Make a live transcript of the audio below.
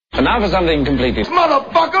And now for something completely...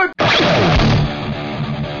 Motherfucker!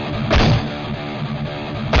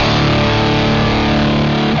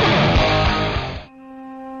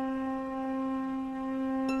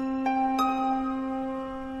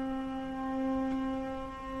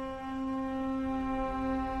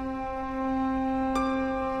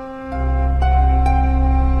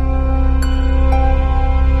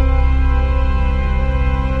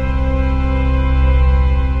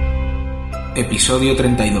 Episodio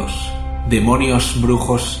 32. Demonios,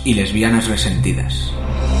 brujos y lesbianas resentidas.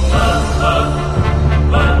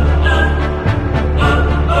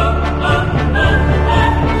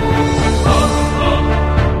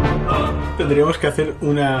 Tendríamos que hacer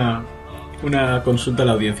una consulta a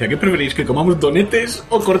la audiencia. ¿Qué preferís? ¿Que comamos donetes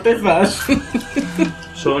o cortezas?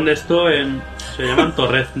 Se llaman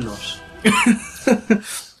torreznos.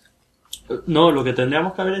 No, lo que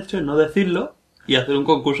tendríamos que haber hecho es no decirlo y hacer un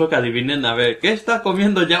concurso que adivinen a ver, ¿qué está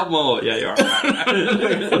comiendo Jaume hoy?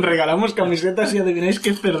 Regalamos camisetas y adivináis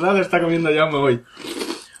qué cerdada está comiendo Jaume hoy.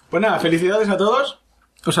 Pues nada, felicidades a todos.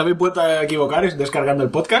 Os habéis vuelto a equivocar descargando el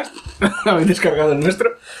podcast. Habéis descargado el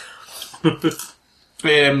nuestro.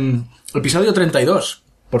 Episodio 32,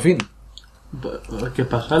 por fin. ¿Qué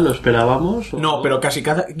pasa? ¿Lo esperábamos? No, pero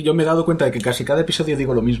yo me he dado cuenta de que casi cada episodio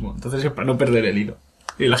digo lo mismo. Entonces es para no perder el hilo.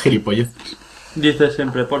 Y las gilipolleces. Dices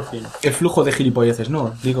siempre, por fin. El flujo de gilipolleces,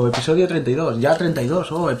 no. Digo, episodio 32, ya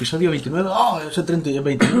 32, episodio 29, ese 32,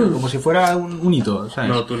 29, como si fuera un hito,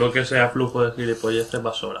 ¿sabes? No, tú lo que sea flujo de gilipolleces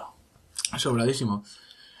va sobrado. Sobradísimo.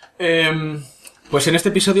 Pues en este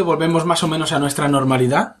episodio volvemos más o menos a nuestra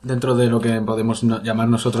normalidad, dentro de lo que podemos llamar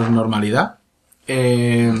nosotros normalidad.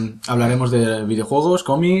 Hablaremos de videojuegos,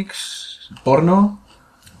 cómics, porno.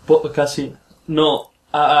 Casi. No,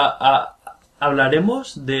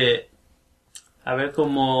 hablaremos de... A ver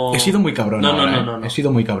cómo... He sido muy cabrón. No. He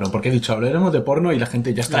sido muy cabrón, porque he dicho, hablaremos de porno y la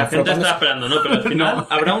gente ya está... La gente está esperando, ¿no? Pero al final no.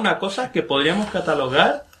 Habrá una cosa que podríamos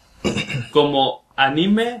catalogar como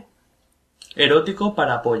anime erótico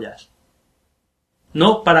para pollas.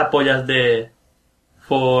 No para pollas de...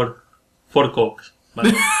 For cocks,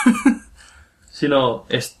 ¿vale? Sino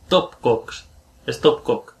stop cocks. Stop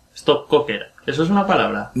cock. Stop cocker. ¿Eso es una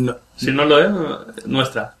palabra? No. Si no lo es,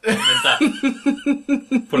 nuestra. Inventar.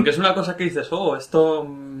 Porque es una cosa que dices, esto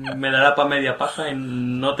me dará para media paja y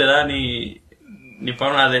no te da ni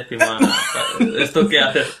para una décima. ¿Esto qué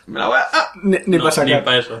haces? Me la voy a... Ni para sacar. Ni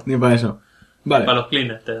para eso. Ni para eso. Vale. Para los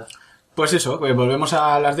cleaners te da. Pues eso, volvemos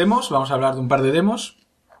a las demos. Vamos a hablar de un par de demos.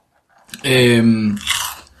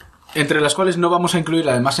 Entre las cuales no vamos a incluir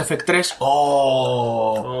la de Mass Effect 3.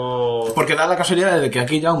 Porque da la casualidad de que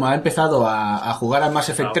aquí Jaume ha empezado a jugar al Mass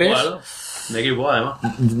Effect 3. De equipo, además.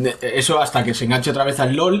 Eso hasta que se enganche otra vez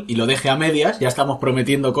al LOL y lo deje a medias. Ya estamos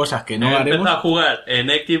prometiendo cosas que no haremos. Empieza a jugar en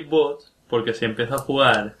Xbox, porque si empieza a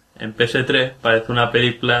jugar en PS3, parece una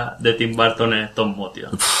película de Tim Burton en stop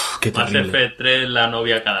motion. Qué terrible. Mass Effect 3, la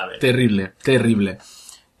novia cadáver. Terrible.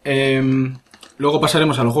 Luego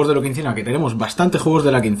pasaremos a los juegos de la quincena, que tenemos bastantes juegos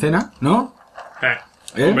de la quincena, ¿no?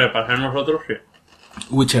 Hombre, para ser nosotros sí.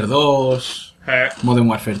 Witcher 2, Modern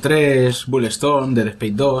Warfare 3, Bulletstorm, Dead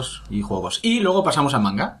Space 2 y juegos. Y luego pasamos a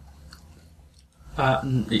manga.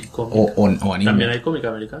 Y cómic. O anime. También hay cómic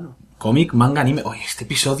americano. Cómic, manga, anime. Oye, este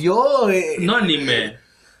episodio... No anime.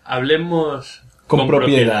 Hablemos con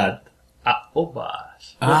propiedad.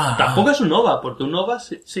 OVAs. Tampoco es un OVA, porque un OVA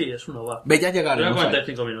sí es un OVA. Ve, ya llegaremos.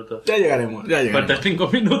 45 minutos. Ya llegaremos. 45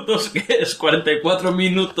 minutos, que es 44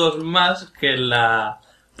 minutos más que la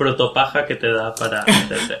protopaja que te da para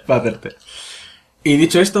hacerte. Para hacerte. Y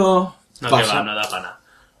dicho esto... No da para nada.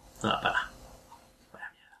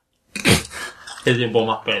 Vaya mierda. Qué tiempo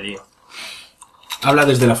más perdido. Habla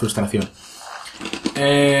desde la frustración.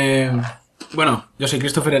 Bueno, yo soy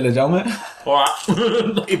Christopher L. Jaume.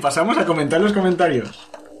 Y pasamos a comentar los comentarios.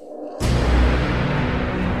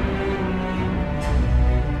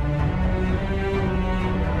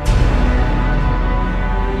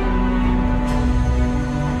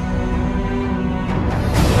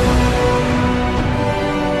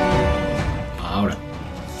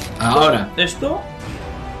 Ahora. Esto...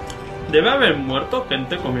 Debe haber muerto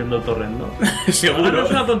gente comiendo torrendo. Seguro. No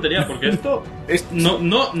es una tontería, porque esto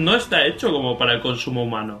no está hecho como para el consumo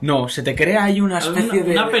humano. No, se te crea ahí una especie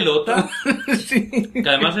de... Una pelota. Sí. Que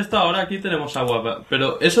además ahora aquí tenemos agua.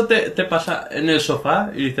 Pero eso te pasa en el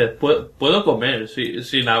sofá y dices, puedo comer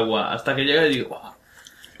sin agua. Hasta que llega y digo... ¡Oh!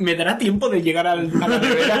 ¿Me dará tiempo de llegar a la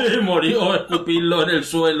nevera? Morir o escupirlo en el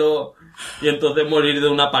suelo y entonces morir de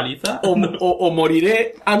una paliza. O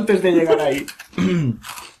moriré antes de llegar ahí.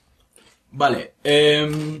 Vale,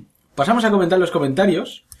 pasamos a comentar los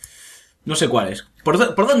comentarios. No sé cuál es. ¿Por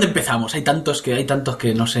dónde empezamos? Hay tantos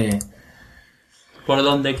que no sé... Por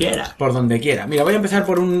donde quiera. Por donde quiera. Mira, voy a empezar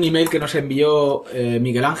por un email que nos envió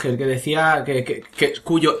Miguel Ángel, que decía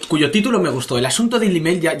cuyo título me gustó. El asunto del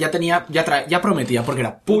email ya prometía, porque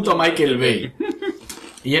era puto Michael Bay.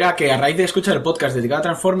 Y era que a raíz de escuchar el podcast dedicado a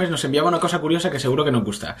Transformers nos enviaba una cosa curiosa que seguro que nos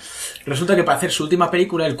gusta. Resulta que para hacer su última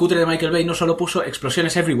película, el cutre de Michael Bay no solo puso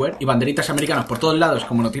explosiones everywhere y banderitas americanas por todos lados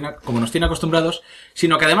como nos tiene acostumbrados,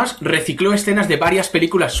 sino que además recicló escenas de varias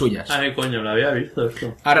películas suyas. Ay, coño, lo había visto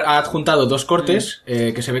esto. Ha adjuntado 2 cortes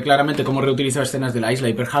que se ve claramente cómo reutilizó escenas de la isla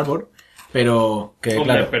y Pearl Harbor, pero que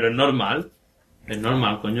Hombre, claro... pero es normal. Es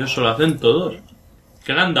normal, coño, eso lo hacen todos.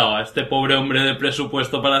 ¿Qué le han dado a este pobre hombre de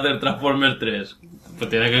presupuesto para hacer Transformers 3? Pues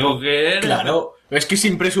tiene que coger... Claro, es que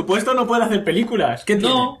sin presupuesto no puede hacer películas. ¿Qué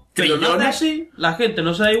tiene? No, pero no hace así, la gente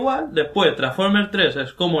no se da igual. Después, Transformers 3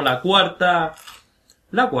 es como la cuarta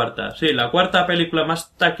película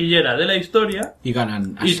más taquillera de la historia. Y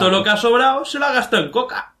ganan. Y todo lo que ha sobrado se lo ha gastado en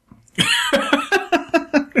coca.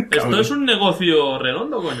 Esto es un negocio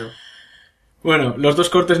redondo, coño. Bueno, los 2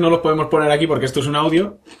 cortes no los podemos poner aquí porque esto es un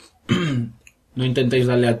audio. No intentéis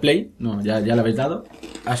darle al play. No, ya lo habéis dado.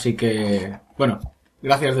 Así que, bueno,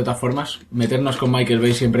 gracias de todas formas. Meternos con Michael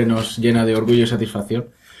Bay siempre nos llena de orgullo y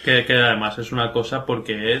satisfacción. Que además es una cosa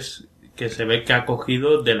porque es que se ve que ha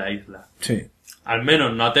cogido de la isla. Sí. Al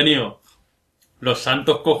menos no ha tenido los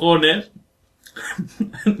santos cojones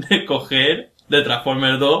de coger de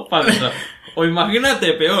Transformers 2 para... O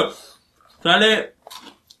imagínate, peor. Sale...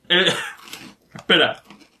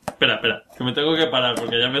 Espera, que me tengo que parar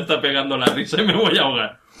porque ya me está pegando la risa y me voy a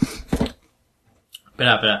ahogar.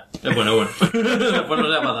 Espera. Es bueno. Después no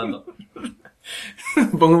se va pasando.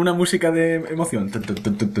 Pongo una música de emoción.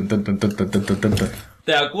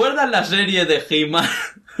 ¿Te acuerdas la serie de He-Man?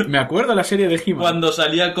 Me acuerdo la serie de He-Man. Cuando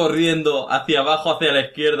salía corriendo hacia abajo, hacia la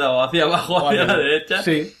izquierda o hacia abajo, hacia la derecha.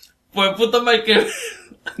 Sí. Pues puto Michael,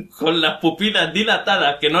 con las pupilas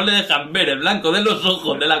dilatadas que no le dejan ver el blanco de los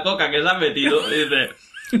ojos de la coca que se ha metido, y dice,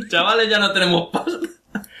 chavales, ya no tenemos pasta.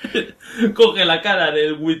 Coge la cara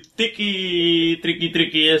del Witiki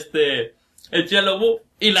Triki el Yellow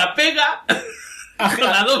y la pega con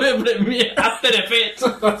la doble Premiere After Effects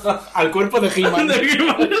al cuerpo de He-Man.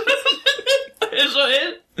 Eso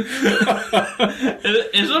es.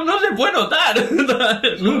 Eso no se puede notar.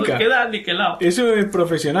 Eso Nunca. Queda aniquilado. Eso es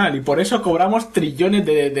profesional y por eso cobramos trillones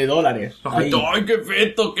de dólares. Ay, qué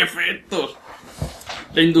efectos.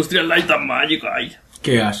 La Industrial Light and Magic, ay.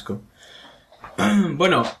 Qué asco.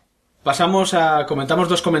 Bueno, comentamos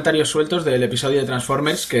 2 comentarios sueltos del episodio de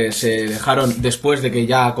Transformers que se dejaron después de que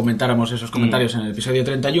ya comentáramos esos comentarios en el episodio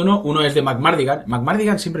 31. Uno es de McMardigan.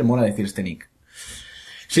 McMardigan siempre mola decir este nick.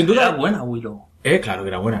 Sin duda... Era buena, Willow. Claro que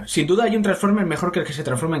era buena. Sin duda hay un Transformer mejor que el que se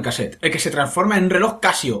transforma en cassette. El que se transforma en reloj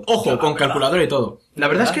Casio. Ojo, con calculadora y todo. La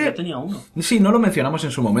verdad es que... Yo tenía uno. Sí, no lo mencionamos en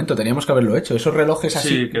su momento. Teníamos que haberlo hecho. Esos relojes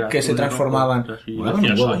así que se transformaban.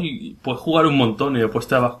 Y puedes jugar un montón y después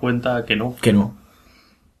te dabas cuenta que no. Que no.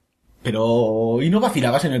 Pero... ¿Y no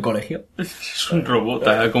vacilabas en el colegio? Es un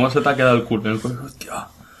robot. ¿Cómo se te ha quedado el culo en el colegio? Hostia.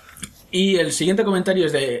 Y el siguiente comentario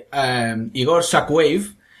es de Igor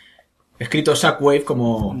Shockwave. Escrito Shockwave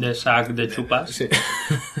como... De sac de chupas. Sí.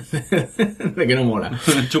 De que no mola.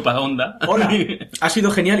 Chupas onda. Hola. Ha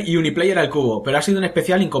sido genial y Uniplayer al cubo, pero ha sido un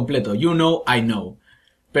especial incompleto. You know, I know.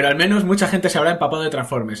 Pero al menos mucha gente se habrá empapado de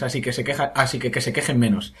Transformers, así que se quejen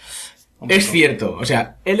menos. Es cierto, o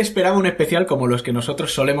sea, él esperaba un especial como los que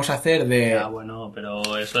nosotros solemos hacer de... Ah, bueno,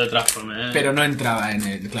 pero eso de Transformers... Pero no entraba en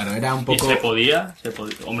él, claro, era un poco... ¿Y se podía?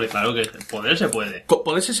 Hombre, claro que poder se puede.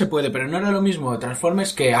 Poderse se puede, pero no era lo mismo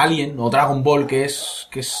Transformers que Alien o Dragon Ball, que es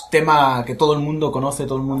tema que todo el mundo conoce,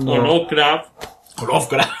 todo el mundo... O Lovecraft. O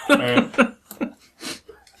Lovecraft.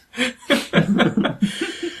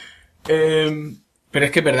 Pero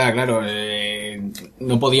es que es verdad, claro,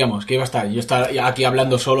 no podíamos, que iba a estar. Yo estaba aquí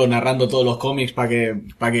hablando solo, narrando todos los cómics para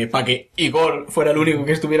que Igor fuera el único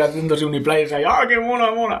que estuviera haciéndose Uniplayers ahí. ¡Ah, qué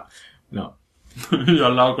mola! No. Yo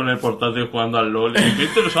al lado con el portátil jugando al LOL. Qué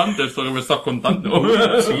interesante esto que me estás contando.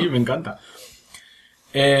 Sí, me encanta.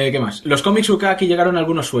 ¿Qué más? Los cómics UK aquí llegaron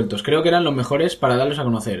algunos sueltos. Creo que eran los mejores para darlos a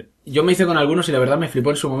conocer. Yo me hice con algunos y la verdad me flipó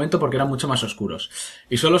en su momento porque eran mucho más oscuros.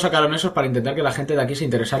 Y solo sacaron esos para intentar que la gente de aquí se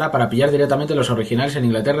interesara para pillar directamente los originales en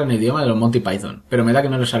Inglaterra en el idioma de los Monty Python. Pero me da que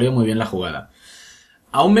no les salió muy bien la jugada.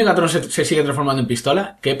 ¿Aún Megatron se sigue transformando en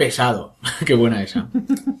pistola? ¡Qué pesado! ¡Qué buena esa!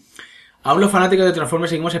 Aún los fanáticos de Transformers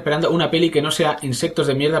seguimos esperando una peli que no sea insectos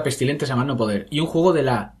de mierda pestilentes a más no poder. Y un juego de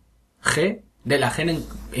la G... De la Gen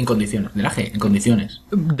en condiciones. De la G en condiciones.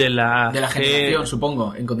 De la generación,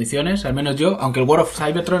 supongo. En condiciones, al menos yo. Aunque el War of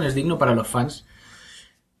Cybertron es digno para los fans.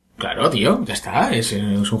 Claro, tío, ya está. Es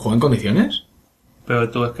un juego en condiciones. Pero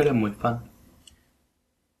tú es que eres muy fan.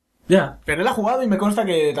 Ya. Pero él ha jugado y me consta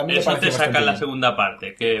que también Eso le parece te saca bastante la bien. segunda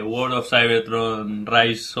parte, que World of Cybertron,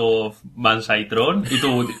 Rise of Banzai-Tron, y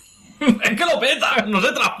tú... ¡Es que lo peta! No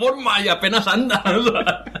se transforma y apenas anda.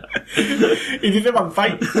 Y dice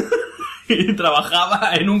Banzai. Y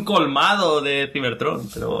trabajaba en un colmado de Cybertron,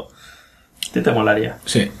 pero... te molaría.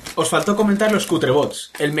 Sí. Os faltó comentar los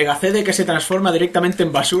cutrebots. El Megacede que se transforma directamente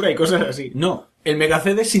en basura y cosas así. No. El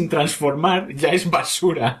Megacede sin transformar ya es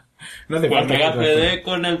basura. No hace Pues falta. Mega que transforme. CD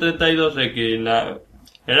con el 32X,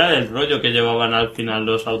 era el rollo que llevaban al final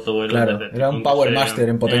los autovuelos. Claro, de era un Power Master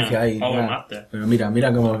en potencia ahí. Power Era- Master. Pero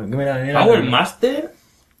mira cómo... Mira. Power Master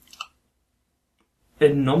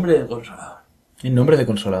es nombre de consola. En nombre de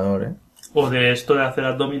consolador, ¿eh? O de esto de hacer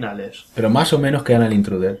abdominales. Pero más o menos que Anal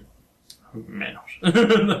Intruder. Menos.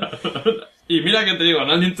 Y mira que te digo,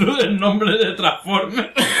 Anal Intruder es nombre de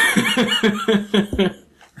Transformer.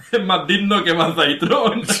 Es más digno que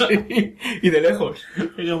Banzai-Tron. Y de lejos.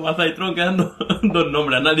 Que Banzai-Tron quedan dos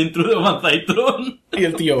nombres, Anal Intruder o Banzai-Tron. Y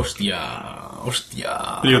el tío, hostia.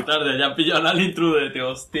 Tío, tarde, ya han pillado Anal Intruder,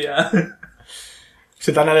 tío, hostia.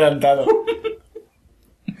 Se te han adelantado.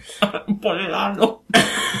 Por el ano.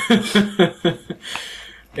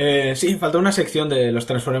 Sí, faltó una sección de los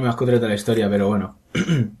Transformers más cutres de la historia, pero bueno.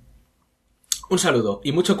 Un saludo.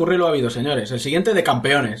 Y mucho currelo ha habido, señores. El siguiente de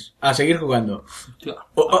campeones. A seguir jugando.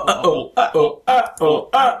 ¿Cómo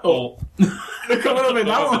lo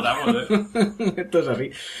metamos? Esto es así.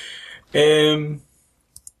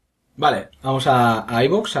 Vale, vamos a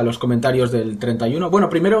iVoox, a los comentarios del 31. Bueno,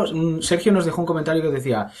 primero Sergio nos dejó un comentario que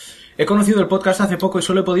decía: he conocido el podcast hace poco y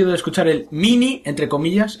solo he podido escuchar el mini, entre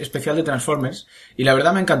comillas, especial de Transformers. Y la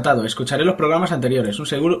verdad me ha encantado. Escucharé los programas anteriores. Un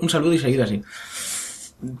saludo y seguid así.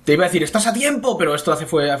 Te iba a decir, estás a tiempo, pero esto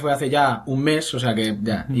fue hace ya un mes, o sea que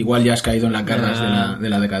ya, igual ya has caído en las garras de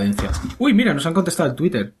la decadencia. Uy, mira, nos han contestado el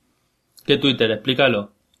Twitter. ¿Qué Twitter?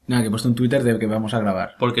 Explícalo. Nada, que he puesto un Twitter de que vamos a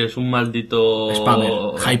grabar. Porque es un maldito...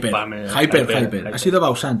 Spammer. Hyper. Ha sido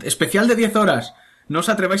Bausant. Especial de 10 horas. No os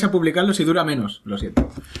atreváis a publicarlo si dura menos. Lo siento.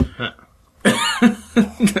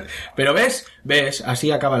 Pero ves,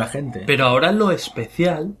 así acaba la gente. Pero ahora lo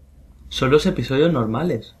especial son los episodios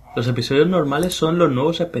normales. Los episodios normales son los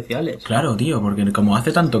nuevos especiales. Claro, tío, porque como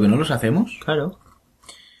hace tanto que no los hacemos... Claro.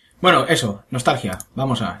 Bueno, eso, nostalgia.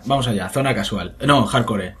 Vamos allá, zona casual. No,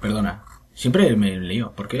 hardcore, perdona. Siempre me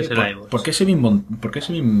lío. ¿Por qué? ¿Por qué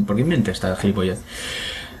inventé esta gilipollez?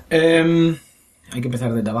 Hay que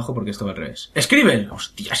empezar desde abajo porque esto va al revés. ¡Scribble!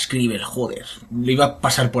 Hostia, Scribble, joder. Le iba a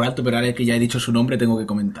pasar por alto, pero ahora que ya he dicho su nombre tengo que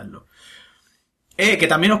comentarlo. Que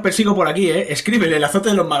también os persigo por aquí, Scribble, el azote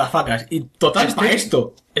de los malafacas. Y total, para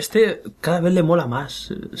esto. Este cada vez le mola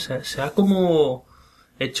más. Se ha como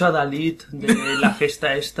hecho a Dalit de la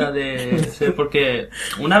gesta esta de... Porque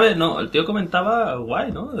una vez, no, el tío comentaba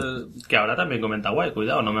guay, ¿no? Que ahora también comenta guay,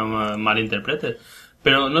 cuidado, no me malinterpretes.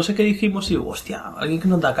 Pero no sé qué dijimos y, hostia, alguien que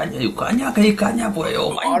nos da caña. Y yo, caña, que hay caña, pues,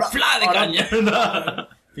 o va a inflar de caña.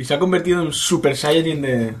 Y se ha convertido en un Super Saiyajin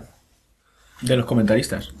de los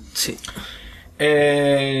comentaristas. Sí.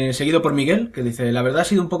 Seguido por Miguel, que dice: la verdad ha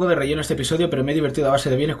sido un poco de relleno este episodio, pero me he divertido a base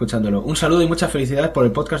de bien escuchándolo. Un saludo y muchas felicidades por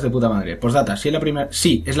el podcast de puta madre. Postdata, sí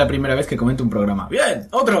es la primera vez que comento un programa. ¡Bien!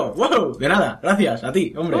 ¡Otro! ¡Wow! De nada, gracias a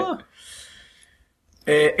ti, hombre.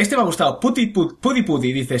 Este me ha gustado.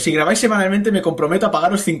 Pudi dice: si grabáis semanalmente me comprometo a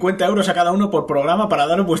pagaros 50 euros a cada uno por programa para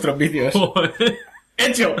daros vuestros vicios.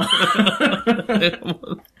 ¡Hecho!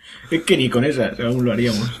 Es que ni con esas aún lo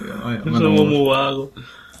haríamos. Somos muy vagos.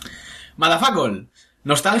 Madafacol.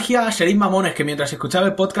 Nostalgia, seréis mamones, que mientras escuchaba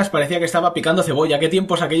el podcast parecía que estaba picando cebolla. Qué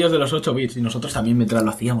tiempos aquellos de los 8 bits. Y nosotros también mientras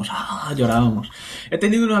lo hacíamos. Llorábamos. He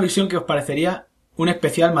tenido una visión que os parecería un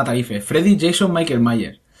especial matarife. Freddy, Jason, Michael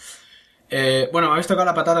Myers. Bueno, me habéis tocado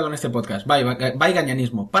la patata con este podcast. Bye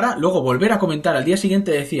gañanismo. Para luego volver a comentar. Al día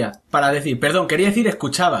siguiente perdón, quería decir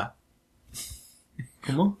escuchaba.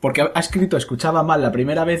 ¿Cómo? Porque ha escrito escuchaba mal la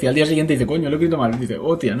primera vez y al día siguiente dice, coño, lo he escrito mal. Dice,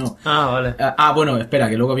 tía, no. Vale. Bueno, espera,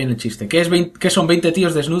 que luego viene el chiste. ¿Qué son 20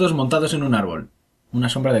 tíos desnudos montados en un árbol? Una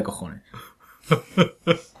sombra de cojones.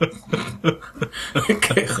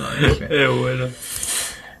 Qué joder. Es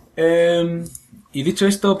bueno. Y dicho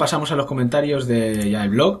esto, pasamos a los comentarios de ya el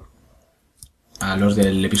blog. A los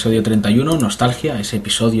del episodio 31, Nostalgia, ese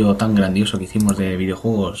episodio tan grandioso que hicimos de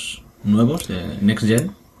videojuegos nuevos, de Next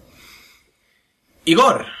Gen.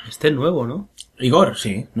 Igor. Este es nuevo, ¿no? Igor,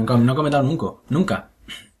 sí. No he comentado nunca.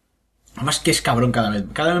 Además que es cabrón cada vez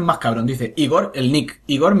más cabrón. Dice, Igor, el nick.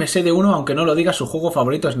 Igor me sé de uno, aunque no lo diga, su juego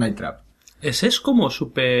favorito es Night Trap. Ese es como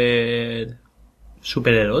súper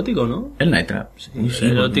erótico, ¿no? El Night Trap. Sí,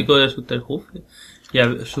 erótico de Subterfuge. Y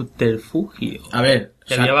subterfugio. A ver...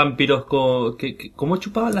 Que había vampiros con... ¿Cómo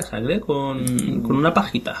chupaban la sangre? Con una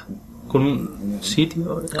pajita. Con un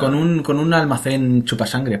sitio... Con un almacén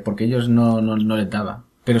chupasangre, porque ellos no les daba.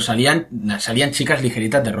 Pero salían chicas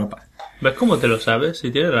ligeritas de ropa. ¿Ves cómo te lo sabes?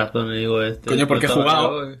 Si tienes razón, digo este. Coño, porque he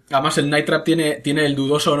jugado. Además, el Night Trap tiene el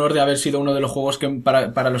dudoso honor de haber sido uno de los juegos que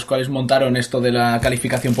para los cuales montaron esto de la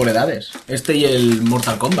calificación por edades. Este y el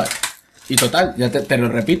Mortal Kombat. Y total, ya te lo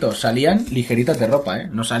repito, salían ligeritas de ropa, ¿eh?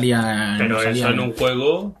 No salían... Pero no eso salían... en un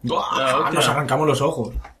juego... Nos arrancamos los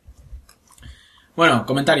ojos. Bueno,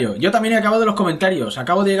 comentario. Yo también he acabado los comentarios.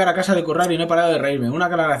 Acabo de llegar a casa de currar y no he parado de reírme. Una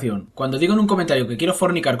aclaración. Cuando digo en un comentario que quiero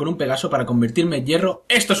fornicar con un Pegaso para convertirme en hierro,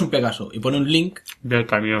 esto es un Pegaso. Y pone un link... Del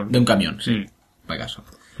camión. De un camión, sí. Pegaso.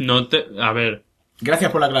 A ver...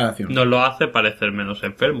 Gracias por la aclaración. No lo hace parecer menos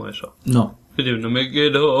enfermo eso. No. Yo no me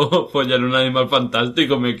quiero follar un animal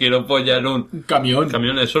fantástico, me quiero follar un...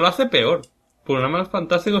 Camión. Eso lo hace peor. Por un animal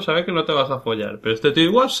fantástico sabes que no te vas a follar. Pero este tío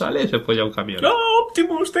igual sale y se folla un camión. ¡No,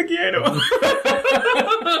 Optimus, te quiero!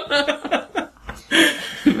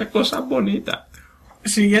 Una cosa bonita.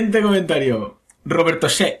 Siguiente comentario. Roberto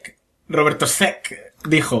Sek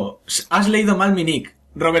dijo: has leído mal mi nick.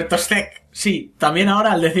 Roberto Sek. Sí, también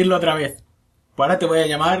ahora al decirlo otra vez. Pues ahora te voy a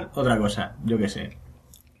llamar otra cosa. Yo qué sé.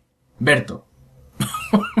 Berto.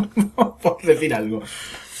 Por decir algo.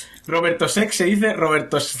 Roberto Sek se dice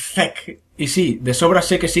Roberto Sek. Y sí, de sobra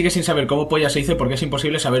sé que sigue sin saber cómo polla se dice porque es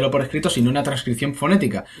imposible saberlo por escrito sin una transcripción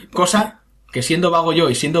fonética. Cosa que siendo vago yo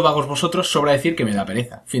y siendo vagos vosotros, sobra decir que me da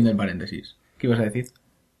pereza. Fin del paréntesis. ¿Qué ibas a decir?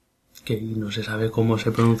 Que no se sabe cómo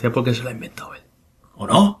se pronuncia porque se lo ha inventado él. ¿O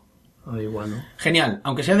no? Igual no. Genial.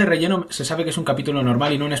 Aunque sea de relleno, se sabe que es un capítulo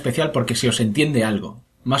normal y no un especial porque se os entiende algo.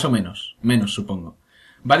 Más o menos. Menos, supongo.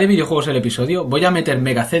 ¿Va de videojuegos el episodio? Voy a meter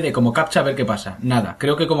Mega CD como captcha a ver qué pasa. Nada,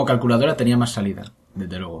 creo que como calculadora tenía más salida.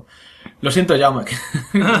 Desde luego. Lo siento, Jaume.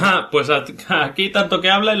 Pues aquí tanto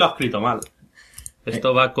que habla y lo ha escrito mal.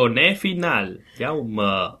 Esto va con E final.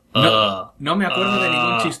 Jaume. No me acuerdo de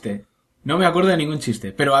ningún chiste. No me acuerdo de ningún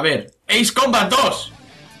chiste. Pero a ver. ¡Ace Combat 2!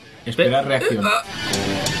 Esperar reacción.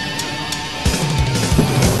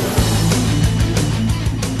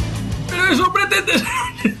 ¡Pero eso pretendes!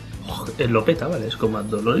 Lo peta, ¿vale? Es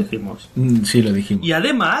comando, lo dijimos. Sí, lo dijimos. Y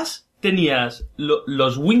además tenías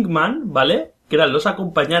los wingman, ¿vale? Que eran los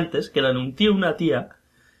acompañantes, que eran un tío y una tía,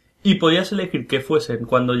 y podías elegir que fuesen,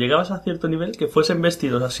 cuando llegabas a cierto nivel, que fuesen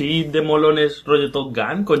vestidos así de molones rollo Top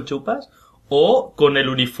Gun, con chupas, o con el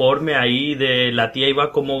uniforme ahí de... La tía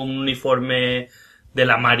iba como un uniforme de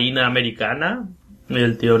la Marina Americana, y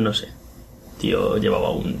el tío, no sé,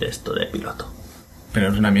 llevaba un de esto de piloto. Pero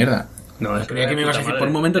es una mierda. No, creía que me ibas a decir, por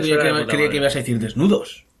un momento creía que ibas a decir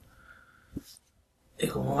desnudos. ¿Y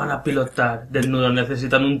cómo van a pilotar desnudos?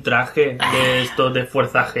 Necesitan un traje de esto de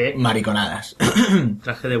fuerza G. Mariconadas.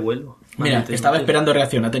 Traje de vuelo. Mira, estaba esperando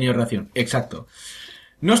reacción, ha tenido reacción. Exacto.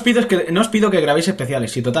 No os pido que grabéis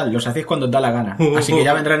especiales, si total, los hacéis cuando os da la gana. Así que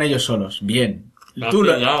ya vendrán ellos solos. Bien. Tú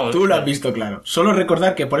lo has visto claro. Solo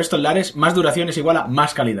recordar que por estos lares más duración es igual a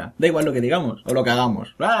más calidad. Da igual lo que digamos o lo que hagamos.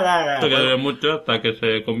 Esto que dure mucho hasta que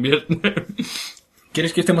se convierte.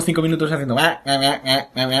 ¿Quieres que estemos 5 minutos haciendo? Da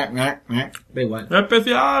igual.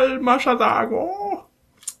 Especial más ataco.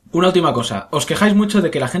 Una última cosa. Os quejáis mucho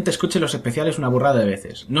de que la gente escuche los especiales una burrada de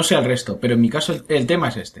veces. No sé al resto, pero en mi caso el tema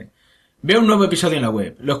es este. Veo un nuevo episodio en la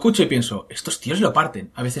web, lo escucho y pienso, estos tíos lo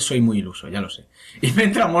parten. A veces soy muy iluso, ya lo sé. Y me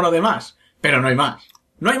entra mono de más. Pero no hay más.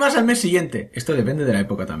 No hay más al mes siguiente. Esto depende de la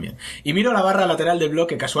época también. Y miro la barra lateral del blog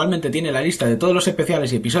que casualmente tiene la lista de todos los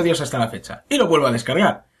especiales y episodios hasta la fecha. Y lo vuelvo a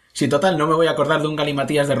descargar. Si total no me voy a acordar de un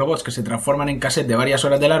galimatías de robots que se transforman en cassette de varias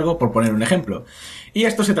horas de largo, por poner un ejemplo. Y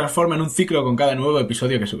esto se transforma en un ciclo con cada nuevo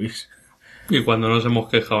episodio que subís. ¿Y cuando nos hemos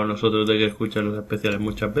quejado nosotros de que escuchan los especiales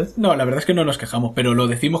muchas veces? No, la verdad es que no nos quejamos, pero lo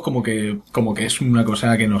decimos como que es una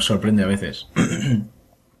cosa que nos sorprende a veces.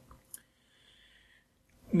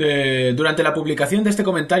 Durante la publicación de este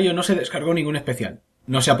comentario no se descargó ningún especial.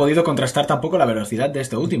 No se ha podido contrastar tampoco la velocidad de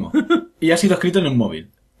este último. Y ha sido escrito en un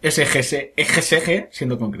móvil. SGS,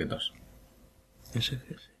 siendo concretos.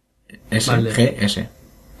 SGS. SGS.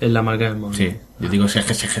 Es la marca del móvil. Sí, yo digo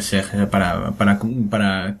SGS para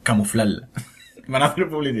camuflarla. Van a hacer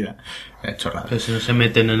publicidad. Chorrada. Pero si no se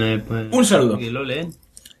meten en el... Un saludo. Y lo leen.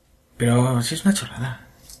 Pero si es una chorrada.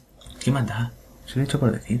 ¿Qué manda? Se lo he dicho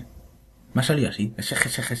por decir. Me ha salido así.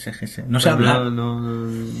 SGS. No sé hablar. No.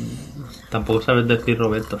 Tampoco sabes decir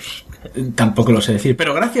Roberto. Tampoco lo sé decir.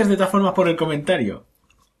 Pero gracias de todas formas por el comentario.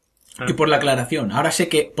 Y por la aclaración. Ahora sé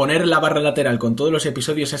que poner la barra lateral con todos los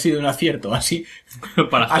episodios ha sido un acierto. Así.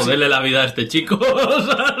 Para joderle la vida a este chico.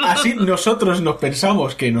 Así nosotros nos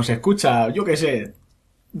pensamos que nos escucha, yo qué sé,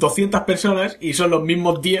 200 personas y son los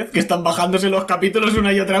mismos 10 que están bajándose los capítulos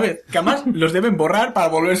una y otra vez. Que además los deben borrar para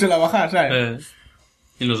volvérsela a bajar, ¿sabes?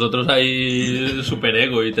 Y nosotros hay super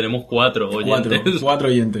ego y tenemos 4 oyentes. 4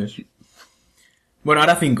 oyentes. Bueno,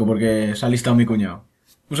 ahora 5 porque se ha listado mi cuñado.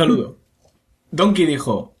 Un saludo. Donkey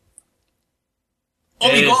dijo... ¡Oh,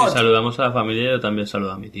 my God! Si saludamos a la familia, yo también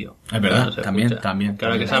saludo a mi tío. Es verdad, No se también.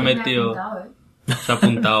 Claro que se ha metido... Se ha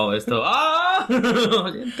apuntado esto. ¡Ah!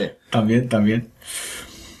 Oyente. También.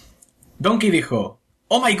 Donkey dijo...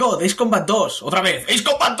 ¡Oh my God! ¡Ace Combat 2! ¡Otra vez! ¡Ace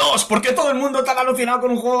Combat 2! ¿Por qué todo el mundo está alucinado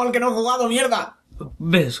con un juego al que no he jugado, mierda?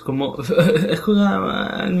 ¿Ves? Como... He jugado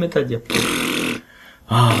al Metal Gear.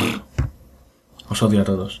 Os odio a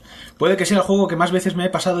todos. Puede que sea el juego que más veces me he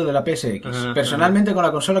pasado de la PSX. Personalmente, con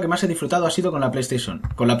la consola que más he disfrutado ha sido con la PlayStation.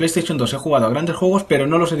 Con la PlayStation 2 he jugado a grandes juegos, pero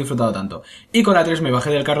no los he disfrutado tanto. Y con la 3 me bajé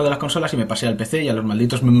del carro de las consolas y me pasé al PC y a los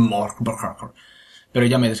malditos... Pero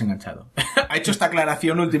ya me he desenganchado. Ha hecho esta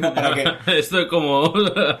aclaración última para que... Esto es como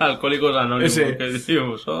Alcohólicos Anónimos, que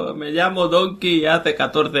decimos, me llamo Donkey y hace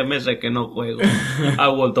 14 meses que no juego a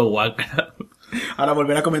World of Warcraft. Ahora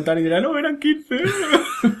volverá a comentar y dirá, no, eran 15.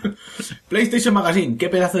 PlayStation Magazine, qué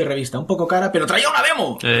pedazo de revista. Un poco cara, pero traía una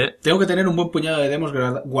demo. Tengo que tener un buen puñado de demos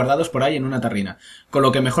guardados por ahí en una tarrina. Con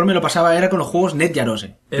lo que mejor me lo pasaba era con los juegos Net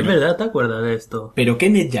Yarose. Es verdad, ¿te acuerdas de esto? ¿Pero qué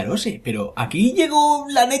Net Yarose? Pero aquí llegó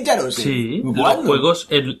la Net Yarose. Sí, ¿cuándo? los juegos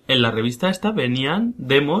en la revista esta venían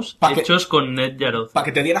demos hechos con Net Yarose. Para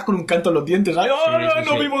que te dieras con un canto en los dientes. ¡Ay,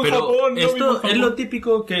 no vivo en Japón! Esto es lo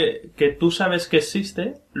típico que tú sabes que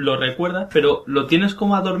existe, lo recuerdas, pero lo tienes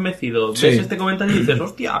como adormecido. Ves este comentario y dices,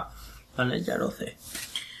 hostia, la Net Yarose.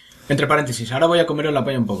 Entre paréntesis, ahora voy a comeros la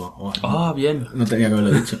polla un poco. Bien. No tenía que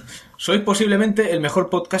haberlo dicho. Sois posiblemente el mejor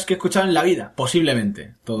podcast que he escuchado en la vida.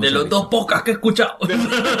 Posiblemente. De los 2 podcasts que he escuchado.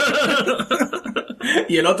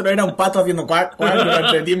 Y el otro era un pato haciendo cuac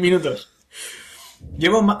durante 10 minutos.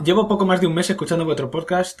 Llevo poco más de un mes escuchando vuestro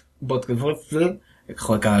podcast.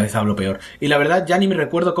 Joder, cada vez hablo peor. Y la verdad, ya ni me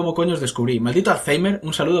recuerdo cómo coño os descubrí. Maldito Alzheimer,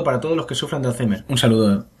 un saludo para todos los que sufran de Alzheimer. Un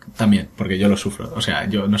saludo también, porque yo lo sufro. O sea,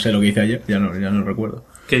 yo no sé lo que hice ayer, ya no lo recuerdo.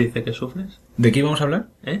 ¿Qué dice que sufres? ¿De qué íbamos a hablar?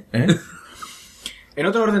 En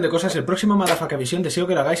otro orden de cosas, el próximo Madafaka Visión deseo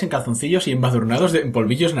que lo hagáis en calzoncillos y embadurnados en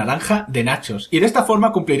polvillos naranja de nachos. Y de esta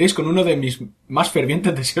forma cumpliréis con uno de mis más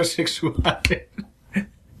fervientes deseos sexuales.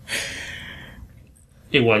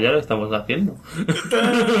 Igual ya lo estamos haciendo.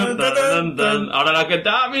 Ahora la que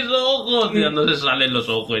mis ojos. Ya no se salen los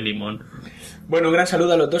ojos de limón. Bueno, un gran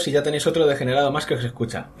saludo a los dos y ya tenéis otro degenerado más que os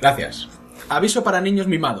escucha. Gracias. Aviso para niños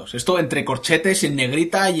mimados. Esto entre corchetes, en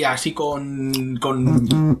negrita y así con...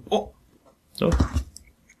 ¡Oh!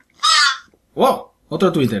 ¡Oh!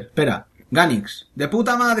 Otro Twitter. Espera. Ganix. ¡De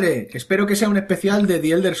puta madre! Espero que sea un especial de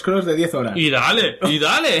The Elder Scrolls de 10 horas. ¡Y dale!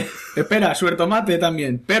 Espera, Suertomate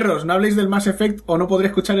también. Perros, no habléis del Mass Effect o no podré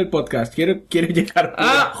escuchar el podcast. Quiero llegar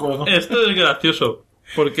al juego. Esto es gracioso.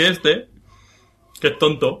 Porque que es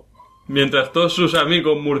tonto, mientras todos sus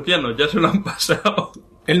amigos murcianos ya se lo han pasado...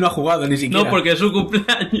 Él no ha jugado ni siquiera. No, porque es su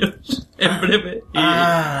cumpleaños en breve.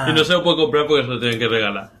 Y no se lo puede comprar porque se lo tienen que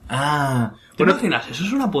regalar. ¿Te imaginas? Eso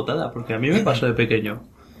es una putada, porque a mí me pasó de pequeño.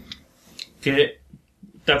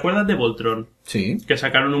 ¿Te acuerdas de Voltron? Sí. Que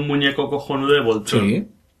sacaron un muñeco cojonudo de Voltron. Sí.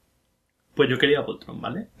 Pues yo quería Voltron,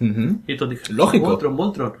 ¿vale? Y entonces dije, lógico.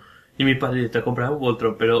 Voltron. Y mi padre te compraba un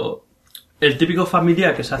Voltron, pero el típico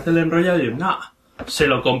familiar que se hace el enrollado y dice, se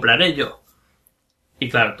lo compraré yo. Y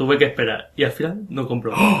claro, tuve que esperar. Y al final no compró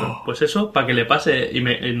Voltron. Pues eso, para que le pase... Y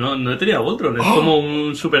no he tenido Voltron. Es como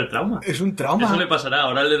un super trauma. Es un trauma. Eso le pasará.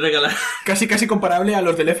 Ahora le regalaré... Casi comparable a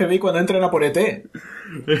los del FBI cuando entran a por ET.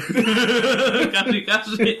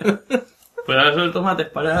 Casi. Pues ahora son tomates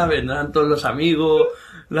para... Vendrán todos los amigos,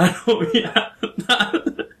 la novia...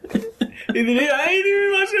 Y diría, ¡ay, dime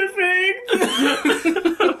Mass Effect!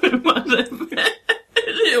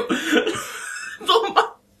 Toma.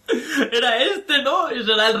 Era ¿no? Y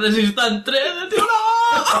será el Resistance 3. Tío,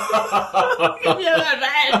 ¡no! ¿Qué mierda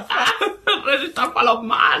es esta? Resistance para los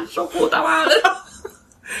mansos, puta madre.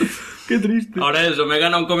 Qué triste. Ahora eso, me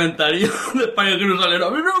gana un comentario de España que no sale. A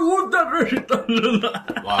mí me gusta Resistance.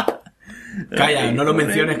 Calla, no lo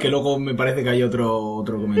menciones que luego me parece que hay otro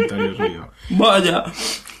comentario suyo. Vaya.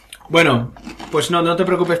 Bueno, pues no te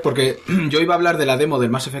preocupes porque yo iba a hablar de la demo del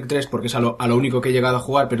Mass Effect 3 porque es a lo único que he llegado a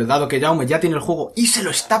jugar, pero dado que Jaume ya tiene el juego y se lo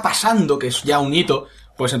está pasando, que es ya un hito,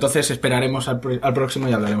 pues entonces esperaremos al próximo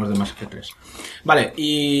y hablaremos del Mass Effect 3. Vale,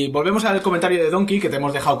 y volvemos al comentario de Donkey que te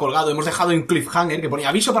hemos dejado colgado, hemos dejado en cliffhanger que ponía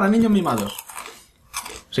aviso para niños mimados.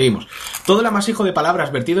 Seguimos. Todo el amasijo de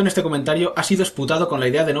palabras vertido en este comentario ha sido esputado con la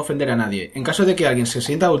idea de no ofender a nadie. En caso de que alguien se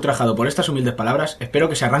sienta ultrajado por estas humildes palabras, espero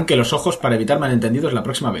que se arranque los ojos para evitar malentendidos la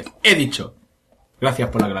próxima vez. He dicho. Gracias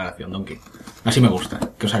por la aclaración, Donkey. Así me gusta,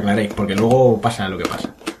 que os aclaréis, porque luego pasa lo que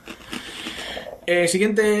pasa.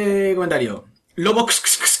 Siguiente comentario. Lobo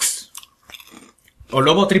o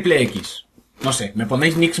Lobo triple X. No sé, me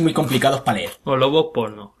ponéis nicks muy complicados para leer. O lobo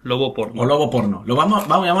porno. O lobo porno. Vamos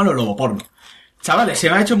a llamarlo lobo porno. Chavales, se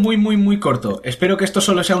me ha hecho muy corto. Espero que esto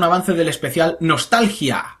solo sea un avance del especial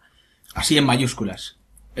Nostalgia. Así en mayúsculas.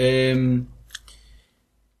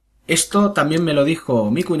 Esto también me lo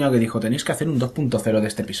dijo mi cuñado, que dijo, tenéis que hacer un 2.0 de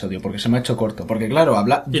este episodio, porque se me ha hecho corto. Porque claro,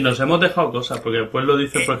 Y nos hemos dejado cosas, porque después lo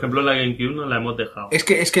dice, por ejemplo, la GameCube nos la hemos dejado. Es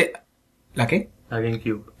que... ¿La qué? La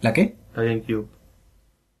GameCube. ¿La qué? La GameCube.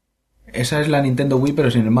 Esa es la Nintendo Wii,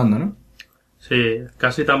 pero sin el mando, ¿no? Sí,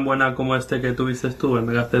 casi tan buena como este que tuviste tú, el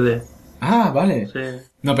Mega CD. Ah, vale. Sí.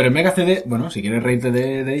 No, pero el Mega CD... Bueno, si quieres reírte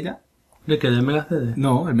de ella... ¿De qué? ¿Del Mega CD?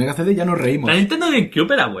 No, el Mega CD ya nos reímos. La Nintendo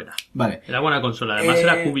GameCube era buena. Vale. Era buena consola. Además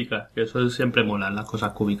era cúbica, que eso siempre molan, las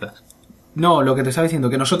cosas cúbicas. No, lo que te estaba diciendo,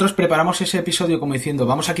 que nosotros preparamos ese episodio como diciendo,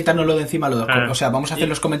 vamos a quitárnoslo de encima, o sea, vamos a hacer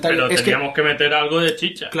los comentarios. Pero teníamos que meter algo de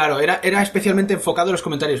chicha. Claro, era especialmente enfocado en los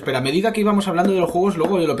comentarios, pero a medida que íbamos hablando de los juegos,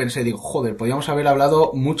 luego yo lo pensé, digo, joder, podíamos haber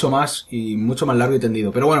hablado mucho más y mucho más largo y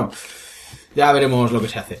tendido. Pero bueno, ya veremos lo que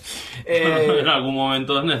se hace. En algún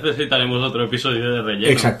momento necesitaremos otro episodio de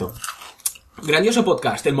relleno. Exacto. Grandioso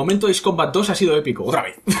podcast. El momento Ace Combat 2 ha sido épico. Otra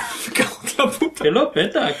vez. ¿Qué lo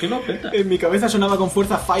peta? ¿Qué lo peta? En mi cabeza sonaba con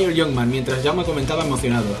fuerza Fire Young Man mientras ya me comentaba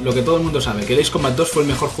emocionado. Lo que todo el mundo sabe, que el Ace Combat 2 fue el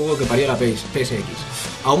mejor juego que parió la PSX.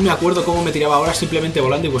 Aún me acuerdo cómo me tiraba horas simplemente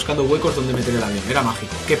volando y buscando huecos donde meter el avión. Era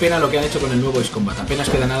mágico. Qué pena lo que han hecho con el nuevo Ace Combat.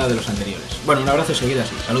 Apenas queda nada de los anteriores. Bueno, un abrazo seguida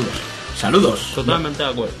así. Saludos. Saludos. Totalmente de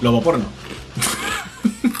acuerdo. Lobo porno.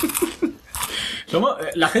 Somos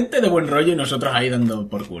la gente de buen rollo y nosotros ahí dando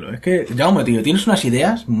por culo. Es que, Jaume, tío, ¿tienes unas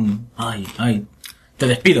ideas? Ay. Te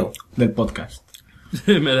despido del podcast.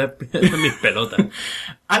 Me despido de mis pelotas.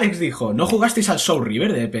 Alex dijo, ¿no jugasteis al Soul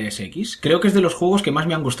River de PSX? Creo que es de los juegos que más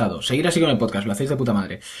me han gustado. Seguir así con el podcast, lo hacéis de puta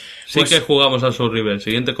madre. Sí que jugamos al Soul River.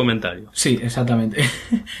 Siguiente comentario. Sí, exactamente.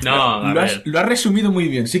 No, lo has resumido muy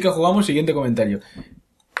bien. Sí que jugamos, siguiente comentario.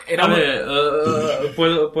 A ver,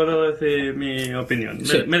 puedo decir mi opinión.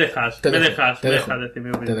 Sí. Me dejas decir mi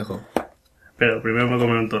opinión. Te dejo. Pero primero me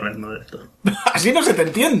comer un torrezno de esto. Así no se te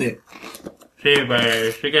entiende. Sí,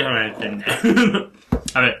 pues sí que se me entiende.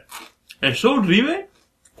 A ver, el Soul River,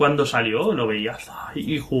 cuando salió, lo veías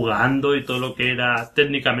ahí jugando y todo lo que era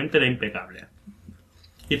técnicamente era impecable.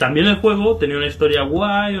 Y también el juego tenía una historia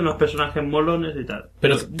guay, unos personajes molones y tal.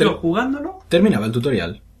 Pero yo jugándolo... Terminaba el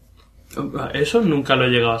tutorial. Eso nunca lo he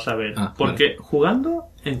llegado a saber. Porque vale. jugando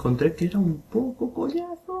encontré que era un poco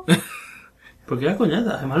coñazo. Porque era coñazo.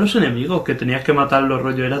 Además los enemigos que tenías que matar los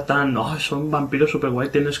rollos era tan... son vampiros super guay,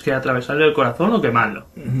 tienes que atravesarle el corazón o quemarlo.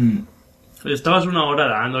 Estabas una hora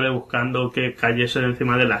dándole, buscando que cayese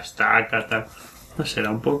encima de la estaca, tal. No sé,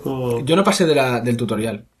 era un poco... Yo no pasé del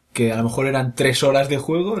tutorial. Que a lo mejor eran 3 horas de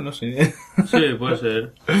juego, no sé. Sí, puede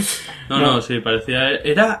ser. No, sí, parecía...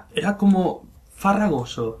 Era como...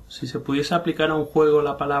 farragoso. Si se pudiese aplicar a un juego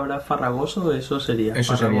la palabra farragoso, eso sería.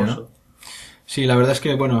 Eso farragoso. sería, ¿no? Sí, la verdad es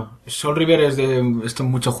que, bueno, Soul River es de estos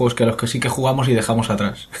muchos juegos que a los que sí que jugamos y dejamos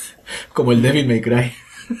atrás. Como el Devil May Cry.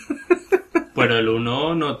 Pero el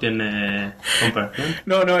 1 no tiene comparación.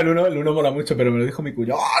 No, el 1 mola mucho, pero me lo dijo mi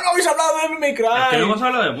cuñado. ¡Oh, no habéis hablado de Devil May Cry! Es que no hemos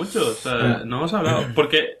hablado de mucho, o sea, no hemos hablado.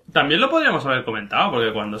 Porque también lo podríamos haber comentado,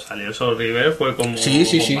 porque cuando salió Soul River fue como sí.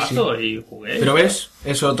 y jugué. Pero ves,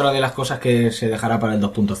 es otra de las cosas que se dejará para el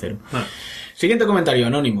 2.0. Siguiente comentario,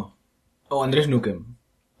 anónimo. O Andrés Nukem.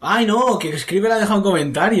 ¡Ay, no! Que escribe la deja un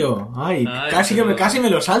comentario. ¡Ay, casi me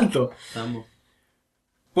lo salto! Vamos.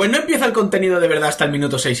 Pues no empieza el contenido de verdad hasta el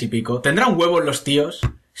minuto 6 y pico. ¿Tendrán huevos los tíos?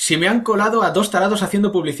 Si me han colado a 2 tarados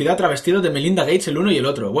haciendo publicidad travestidos de Melinda Gates el uno y el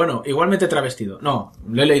otro. Bueno, igualmente travestido. No,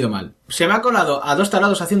 lo he leído mal. Se me ha colado a 2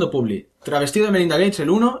 tarados haciendo publi. Travestido de Melinda Gates el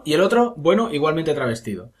uno y el otro, bueno, igualmente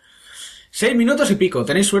travestido. 6 minutos y pico.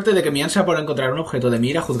 Tenéis suerte de que mi ansia por encontrar un objeto de mi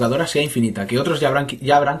ira juzgadora sea infinita, que otros ya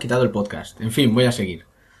habrán quitado el podcast. En fin, voy a seguir.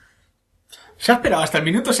 Se ha esperado hasta el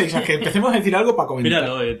minuto 6 a que empecemos a decir algo para comentar.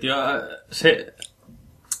 Míralo, tío.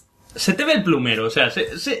 Se te ve el plumero, o sea,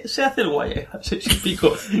 se hace el guay, 6 y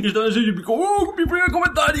pico. Y estaba en 6 y pico, ¡oh, mi primer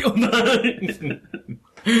comentario!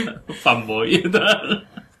 Fanboy.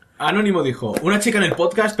 Anónimo dijo, una chica en el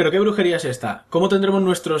podcast, pero ¿qué brujería es esta? ¿Cómo tendremos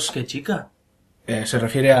nuestros...? ¿Qué chica? Se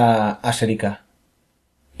refiere a Serika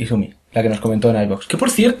Izumi, la que nos comentó en iVoox. Que por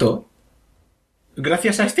cierto,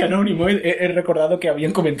 gracias a este anónimo he recordado que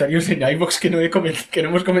habían comentarios en iVoox que no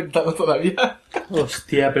hemos comentado todavía.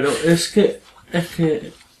 Hostia, pero es que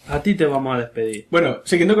A ti te vamos a despedir. Bueno,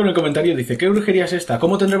 siguiendo con el comentario, dice: ¿qué brujería es esta?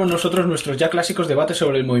 ¿Cómo tendremos nosotros nuestros ya clásicos debates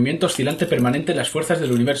sobre el movimiento oscilante permanente en las fuerzas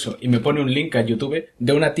del universo? Y me pone un link a YouTube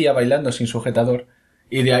de una tía bailando sin sujetador,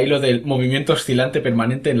 y de ahí lo del movimiento oscilante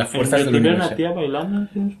permanente en las fuerzas del universo. Una tía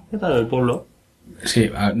bailando sin sujetador del pueblo.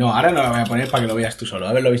 Sí, no, ahora no la voy a poner para que lo veas tú solo,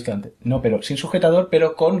 haberlo visto antes. No, pero sin sujetador,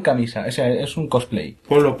 pero con camisa. O sea, es un cosplay.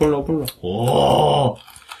 Ponlo. ¡Oh!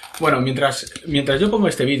 Bueno, mientras yo pongo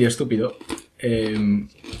este vídeo estúpido,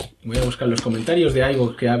 voy a buscar los comentarios de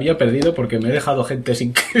algo que había perdido porque me he dejado gente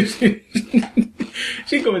sin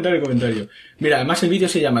comentario. Mira, además el vídeo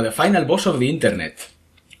se llama The Final Boss of the Internet.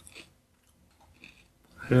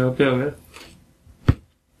 Creo que...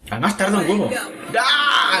 Además tarda un huevo.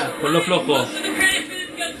 ¡Ah! Ponlo flojo.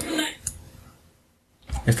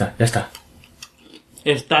 Ya está.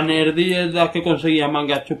 Esta nerdy es la que conseguía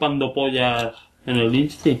mangas chupando pollas en el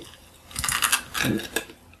Insti.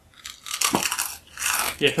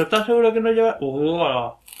 ¿Y eso estás seguro que no lleva...?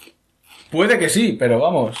 Puede que sí, pero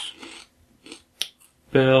vamos.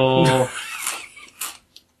 Pero...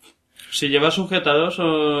 si lleva sujetador, son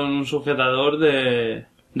un sujetador de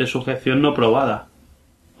sujeción no probada.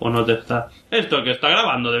 O no te está. Esto que está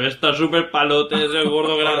grabando debe estar súper palote, ese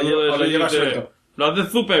gordo grabando. O lo lleva suelto. Lo hace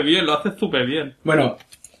súper bien. Bueno,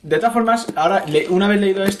 de todas formas, ahora, una vez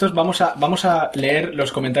leído estos, vamos a leer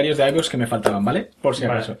los comentarios de iVoox que me faltaban, ¿vale? Por si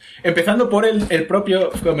acaso. Vale. Empezando por el propio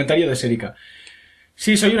comentario de Serika.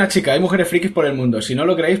 Sí, soy una chica, hay mujeres frikis por el mundo. Si no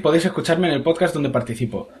lo creéis, podéis escucharme en el podcast donde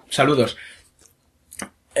participo. Saludos.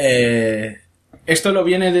 Esto lo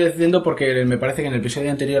viene diciendo porque me parece que en el episodio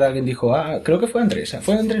anterior alguien dijo, creo que fue Andrés,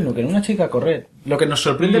 no, que era una chica, corred. Lo que nos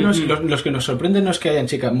sorprende los que nos sorprende no es que hayan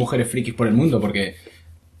mujeres frikis por el mundo, porque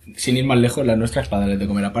sin ir más lejos, la nuestra es para darles de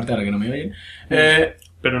comer aparte, ahora que no me oyen.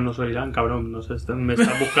 Pero nos oirán, cabrón, me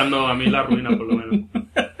está buscando a mí la ruina, por lo menos.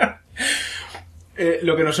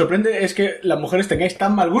 Lo que nos sorprende es que las mujeres tengáis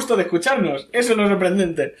tan mal gusto de escucharnos, eso es lo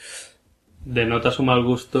sorprendente. Denota su mal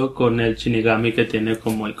gusto con el Shinigami que tiene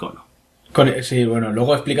como icono. Sí, bueno,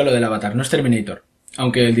 luego explica lo del avatar. No es Terminator,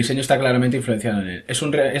 aunque el diseño está claramente influenciado en él. Es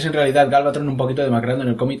en realidad Galvatron un poquito demacrando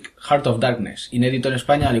en el cómic Heart of Darkness, inédito en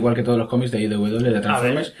España, al igual que todos los cómics de IDW de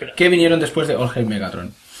Transformers, que vinieron después de All Hail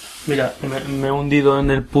Megatron. Mira, me he hundido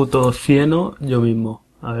en el puto cieno yo mismo.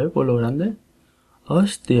 A ver, por lo grande.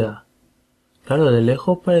 ¡Hostia! Claro, de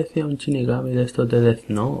lejos parecía un Shinigami de estos de Death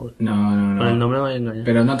Note. No. Con el nombre me había engañado.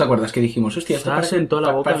 Pero no te acuerdas que dijimos, hostia,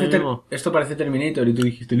 esto parece Terminator, y tú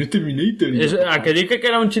dijiste, no es Terminator. ¿A que dije que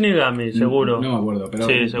era un Shinigami? Seguro. No me acuerdo, pero...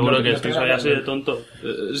 Sí, seguro que soy así de tonto.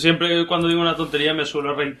 Siempre cuando digo una tontería me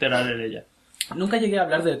suelo reiterar en ella. Nunca llegué a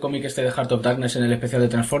hablar del cómic de Heart of Darkness en el especial de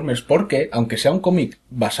Transformers, porque, aunque sea un cómic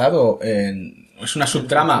basado en... es una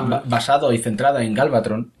subtrama basado y centrada en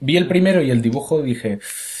Galvatron, vi el primero y el dibujo y dije...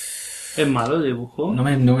 ¿Es malo el dibujo? No.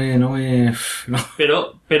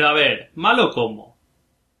 Pero a ver, ¿malo cómo?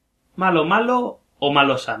 ¿Malo o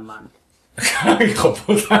malo Sandman? Hijo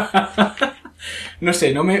puta. No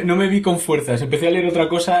sé, no me vi con fuerzas. Empecé a leer otra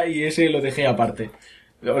cosa y ese lo dejé aparte.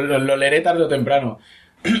 Lo leeré tarde o temprano.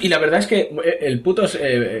 Y la verdad es que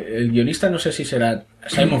el guionista, no sé si será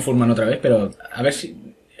Simon Furman otra vez, pero a ver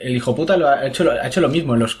si el hijo puta ha hecho lo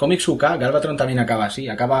mismo. En los cómics UK, Galvatron también acaba así,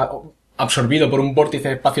 acaba absorbido por un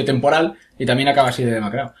vórtice espacio-temporal y también acaba así de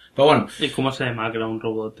demacrado. Pero bueno. ¿Y cómo se demacra un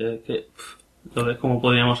robot? ¿Lo ves cómo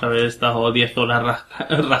podríamos haber estado 10 horas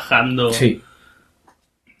rajando? Sí.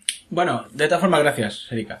 Bueno, de todas formas, gracias,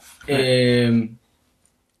 Erika.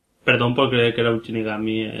 Perdón por creer que era un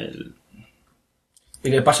Shinigami Y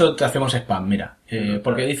de paso te hacemos spam, mira.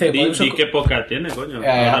 Porque dice... Di qué poca tiene, coño.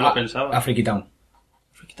 Ahora lo pensaba. Afrikitown.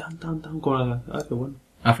 Qué bueno.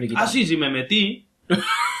 Afrikitown. Sí, me metí.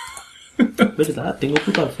 ¿Verdad? Tengo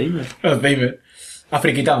puto Alzheimer.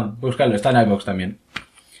 Afrikitown, buscadlo, está en iVoox también.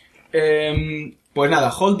 Pues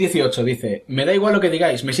nada, Hold18 dice: me da igual lo que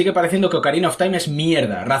digáis, me sigue pareciendo que Ocarina of Time es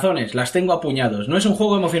mierda. Razones, las tengo a puñados. No es un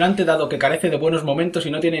juego emocionante dado que carece de buenos momentos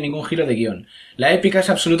y no tiene ningún giro de guión. La épica es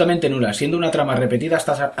absolutamente nula, siendo una trama repetida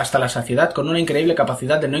hasta la saciedad, con una increíble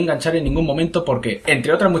capacidad de no enganchar en ningún momento porque,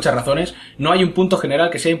 entre otras muchas razones, no hay un punto general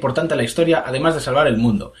que sea importante en la historia además de salvar el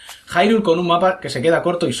mundo. Hyrule con un mapa que se queda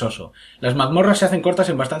corto y soso. Las mazmorras se hacen cortas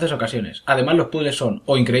en bastantes ocasiones. Además, los puzzles son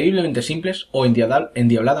o increíblemente simples o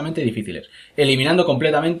endiabladamente difíciles, eliminando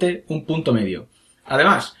completamente un punto medio.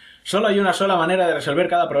 Además, solo hay una sola manera de resolver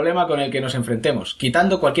cada problema con el que nos enfrentemos,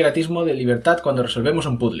 quitando cualquier atismo de libertad cuando resolvemos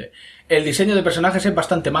un puzzle. El diseño de personajes es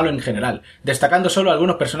bastante malo en general, destacando solo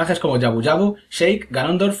algunos personajes como Jabu Jabu, Shake,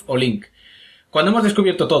 Ganondorf o Link. Cuando hemos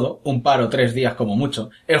descubierto todo, un par o 3 días como mucho,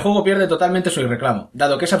 el juego pierde totalmente su reclamo,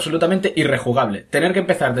 dado que es absolutamente irrejugable. Tener que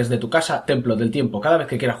empezar desde tu casa, templo del tiempo, cada vez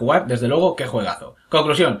que quieras jugar, desde luego, qué juegazo.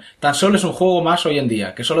 Conclusión, tan solo es un juego más hoy en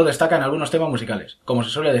día, que solo destaca en algunos temas musicales. Como se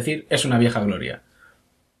suele decir, es una vieja gloria.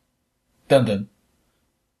 Tan.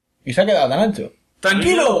 ¿Y se ha quedado tan ancho?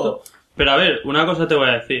 ¡Tranquilo! Pero a ver, una cosa te voy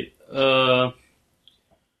a decir.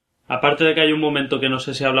 Aparte de que hay un momento que no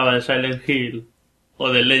sé si hablaba de Silent Hill o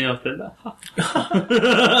del Legend of Zelda.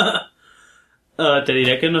 Te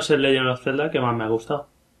diré que no es el Legend of Zelda que más me ha gustado.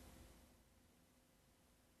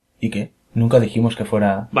 ¿Y qué? Nunca dijimos que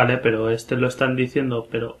fuera... Vale, pero lo están diciendo,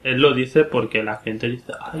 pero él lo dice porque la gente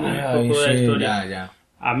dice... Ay, un poco de la sí, historia. ya.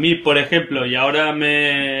 A mí, por ejemplo, y ahora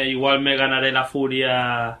igual me ganaré la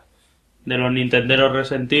furia de los nintenderos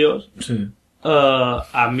resentidos. Sí.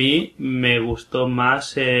 A mí me gustó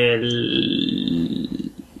más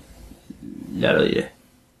ya lo diré.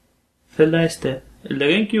 Zelda el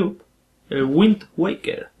de GameCube, el Wind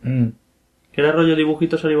Waker. Que era rollo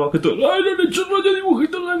dibujitos animados. Que todos, ¡ay, no han hecho rollo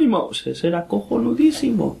dibujitos animados! Ese era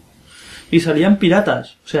cojonudísimo. Y salían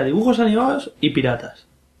piratas. O sea, dibujos animados y piratas.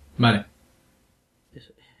 Vale.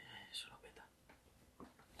 Eso lo peta.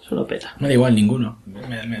 Eso lo peta. Me da igual ninguno.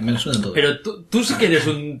 Me lo suena todo. Pero tú sí que eres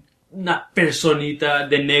una personita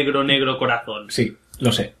de negro corazón. Sí,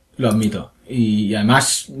 lo sé, lo admito. Y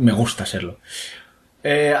además me gusta serlo.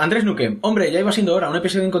 Andrés Nukem, hombre, ya iba siendo hora, un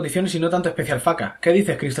episodio en condiciones y no tanto especial faca. ¿Qué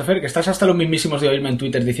dices, Christopher? ¿Que estás hasta los mismísimos de oírme en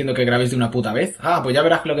Twitter diciendo que grabéis de una puta vez? Ah, pues ya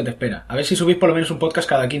verás lo que te espera. A ver si subís por lo menos un podcast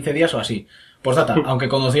cada 15 días o así. Postdata, aunque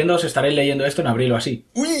conociéndoos estaréis leyendo esto en abril o así.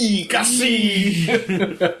 ¡Uy, casi!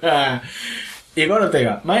 Igor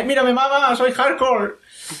Ortega, mírame mamá, soy hardcore.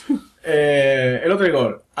 El otro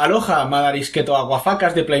Igor, aloha, madarisqueto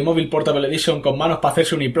aguafacas de Playmobil Portable Edition con manos para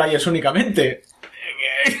hacerse uniplayers únicamente.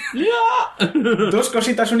 Dos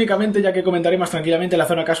cositas únicamente, ya que comentaré más tranquilamente la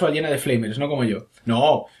zona casual llena de flamers, no como yo.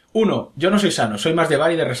 No. 1. Yo no soy sano, soy más de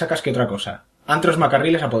bar y de resacas que otra cosa. Antros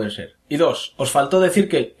macarriles a poder ser. Y 2. Os faltó decir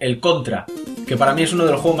que el Contra, que para mí es uno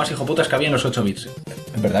de los juegos más hijoputas que había en los 8 bits.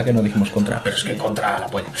 En verdad que no dijimos Contra, pero es que Contra la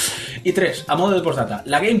polla. Y 3. A modo de postdata,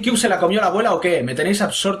 ¿la GameCube se la comió la abuela o qué? Me tenéis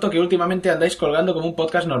absorto que últimamente andáis colgando como un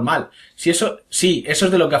podcast normal. Eso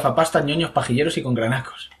es de los gafapastas ñoños pajilleros y con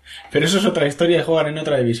granacos. Pero eso es otra historia y juegan en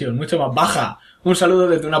otra división, mucho más baja. Un saludo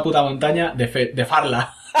desde una puta montaña de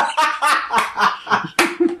Farla.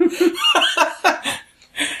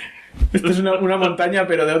 Esto es una montaña,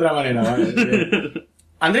 pero de otra manera, ¿vale?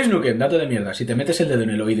 Andrés Nukem, dato de mierda. Si te metes el dedo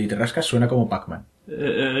en el oído y te rascas, suena como Pac-Man. Yo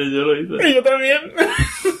lo hice. Y yo también.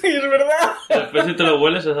 Y es verdad. Después si te lo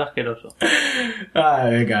hueles es asqueroso. Ah,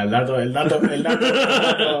 venga, el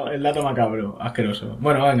dato macabro, asqueroso.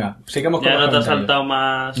 Bueno, venga, sigamos con ya los no te has comentarios. saltado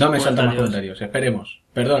más. No me he saltado más comentarios, esperemos.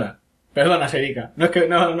 Perdona, Serica. No es que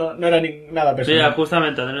no era nada personal. Sí,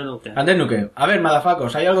 justamente, Andrés Nukem. Andrés Nukem. A ver,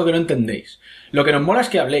 madafacos, hay algo que no entendéis. Lo que nos mola es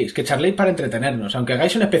que habléis, que charléis para entretenernos. Aunque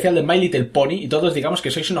hagáis un especial de My Little Pony y todos digamos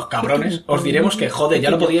que sois unos cabrones, os diremos que, joder,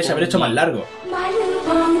 ya lo podíais haber hecho más largo.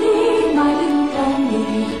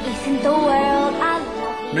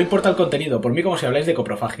 No importa el contenido, por mí como si habláis de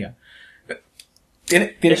coprofagia.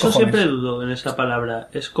 Tiene Eso cojones. siempre dudo en esa palabra.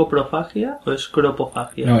 ¿Es coprofagia o es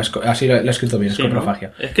cropofagia? No, así lo he escrito bien, Sí, es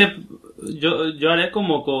coprofagia. ¿no? Es que yo haré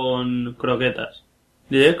como con croquetas.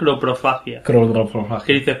 Diré croprofagia. Coprofagia.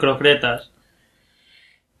 Que dices crocretas.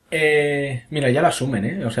 Mira, ya lo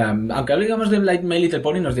asumen, O sea, aunque hablemos de My Little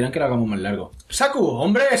Pony, nos dirán que lo hagamos más largo. ¡Saku!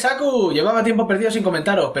 ¡Hombre, Saku! Llevaba tiempo perdido sin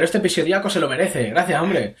comentaros, pero este episodiaco se lo merece. Gracias,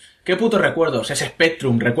 hombre. Qué putos recuerdos. Ese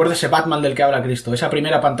Spectrum. Recuerdo ese Batman del que habla Cristo. Esa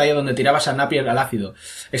primera pantalla donde tirabas a Napier al ácido.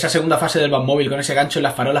 Esa segunda fase del Batmóvil con ese gancho en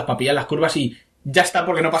las farolas para pillar las curvas y... Ya está,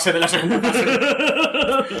 porque no pasé de la segunda fase.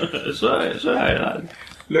 Eso era verdad.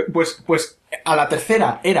 Pues a la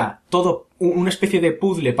tercera era todo una especie de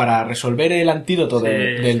puzzle para resolver el antídoto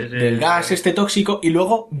del gas este tóxico y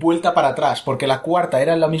luego vuelta para atrás, porque la cuarta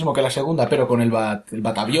era lo mismo que la segunda, pero con el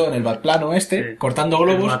batavión, el batplano cortando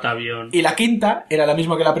globos. El batavión. Y la quinta era la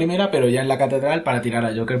misma que la primera, pero ya en la catedral para tirar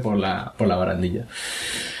a Joker por la barandilla.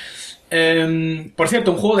 Por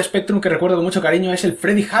cierto, un juego de Spectrum que recuerdo con mucho cariño es el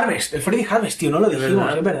Freddy Harvest. El Freddy Harvest, tío, no lo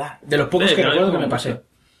dijimos, es verdad. De los pocos que recuerdo que me pasé.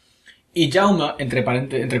 Y Jaume,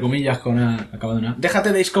 entre comillas, con acabado en A.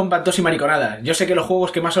 Déjate de Ace Combat 2 y mariconadas. Yo sé que los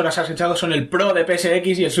juegos que más horas has echado son el Pro de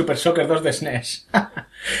PSX y el Super Soccer 2 de SNES.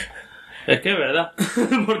 Es que es verdad.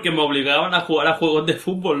 Porque me obligaban a jugar a juegos de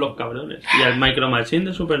fútbol los cabrones. Y al Micro Machine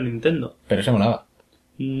de Super Nintendo. Pero se molaba.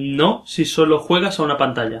 No, si solo juegas a una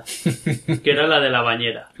pantalla. Que era la de la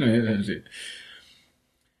bañera. Sí.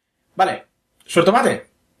 Vale.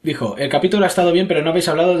 Suertomate. Dijo, el capítulo ha estado bien, pero no habéis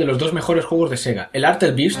hablado de los dos mejores juegos de Sega. El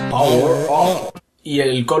Altered Beast, Power Off, y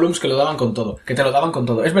el Columns que lo daban con todo, que te lo daban con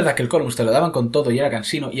todo. Es verdad que el Columns te lo daban con todo y era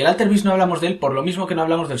cansino, y el Alter Beast no hablamos de él por lo mismo que no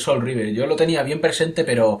hablamos del Soul River. Yo lo tenía bien presente,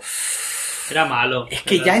 pero Era malo. es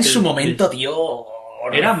que ya en su momento, tío...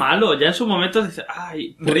 Era malo, ya en su momento dices,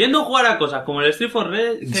 ay, pudiendo jugar a cosas como el Street for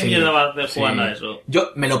Red, ¿qué Sí, mierda vas a hacer sí. jugando a eso? Yo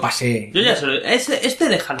me lo pasé. Yo ya se lo... Este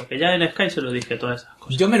déjalo, que ya en Sky se lo dije todas esas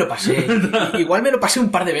cosas. Yo me lo pasé. Igual me lo pasé un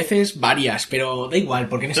par de veces, varias, pero da igual,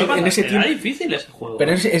 porque en ese Era tiempo... difícil ese juego.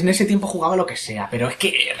 Pero en ese tiempo jugaba lo que sea, pero es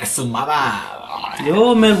que rezumaba...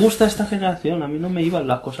 Yo me gusta esta generación, a mí no me iban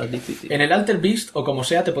las cosas difíciles. En el Alter Beast, o como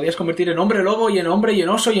sea, te podías convertir en hombre lobo, y en hombre, y en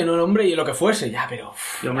oso, y en hombre, y en lo que fuese. Ya, pero...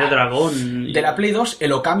 Y hombre dragón. De la Play 2,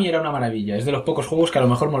 el Okami era una maravilla. Es de los pocos juegos que a lo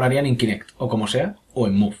mejor molarían en Kinect, o como sea, o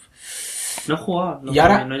en Move. No he jugado, Y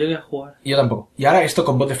ahora- no llegué a jugar. Yo tampoco. Y ahora esto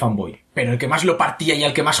con voz de fanboy. Pero el que más lo partía y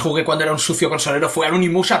al que más jugué cuando era un sucio consolero fue al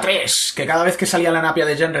Unimusha 3, que cada vez que salía la napia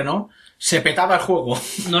de Jean Reno, se petaba el juego.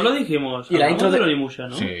 No lo dijimos. Y la hablamos intro de de Onimusha,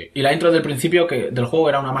 ¿no? Sí. Y la intro del principio del juego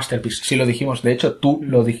era una masterpiece. Sí lo dijimos. De hecho, tú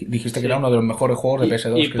lo dijiste que era uno de los mejores juegos de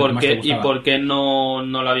PS2 ¿Y que por más te qué, y gustaba. por qué no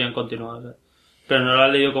lo habían continuado? Pero no lo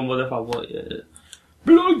has leído con voz de fanboy.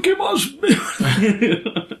 Pero ¿qué más?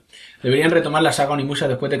 Deberían retomar la saga Onimusha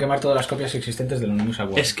después de quemar todas las copias existentes del Onimusha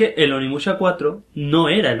World. Es que el Onimusha 4 no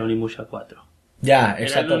era el Onimusha 4. Ya, Era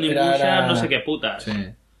exacto. el Onimusha no sé qué putas. Sí.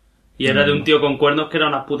 Y era de un tío con cuernos que era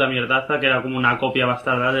una puta mierdaza, que era como una copia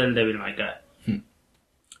bastarda del Devil May Cry.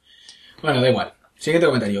 Bueno, da igual. Siguiente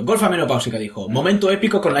comentario. Golfa Menopáusica dijo: momento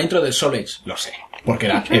épico con la intro del Soul Edge. Lo sé, porque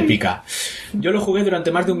era épica. Yo lo jugué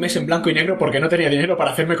durante más de un mes en blanco y negro porque no tenía dinero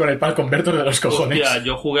para hacerme con el PAL Converter de los cojones. Hostia,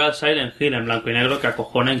 yo jugué al Silent Hill en blanco y negro que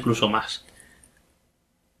acojona incluso más.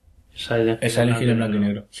 Silent Hill en blanco y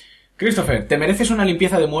negro. Christopher, te mereces una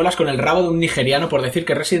limpieza de muelas con el rabo de un nigeriano por decir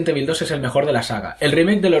que Resident Evil 2 es el mejor de la saga. El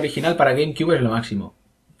remake del original para GameCube es lo máximo.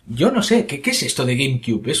 Yo no sé, ¿qué es esto de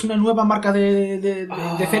GameCube? ¿Es una nueva marca de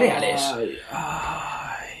cereales?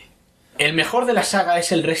 El mejor de la saga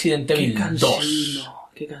es el Resident Evil 2.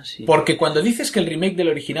 Qué cansino. Porque cuando dices que el remake del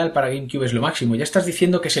original para GameCube es lo máximo, ya estás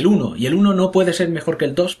diciendo que es el 1. Y el 1 no puede ser mejor que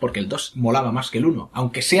el 2 porque el 2 molaba más que el 1.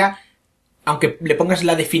 Aunque le pongas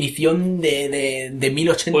la definición de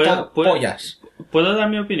 1080 pollas. ¿Puedo dar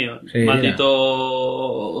mi opinión? Sí,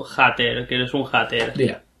 maldito hater, que eres un hater.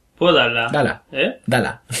 Dila. ¿Puedo darla? Dala. ¿Eh?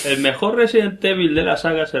 Dala. El mejor Resident Evil de la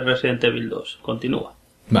saga es el Resident Evil 2. Continúa.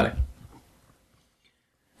 Vale.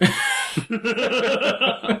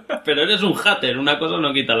 Pero eres un hater, una cosa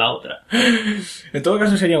no quita la otra. En todo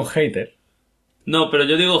caso sería un hater. No, pero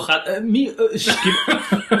yo digo hater.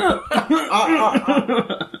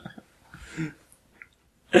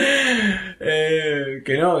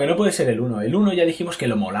 Que no puede ser el 1. El 1 ya dijimos que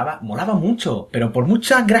lo molaba mucho, pero por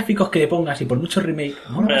muchos gráficos que le pongas y por muchos remake,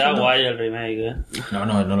 mola Era más el 2. guay el remake, ¿eh? No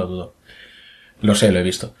lo dudo. Lo sé, lo he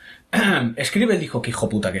visto. Scribble dijo que hijo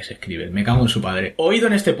puta que es Scribble, me cago en su padre. Oído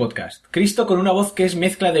en este podcast, Cristo con una voz que es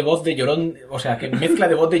mezcla de voz de llorón, o sea, que mezcla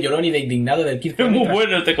de voz de llorón y de indignado del 15. Es muy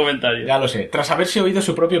bueno este comentario. Ya lo sé, tras haberse oído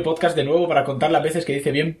su propio podcast de nuevo para contar las veces que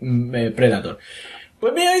dice bien Predator.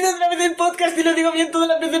 Pues me he oído otra vez el podcast y lo digo bien todas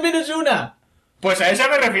las veces menos una. Pues a esa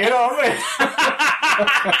me refiero, hombre.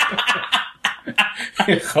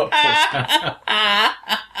 Hijo puta.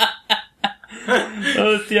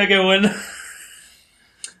 Hostia, qué bueno.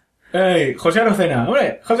 Ey, José Arocena,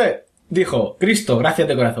 hombre, José, dijo: Cristo, gracias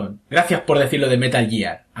de corazón. Gracias por decirlo de Metal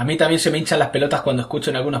Gear. A mí también se me hinchan las pelotas cuando escucho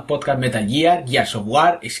en algunos podcasts Metal Gear, Gears of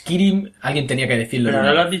War, Skyrim. Alguien tenía que decirlo. Pero de no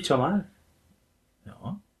una lo has vez. dicho mal. No.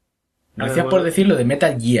 A ver, Gracias por bueno. decirlo de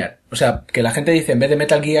Metal Gear. O sea, que la gente dice en vez de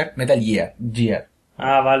Metal Gear, Metal Gear. Gear.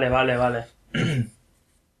 Ah, vale.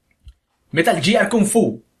 Metal Gear Kung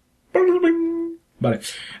Fu. Vale.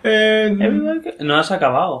 No has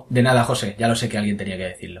acabado. De nada, José. Ya lo sé que alguien tenía que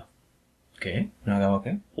decirlo. ¿Qué? ¿No acabo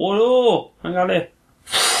qué? ¡Oh! Véngale.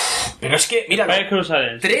 Pero es que, mira, Spire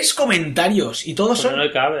Crusaders. 3 comentarios y todos Pues son... no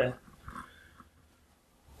le cabe.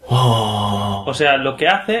 Oh. O sea, lo que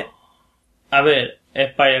hace... A ver,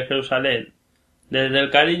 Spire Jerusalén. Desde el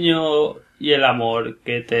cariño y el amor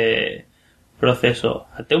que te proceso.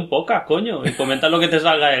 Hazte un poca, coño. Y comenta lo que te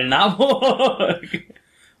salga del nabo.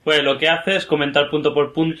 Pues lo que hace es comentar punto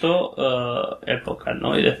por punto el podcast,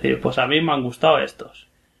 ¿no? Y decir, pues a mí me han gustado estos.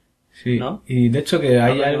 Sí, ¿no? y de hecho que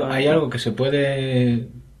hay No, hay algo que se puede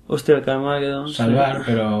Hostia, el Carmageddon. salvar, Sí.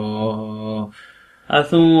 pero...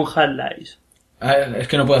 Haz un highlights. Ah, es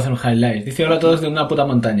que no puedo hacer un highlight. Dice hola a todos de una puta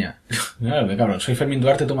montaña. Claro, que cabrón. Soy Fermín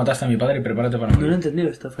Duarte, tú mataste a mi padre y prepárate para No lo he morir. entendido.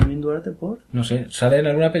 ¿Está Fermín Duarte por? No sé, ¿sale en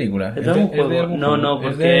alguna película? ¿Es de algún juego? algún No, juego? no, Es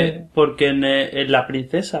porque, de- porque en La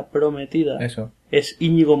Princesa Prometida Eso. es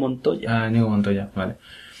Íñigo Montoya. Ah, Íñigo Montoya, vale.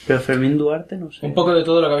 Pero Fermín Duarte, no sé. Un poco de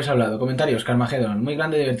todo lo que habéis hablado. Comentarios, Carmageddon. Muy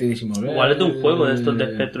grande y divertidísimo. Igual es de un juego de estos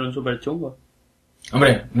de Spectrum super chungos.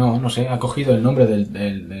 Hombre, no sé. Ha cogido el nombre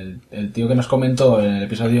del tío que nos comentó en el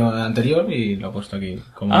episodio anterior y lo ha puesto aquí.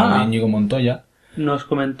 Como Íñigo Montoya. Nos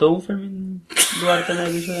comentó un Fermín Duarte en el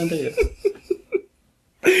episodio anterior.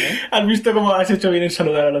 ¿Has visto cómo has hecho bien en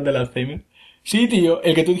saludar a los del Alzheimer? Sí, tío,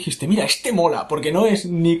 el que tú dijiste, mira, este mola, porque no es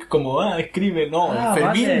Nick como, escribe, no,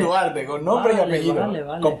 Fermín vale. Duarte, con nombre y apellido, vale.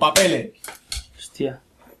 con papeles. Hostia.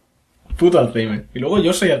 Puto Alzheimer. Y luego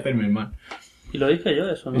yo soy Alzheimer, man. Y lo dije yo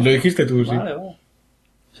eso, ¿no? Y lo dijiste tú, sí. Vale.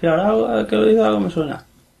 Sí, ahora que lo digo algo me suena.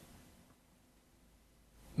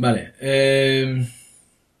 Vale,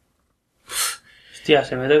 Hostia,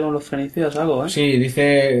 se mete con los fenicios algo, ¿eh? Sí,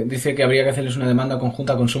 dice que habría que hacerles una demanda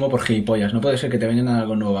conjunta a consumo por gilipollas. No puede ser que te vendan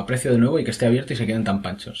algo nuevo a precio de nuevo y que esté abierto y se queden tan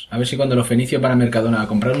panchos. A ver si cuando los fenicios van a Mercadona a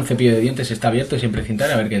comprar un cepillo de dientes está abierto y sin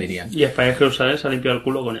precintar, a ver qué dirían. Y España Jerusalén se ha limpiado el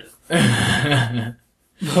culo con él.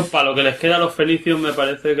 Para lo que les queda a los fenicios me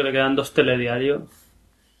parece que le quedan 2 telediarios.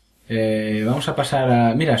 Vamos a pasar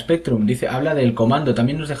a... Mira, Spectrum dice, habla del comando.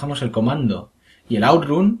 También nos dejamos el comando. Y el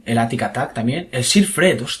Outrun, el Attic Attack también. El Sir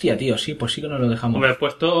Fred, hostia, tío, sí, pues sí que nos lo dejamos. Hombre, he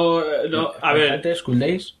puesto... No, a ver, Antes, School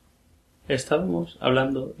Days. estábamos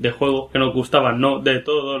hablando de juegos que nos gustaban, no de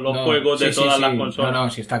todos los juegos de todas las consolas. No,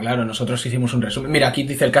 sí, está claro. Nosotros hicimos un resumen. Mira, aquí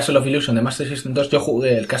dice el Castle of Illusion de Master System 2. Yo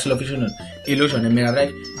jugué el Castle of Illusion en Mega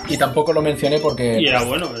Drive y tampoco lo mencioné porque... Y era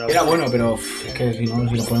bueno. Era bueno, pero es que si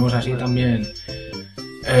lo ponemos así también...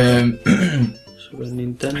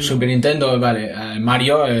 Super Nintendo, vale.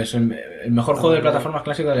 Mario es el mejor juego de plataformas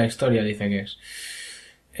clásico de la historia, dice que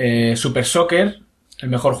es. Super Soccer, el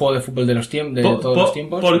mejor juego de fútbol de todos los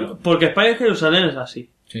tiempos. Porque España Jerusalén es así.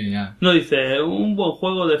 Sí, ya. No dice un buen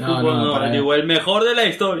juego de fútbol, digo el mejor de la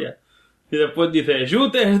historia. Y después dice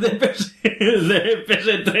shooters de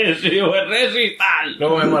PS3 y URS y tal.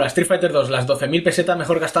 Luego me mola Street Fighter 2, las 12.000 pesetas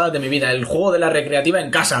mejor gastadas de mi vida. El juego de la recreativa en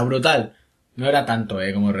casa, brutal. No era tanto,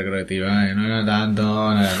 como recreativa, no era tanto.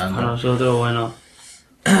 A nosotros, bueno.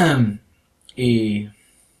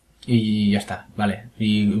 y ya está, vale.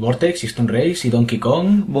 Y Vortex, y Stone Race, y Donkey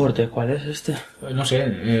Kong. Vortex, ¿cuál es este? No sé,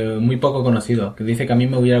 muy poco conocido. Que dice que a mí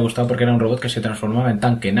me hubiera gustado porque era un robot que se transformaba en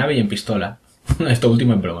tanque, nave y en pistola. Esto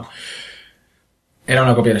último en broma. Era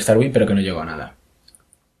una copia de Star Wing, pero que no llegó a nada.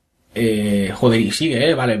 Joder, y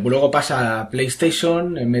sigue, vale. Luego pasa a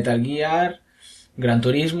PlayStation, Metal Gear... Gran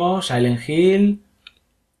Turismo, Silent Hill,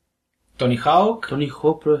 Tony Hawk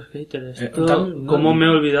Pro Skater. ¿Cómo me he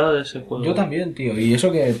olvidado de ese juego? Yo también, tío. Y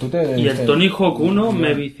eso que tú te... Y el Tony Hawk 1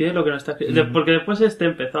 me vicié lo que no está... Porque después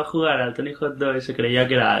empezó a jugar al Tony Hawk 2 y se creía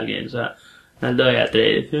que era alguien, o sea... Al 2 y al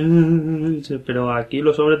 3. Pero aquí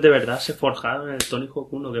los hombres de verdad se forjaron en el Tony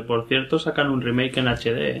Hawk 1, que por cierto sacan un remake en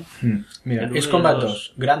HD. Mira, es Combat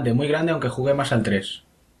 2. Grande, muy grande, aunque jugué más al 3.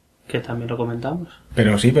 Que también lo comentamos.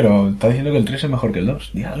 Pero sí, pero está diciendo que el 3 es mejor que el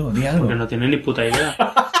 2. Di algo. Porque no tiene ni puta idea.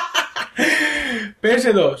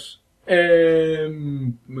 PS2.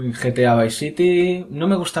 GTA Vice City. No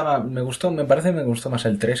me gustaba. Me gustó más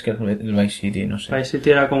el 3 que el Vice City, no sé. Vice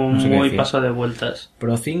City era como muy paso de vueltas.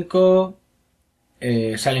 Pro 5.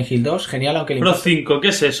 Silent Hill 2, genial, aunque... Pro 5, ¿qué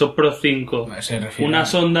es eso, Pro 5? Se refiere una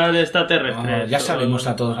sonda de extraterrestres. Ya sabemos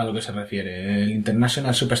a todos a lo que se refiere. El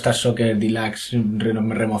International Superstar Soccer Deluxe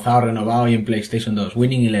remozado, renovado y en PlayStation 2.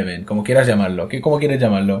 Winning Eleven, como quieras llamarlo. ¿Cómo quieres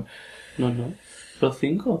llamarlo? No. Pro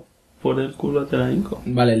 5. Por el culo te la hinco.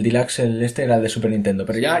 Vale, el Deluxe, este era de Super Nintendo.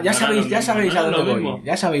 Pero ya sabéis a dónde voy.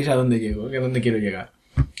 Ya sabéis a dónde llego, a dónde quiero llegar.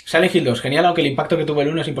 Silent Hill 2, genial, aunque el impacto que tuvo el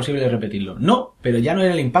 1 es imposible de repetirlo. No, pero ya no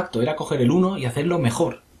era el impacto, era coger el 1 y hacerlo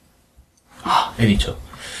mejor. He dicho.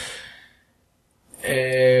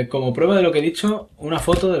 Como prueba de lo que he dicho, una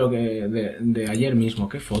foto de lo que de ayer mismo.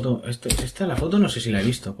 ¿Qué foto? Esta la foto no sé si la he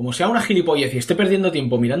visto. Como sea una gilipollez y esté perdiendo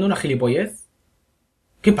tiempo mirando una gilipollez.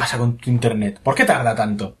 ¿Qué pasa con tu internet? ¿Por qué tarda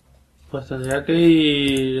tanto? Pues tendría que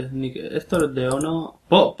ir... Esto es de Ono...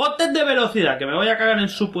 ¡Ponte de velocidad! Que me voy a cagar en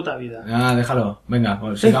su puta vida. Déjalo. Venga,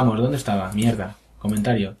 pues sigamos. ¿Dónde estaba? Mierda.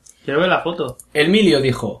 Comentario. Quiero ver la foto. El Milio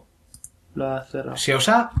dijo... Lo ha cerrado. ¿Se os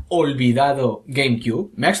ha olvidado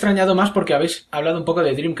GameCube? Me ha extrañado más porque habéis hablado un poco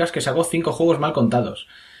de Dreamcast que sacó 5 juegos mal contados.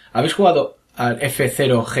 ¿Habéis jugado al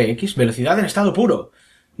F0GX? Velocidad en estado puro.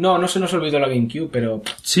 No se nos olvidó la GameCube, pero...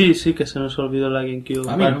 Sí que se nos olvidó la GameCube.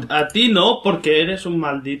 A mí no. A ti no, porque eres un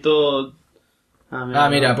maldito...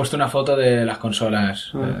 Mira, ha puesto una foto de las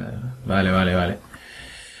consolas. Vale.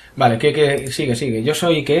 Vale, ¿qué? Sigue. ¿Yo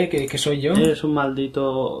soy qué? ¿Qué soy yo? Eres un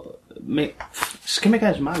maldito... Es que me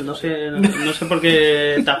caes mal, no sé por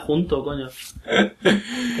qué estás junto, coño.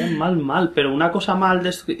 Es mal, pero una cosa mal de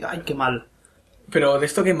esto... ¡Ay, qué mal! Pero de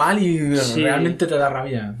esto que mal y Sí. realmente te da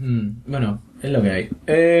rabia. Bueno, es lo que hay.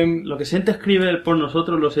 Lo que siente Scribble por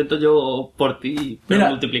nosotros lo siento yo por ti, pero Mira,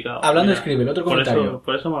 multiplicado. hablando de Mira, Scribble, otro por comentario.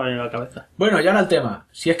 por eso me ha venido a la cabeza. Bueno, y ahora el tema.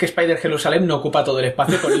 Si es que Spider Jerusalem no ocupa todo el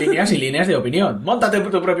espacio con líneas y líneas de opinión. Móntate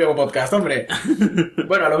tu propio podcast, hombre.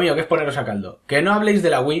 Bueno, a lo mío, que es poneros a caldo. Que no habléis de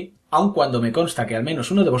la Wii, aun cuando me consta que al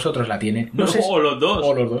menos uno de vosotros la tiene. No sé O los dos.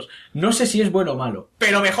 O los dos. No sé si es bueno o malo.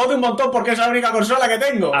 Pero me jode un montón porque es la única consola que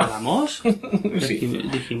tengo. ¿Hablamos? Sí.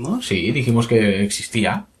 ¿Dijimos? Sí, dijimos que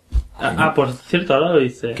existía. Por cierto, ahora lo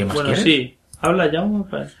dice. ¿Qué más bueno, quieres? sí. Habla ya,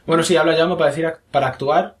 pues. Bueno, sí, habla Jaume para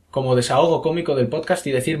actuar como desahogo cómico del podcast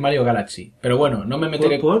y decir Mario Galaxy. Pero bueno, no me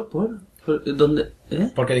meteré... ¿Por? ¿Dónde?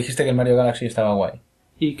 Porque dijiste que el Mario Galaxy estaba guay.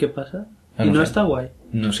 ¿Y qué pasa? Ah, ¿Y no no sé. está guay?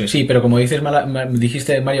 No sé, sí, pero como dices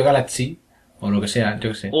dijiste Mario Galaxy, o lo que sea, yo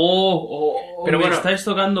qué sé. Pero Me bueno, estáis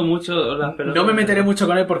tocando mucho la pelota. No me meteré mucho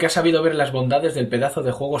con él porque ha sabido ver las bondades del pedazo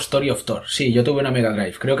de juego Story of Thor. Sí, yo tuve una Mega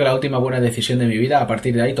Drive. Creo que la última buena decisión de mi vida. A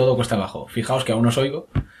partir de ahí todo cuesta abajo. Fijaos que aún os oigo.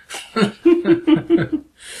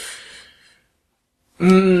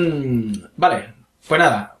 Vale, pues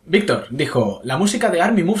nada. Víctor dijo, la música de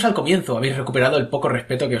Army Moves al comienzo. Habéis recuperado el poco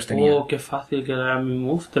respeto que os tenía. Qué fácil que era mi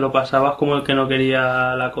move. Te lo pasabas como el que no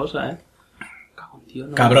quería la cosa, Cago en tío,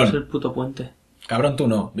 no Cabrón. es el puto puente. Cabrón, tú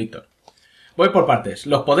no, Víctor. Voy por partes.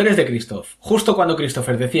 Los poderes de Christoph. Justo cuando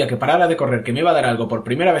Christopher decía que parara de correr, que me iba a dar algo por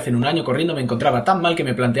primera vez en un año corriendo, me encontraba tan mal que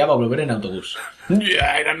me planteaba volver en autobús.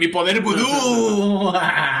 ¡Ya! ¡Era mi poder vudú!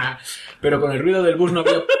 Pero con el ruido del bus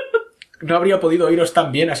no habría podido oíros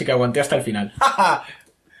tan bien, así que aguanté hasta el final.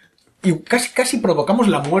 Y casi provocamos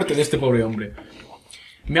la muerte de este pobre hombre.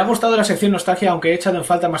 Me ha gustado la sección nostalgia, aunque he echado en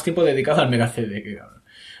falta más tiempo dedicado al Mega CD.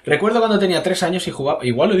 Recuerdo cuando tenía 3 años y jugaba...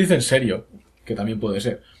 Igual lo dice en serio, que también puede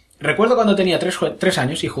ser. Recuerdo cuando tenía 3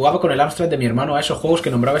 años y jugaba con el Amstrad de mi hermano a esos juegos que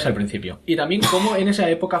nombrabas al principio. Y también cómo en esa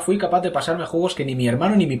época fui capaz de pasarme juegos que ni mi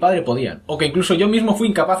hermano ni mi padre podían. O que incluso yo mismo fui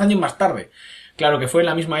incapaz años más tarde. Claro que fue en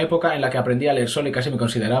la misma época en la que aprendí a leer solo y casi me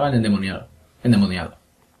consideraban endemoniado.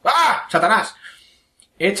 ¡Ah! ¡Satanás!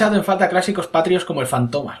 He echado en falta clásicos patrios como el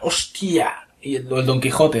Fantomas. ¡Hostia! Y el Don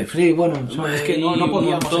Quijote. Sí, bueno, es que no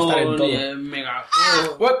podíamos estar en todo.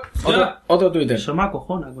 Otro Twitter. Eso me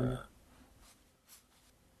acojona, coño.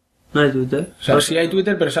 ¿No hay Twitter? O sea, sí hay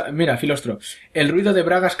Twitter, pero mira, Filostro. El ruido de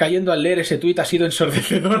bragas cayendo al leer ese tuit ha sido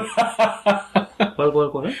ensordecedor. ¿Cuál?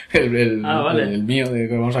 Vale. El mío de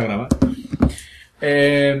que vamos a grabar.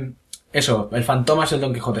 Eso, el Fantomas, el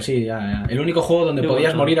Don Quijote, sí, ya. El único juego donde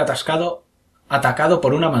podías morir atacado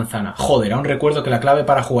por una manzana. Joder, aún recuerdo que la clave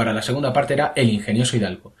para jugar a la segunda parte era el ingenioso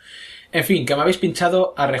Hidalgo. En fin, que me habéis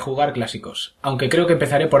pinchado a rejugar clásicos. Aunque creo que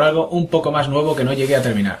empezaré por algo un poco más nuevo que no llegué a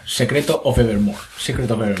terminar. Secret of Evermore.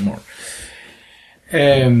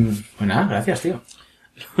 Pues nada, gracias, tío.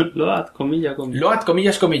 Load, comillas. Load,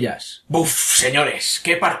 comillas. Buf, señores,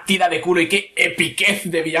 qué partida de culo y qué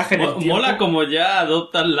epiquez de viaje en el tiempo. Mola como ya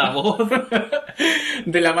adoptan la voz.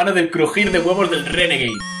 De la mano del crujir de huevos del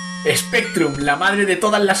Renegade. Spectrum, la madre de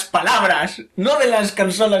todas las palabras. No de las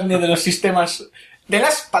consolas ni de los sistemas. De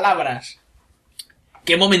las palabras.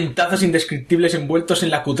 Qué momentazos indescriptibles envueltos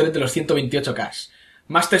en la cutre de los 128K.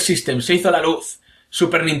 Master System se hizo la luz.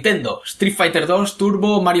 Super Nintendo, Street Fighter 2,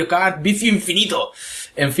 Turbo, Mario Kart, vicio infinito.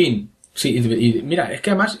 En fin, sí, y mira, es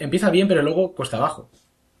que además empieza bien pero luego cuesta abajo.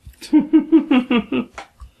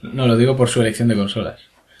 No, lo digo por su elección de consolas.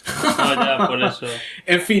 No, ya, por eso.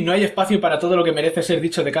 En fin, no hay espacio para todo lo que merece ser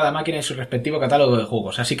dicho de cada máquina y su respectivo catálogo de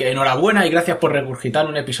juegos, así que enhorabuena y gracias por regurgitar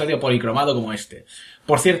un episodio policromado como este.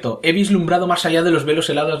 Por cierto, he vislumbrado más allá de los velos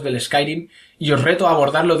helados del Skyrim y os reto a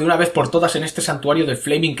abordarlo de una vez por todas en este santuario de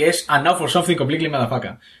Flaming que es And Now for Something Completely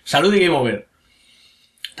Motherfucker. Salud y Game Over.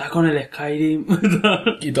 Está con el Skyrim.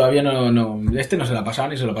 Y todavía no este no se la ha pasado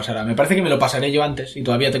ni se lo pasará. Me parece que me lo pasaré yo antes y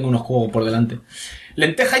todavía tengo unos juegos por delante.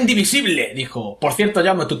 Lenteja indivisible, dijo. Por cierto,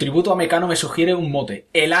 Llamo, tu tributo a Mecano me sugiere un mote.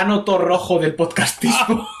 El ano rojo del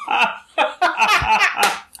podcastismo.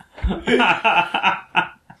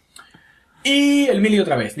 Y el Mili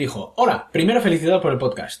otra vez dijo: hola, primero felicidades por el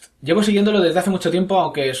podcast. Llevo siguiéndolo desde hace mucho tiempo,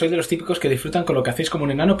 aunque soy de los típicos que disfrutan con lo que hacéis como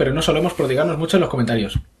un enano, pero no solemos prodigarnos mucho en los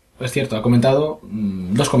comentarios. Es cierto, ha comentado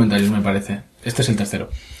 2 comentarios, me parece. Este es el tercero.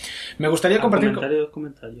 Me gustaría compartir...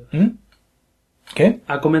 Comentarios. ¿Qué?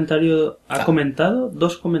 ¿Ha comentado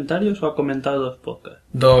 2 comentarios o ha comentado 2 podcasts?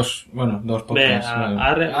 2 podcasts.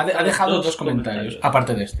 Ha dejado 2 dos comentarios,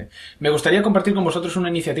 aparte de este. Me gustaría compartir con vosotros una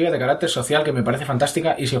iniciativa de carácter social que me parece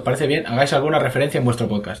fantástica y si os parece bien, hagáis alguna referencia en vuestro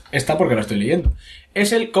podcast. Está porque lo estoy leyendo.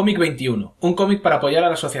 Es el Cómic 21, un cómic para apoyar a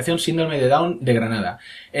la Asociación Síndrome de Down de Granada,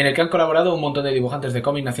 en el que han colaborado un montón de dibujantes de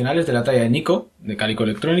cómics nacionales de la talla de Nico, de Cálico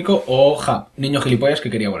Electrónico, o Ja, niño gilipollas que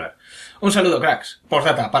quería volar. Un saludo, cracks.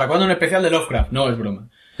 Postdata, ¿para cuándo un especial de Lovecraft? No, es broma.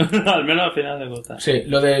 Al menos al final de gusta. Sí,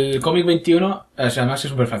 lo del cómic 21, además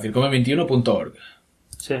es súper fácil, comic21.org.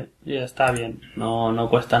 Sí, y está bien. No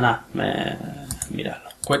cuesta nada. Míralo.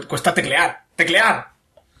 Cuesta teclear. ¡Teclear!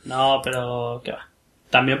 No, pero ¿qué va?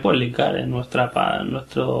 También puedes linkar en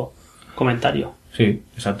nuestro comentario. Sí,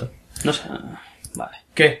 exacto. No sé. Vale.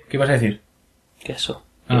 ¿Qué? ¿Qué ibas a decir? Que eso.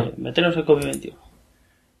 Ah. Que meteros en Copy 21.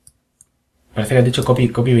 Parece que has dicho copy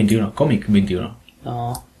 21. Comic 21.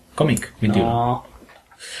 No. Comic 21. No.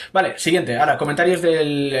 Vale, siguiente. Ahora, comentarios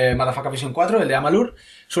del Motherfucker Vision 4, el de Amalur.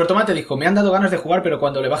 Suertomate dijo, me han dado ganas de jugar, pero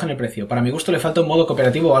cuando le bajen el precio. Para mi gusto le falta un modo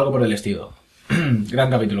cooperativo o algo por el estilo. Gran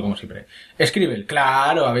capítulo, como siempre. Escribe,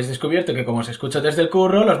 claro, habéis descubierto que como os escucho desde el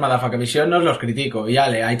curro, los Motherfucker Vision no os los critico. Y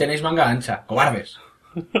ale, ahí tenéis manga ancha. Cobardes.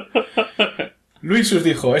 Luisus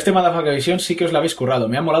dijo, este Motherfucker Vision sí que os lo habéis currado.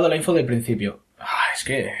 Me ha molado la info del principio. Es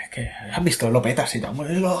que han visto lo petas y tal.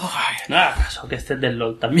 Nada, caso que este es del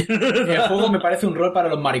LOL también. El juego me parece un rol para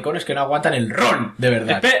los maricones que no aguantan el rol, de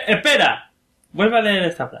verdad. Espera. Vuelve a leer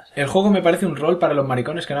esta frase. El juego me parece un rol para los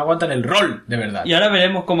maricones que no aguantan el rol, de verdad. Y ahora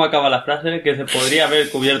veremos cómo acaba la frase, que se podría haber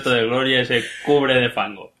cubierto de gloria y se cubre de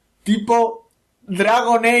fango. Tipo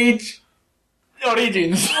Dragon Age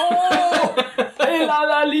Origins. ¡Oh! ¡El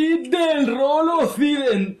adalid del rol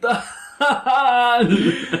occidental!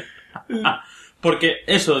 Porque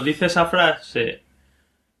eso, dice esa frase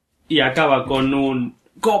y acaba con un...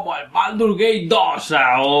 como el Baldur's Gate 2,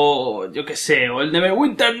 o yo qué sé, o el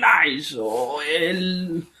Neverwinter Nights, o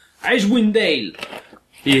el Icewind Dale.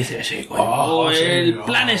 Y dice, sí, coño, o el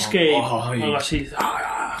Planescape, algo así.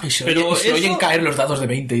 Pero se oyen caer los dados de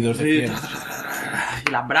 20 y 2 de 100.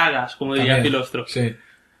 Y las bragas, como diría Filostro. Sí.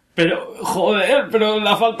 Pero, joder, pero le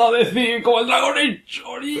ha faltado decir como el Dragon Age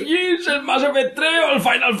Origins, el Mass Effect 3 o el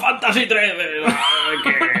Final Fantasy 3.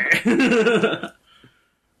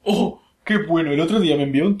 ¡Oh! ¡Qué bueno! El otro día me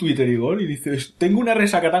envió un Twitter Igor y dice, tengo una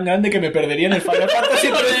resaca tan grande que me perdería en el Final Fantasy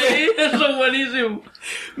 13. Eso es buenísimo.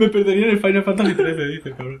 Me perdería en el Final Fantasy 13,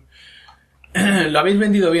 dice, cabrón. Lo habéis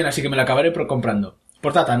vendido bien, así que me lo acabaré comprando.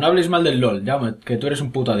 Portata, no habléis mal del LOL, ya, que tú eres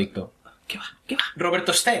un puto adicto. ¿Qué va?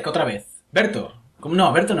 Roberto Steck, otra vez. Berto.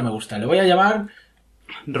 No, Berto no me gusta. Le voy a llamar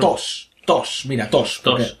Tos. Mira, Tos.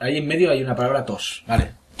 Porque ahí en medio hay una palabra Tos.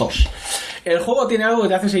 Vale, Tos. El juego tiene algo que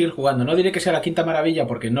te hace seguir jugando. No diré que sea la quinta maravilla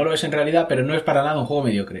porque no lo es en realidad, pero no es para nada un juego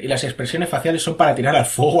mediocre. Y las expresiones faciales son para tirar al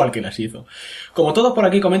fuego al que las hizo. Como todos por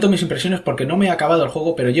aquí comento mis impresiones porque no me he acabado el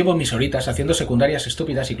juego, pero llevo mis horitas haciendo secundarias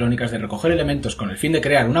estúpidas y clónicas de recoger elementos con el fin de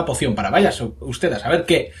crear una poción para vayas usted a saber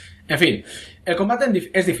qué. En fin, el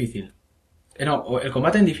combate es difícil. El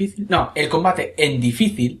combate en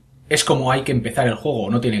difícil es como hay que empezar el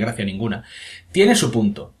juego, no tiene gracia ninguna. Tiene su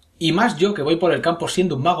punto. Y más yo que voy por el campo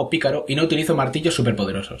siendo un mago pícaro y no utilizo martillos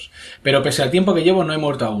superpoderosos. Pero pese al tiempo que llevo no he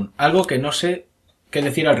muerto aún. Algo que no sé qué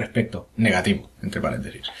decir al respecto. Negativo, entre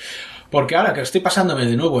paréntesis. Porque ahora que estoy pasándome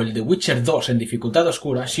de nuevo el The Witcher 2 en dificultad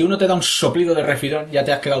oscura, si uno te da un soplido de refidón ya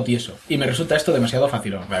te has quedado tieso. Y me resulta esto demasiado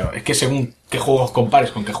fácil. Claro, es que según qué juegos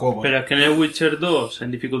compares con qué juegos. Pero es que en el Witcher 2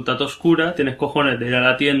 en dificultad oscura tienes cojones de ir a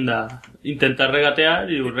la tienda, intentar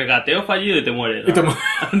regatear y un regateo fallido y te mueres.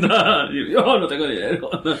 Yo no tengo dinero.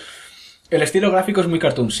 El estilo gráfico es muy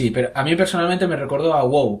cartoon, sí, pero a mí personalmente me recordó a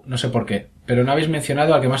WoW, no sé por qué, pero no habéis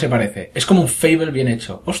mencionado al que más se parece. Es como un Fable bien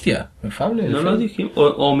hecho. Hostia, ¿el Fable? No lo dijimos,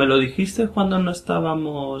 o me lo dijiste cuando no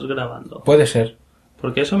estábamos grabando. Puede ser.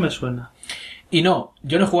 Porque eso me suena. Y no,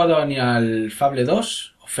 yo no he jugado ni al Fable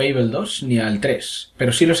 2, o Fable 2, ni al 3,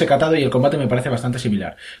 pero sí los he catado y el combate me parece bastante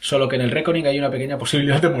similar. Solo que en el Reckoning hay una pequeña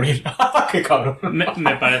posibilidad de morir. ¡Qué cabrón!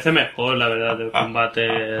 Me parece mejor, la verdad, el combate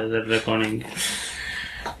del Reckoning.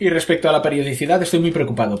 Y respecto a la periodicidad estoy muy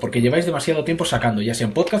preocupado porque lleváis demasiado tiempo sacando, ya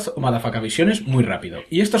sean podcast o Motherfucker Visiones, muy rápido.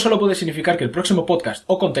 Y esto solo puede significar que el próximo podcast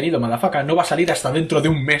o contenido Motherfucker no va a salir hasta dentro de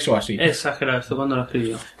un mes o así. Exagerado, ¿esto cuándo lo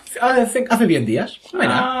escribió? Hace 10 días.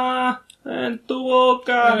 Mira. En tu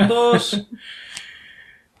boca, tos.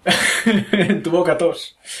 En tu boca,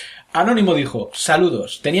 tos. Anónimo dijo,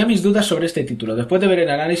 saludos, tenía mis dudas sobre este título, después de ver el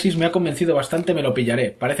análisis me ha convencido bastante, me lo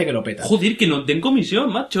pillaré, parece que lo peta. Joder, que nos den comisión,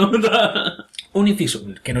 macho. Un inciso,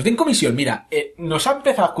 que nos den comisión, mira, nos ha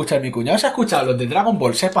empezado a escuchar mi cuñado, se ha escuchado los de Dragon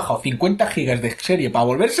Ball, se ha bajado 50 gigas de serie para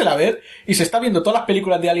volvérsela a ver y se está viendo todas las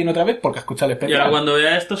películas de Alien otra vez porque ha escuchado el especial. Y ahora cuando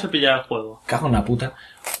vea esto se pilla el juego. Cago en la puta.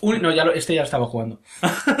 Este ya lo estaba jugando.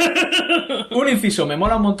 Un inciso, me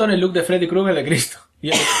mola un montón el look de Freddy Krueger de Cristo.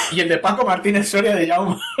 Y el de Paco Martínez Soria de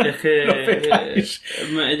Jaume. Es que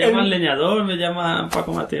me llaman leñador, me llaman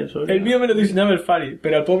Paco Martínez Soria. El mío me lo diseñaba el Fari,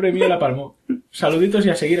 pero al pobre mío la palmó. Saluditos y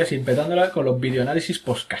a seguir así, petándola con los videoanálisis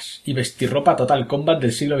podcast y vestirropa Total Combat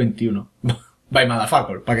del siglo XXI. By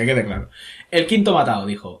motherfucker, para que quede claro. El quinto matado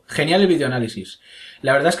dijo, genial el videoanálisis.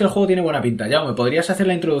 La verdad es que el juego tiene buena pinta. Ya, ¿me podrías hacer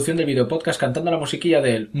la introducción del videopodcast cantando la musiquilla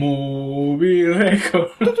del Movie Record?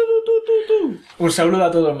 Un saludo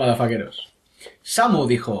a todos los motherfuckeros. Samu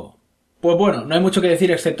dijo, pues bueno, no hay mucho que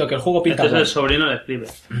decir excepto que el juego pinta Este es guay. el sobrino de Escribe.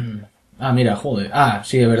 Ah, mira, joder. Ah,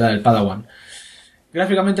 sí, es verdad, el Padawan.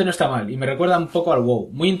 Gráficamente no está mal y me recuerda un poco al WoW.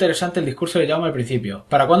 Muy interesante el discurso de Jaume al principio.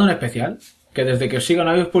 ¿Para cuándo un especial? Que desde que os sigo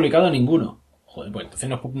no habéis publicado ninguno. Joder, pues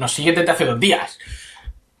entonces nos sigue desde hace 2 días.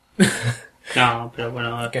 No, pero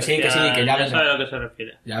bueno... Que sí, que especial, ya vendrá. sabe a lo que se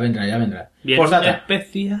refiere. Ya vendrá. Bien Postdata.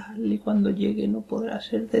 especial y cuando llegue no podrá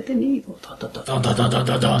ser detenido.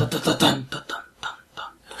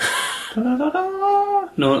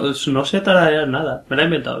 No sé tararear nada. Me la he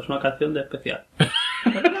inventado. Es una canción de especial.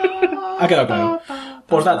 Ha quedado claro.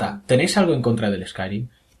 Postdata. ¿Tenéis algo en contra del Skyrim?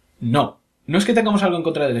 No. No es que tengamos algo en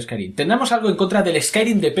contra del Skyrim. Tendremos algo en contra del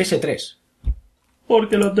Skyrim de PS3.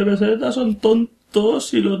 Porque los de Bethesda son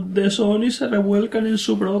tontos y los de Sony se revuelcan en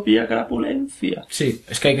su propia crapulencia. Sí,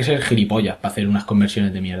 es que hay que ser gilipollas para hacer unas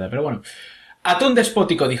conversiones de mierda, pero bueno. Atún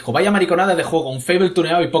Despótico dijo, vaya mariconada de juego, un Fable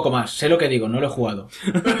tuneado y poco más. Sé lo que digo, no lo he jugado.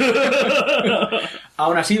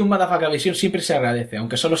 Aún así, un Motherfucker Visión siempre se agradece,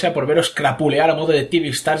 aunque solo sea por veros crapulear a modo de TV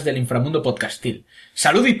Stars del inframundo podcastil.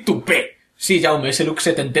 ¡Salud y tupé! Sí, Jaume, ese look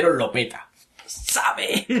setentero lo peta.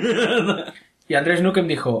 ¡Sabe! Y Andrés Nukem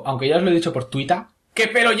dijo, aunque ya os lo he dicho por Twitter, ¿qué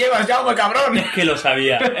pelo llevas, Jaume, cabrón? Es que lo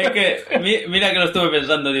sabía. Es que, mira que lo estuve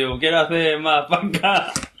pensando, digo, quiero hacer más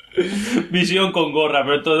panca. Visión con gorra,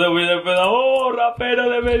 pero entonces hubiera empezado, rapero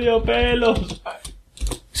de medio pelo.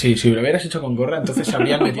 Sí, si lo hubieras hecho con gorra, entonces se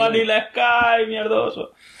habrían metido. Vanilla Sky,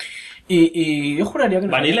 mierdoso. Y yo juraría que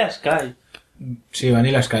no. Vanilla Sky. Sí,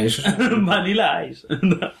 Vanilla Sky, eso es... Vanilla Ice.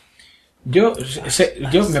 Yo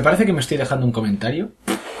me parece que me estoy dejando un comentario,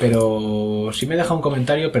 pero si me deja un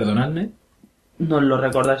comentario, perdonadme. Nos lo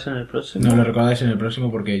recordáis en el próximo. No lo recordáis en el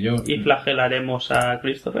próximo porque yo... Y flagelaremos a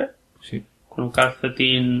Christopher. Sí, Con un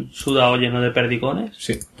calcetín sudado lleno de perdicones.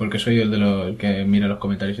 sí, porque soy el que mira los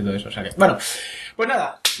comentarios y todo eso. O sea que, bueno, pues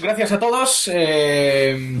nada, gracias a todos.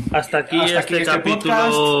 Hasta aquí este capítulo.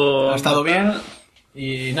 Podcast. Ha estado bien.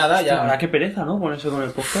 Y nada, ya. Ahora qué pereza, ¿no? Ponerse con el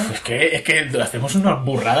podcast. Es que hacemos una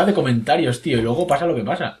burrada de comentarios, tío, y luego pasa lo que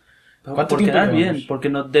pasa. ¿Cuánto Por tiempo quedar llevamos? bien, porque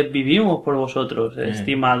nos desvivimos por vosotros,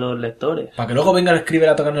 estimados lectores. Para que luego venga el escriber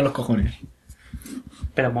a tocarnos los cojones.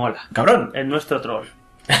 Pero mola. ¡Cabrón! Es nuestro troll.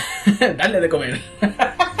 Dale de comer.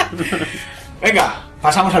 Venga,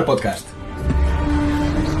 pasamos al podcast.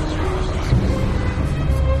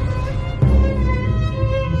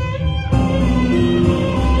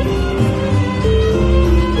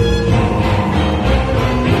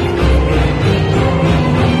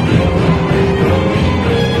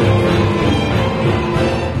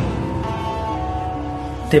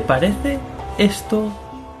 ¿Te parece esto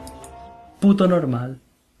puto normal?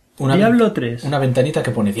 Diablo 3. Una ventanita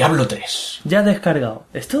que pone Diablo 3. Ya descargado.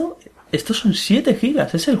 Esto son 7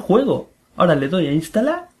 gigas, es el juego. Ahora le doy a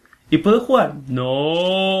instalar y puedo jugar.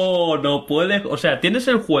 No puedes. O sea, tienes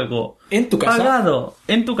el juego En tu casa. pagado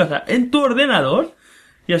en tu casa, en tu ordenador.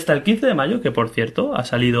 Y hasta el 15 de mayo, que por cierto ha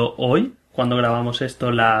salido hoy, cuando grabamos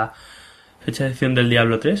esto, la fecha de edición del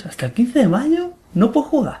Diablo 3. Hasta el 15 de mayo no puedo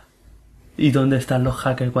jugar. ¿Y dónde están los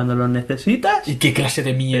hackers cuando los necesitas? ¿Y qué clase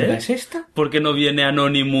de mierda es esta? ¿Por qué no viene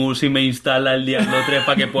Anonymous y me instala el Diablo 3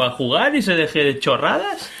 para que pueda jugar y se deje de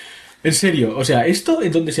chorradas? En serio, o sea, ¿esto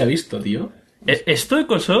en dónde se ha visto, tío? Esto en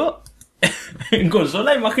consola... En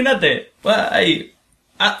consola, imagínate. Ahí,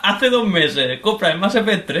 hace 2 meses, compra el Mass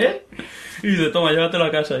Effect 3 y dice, toma, llévatelo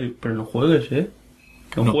a casa. Y, pero no juegues, ¿eh?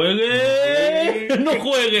 ¡No juegues! ¡No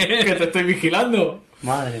juegues! Que te estoy vigilando.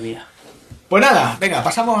 Madre mía. Pues nada, venga,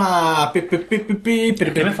 pasamos a...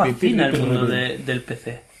 Que me fascina el mundo del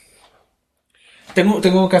PC.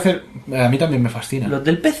 Tengo que hacer... A mí también me fascina. Los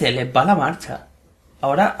del PC les va la marcha.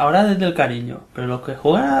 Ahora desde el cariño. Pero los que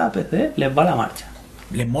juegan a PC les va la marcha.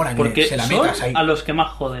 Les mola Porque que se la son metas ahí. a los que más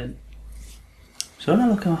joden. Son a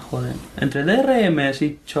los que más joden. Entre DRMs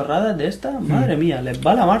y chorradas de esta, madre mía, les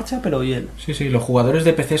va la marcha, pero bien. Sí, sí, los jugadores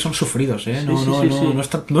de PC son sufridos, ¿eh? Sí.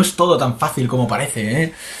 No es todo tan fácil como parece,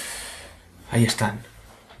 ¿eh? Ahí están.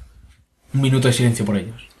 Un minuto de silencio por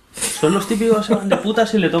ellos. Son los típicos que se van de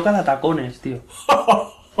putas y le tocan a tacones, tío.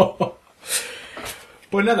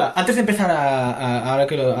 Pues nada, antes de empezar ahora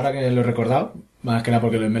que lo he recordado, más que nada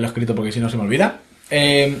porque me lo he escrito porque si no se me olvida.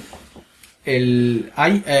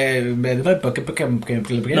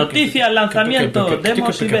 Noticias, lanzamientos,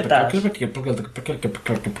 demos y betas.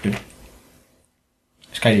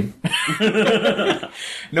 Skyrim.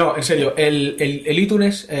 No, en serio, el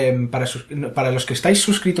iTunes, para los que estáis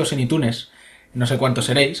suscritos en iTunes, no sé cuántos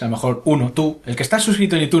seréis, a lo mejor uno, tú, el que está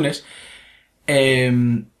suscrito en iTunes,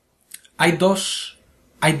 hay dos,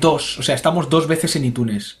 o sea, estamos 2 veces en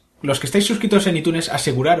iTunes. Los que estáis suscritos en iTunes,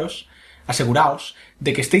 aseguraos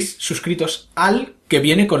de que estéis suscritos al que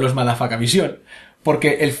viene con los Madafaka Vision.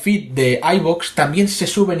 Porque el feed de iVoox también se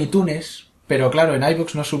sube en iTunes, pero claro, en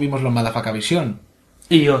iVoox no subimos los Madafaka Vision.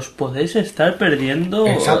 Y os podéis estar perdiendo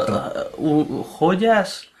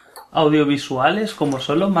joyas audiovisuales como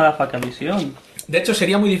son los Madafaka Vision. De hecho,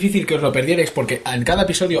 sería muy difícil que os lo perdierais porque en cada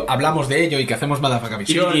episodio hablamos de ello y que hacemos Madafaka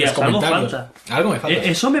Vision y los comentarios. Algo me falta.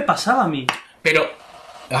 Eso me pasaba a mí. Pero...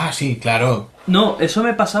 Ah, sí, claro. No, eso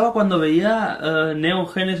me pasaba cuando veía Neon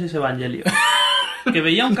Genesis Evangelion. Que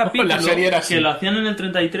veía un capítulo La serie era así. Que lo hacían en el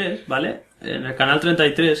 33, ¿vale? En el canal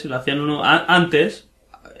 33, y lo hacían uno antes.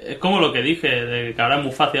 Es como lo que dije, de que ahora es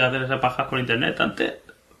muy fácil hacerse pajas con internet.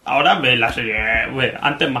 Ahora ves la serie,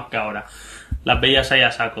 antes más que ahora. Las veías ahí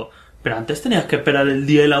a saco. Pero antes tenías que esperar el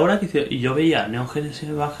día y la hora y yo veía Neon Genesis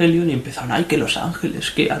Evangelion y empezaban, ay, que Los Ángeles,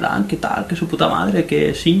 que Adán, que tal, que su puta madre,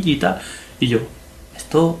 que Shinji y tal. Y yo,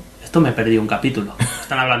 esto me perdí un capítulo.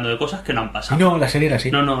 Están hablando de cosas que no han pasado. No, la serie era así.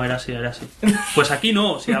 No, era así. Pues aquí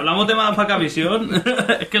no, si hablamos de Madafaka Vision,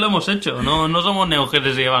 es que lo hemos hecho, no somos Neon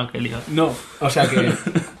Genesis Evangelion. No, o sea que...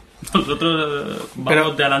 Nosotros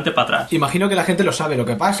vamos de adelante para atrás. Imagino que la gente lo sabe. Lo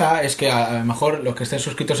que pasa es que a lo mejor los que estén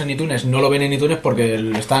suscritos en iTunes no lo ven en iTunes porque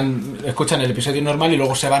escuchan el episodio normal y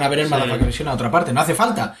luego se van a ver el Madafaka Vision a otra parte. No hace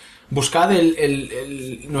falta. Buscad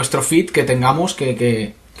nuestro feed que tengamos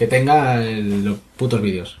que tenga los putos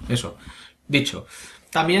vídeos. Eso. Dicho.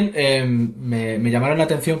 También me llamaron la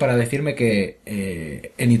atención para decirme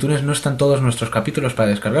que en iTunes no están todos nuestros capítulos para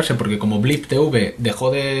descargarse porque como Blip TV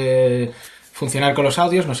dejó de funcionar con los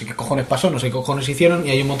audios, no sé qué cojones pasó, no sé qué cojones hicieron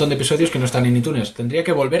y hay un montón de episodios que no están en iTunes. Tendría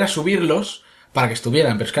que volver a subirlos para que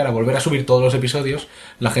estuvieran, pero es que ahora volver a subir todos los episodios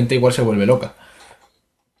la gente igual se vuelve loca.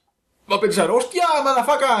 Va a pensar, ¡hostia,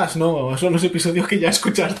 madafacas! No, son los episodios que ya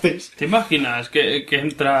escuchasteis. ¿Te imaginas que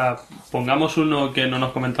entra, pongamos uno que no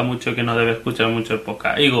nos comenta mucho, que no debe escuchar mucho el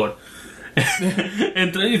podcast, Igor?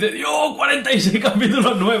 Entra y dice, ¡yo, 46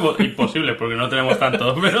 capítulos nuevos! Imposible, porque no tenemos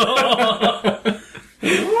tantos, pero...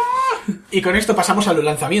 Y con esto pasamos a los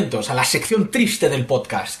lanzamientos, a la sección triste del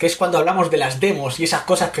podcast, que es cuando hablamos de las demos y esas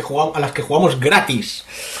cosas a las que jugamos gratis.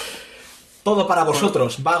 Todo para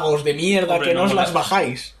vosotros, vagos de mierda, que no os las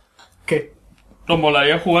bajáis. ¿Qué? Nos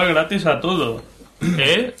molaría jugar gratis a todo.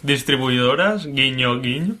 Distribuidoras, guiño,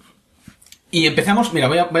 guiño. Y empezamos, mira,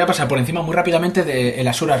 voy a pasar por encima muy rápidamente de el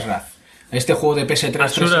Asura's Wrath. Este juego de PS3...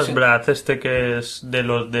 Asura's Wrath, que es de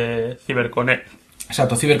los de CyberConnect.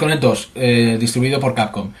 Exacto, CyberConnect 2, distribuido por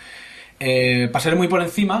Capcom. Pasaré muy por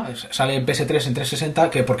encima, sale en PS3 en 360,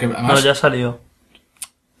 que porque además... No, ya salió.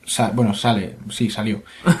 Salió.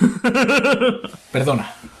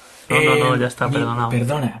 Perdona. No, ya está, perdonado.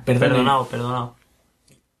 Perdonado.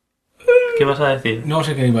 ¿Qué vas a decir? No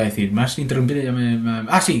sé qué iba a decir, me has interrumpido y ya me...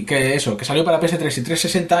 Ah, sí, que eso, que salió para PS3 y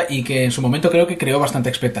 360 y que en su momento creo que creó bastante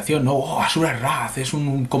expectación, ¿no? ¡Oh, Asura's Wrath! Es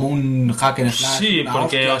como un hack and slash. Sí,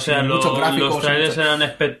 porque, hostia, los trailers eran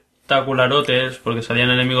espectacularotes, porque salían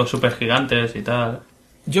enemigos super gigantes y tal.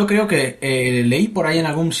 Yo creo que leí por ahí en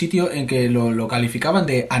algún sitio en que lo calificaban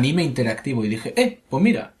de anime interactivo y dije, pues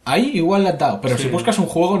mira, ahí igual le has dado, pero si buscas un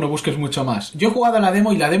juego no busques mucho más. Yo he jugado a la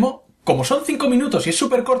demo y la demo, como son 5 minutos y es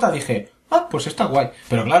súper corta, dije, pues está guay.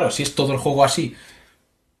 Pero claro, si es todo el juego así,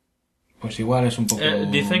 pues igual es un poco...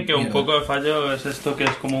 dicen que un poco el fallo es esto que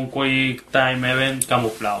es como un Quick Time Event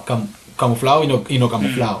camuflado. Camuflado y no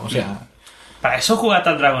camuflado, o sea... Para eso jugaste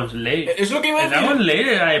al Dragon's Lair. Es lo que iba a decir. El Dragon's Lair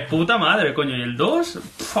era de puta madre, coño. Y el 2...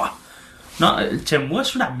 No, el Shenmue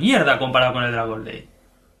es una mierda comparado con el Dragon's Lair.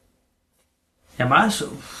 Y además,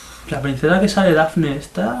 la princesa que sale, Daphne,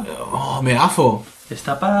 esta... me gafo.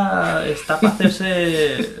 Está para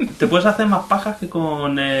hacerse... Te puedes hacer más pajas que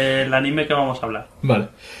con el anime que vamos a hablar. Vale.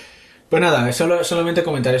 Pues nada, solamente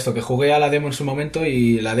comentar esto, que jugué a la demo en su momento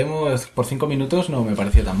y la demo por 5 minutos no me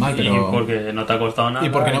pareció tan mal, pero... Y porque no te ha costado nada. Y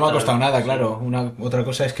porque no me ha costado nada, claro. Otra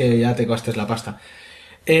cosa es que ya te costes la pasta.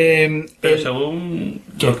 Pero según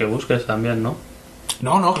lo que busques también, ¿no?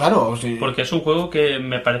 No, claro. Sí. Porque es un juego que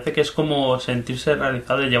me parece que es como sentirse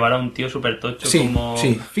realizado de llevar a un tío súper tocho. Sí.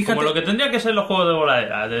 Fíjate, como lo que tendría que ser los juegos de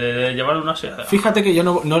voladera, de llevar una... Fíjate que yo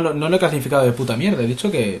no lo he clasificado de puta mierda. He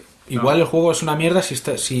dicho que igual el juego es una mierda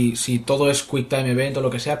si todo es Quick Time Event o lo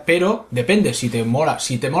que sea, pero depende, si te mola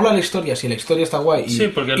la historia, si la historia está guay y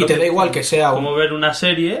te da igual que sea como ver una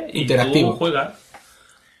serie interactivo. Tú juegas.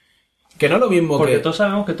 Que no lo mismo porque todos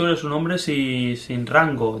sabemos que tú eres un hombre sin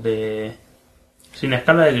rango sin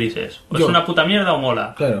escala de grises. O es una puta mierda o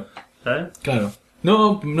mola. Claro. ¿Sabes? Claro.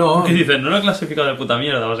 No. ¿Qué dices? No lo he clasificado de puta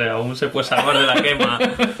mierda, o sea, aún se puede salvar de la quema.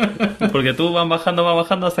 Porque tú van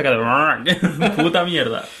bajando hasta que... puta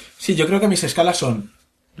mierda. Sí, yo creo que mis escalas son...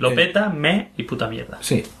 Lopeta, me y puta mierda.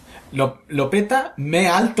 Sí. Lopeta, me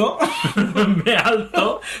alto. Me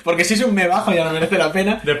alto. Porque si es un me bajo ya no merece la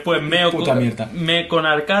pena. Después puta mierda. Me con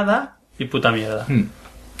arcada y puta mierda.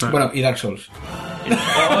 Bueno, y Dark Souls.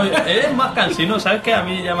 Eres más cansino, ¿sabes? Que a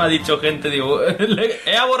mí ya me ha dicho gente, digo,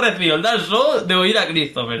 he aborrecido el Dark Souls de oír a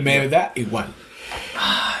Christopher. Me da igual.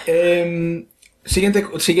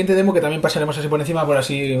 Siguiente demo que también pasaremos así por encima, por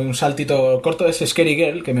así un saltito corto, es Scary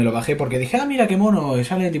Girl, que me lo bajé porque dije, mira qué mono, y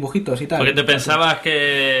salen dibujitos y tal. Porque te pensabas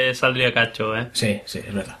que saldría cacho, ¿eh? Sí,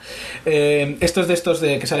 es verdad. Esto es de estos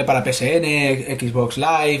que sale para PSN, Xbox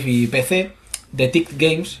Live y PC, de Tick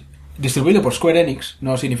Games, distribuido por Square Enix.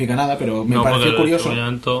 No significa nada, pero me pareció curioso.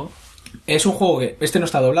 Es un juego que este no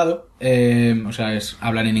está doblado, o sea,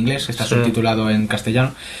 hablan en inglés, está subtitulado en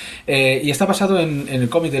castellano, y está basado en el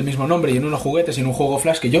cómic del mismo nombre y en unos juguetes y en un juego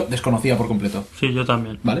Flash que yo desconocía por completo. Sí, yo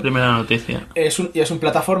también. ¿Vale? Primera noticia. Es un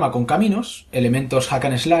plataforma con caminos, elementos hack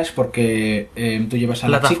and slash, porque tú llevas a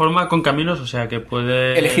la plataforma con caminos, o sea que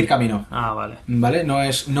puede elegir camino. Ah, vale. Vale, no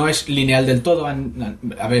es lineal del todo.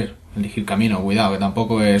 A ver, elegir camino, cuidado, que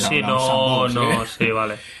tampoco es. Sí, sí,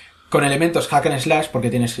 vale. Con elementos hack and slash, porque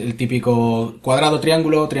tienes el típico cuadrado,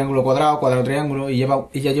 triángulo, triángulo, cuadrado, cuadrado, triángulo, y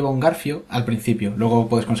ella lleva un garfio al principio, luego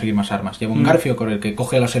puedes conseguir más armas. Lleva un garfio con el que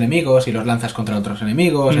coge a los enemigos y los lanzas contra otros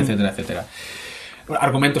enemigos, etcétera, etcétera.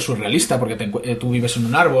 Argumento surrealista, porque tú vives en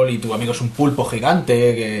un árbol y tu amigo es un pulpo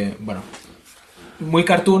gigante, que, bueno, muy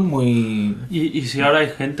cartoon, muy... ¿Y si ahora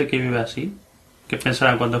hay gente que vive así? ¿Qué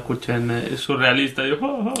pensarán cuando escuchen surrealista?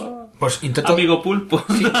 Digo, pues intento... Amigo pulpo.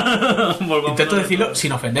 Sí. Intento decirlo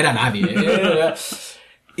sin ofender a nadie.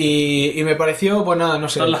 Y me pareció, bueno, no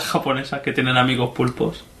sé... ¿Son las japonesas que tienen amigos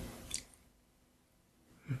pulpos?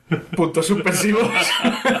 Puntos suspensivos.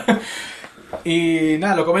 Y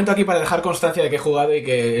nada, lo comento aquí para dejar constancia de que he jugado y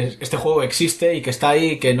que este juego existe y que está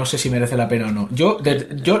ahí y que no sé si merece la pena o no. Yo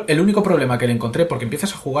el único problema que le encontré, porque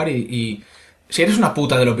empiezas a jugar y si eres una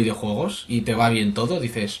puta de los videojuegos y te va bien todo,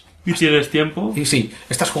 dices... ¿Y tienes tiempo? Y sí,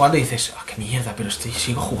 estás jugando y dices, qué mierda, pero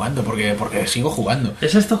sigo jugando porque sigo jugando.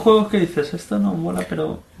 Es estos juegos que dices, esto no mola,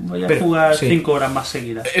 pero voy a jugar 5 horas más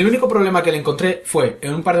seguidas. El único problema que le encontré fue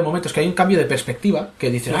en un par de momentos que hay un cambio de perspectiva,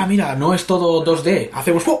 que dices, mira, no es todo 2D,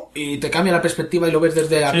 hacemos y te cambia la perspectiva y lo ves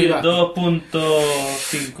desde arriba.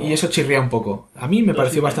 2.5. Y eso chirría un poco. A mí me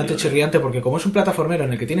pareció bastante chirriante porque como es un plataformero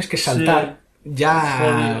en el que tienes que saltar...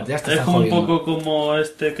 Ya está. Es como un poco como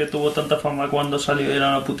este que tuvo tanta fama cuando salió, era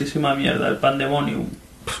una putísima mierda, el Pandemonium.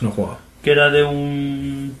 No he jugado. Que era de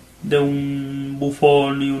un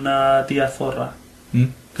bufón y una tía zorra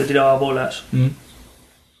que tiraba bolas.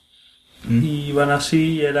 Y iban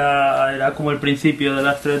así y era como el principio de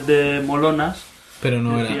las 3D molonas. Pero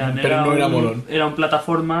no era molón. Eran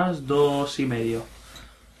plataformas 2,5.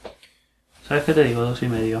 ¿Sabes qué te digo?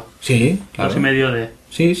 2,5. Sí, claro. 2,5D.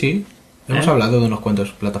 Sí. Hemos hablado de unos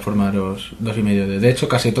cuantos plataformeros 2,5D. De hecho,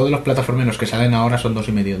 casi todos los plataformeros que salen ahora son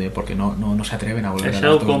 2,5D porque no se atreven a volver a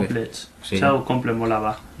Shadow Complex. Sí. Shadow Complex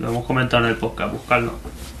molaba. Lo hemos comentado en el podcast, buscarlo.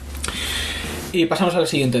 Y pasamos al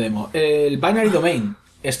siguiente demo. El Binary Domain.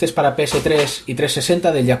 Este es para PS3 y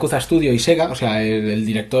 360 del Yakuza Studio y Sega. O sea, el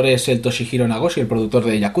director es el Toshihiro Nagoshi, el productor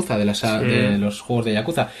de Yakuza, de los juegos de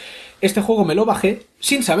Yakuza. Este juego me lo bajé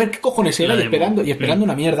sin saber qué cojones era y esperando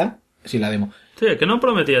una mierda. Sí, la demo. Sí, que no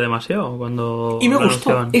prometía demasiado cuando... Y me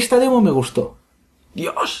gustó. Esta demo me gustó.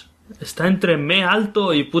 Dios, está entre me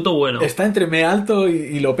alto y puto bueno. Está entre me alto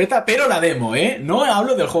y lo peta, pero la demo, No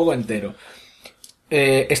hablo del juego entero.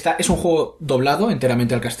 Es un juego doblado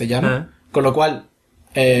enteramente al castellano, con lo cual,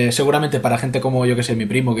 seguramente para gente como yo que sé, mi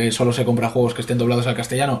primo, que solo se compra juegos que estén doblados al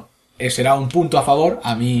castellano, será un punto a favor.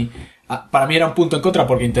 Para mí era un punto en contra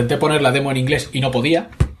porque intenté poner la demo en inglés y no podía.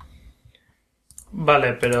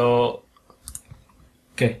 Vale, pero...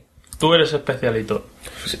 ¿Qué? Tú eres especialito.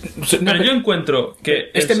 Pero yo encuentro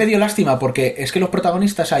que... me dio lástima porque es que los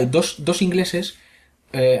protagonistas hay dos ingleses,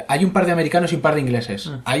 hay un par de americanos y un par de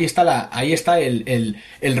ingleses. Ahí está el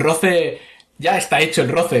roce... Ya está hecho el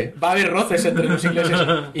roce. Va a haber roces entre los ingleses.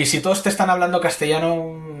 Y si todos te están hablando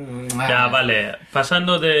castellano... Ya, vale.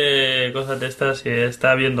 Pasando de cosas de estas,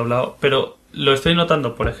 está bien doblado. Pero lo estoy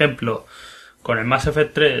notando, por ejemplo... Con el Mass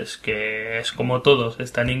Effect 3, que es como todos,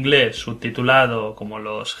 está en inglés, subtitulado, como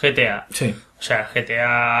los GTA. Sí. O sea,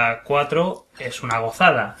 GTA 4 es una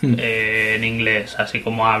gozada en inglés, así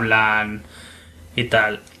como hablan y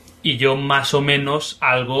tal. Y yo más o menos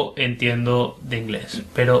algo entiendo de inglés.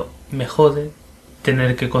 Pero me jode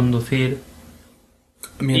tener que conducir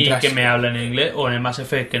Mientras... Y que me hablen en inglés, o en el Mass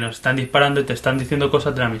Effect que nos están disparando y te están diciendo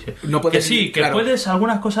cosas de la misión. No puedes, que sí, que claro, puedes,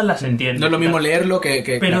 algunas cosas las entiendes. No es lo mismo leerlo que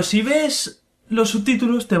Pero claro. si ves los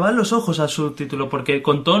subtítulos, te van los ojos al subtítulo, porque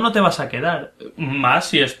con todo no te vas a quedar. Más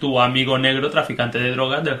si es tu amigo negro traficante de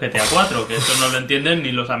drogas del GTA 4, que eso no lo entienden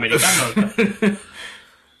ni los americanos.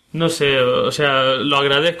 No sé, o sea, lo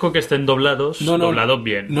agradezco que estén doblados, doblados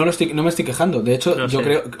bien. No me estoy quejando. De hecho,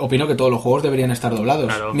 opino que todos los juegos deberían estar doblados.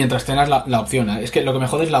 Claro. Mientras tengas la opción. Es que lo que me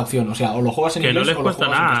jode es la opción. O sea, o lo juegas en inglés no les o lo cuesta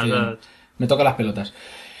juegas en castellano. Me toca las pelotas.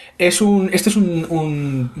 Este es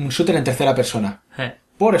un shooter en tercera persona.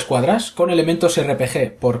 Por escuadras, con elementos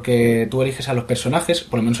RPG, porque tú eliges a los personajes,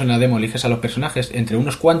 por lo menos en la demo eliges a los personajes, entre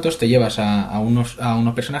unos cuantos te llevas a unos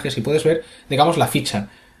personajes y puedes ver, digamos, la ficha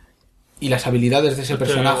y las habilidades de ese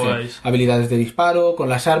personaje, habilidades de disparo, con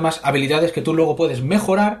las armas, habilidades que tú luego puedes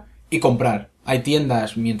mejorar y comprar. Hay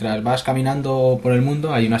tiendas, mientras vas caminando por el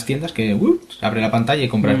mundo, hay unas tiendas que se abre la pantalla y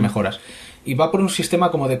compras mejoras. Y va por un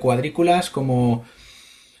sistema como de cuadrículas, como...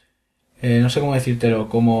 no sé cómo decírtelo,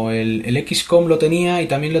 como el XCOM lo tenía y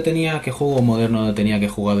también lo tenía, ¿qué juego moderno lo tenía que he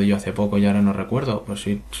jugado yo hace poco y ahora no recuerdo? Pues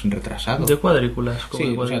sí, es un retrasado. De cuadrículas. Sí,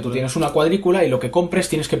 cuadrículas. O sea, tú tienes una cuadrícula y lo que compres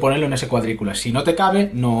tienes que ponerlo en esa cuadrícula. Si no te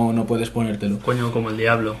cabe, no puedes ponértelo. Coño, como el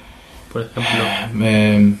Diablo, por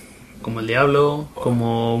ejemplo. Como el Diablo,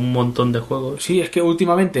 como un montón de juegos. Sí, es que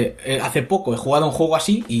últimamente, hace poco he jugado un juego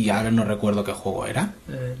así y ahora no recuerdo qué juego era.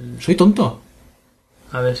 Soy tonto.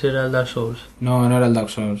 A ver si era el Dark Souls. No era el Dark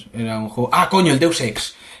Souls, era un juego... ¡Ah, coño! El Deus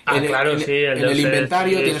Ex. Claro, sí. En el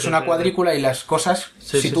inventario tienes una cuadrícula y las cosas,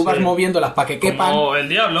 si tú vas moviéndolas para que quepan... Como el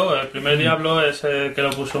Diablo, el primer Diablo es el que lo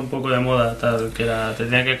puso un poco de moda, tal, que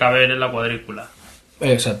tenía que caber en la cuadrícula.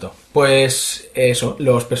 Exacto. Pues eso,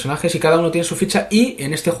 los personajes y cada uno tiene su ficha y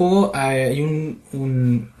en este juego hay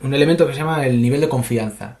un elemento que se llama el nivel de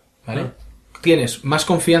confianza, ¿vale? Tienes más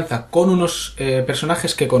confianza con unos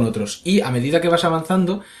personajes que con otros y a medida que vas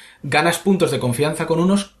avanzando ganas puntos de confianza con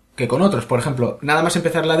unos que con otros. Por ejemplo, nada más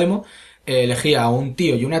empezar la demo elegía a un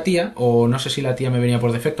tío y una tía, o no sé si la tía me venía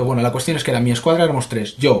por defecto. Bueno, la cuestión es que era mi escuadra, éramos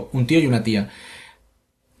 3, yo, un tío y una tía.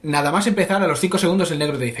 Nada más empezar, a los 5 segundos el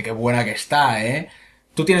negro te dice qué buena que está,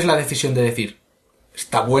 Tú tienes la decisión de decir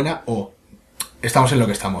está buena o estamos en lo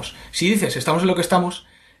que estamos. Si dices estamos en lo que estamos,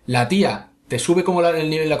 la tía te sube como el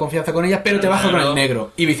nivel de la confianza con ella, pero te baja con el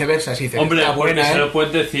negro. Y viceversa, si dices, hombre, está buena, se lo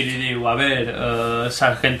puedes decir y digo, a ver,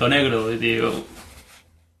 sargento negro, y digo,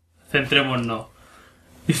 centrémonos.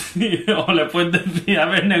 O le puedes decir, a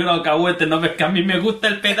ver, negro alcahuete, no ves que a mí me gusta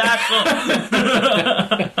el pedazo.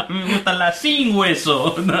 Me gustan las sin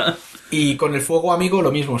hueso. Y con el fuego amigo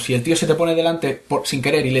lo mismo, si el tío se te pone delante sin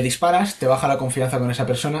querer y le disparas, te baja la confianza con esa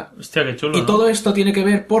persona. Hostia, qué chulo. Y todo esto tiene que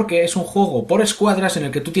ver porque es un juego por escuadras en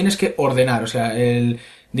el que tú tienes que ordenar. O sea,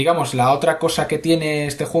 digamos, la otra cosa que tiene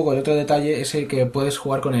este juego, el otro detalle, es el que puedes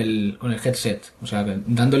jugar con el headset. O sea,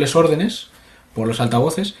 dándoles órdenes por los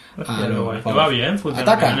altavoces. Va bien,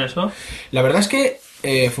 funciona bien eso. La verdad es que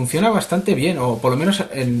funciona bastante bien, o por lo menos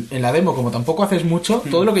en la demo, como tampoco haces mucho,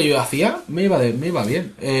 todo lo que yo hacía me iba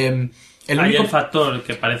bien. Hay el factor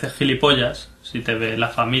que parece gilipollas, si te ve la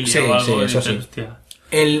familia o algo. Eso sí. Hostia.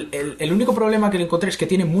 El único problema que le encontré es que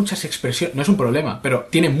tiene muchas expresiones, no es un problema, pero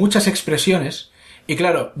tiene muchas expresiones, y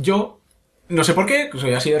claro, yo no sé por qué,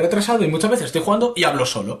 soy así de retrasado y muchas veces estoy jugando y hablo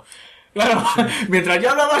solo. Claro, mientras yo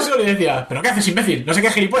hablaba solo y decía, ¿pero qué haces, imbécil? No sé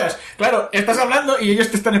qué gilipollas. Claro, estás hablando y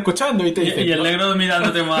ellos te están escuchando y te dicen... Y el negro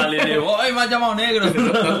mirándote mal y digo, ¡ay, me has llamado negro!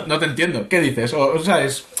 No te entiendo. ¿Qué dices? O sea,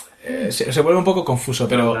 se vuelve un poco confuso,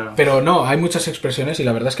 pero no, hay muchas expresiones y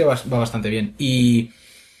la verdad es que va bastante bien. Y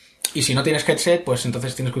si no tienes headset, pues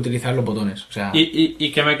entonces tienes que utilizar los botones. O sea...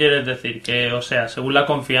 ¿Y qué me quieres decir? Que, o sea, según la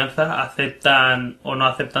confianza, aceptan o no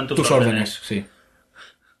aceptan tus órdenes. Sí.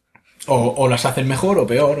 O las hacen mejor o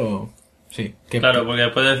peor, o... Sí. Claro, porque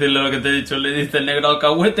después de decirle lo que te he dicho, le dice el negro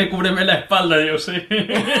alcahuete, cúbreme la espalda, y yo sí.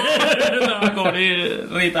 No va a cubrir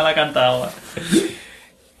Rita la cantaba.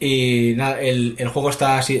 Y nada, el juego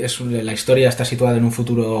está la historia está situada en un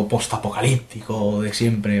futuro post-apocalíptico de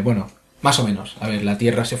siempre, bueno, más o menos. A ver, la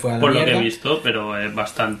Tierra se fue a la mierda. Por lo que he visto, pero es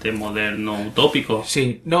bastante moderno, utópico.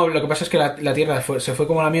 Sí, no, lo que pasa es que la Tierra se fue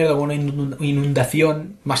como a la mierda, hubo una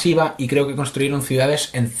inundación masiva y creo que construyeron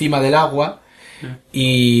ciudades encima del agua.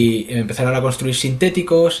 Y empezaron a construir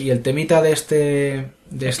sintéticos y el temita de este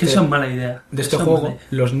que eso es mala idea. De este juego,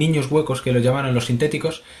 los niños huecos que lo llamaron los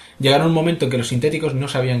sintéticos, llegaron a un momento en que los sintéticos no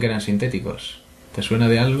sabían que eran sintéticos. ¿Te suena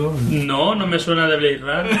de algo? No me suena de Blade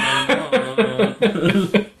Runner. No.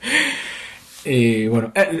 Y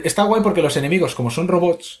bueno, está guay porque los enemigos, como son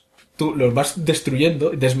robots, tú los vas destruyendo,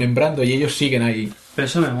 desmembrando y ellos siguen ahí. Pero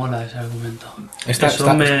eso me mola, ese argumento.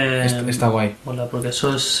 Está guay. Mola, porque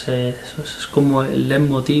eso es como el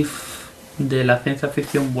leitmotiv de la ciencia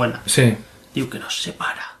ficción buena. Sí. Digo, que nos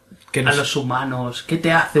separa a los humanos. ¿Qué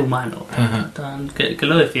te hace humano? ¿Qué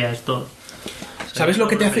lo decía esto? ¿Sabes lo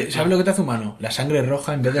que te hace humano? La sangre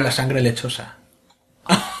roja en vez de la sangre lechosa.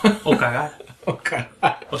 O cagar.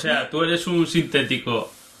 O sea, tú eres un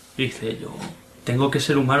sintético. Dice, yo tengo que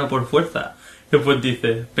ser humano por fuerza. Después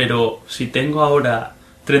dice, pero si tengo ahora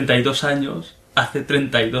 32 años, hace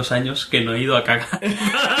 32 años que no he ido a cagar.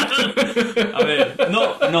 A ver,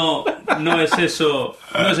 no es eso.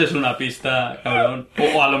 No es eso una pista, cabrón.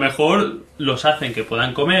 O a lo mejor los hacen que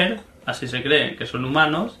puedan comer, así se creen que son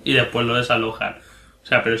humanos, y después lo desalojan. O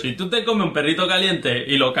sea, pero si tú te comes un perrito caliente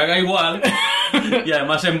y lo caga igual, y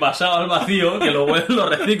además envasado al vacío, que lo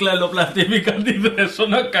reciclas, lo plastificas, dices, eso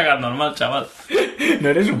no es cagar normal, chaval. No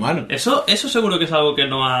eres humano. Eso seguro que es algo que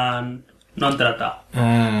no han tratado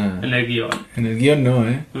en el guión. En el guión no,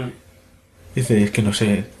 ¿eh? Dice, es que no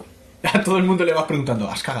sé. A todo el mundo le vas preguntando,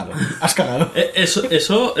 ¿has cagado? ¿Has cagado?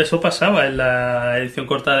 Eso pasaba en la edición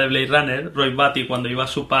corta de Blade Runner. Roy Batty, cuando iba a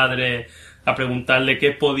su padre a preguntarle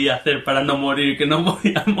qué podía hacer para no morir, que no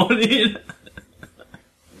podía morir.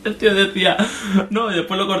 El tío decía, no, y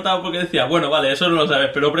después lo cortaba porque decía, bueno, vale, eso no lo sabes,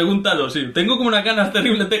 pero pregúntalo, sí, tengo como unas ganas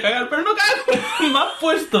terribles de cagar, pero no cago. Me has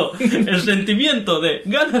puesto el sentimiento de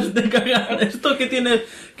ganas de cagar, esto que tienes,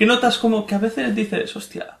 que notas como que a veces dices,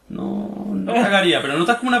 hostia, no cagaría, pero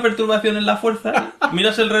notas como una perturbación en la fuerza,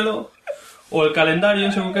 miras el reloj o el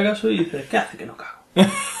calendario según qué caso y dices, ¿qué hace que no cago?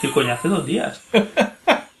 Y coño, hace 2 días.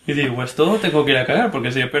 Y digo, esto tengo que ir a cagar,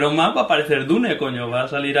 porque si espero más va a aparecer Dune, coño, va a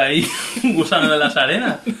salir ahí un gusano de las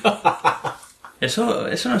arenas. Eso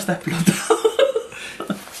no está explotado.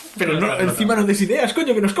 Pero no, encima nos des ideas,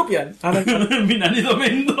 coño, que nos copian. Me han ido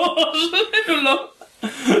Mendos.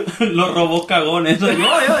 Los robots cagones.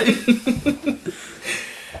 ¡Ay!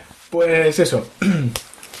 Pues eso.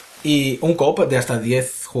 Y un coop de hasta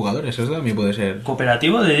 10 jugadores, eso también puede ser.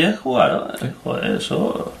 Cooperativo de 10 jugadores. Sí. Joder,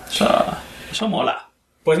 eso mola.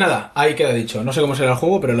 Pues nada, ahí queda dicho. No sé cómo será el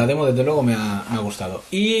juego, pero la demo desde luego me ha gustado.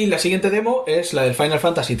 Y la siguiente demo es la del Final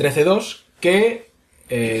Fantasy XIII-2, que...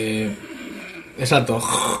 Exacto.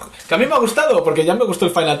 Que a mí me ha gustado, porque ya me gustó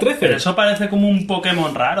el Final 13. Pero eso parece como un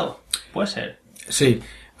Pokémon raro. Puede ser. Sí.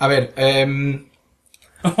 A ver,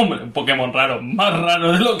 Hombre, un Pokémon raro. Más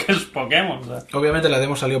raro de lo que es Pokémon. ¿Sabes? Obviamente la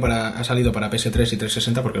demo ha salido para PS3 y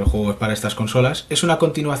 360, porque el juego es para estas consolas. Es una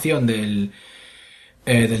continuación del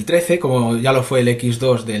 13, como ya lo fue el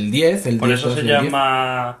X2 del 10. Por eso se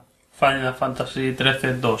llama Final Fantasy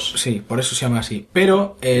 13-2. Sí, por eso se llama así.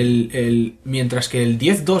 Pero mientras que el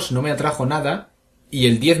 10-2 no me atrajo nada y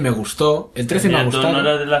el 10 me gustó, el 13 me ha gustado. ¿No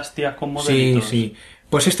era de las tías con modelitos? Sí.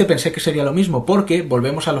 Pues pensé que sería lo mismo, porque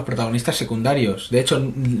volvemos a los protagonistas secundarios. De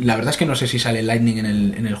hecho, la verdad es que no sé si sale Lightning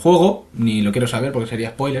en el juego, ni lo quiero saber porque sería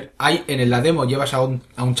spoiler. En la demo llevas a un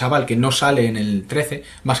chaval que no sale en el 13,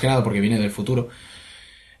 más que nada porque viene del futuro.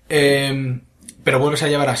 Pero vuelves a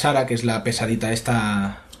llevar a Sara, que es la pesadita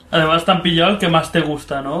esta. Además te han pillado el que más te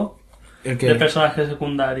gusta, ¿no? ¿El que? De personaje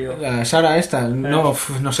secundario. La Sara esta,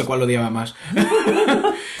 no sé cuál odiaba más.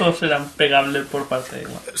 Todos eran pegables por parte de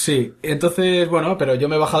igual. Sí, entonces, bueno, pero yo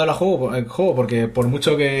me he bajado el juego porque por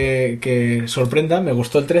mucho que sorprenda, me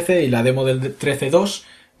gustó el 13 y la demo del 13-2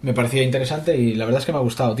 me parecía interesante y la verdad es que me ha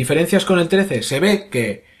gustado. Diferencias con el 13, se ve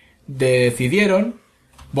que decidieron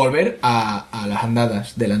volver a las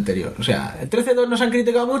andadas del anterior. O sea, el 13-2 nos han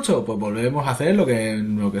criticado mucho, pues volvemos a hacer lo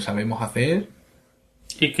que sabemos hacer.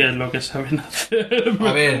 ¿Y qué es lo que saben hacer?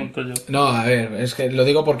 A ver, es que lo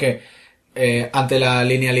digo porque ante la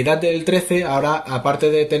linealidad del 13, ahora, aparte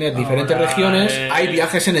de tener diferentes regiones, hay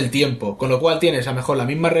viajes en el tiempo, con lo cual tienes a lo mejor la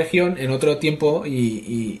misma región en otro tiempo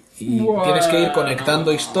y tienes que ir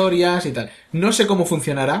conectando historias y tal. No sé cómo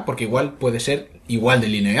funcionará, porque igual puede ser igual de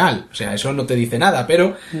lineal, o sea, eso no te dice nada,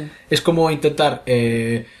 pero es como intentar,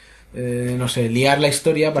 no sé, liar la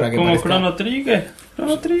historia para que como parezca...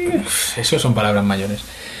 Chrono Trigger. Eso son palabras mayores.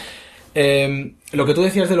 Lo que tú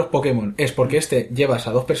decías de los Pokémon es porque llevas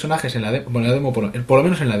a 2 personajes en la demo, por lo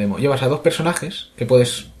menos en la demo, llevas a 2 personajes que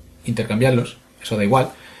puedes intercambiarlos, eso da igual.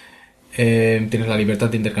 Tienes la libertad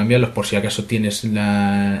de intercambiarlos por si acaso tienes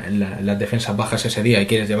las defensas bajas ese día y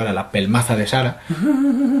quieres llevar a la pelmaza de Sara.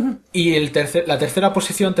 Y la tercera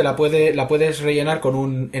posición la puedes rellenar con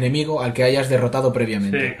un enemigo al que hayas derrotado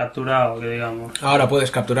previamente. Sí, capturado, que digamos. Ahora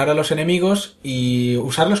puedes capturar a los enemigos y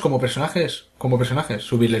usarlos como personajes,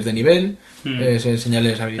 subirles de nivel,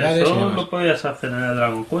 enseñarles habilidades. Eso lo podías hacer en el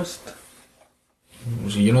Dragon Quest.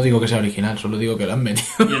 Si yo no digo que sea original, solo digo que lo han metido.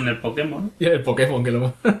 Y en el Pokémon. Y en el Pokémon que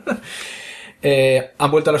lo...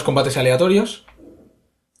 han vuelto a los combates aleatorios.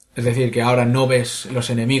 Es decir, que ahora no ves los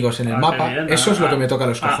enemigos en el mapa. Bien. Eso es lo que me toca a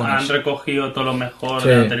los cojones. Han recogido todo lo mejor Sí,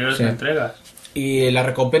 de anteriores sí. entregas. Y la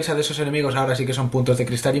recompensa de esos enemigos ahora sí que son puntos de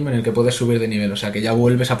Crystarium en el que puedes subir de nivel. O sea que ya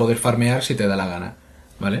vuelves a poder farmear si te da la gana.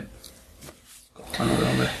 ¿Vale?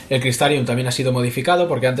 Hombre. El Crystarium también ha sido modificado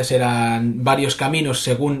porque antes eran varios caminos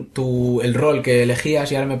según el rol que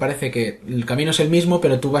elegías y ahora me parece que el camino es el mismo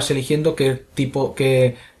pero tú vas eligiendo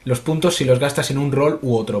que los puntos si los gastas en un rol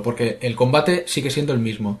u otro porque el combate sigue siendo el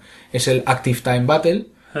mismo. Es el Active Time Battle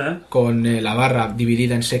con la barra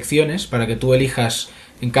dividida en secciones para que tú elijas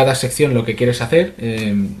en cada sección lo que quieres hacer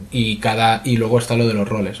y luego está lo de los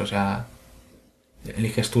roles, o sea,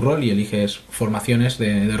 eliges tu rol y eliges formaciones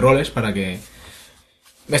de roles para que...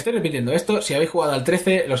 Me estoy repitiendo esto, si habéis jugado al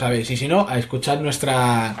 13 lo sabéis, y si no, a escuchar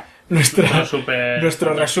nuestro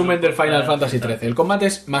resumen del Final Fantasy 13. El combate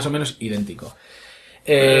es más o menos idéntico.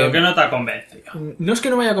 Pero que no te ha convencido. No es que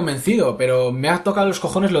no me haya convencido, pero me ha tocado los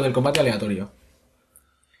cojones lo del combate aleatorio.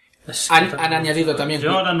 Han añadido también...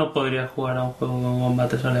 Yo ahora no podría jugar a un juego con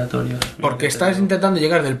combates aleatorios. Porque estás intentando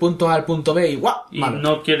llegar del punto A al punto B y ¡guau! Y Malo.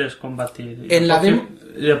 no quieres combatir. En la demo...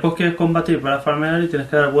 Después quieres combatir para farmear y tienes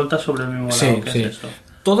que dar vueltas sobre el mismo lado. Sí, ¿Qué sí. es eso?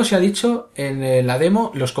 Todo se ha dicho en la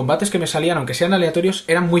demo, los combates que me salían, aunque sean aleatorios,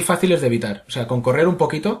 eran muy fáciles de evitar. O sea, con correr un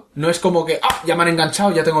poquito, no es como que ya me han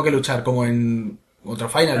enganchado, ya tengo que luchar, como en otro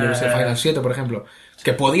Final, yo que sé, Final 7, por ejemplo.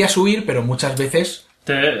 Que podías huir, pero muchas veces...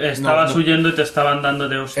 Estabas huyendo y te estaban dando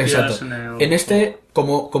de hostias. Exacto. En este,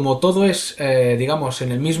 como todo es, digamos,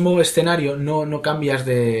 en el mismo escenario, no cambias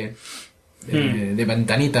de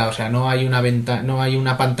ventanita, o sea, no hay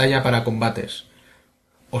una pantalla para combates.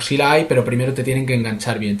 O sí la hay, pero primero te tienen que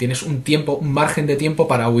enganchar bien. Tienes un margen de tiempo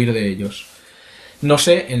para huir de ellos. No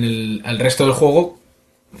sé, en el resto del juego,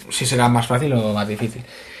 si será más fácil o más difícil.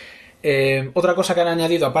 Otra cosa que han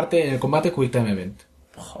añadido, aparte, en el combate, Quick Time Event.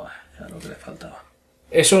 Joder, era lo que le faltaba.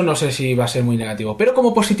 Eso no sé si va a ser muy negativo. Pero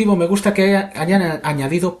como positivo me gusta que hayan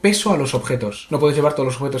añadido peso a los objetos. No puedes llevar todos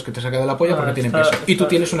los objetos que te saca de la polla porque tienen peso. Y tú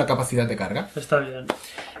tienes una capacidad de carga. Está bien.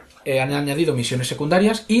 Han añadido misiones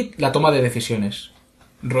secundarias y la toma de decisiones.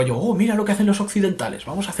 Rollo, mira lo que hacen los occidentales.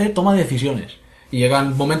 Vamos a hacer toma de decisiones. Y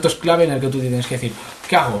llegan momentos clave en el que tú tienes que decir,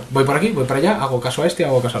 ¿qué hago? ¿Voy por aquí? ¿Voy para allá? ¿Hago caso a este?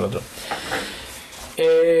 ¿Hago caso al otro?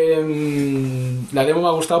 La demo me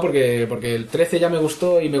ha gustado porque el 13 ya me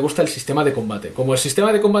gustó y me gusta el sistema de combate. Como el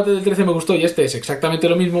sistema de combate del 13 me gustó y este es exactamente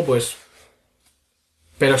lo mismo, pues...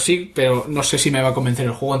 Pero no sé si me va a convencer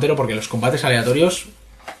el juego entero porque los combates aleatorios...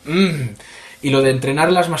 Y lo de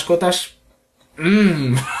entrenar las mascotas...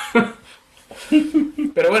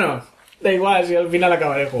 Pero bueno, da igual si al final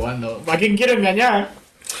acabaré jugando. ¿A quién quiero engañar?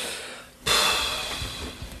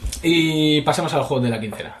 Y pasemos al juego de la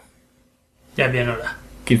quincena. Ya es bien hora.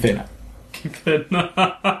 Quincena.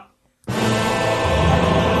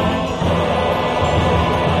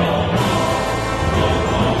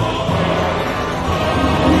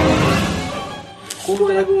 Juegos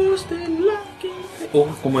de la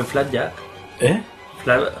quincena. Como en Flapjack. ¿Eh?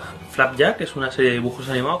 Flapjack es una serie de dibujos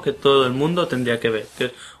animados que todo el mundo tendría que ver. Que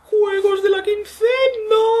es Juegos de la quincena.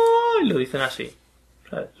 Y lo dicen así.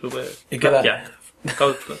 ¿Sabes? Super. ¿Y qué da?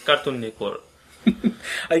 Cartoon Network.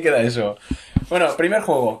 Ahí queda eso. Bueno, primer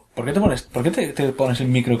juego. ¿Por qué te pones el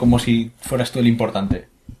micro como si fueras tú el importante?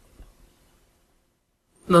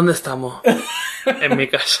 ¿Dónde estamos? En mi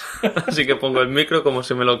casa. Así que pongo el micro como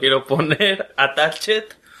si me lo quiero poner attached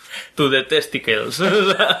to the testicles.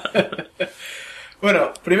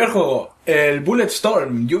 Bueno, primer juego. El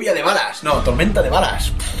Bulletstorm. Lluvia de balas. No, tormenta de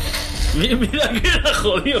balas. Mira que era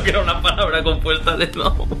jodido, que era una palabra compuesta de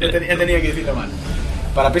nombre. He tenido que decirlo mal.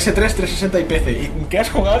 Para PS3, 360 y PC. ¿Y qué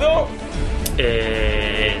has jugado?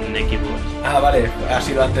 En Xbox. Ah, vale. Ha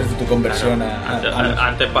sido antes de tu conversión Claro.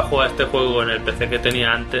 Antes para jugar este juego en el PC que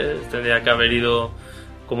tenía antes, tendría que haber ido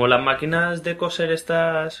como las máquinas de coser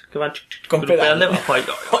estas que van con pedal debajo.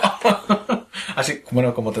 Así,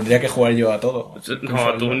 bueno, como tendría que jugar yo a todo.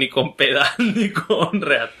 No, tú ni con pedal ni con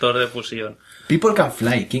reactor de fusión. People Can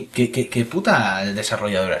Fly. ¿Qué puta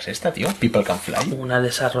desarrolladora es esta, tío? People Can Fly. Una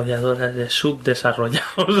desarrolladora de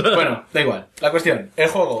subdesarrollados. Bueno, da igual. La cuestión, el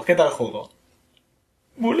juego. ¿Qué tal el juego?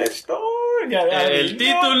 Bulletstorm. El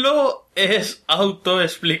título es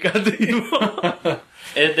autoexplicativo.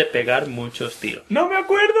 Es de pegar muchos tiros. ¡No me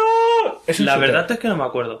acuerdo! La verdad es que no me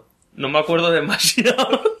acuerdo. No me acuerdo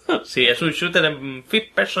demasiado. Sí, es un shooter en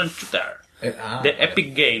fifth person shooter. De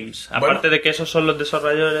Epic Games. Aparte de que esos son los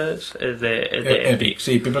desarrolladores, es de Epic.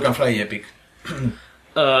 Sí, People Can Fly y Epic.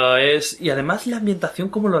 Y además la ambientación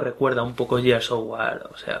como lo recuerda un poco Gears of War.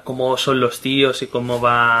 O sea, cómo son los tíos y cómo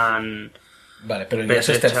van... Vale, pero el Gears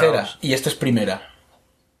es tercera y este es primera.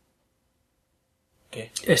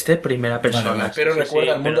 ¿Qué? Este es primera persona. Vale, pero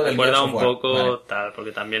recuerda el mundo del recuerda Gears un of War. poco Vale. tal,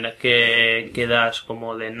 porque también es que quedas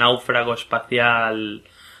como de náufrago espacial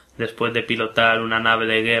después de pilotar una nave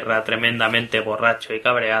de guerra tremendamente borracho y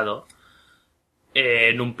cabreado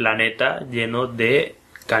en un planeta lleno de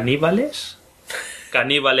caníbales.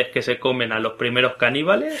 Caníbales que se comen a los primeros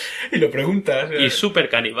caníbales Y lo preguntas. y super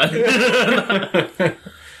caníbales.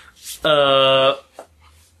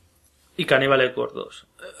 Y caníbales gordos.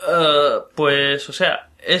 Pues, o sea,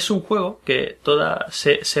 es un juego que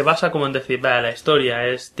se basa como en decir, vale, la historia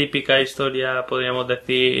es típica historia, podríamos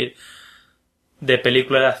decir, de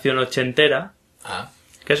película de acción ochentera,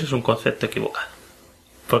 que eso es un concepto equivocado.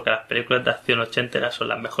 Porque las películas de acción ochenteras son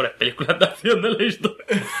las mejores películas de acción de la historia.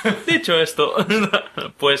 Dicho esto,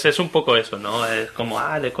 pues es un poco eso, ¿no? Es como,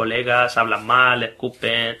 de colegas, hablan mal,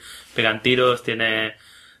 escupen, pegan tiros, tiene,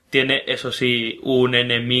 eso sí, un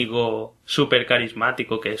enemigo súper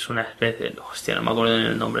carismático que es una especie de... Hostia, no me acuerdo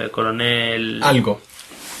el nombre, el coronel... Algo.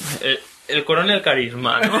 El coronel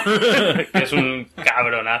carisma, ¿no? Que es un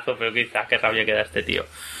cabronazo, pero quizás qué rabia que da este tío.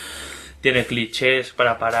 Tiene clichés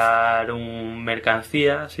para parar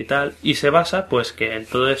mercancías y tal. Y se basa, pues, que en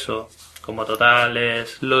todo eso, como total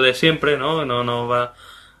es lo de siempre, ¿no? No va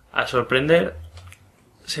a sorprender.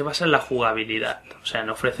 Se basa en la jugabilidad. O sea,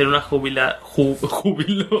 en ofrecer una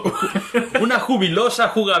una jubilosa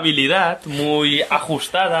jugabilidad muy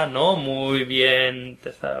ajustada, ¿no? Muy bien.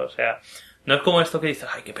 O sea, no es como esto que dices,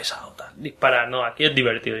 ay, qué pesado, tal. Disparar, no, aquí es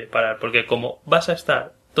divertido disparar. Porque como vas a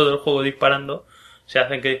estar todo el juego disparando, se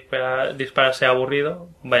hacen que disparar sea aburrido,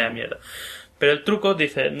 vaya mierda. Pero el truco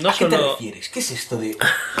dice, no ¿A solo... qué te refieres? ¿Qué es esto de...?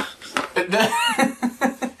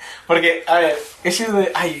 Porque, a ver, eso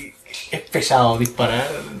de... Ay, es pesado disparar.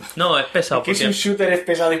 No, es pesado. Que porque... si un shooter es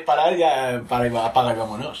pesado disparar, ya apaga y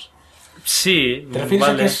vámonos. Sí, ¿Te refieres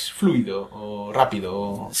a vale. que es fluido o rápido?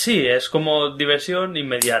 O... Sí, es como diversión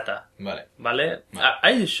inmediata. Vale. ¿Vale? Vale.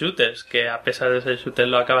 Hay shooters que a pesar de ser shooters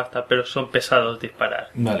lo acaba hasta, pero son pesados disparar.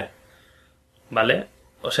 Vale. ¿Vale?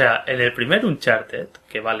 O sea, en el primer Uncharted,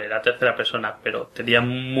 que vale, era tercera persona, pero tenía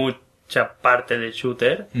mucha parte de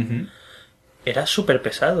shooter, era súper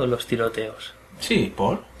pesado los tiroteos. Sí,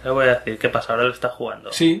 ¿por? Te voy a decir, ¿qué pasa? Ahora lo está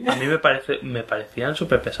jugando. Sí. A mí me parecían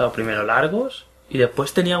súper pesados. Primero largos, y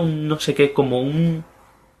después tenía un no sé qué, como un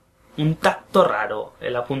tacto raro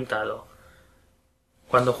el apuntado.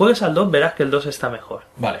 Cuando juegues al 2 verás que el 2 está mejor.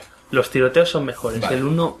 Vale. Los tiroteos son mejores. Vale. El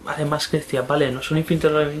 1, además que decía, vale, no son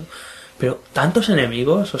infinitos los enemigos, pero tantos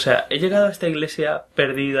enemigos. O sea, he llegado a esta iglesia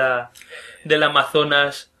perdida del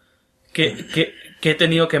Amazonas que he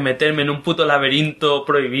tenido que meterme en un puto laberinto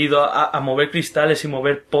prohibido a mover cristales y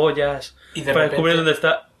mover pollas Y de para repente- descubrir dónde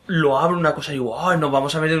está. Lo abro una cosa y digo, nos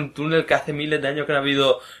vamos a ver en un túnel que hace miles de años que no ha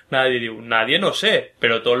habido nadie. Digo, nadie no sé,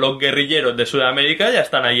 pero todos los guerrilleros de Sudamérica ya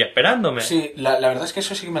están ahí esperándome. Sí, la verdad es que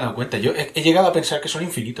eso sí que me he dado cuenta. Yo he llegado a pensar que son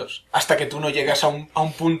infinitos. Hasta que tú no llegas a un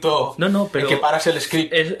punto No, pero en que paras el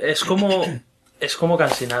script. es como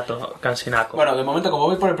Cansinaco. Bueno, de momento, como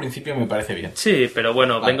voy por el principio, me parece bien. Sí, pero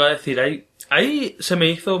bueno, Vale. vengo a decir, ahí se me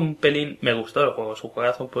hizo un pelín... Me gustó el juego, su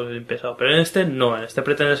juegazo un pelín pesado, pero en este no, en este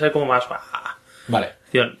pretende ser como más... Vale.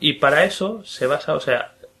 acción. Y para eso se basa, o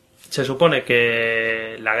sea, se supone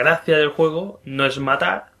que la gracia del juego no es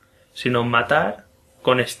matar, sino matar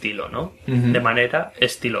con estilo, ¿no? Ujú. De manera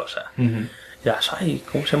estilosa. Ujú. Ya, ay,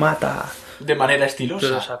 ¿cómo se mata? De manera estilosa.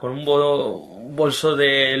 Pero, o sea, con un bolso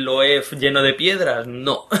de Loef lleno de piedras,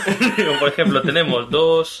 no. Por ejemplo, tenemos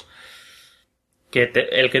dos...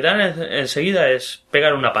 el que te dan enseguida es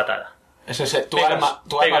pegar una patada. Ese es tu Pegas arma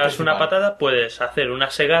una principal. patada, puedes hacer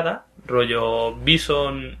una segada, rollo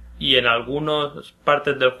Bison y en algunas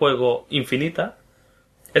partes del juego infinita.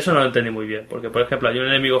 Eso no lo entendí muy bien, porque por ejemplo hay un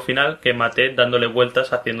enemigo final que maté dándole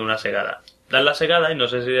vueltas haciendo una segada. Das la segada y no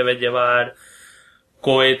sé si debes llevar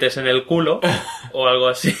cohetes en el culo o algo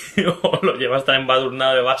así, o lo llevas tan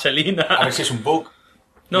embadurnado de vaselina. A ver si es un bug.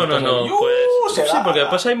 No, pues... se Sí, da. porque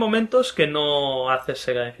después hay momentos que no haces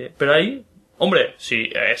sega infinita. Pero ahí, hombre, si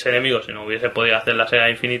ese enemigo, si no hubiese podido hacer la sega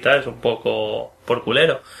infinita, es un poco por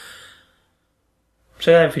culero.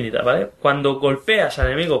 Segada infinita, ¿vale? Cuando golpeas al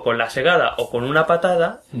enemigo con la segada o con una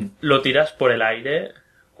patada, lo tiras por el aire,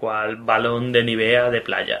 cual balón de Nivea de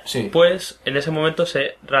playa. Sí. Pues en ese momento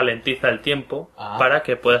se ralentiza el tiempo Ah. para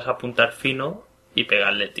que puedas apuntar fino y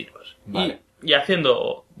pegarle tiros. Vale. Y y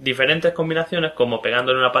haciendo diferentes combinaciones como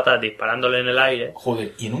pegándole una patada, disparándole en el aire.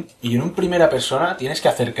 Joder, y en un primera persona tienes que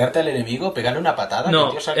acercarte al enemigo, pegarle una patada, No, que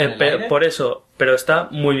el tío salga en el aire. por eso, pero está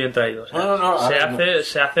muy bien traído. O sea, No, a ver,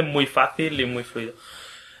 se hace muy fácil y muy fluido.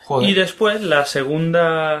 Joder. Y después, la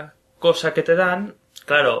segunda cosa que te dan,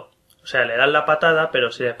 claro, o sea, le dan la patada,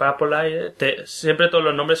 pero si disparas por el aire, siempre todos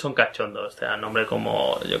los nombres son cachondos. Te dan nombre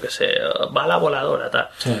como, yo que sé, bala voladora, tal.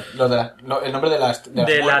 Sí, el nombre de la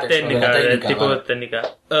muertes, técnica, del tipo vale. de técnica.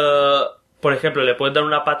 Por ejemplo, le puedes dar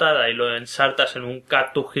una patada y lo ensartas en un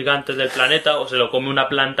cactus gigante del planeta, o se lo come una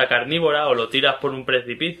planta carnívora, o lo tiras por un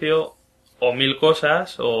precipicio, o mil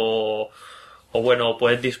cosas, o bueno,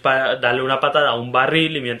 puedes darle una patada a un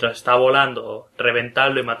barril y mientras está volando,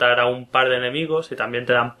 reventarlo y matar a un par de enemigos y también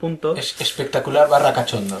te dan puntos. Es espectacular /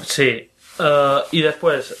 cachondo. Sí. Y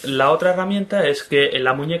después, la otra herramienta es que en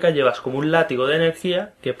la muñeca llevas como un látigo de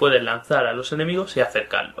energía que puedes lanzar a los enemigos y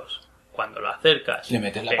acercarlos. Cuando lo acercas, le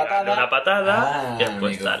metes la pegarle una patada y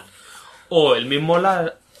después amigo. tal. O el mismo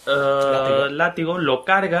látigo lo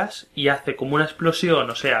cargas y hace como una explosión,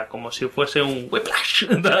 o sea, como si fuese un whiplash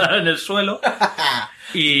en el suelo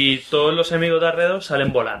y todos los enemigos de alrededor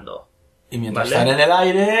salen volando. Y mientras ¿vale? están en el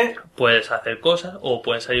aire... Puedes hacer cosas o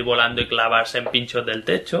pueden salir volando y clavarse en pinchos del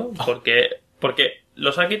techo porque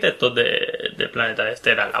los arquitectos del planeta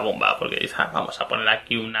este eran la bomba, porque dicen, vamos a poner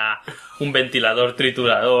aquí un ventilador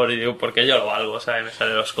triturador, y digo, porque yo lo valgo, ¿sabes? Me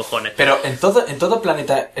sale de los cojones. Pero en todo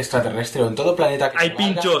planeta extraterrestre o en todo planeta que hay se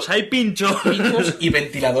valga, pinchos pinchos y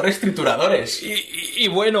ventiladores trituradores. y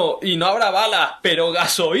bueno, y no habrá balas, pero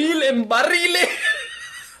gasoil en barriles.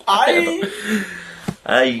 ¡Ay!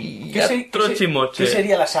 ¡Ay! ¿Qué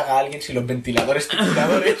sería la saga Alien sin los ventiladores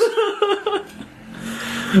trituradores?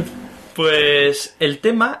 Pues el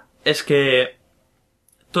tema es que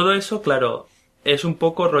todo eso, claro, es un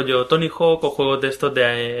poco rollo Tony Hawk o juegos de estos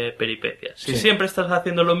de peripecias. Si siempre estás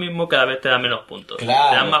haciendo lo mismo, cada vez te da menos puntos. Claro.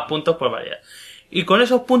 Te dan más puntos por variedad. Y con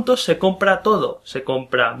esos puntos se compra todo. Se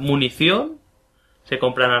compra munición, se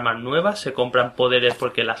compran armas nuevas, se compran poderes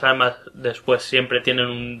porque las armas después siempre tienen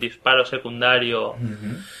un disparo secundario.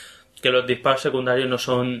 Que los disparos secundarios no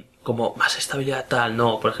son como más estabilidad tal,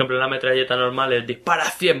 no. Por ejemplo, en la metralleta normal es dispara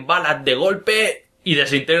 100 balas de golpe y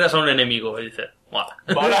desintegras a un enemigo. Y dices, mola.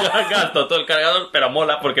 Gasto todo el cargador, pero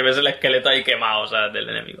mola porque ves el esqueleto ahí quemado, o sea, del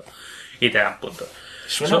enemigo. Y te dan puntos.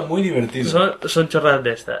 Suena muy divertido. Son chorradas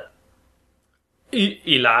de estas. Y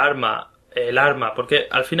el arma, porque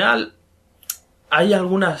al final hay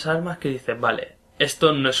algunas armas que dices, vale,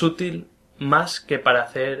 esto no es útil más que para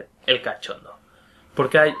hacer el cachondo.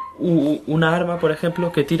 Porque hay una arma, por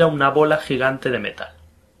ejemplo, que tira una bola gigante de metal.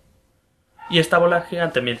 Y esta bola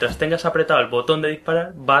gigante, mientras tengas apretado el botón de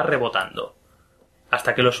disparar, va rebotando.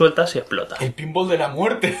 Hasta que lo sueltas y explota. El pinball de la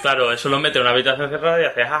muerte. Claro, eso lo mete en una habitación cerrada y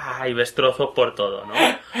hace jajaja y ves trozos por todo, ¿no?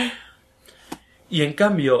 Y en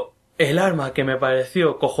cambio, el arma que me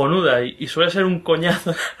pareció cojonuda y suele ser un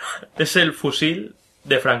coñazo es el fusil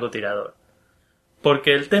de francotirador.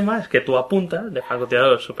 Porque el tema es que tú apuntas de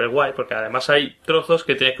francotirador súper guay, porque además hay trozos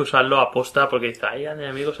que tienes que usarlo a posta porque dices, hay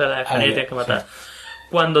enemigos a la dejan y tienes que matar. Sí.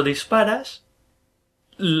 Cuando disparas,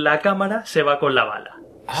 la cámara se va con la bala.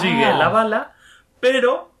 Sigue la bala,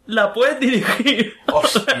 pero la puedes dirigir. O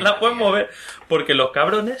sea, la puedes mover. Porque los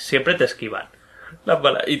cabrones siempre te esquivan las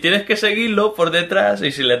balas. Y tienes que seguirlo por detrás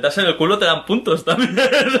y si le das en el culo te dan puntos también.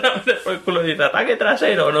 Por el culo dice ataque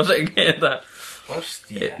trasero, no sé qué tal.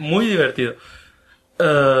 Hostia. Muy divertido.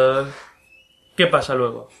 ¿Qué pasa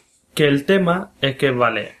luego? Que el tema es que,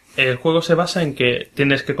 vale, el juego se basa en que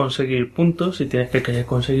tienes que conseguir puntos y tienes que querer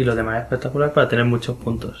conseguirlo de manera espectacular para tener muchos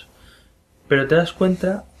puntos. Pero te das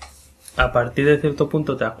cuenta, a partir de cierto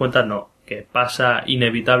punto te das cuenta, no, que pasa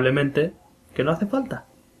inevitablemente que no hace falta.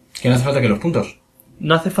 ¿Que no hace falta que los puntos?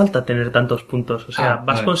 No hace falta tener tantos puntos, o sea,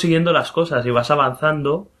 vas consiguiendo las cosas y vas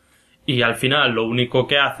avanzando y al final lo único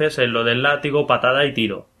que haces es lo del látigo, patada y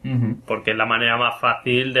tiro. Porque es la manera más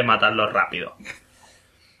fácil de matarlos rápido.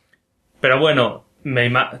 Pero bueno,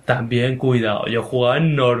 también cuidado, yo jugaba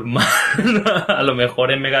en normal. A lo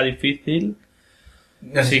mejor es mega difícil.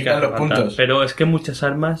 Necesitan los puntos. Pero es que muchas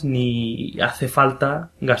armas ni hace falta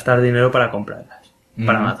gastar dinero para comprarlas.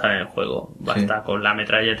 Para matar en el juego. Basta con la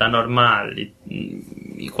metralleta normal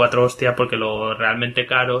y 4 hostias, porque lo realmente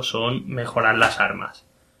caro son mejorar las armas.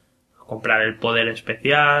 Comprar el poder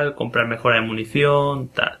especial, comprar mejora de munición,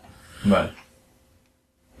 tal. Vale.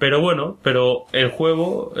 Pero bueno, el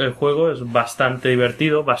juego es bastante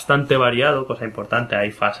divertido, bastante variado, cosa importante.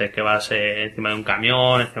 Hay fases que vas encima de un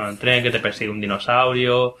camión, encima de un tren, que te persigue un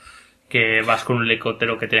dinosaurio, que vas con un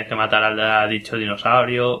helicóptero que tienes que matar al dicho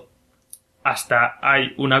dinosaurio. hasta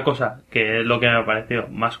hay una cosa que es lo que me ha parecido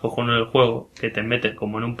más cojonudo del juego, que te mete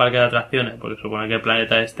como en un parque de atracciones, porque supone que el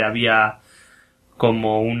planeta este había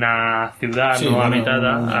como una ciudad no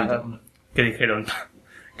habitada, que dijeron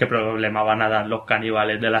qué problema van a dar los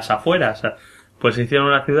caníbales de las afueras. O sea, pues hicieron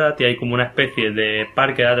una ciudad y hay como una especie de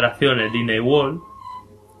parque de atracciones Disney World,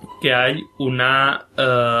 que hay una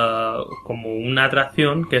como una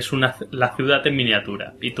atracción que es la ciudad en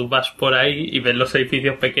miniatura, y tú vas por ahí y ves los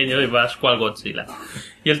edificios pequeños y vas cual Godzilla,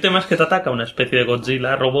 y el tema es que te ataca una especie de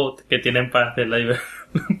Godzilla robot que tienen para hacer la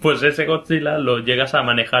diversión. Pues ese Godzilla lo llegas a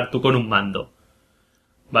manejar tú con un mando,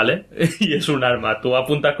 ¿vale? Y es un arma, tú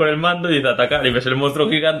apuntas con el mando y dices atacar, y ves el monstruo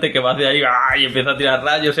gigante que va hacia ahí y empieza a tirar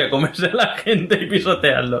rayos y a comerse a la gente y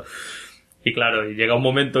pisotearlo. Y claro, y llega un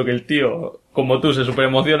momento que el tío, como tú, se super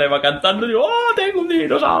emociona y va cantando y digo, ¡oh, tengo un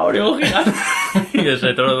dinosaurio gigante! Y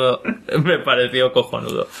ese trozo me pareció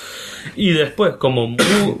cojonudo. Y después,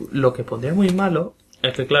 lo que pondría muy malo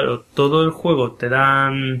es que, claro, todo el juego te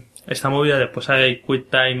dan esta movida, después hay Quick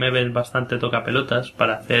Time Event bastante tocapelotas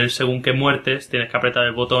para hacer según qué muertes, tienes que apretar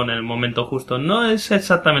el botón en el momento justo. No es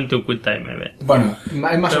exactamente un Quick Time Event. Bueno,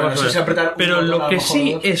 hay más o menos, apretar pero lo que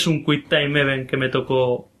sí es un Quick Time Event que me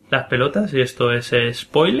tocó las pelotas, y esto es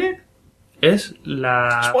spoiler, es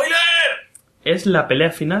la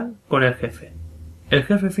pelea final con el jefe. El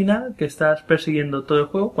jefe final que estás persiguiendo todo el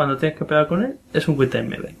juego, cuando tienes que pelear con él, es un Quick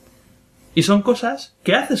Time Event. Y son cosas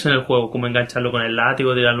que haces en el juego, como engancharlo con el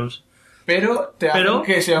látigo, tirarlo. Pero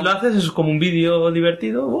que sea... lo haces es como un vídeo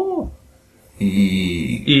divertido.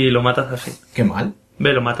 Y lo matas así. Qué mal.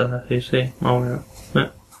 Lo matas así, sí, más o menos.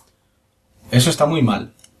 Eso está muy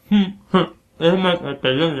mal.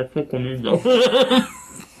 Perdón, le estoy comiendo.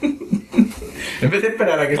 En vez de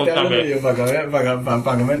esperar a que esté hablando yo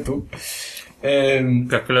para comer tú. Que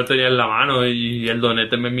es que lo tenía en la mano y el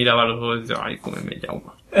donete me miraba a los ojos y decía, ay, cómeme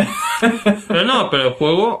yauma. Pero el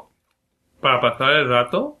juego, para pasar el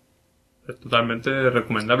rato, es totalmente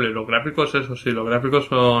recomendable. Los gráficos, eso sí, los gráficos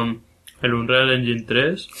son el Unreal Engine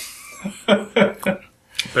 3,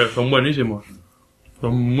 pero son buenísimos.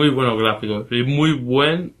 Son muy buenos gráficos y muy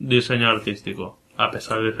buen diseño artístico, a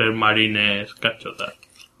pesar de ser marines cachotas.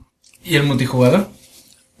 ¿Y el multijugador?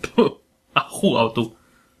 ¿Has jugado tú?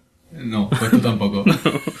 No, pues tú tampoco.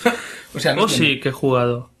 O sea, no sí que he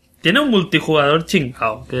jugado. Tiene un multijugador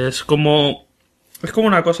chingado, que es como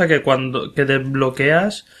una cosa que que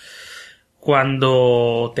desbloqueas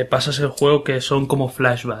cuando te pasas el juego, que son como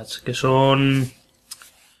flashbacks, que son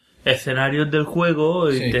escenarios del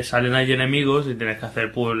juego y te salen ahí enemigos y tienes que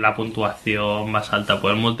hacer pues la puntuación más alta.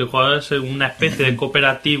 Pues el multijugador es una especie de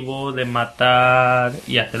cooperativo de matar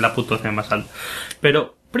y hacer la puntuación más alta.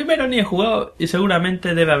 Pero primero ni he jugado y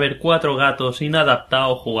seguramente debe haber 4 gatos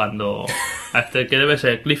inadaptados jugando a este que debe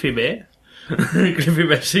ser Cliffy B. Cliffy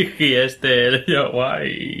B Siggy de Yagua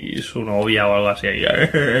y su novia o algo así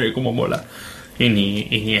ahí. Como mola. Y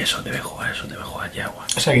ni eso debe jugar Yagua.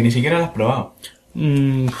 O sea que ni siquiera lo has probado.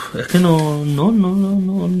 Es que no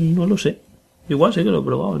lo sé. Igual sí que lo he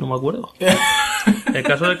probado y no me acuerdo. En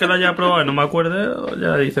caso de que lo haya probado y no me acuerde,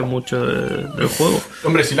 ya dice mucho del juego.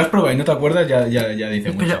 Hombre, si lo has probado y no te acuerdas, ya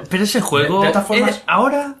dice mucho. Pero ese juego... De todas formas...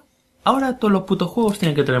 Ahora todos los putos juegos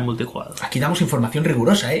tienen que tener multijugador. Aquí damos información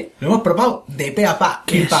rigurosa, ¿eh? Lo hemos probado de pe a pa.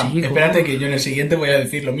 Sí, espérate que yo en el siguiente voy a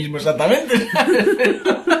decir lo mismo exactamente.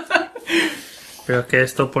 Pero es que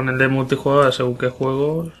esto ponen de multijugador según qué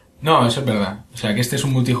juegos... No, eso es verdad. O sea, que este es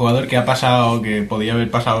un multijugador que ha pasado, que podía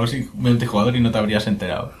haber pasado sin multijugador y no te habrías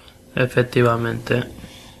enterado. Efectivamente.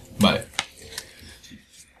 Vale.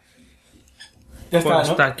 Ya está, pues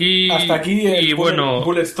 ¿no? Hasta aquí el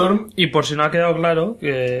Bulletstorm. Y por si no ha quedado claro,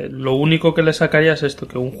 que lo único que le sacaría es esto,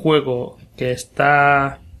 que un juego que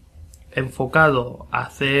está enfocado a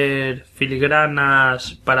hacer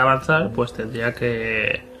filigranas para avanzar, pues tendría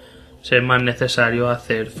que ser más necesario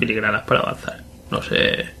hacer filigranas para avanzar. No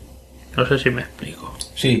sé si me explico.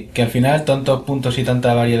 Sí, que al final tantos puntos y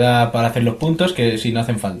tanta variedad para hacer los puntos que si no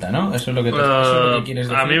hacen falta, ¿no? Eso es lo que, eso es lo que quieres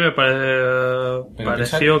decir. A mí me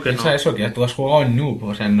pareció que piensa no. Eso, que tú has jugado en noob,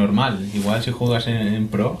 o sea, en normal. Igual si juegas en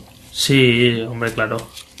pro. Sí, hombre, claro.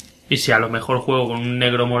 Y si a lo mejor juego con un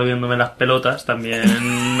negro mordiéndome las pelotas,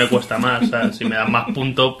 también me cuesta más. O sea, si me dan más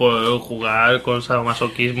puntos, puedo jugar con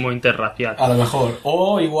sadomasoquismo interracial. A lo mejor.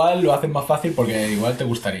 O igual lo hacen más fácil porque igual te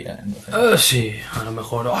gustaría. Sí, a lo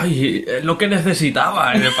mejor. ¡Ay! Lo que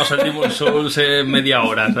necesitaba en el pasar Demon's Souls media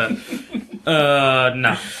hora. O sea.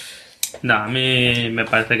 No, a mí me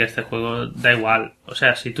parece que este juego da igual. O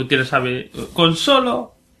sea, si tú tienes con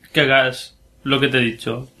solo que hagas lo que te he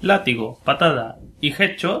dicho, látigo, patada y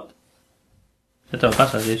headshot, ya te lo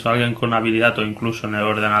pasas. Si es alguien con habilidad o incluso en el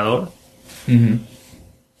ordenador,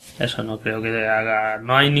 Eso no creo que haga...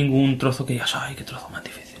 No hay ningún trozo que digas, ¡ay, qué trozo más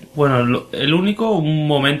difícil! Bueno, el único un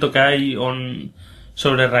momento que hay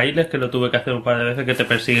sobre raíles que lo tuve que hacer un par de veces, que te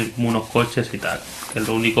persiguen como unos coches y tal. Que es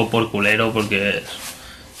lo único por culero, porque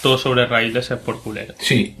todo sobre raíles es por culero.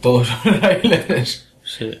 Sí, todo sobre raíles.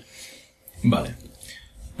 Sí. Vale.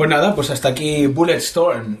 Pues nada, pues hasta aquí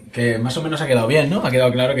Bulletstorm, que más o menos ha quedado bien, ¿no? Ha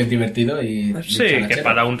quedado claro que es divertido y... Sí, que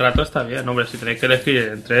para un rato está bien. Hombre, si tenéis que elegir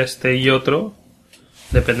entre este y otro,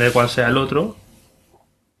 depende de cuál sea el otro,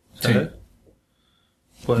 ¿sabes? Sí.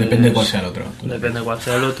 Pues, Depende de cuál sea el otro. Depende de cuál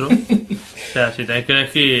sea el otro. O sea, si tenéis que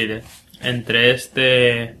elegir entre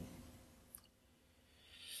este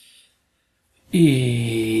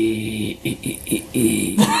y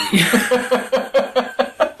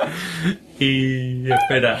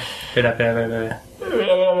espera.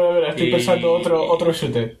 Estoy pensando otro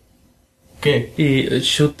shooter. ¿Qué? Y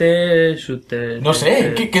shooter. No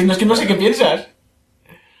sé, no es que no sé qué piensas.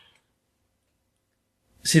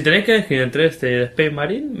 Si tenéis que elegir entre este y el Space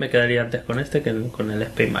Marine, me quedaría antes con este que con el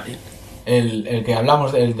Space Marine. El que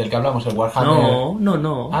hablamos, del que hablamos, el Warhammer.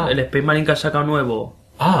 No. Ah. El Space Marine que ha sacado nuevo.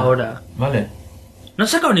 Ah, Ahora. Vale. No ha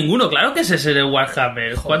sacado ninguno, claro que ese es el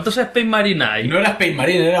Warhammer. ¿Cuántos Space Marine hay? No era Space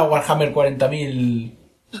Marine, era Warhammer 40.000.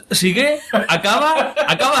 ¿Sigue?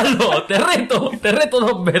 Acábalo. Te reto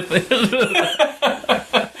 2 veces.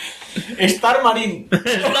 Star Marine.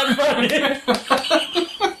 Star Marine.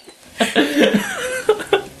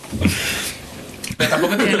 Pero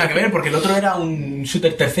tampoco tiene nada que ver, porque el otro era un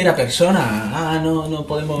shooter tercera persona. Ah, no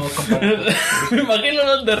podemos comparar. Me imagino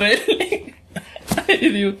los de Redley. Y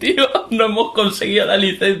digo, tío, no hemos conseguido la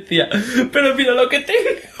licencia. Pero mira lo que tengo.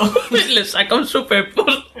 Y le saca un super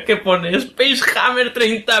post que pone Space Hammer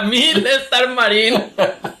 30.000 Star Marine.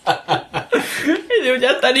 Y digo,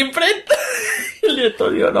 ya está en imprenta. Y el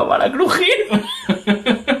director digo, no van a crujir.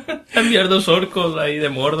 Enviar 2 orcos ahí de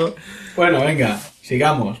Mordor. Bueno, venga,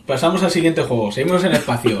 sigamos. Pasamos al siguiente juego. Seguimos en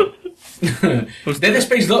espacio. Dead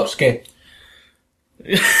Space 2, ¿qué?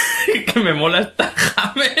 Que me mola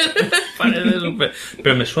Starhammer. Parece súper.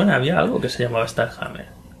 Pero me suena, había algo que se llamaba Starhammer.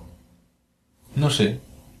 No sé.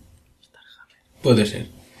 Puede ser.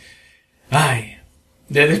 Ay.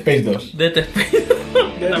 Dead Space 2. Dead Space.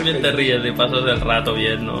 También te ríes de pasos del rato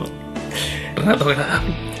bien, ¿no? Rato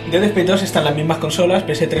agradable. Dead Space 2 está en las mismas consolas,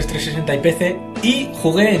 PS3, 360 y PC. Y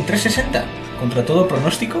jugué en 360. Contra todo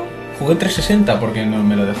pronóstico, jugué en 360 porque no,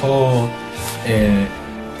 me lo dejó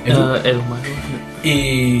El humano.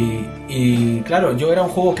 Y claro, yo era un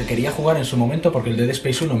juego que quería jugar en su momento porque el Dead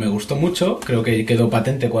Space 1 me gustó mucho. Creo que quedó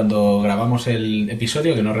patente cuando grabamos el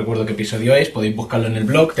episodio, que no recuerdo qué episodio es. Podéis buscarlo en el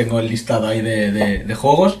blog, tengo el listado ahí de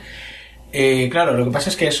juegos. Claro, lo que pasa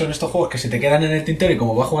es que son estos juegos que se te quedan en el tintero y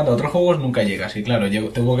como vas jugando a otros juegos nunca llegas. Y claro,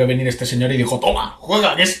 tuvo que venir este señor y dijo, toma,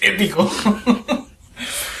 juega, que es épico.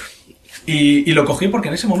 Y lo cogí porque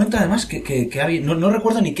en ese momento además que había, no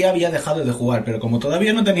recuerdo ni qué había dejado de jugar, pero como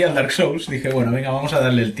todavía no tenía el Dark Souls, dije, bueno, venga, vamos a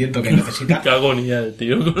darle el tiento que necesita. Qué agonía de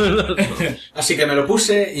tío con el Dark Souls. Así que me lo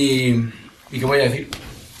puse y ¿qué voy a decir?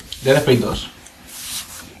 Dead Space 2.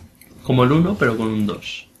 Como el 1, pero con un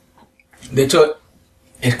 2. De hecho,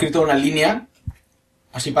 he escrito una línea,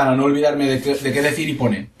 así para no olvidarme de qué decir, y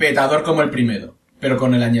pone, petador como el primero, pero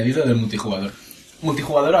con el añadido del multijugador.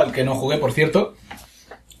 Multijugador al que no jugué, por cierto,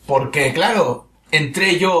 porque, claro,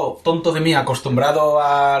 entré yo, tonto de mí, acostumbrado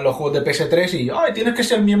a los juegos de PS3 y, ¡ay, tienes que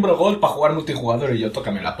ser miembro Gold para jugar multijugador! Y yo,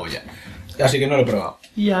 tócame la polla. Así que no lo he probado.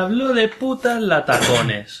 Y hablo de putas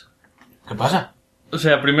latacones. ¿Qué pasa? O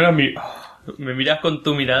sea, primero me miras con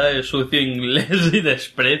tu mirada de sucio inglés y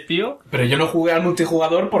desprecio. Pero yo no jugué al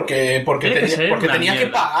multijugador porque tenía que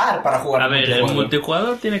pagar para jugar al multijugador. A ver, el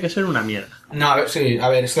multijugador tiene que ser una mierda. No, a ver, sí, a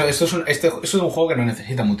ver, esto es un juego que no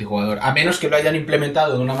necesita multijugador. A menos que lo hayan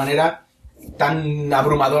implementado de una manera tan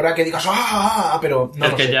abrumadora que digas, pero no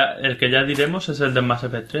el que ya diremos es el de Mass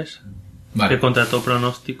Effect 3. Vale. Que contra todo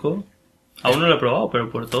pronóstico. Aún no lo he probado, pero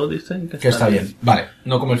por todo dicen que está bien. Vale,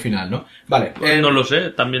 no como el final, ¿no? Vale. No lo sé,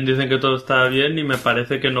 también dicen que todo está bien y me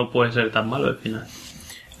parece que no puede ser tan malo el final.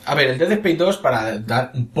 A ver, el Dead Space 2, para dar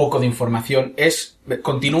un poco de información,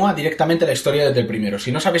 continúa directamente la historia desde el primero.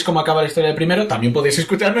 Si no sabéis cómo acaba la historia del primero, también podéis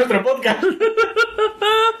escuchar nuestro podcast.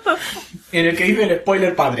 En el que hice el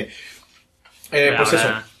spoiler padre. Pues eso,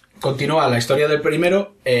 continúa la historia del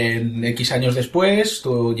primero, en X años después,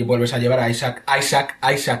 tú vuelves a llevar a Isaac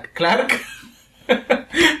Clarke.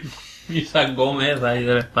 Isaac Gómez, ahí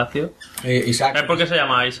del espacio. Isaac. ¿Sabes por qué se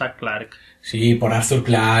llama Isaac Clarke? Sí, por Arthur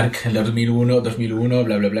Clarke, el 2001,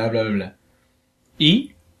 bla, bla, bla, bla, bla.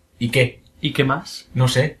 ¿Y? ¿Y qué? ¿Y qué más? No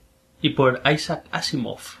sé. Y por Isaac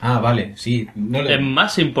Asimov. Ah, vale, sí. Es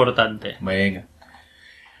más importante. Venga.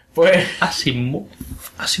 Pues...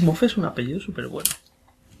 Asimov es un apellido súper bueno.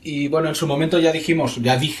 Y bueno, en su momento ya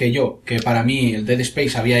dije yo, que para mí el Dead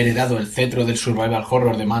Space había heredado el cetro del survival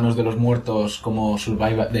horror de manos de los muertos como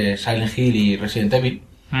survival de Silent Hill y Resident Evil.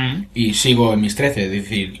 Y sigo en mis 13, es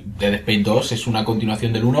decir, Dead Space 2 es una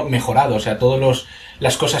continuación del 1 mejorado, o sea, todas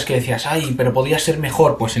las cosas que decías, ay, pero podía ser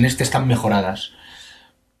mejor, pues en este están mejoradas.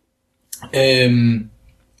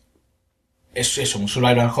 Es eso, un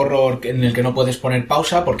survival horror en el que no puedes poner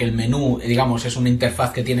pausa porque el menú, digamos, es una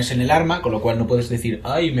interfaz que tienes en el arma, con lo cual no puedes decir,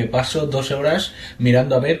 ay, me paso 2 horas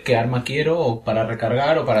mirando a ver qué arma quiero o para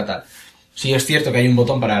recargar o para tal. Sí es cierto que hay un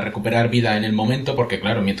botón para recuperar vida en el momento porque,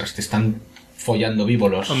 claro, mientras te están follando vivo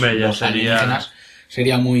los alienígenas,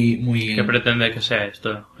 sería muy... ¿Qué pretende que sea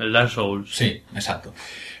esto? ¿El Dark Souls? Sí, exacto.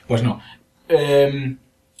 Pues no.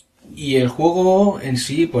 Y el juego en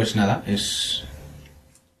sí, pues nada, es...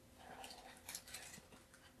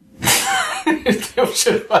 Estoy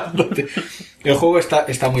observándote. El juego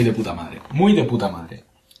está muy de puta madre. Muy de puta madre.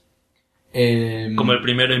 Como el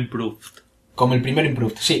primero Improved. Como el primero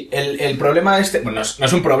Improved. Sí, el problema bueno, no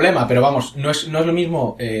es un problema, pero vamos, no es lo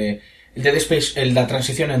mismo el Dead Space, la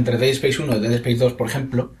transición entre Dead Space 1 y Dead Space 2, por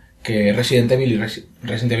ejemplo, que Resident Evil y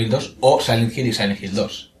Resident Evil 2 o Silent Hill y Silent Hill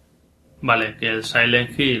 2. Vale, que el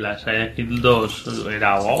Silent Hill, la Silent Hill 2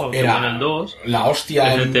 era el 2. La hostia.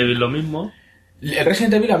 Resident Evil lo mismo. El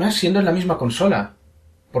Resident Evil además siendo en la misma consola.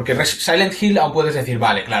 Porque Silent Hill aún puedes decir,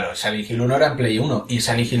 vale, claro, Silent Hill 1 era en Play 1 y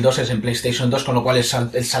Silent Hill 2 es en PlayStation 2, con lo cual el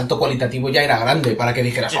salto cualitativo ya era grande para que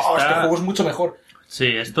dijeras, este juego es mucho mejor. Sí,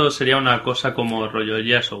 esto sería una cosa como rollo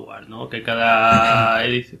Gears of War, ¿no? Que cada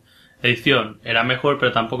edición era mejor,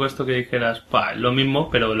 pero tampoco esto que dijeras, es lo mismo,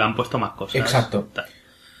 pero le han puesto más cosas. Exacto. Tal.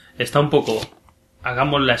 Está un poco,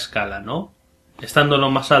 hagamos la escala, ¿no? Estando en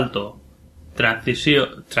lo más alto,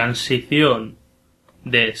 transición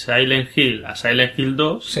de Silent Hill a Silent Hill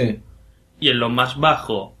 2. Sí. Y en lo más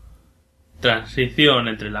bajo, transición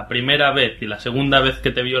entre la primera vez y la segunda vez que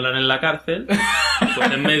te violan en la cárcel.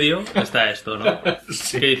 Pues en medio está esto, ¿no?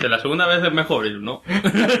 Sí. Que dice, la segunda vez es mejor, y no.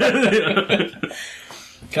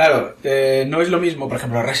 Claro, no es lo mismo, por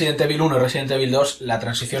ejemplo, Resident Evil 1 y Resident Evil 2, la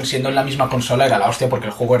transición siendo en la misma consola era la hostia porque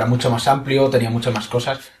el juego era mucho más amplio, tenía muchas más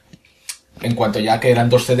cosas. En cuanto ya que eran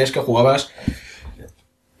 2 CDs que jugabas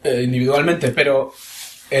individualmente, pero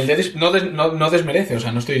el no desmerece, o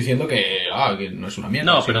sea, no estoy diciendo que no es una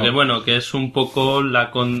mierda. No, pero que bueno, que es un poco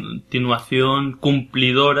la continuación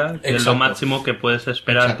cumplidora, que es lo máximo que puedes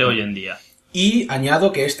esperarte hoy en día. Y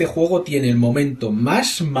añado que este juego tiene el momento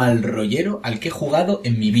más mal rollero al que he jugado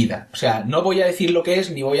en mi vida. O sea, no voy a decir lo que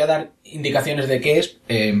es, ni voy a dar indicaciones de qué es,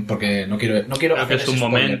 porque no quiero creo que es un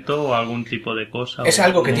momento o algún tipo de cosa. Es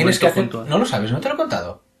algo que tienes que hacer. Puntual. No lo sabes, no te lo he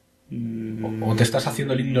contado. O te estás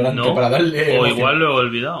haciendo el ignorante para darle... O igual lo he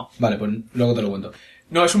olvidado. Vale, pues luego te lo cuento.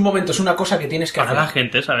 No, es un momento, es una cosa que tienes que hacer. Para la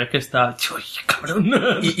gente, ¿sabes? Que está... cabrón.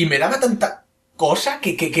 Y me daba tanta cosa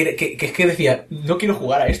que decía, no quiero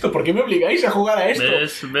jugar a esto, ¿por qué me obligáis a jugar a esto?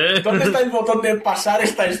 ¿Ves? ¿Dónde está el botón de pasar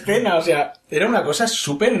esta escena? O sea, era una cosa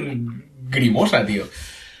súper grimosa, tío.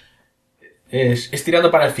 Es tirando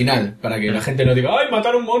para el final, para que la gente no diga, ¡ay,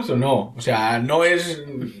 matar a un monstruo! No, o sea, no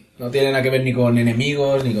tiene nada que ver ni con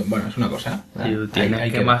enemigos, ni con... Bueno, es una cosa. Tío,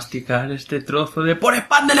 tienes que masticar este trozo de ¡por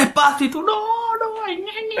pan del espacio! Y tú, ¡no!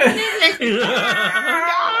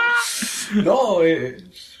 No,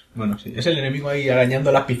 bueno, sí, es el enemigo ahí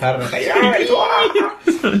arañando las pizarras. ¡Ay,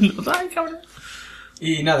 cabrón!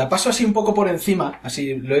 Y nada, paso así un poco por encima,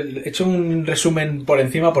 así, he hecho un resumen por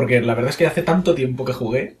encima porque la verdad es que hace tanto tiempo que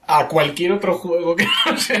jugué a cualquier otro juego que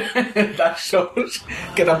no sea Dark Souls,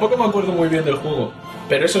 que tampoco me acuerdo muy bien del juego.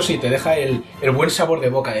 Pero eso sí, te deja el buen sabor de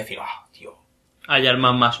boca de decir, tío. ¿Hay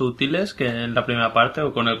armas más útiles que en la primera parte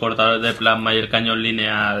o con el cortador de plasma y el cañón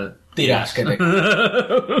lineal? Tiras. Me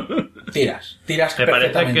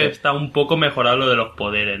parece que está un poco mejorado lo de los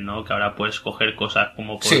poderes, ¿no? Que ahora puedes coger cosas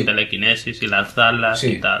como por telequinesis y lanzarlas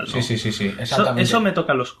y tal, ¿no? Sí, exactamente. Eso me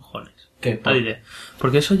toca los cojones. ¿Qué?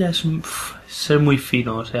 Porque eso ya es ser muy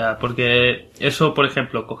fino, o sea, porque eso, por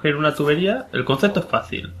ejemplo, coger una tubería, el concepto es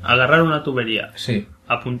fácil. Agarrar una tubería,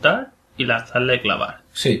 apuntar y lanzarla y clavar.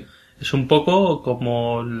 Sí. Es un poco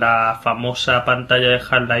como la famosa pantalla de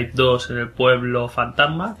Half-Life 2 en el pueblo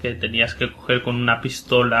fantasma, que tenías que coger con una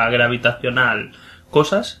pistola gravitacional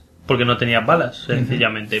cosas, porque no tenías balas,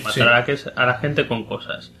 sencillamente, y matar a la gente con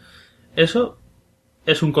cosas. Eso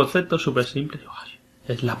es un concepto súper simple.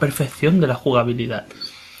 Es la perfección de la jugabilidad.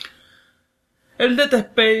 El Dead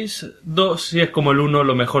Space 2, si es como el 1,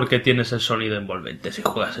 lo mejor que tiene es el sonido envolvente, si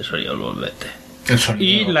juegas el sonido envolvente.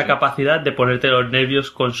 Y la capacidad de ponerte los nervios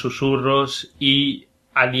con susurros y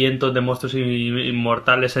alientos de monstruos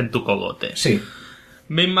inmortales en tu cogote. Sí.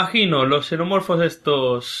 Me imagino los xenomorfos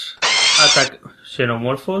estos...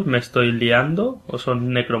 ¿Xenomorfos? ¿Me estoy liando? ¿O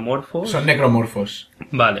son necromorfos? Son necromorfos.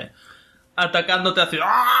 Vale. Atacándote así,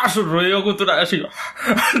 ¡ah! Su ruido cultural así,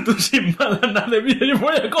 tú sin bala de vida, yo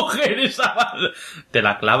voy a coger esa bala. Te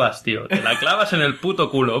la clavas, tío, te la clavas en el puto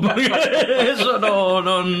culo, porque eso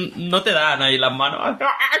no te dan ahí las manos.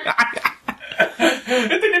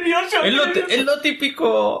 Estoy nervioso. Es lo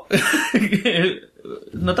típico.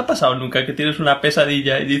 ¿No te ha pasado nunca que tienes una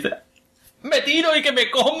pesadilla y dices, me tiro y que me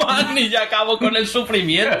coman y ya acabo con el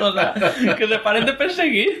sufrimiento? O sea, que se paren de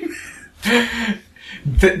perseguir.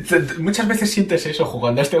 Muchas veces sientes eso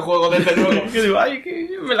jugando a este juego, desde luego. Que digo, ay, que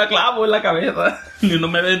me la clavo en la cabeza. Y no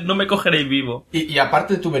me cogeréis vivo. Y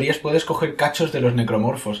aparte de tuberías puedes coger cachos de los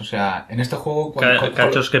necromorfos. O sea, en este juego...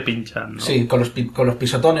 Cachos que pinchan, ¿no? Sí, con los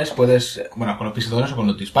pisotones puedes... Bueno, con los pisotones o con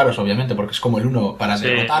los disparos, obviamente, porque es como el uno. Para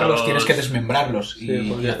derrotarlos tienes que desmembrarlos.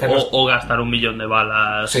 Y hacerlos... o gastar 1.000.000 de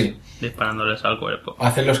balas disparándoles al cuerpo. O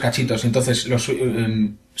hacer los cachitos. Entonces,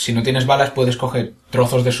 si no tienes balas, puedes coger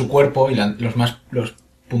trozos de su cuerpo y los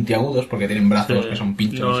puntiagudos, porque tienen brazos que son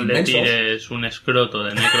pinchos inmensos. No le tires un escroto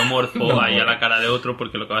de necromorfo ahí a la cara de otro,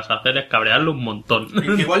 porque lo que vas a hacer es cabrearlo un montón.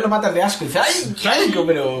 Igual lo matas de asco y dices, ¡ay!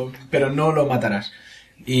 Pero no lo matarás.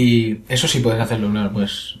 Y eso sí puedes hacerlo, claro,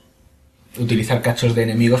 pues utilizar cachos de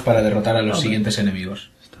enemigos para derrotar a los siguientes enemigos.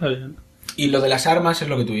 Está bien. Y lo de las armas es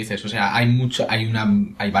lo que tú dices, o sea, hay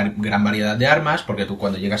gran variedad de armas, porque tú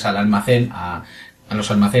cuando llegas al almacén, a los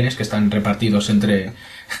almacenes que están repartidos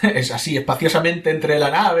es así, espaciosamente entre la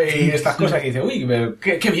nave y estas cosas, que dice, uy,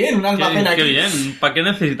 qué bien, un almacén aquí. Qué bien, ¿para qué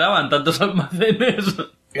necesitaban tantos almacenes?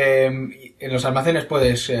 En los almacenes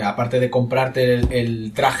puedes, aparte de comprarte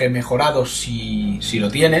el traje mejorado, si lo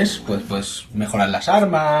tienes, pues puedes mejorar las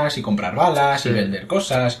armas y comprar balas y vender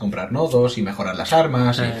cosas, comprar nodos y mejorar las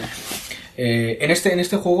armas. En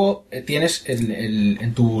este juego tienes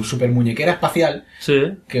en tu super muñequera espacial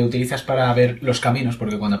que utilizas para ver los caminos,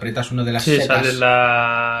 porque cuando aprietas una de las setas sale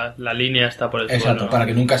la línea está por el suelo. Exacto, para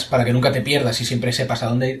que nunca te pierdas y siempre sepas a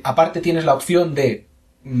dónde ir. Aparte tienes la opción de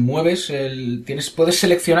puedes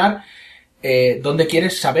seleccionar dónde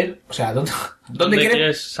quieres saber, o sea, dónde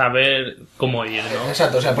quieres saber cómo ir, ¿no?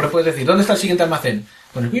 Exacto, o sea, puedes decir, ¿dónde está el siguiente almacén?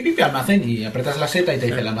 Pones almacén y aprietas la seta y te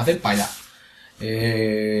dice el almacén para allá.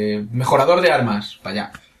 Mejorador de armas, para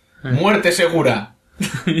allá. Muerte segura.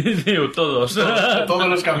 Todos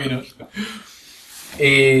los caminos.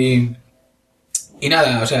 Y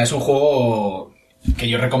nada, o sea, es un juego que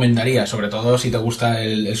yo recomendaría, sobre todo si te gusta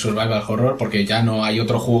el survival horror, porque ya no hay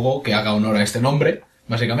otro juego que haga honor a este nombre,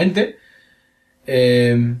 básicamente.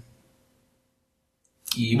 Porque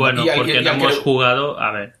no hemos jugado,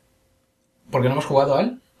 a ver. ¿Por qué no hemos jugado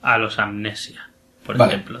a los Amnesia, por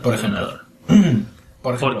ejemplo. Por ejemplo.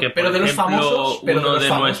 Porque, pero de los famosos, uno de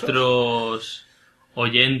nuestros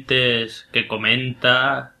oyentes que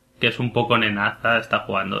comenta que es un poco nenaza está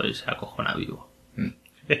jugando y se acojona vivo.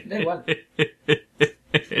 Da igual.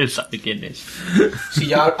 Él sabe quién es. Sí,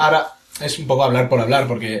 ya ahora es un poco hablar por hablar,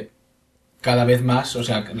 porque cada vez más, o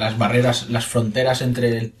sea, las barreras, las fronteras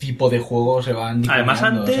entre el tipo de juego se van difuminando. Además,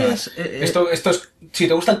 antes... O sea, esto es... Si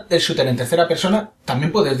te gusta el shooter en tercera persona,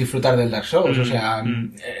 también puedes disfrutar del Dark Souls, o sea...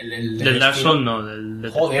 del Dark Souls no, del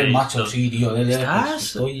joder, macho, sí, tío.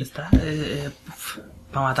 Estás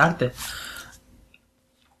para matarte.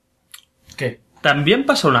 ¿Qué? También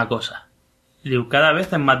pasa una cosa. Digo, cada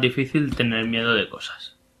vez es más difícil tener miedo de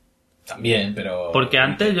cosas. También, pero... Porque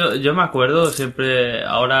antes yo me acuerdo siempre...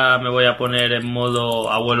 Ahora me voy a poner en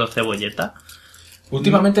modo abuelo cebolleta.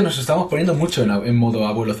 Últimamente nos estamos poniendo mucho en modo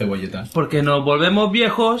abuelo cebolleta. Porque nos volvemos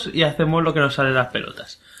viejos y hacemos lo que nos sale de las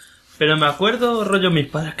pelotas. Pero me acuerdo, rollo, mis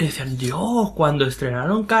padres que decían, Dios, cuando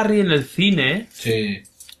estrenaron Carrie en el cine... Sí.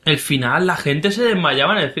 El final, la gente se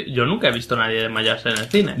desmayaba en el cine. Yo nunca he visto a nadie desmayarse en el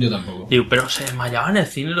cine. Yo tampoco. Digo, pero se desmayaba en el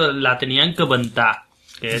cine, la tenían que aguantar.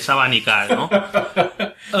 Que es abanicar, ¿no?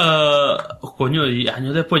 Coño, y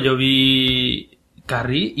años después yo vi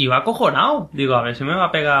Carrie y iba acojonado. Digo, a ver si me va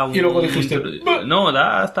a pegar un... Y luego dijiste... No,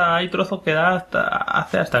 hay trozos que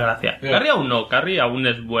hace hasta gracia. Yeah. Carrie aún no, Carrie aún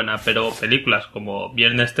es buena, pero películas como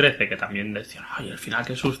Viernes 13, que también decían, ay, al final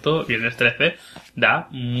qué susto, Viernes 13, da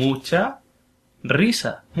mucha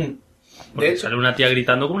risa. Porque sale una tía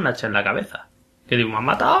gritando con un hacha en la cabeza. Que digo, me ha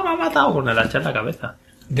matado con el hacha en la cabeza.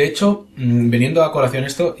 De hecho, veniendo a colación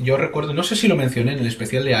esto, yo recuerdo, no sé si lo mencioné en el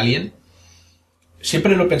especial de Alien,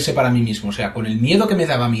 siempre lo pensé para mí mismo, o sea, con el miedo que me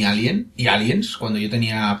daba mi Alien y Aliens, cuando yo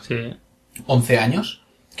tenía 11 años,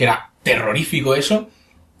 que era terrorífico eso,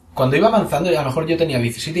 cuando iba avanzando, y a lo mejor yo tenía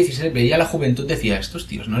 17, 16, veía la juventud, decía, estos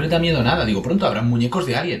tíos no les da miedo nada, digo, pronto habrán muñecos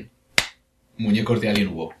de Alien. Muñecos de Alien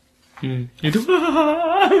hubo. Y tú...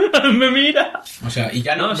 me mira. O sea, y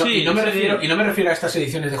ya no, No, sí, y no me sí. refiero, y no me refiero a estas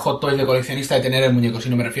ediciones de Hot Toys de coleccionista de tener el muñeco,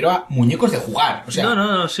 sino me refiero a muñecos de jugar. O sea,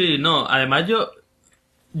 No, sí, no. Además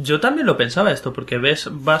yo también lo pensaba esto, porque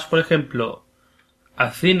vas, por ejemplo,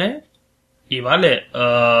 al cine y vale,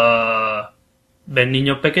 ves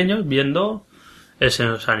niños pequeños viendo El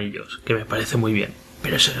Señor de los Anillos, que me parece muy bien.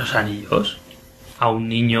 Pero El Señor de los Anillos, a un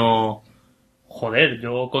niño... Joder,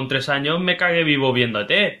 yo con 3 años me cagué vivo viendo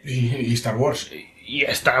ET. y Star Wars. Y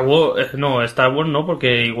Star Wars... No, Star Wars no,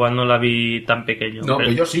 porque igual no la vi tan pequeño. No,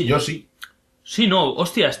 pero yo sí. Sí, no,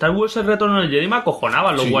 hostia, Star Wars El Retorno del Jedi me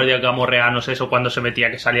acojonaban los Sí. guardias gamorreanos, eso, cuando se metía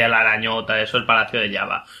que salía la arañota, eso, el Palacio de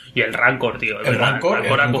Jabba. Y el Rancor, tío. El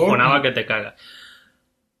Rancor acojonaba que te cagas.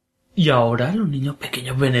 Y ahora los niños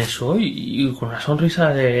pequeños ven eso y con una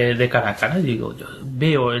sonrisa de cara a cara, digo, yo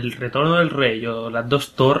veo El Retorno del Rey o las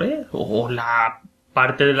 2 torres o la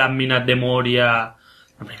parte de las minas de Moria.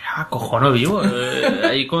 Me acojono vivo.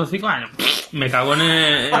 Ahí con 5 años. Me cago en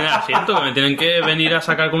el asiento, que me tienen que venir a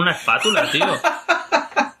sacar con una espátula, tío.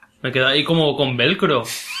 Me quedo ahí como con velcro.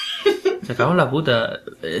 Me cago en la puta.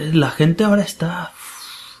 La gente ahora está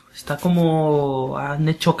como... Han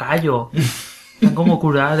hecho callo. Están como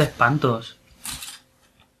curadas de espantos.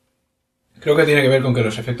 Creo que tiene que ver con que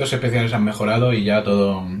los efectos especiales han mejorado y ya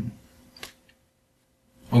todo...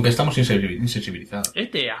 Aunque estamos insensibilizados.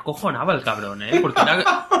 Acojonaba el cabrón, porque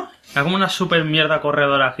era como una super mierda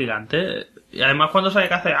corredora gigante. Y además cuando sabe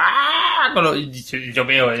que hace... ¡Ah! Yo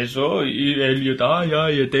veo eso y Elliot,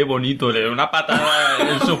 ay, ET bonito. Le da una patada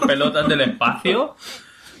en sus pelotas del espacio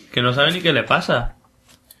que no sabe ni qué le pasa.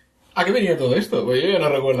 ¿A qué venía todo esto? Pues yo ya no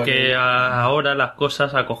recuerdo. Que ahora las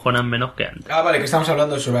cosas acojonan menos que antes. Ah, vale, que estamos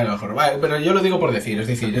hablando de Survival Horror. Vale, pero yo lo digo por decir, es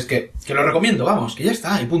decir, es que lo recomiendo, vamos, que ya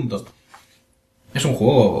está, y punto. Es un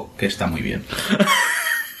juego que está muy bien.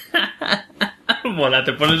 Mola,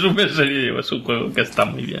 te pones súper serio y digo, es un juego que está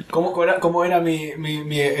muy bien. ¿Cómo era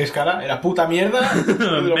mi escala? ¿Era puta mierda?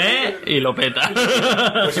 Y lo peta.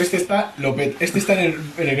 Pues este está en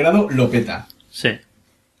el grado lo peta. Sí.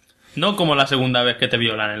 No como la segunda vez que te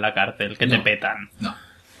violan en la cárcel, que te petan. No.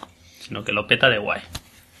 Sino que lo peta de guay.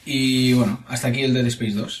 Y bueno, hasta aquí el Dead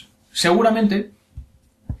Space 2. Seguramente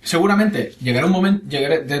llegará un momento,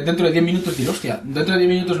 dentro de 10 minutos diré, hostia, dentro de 10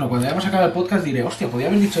 minutos no, cuando hayamos acabado el podcast diré, hostia, podría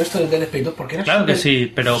haber dicho esto del Dead Space 2 porque era Claro que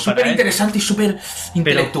sí, pero súper interesante y súper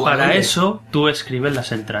intelectual. Pero para eso tú escribes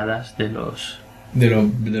las entradas de los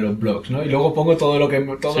blogs, ¿no? Y luego pongo todo lo que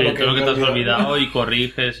todo lo que te has olvidado y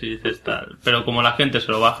corriges y dices tal. Pero como la gente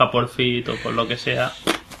se lo baja por feed o por lo que sea,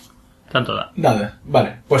 tanto da. Nada,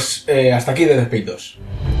 vale, pues hasta aquí Dead Space 2.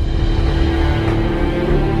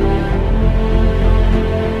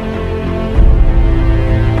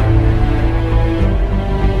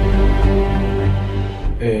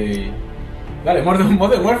 Vale, Modern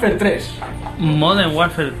Warfare 3. Modern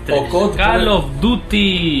Warfare 3. O COD, Call of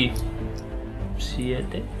Duty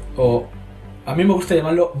 7. O a mí me gusta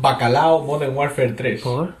llamarlo Bacalao Modern Warfare 3.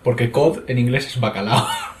 ¿Por? Porque COD en inglés es bacalao.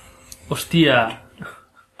 Hostia.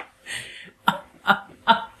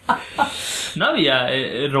 No había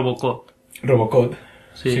Robocop. Robocop.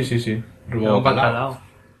 Sí. Sí. Bacalao.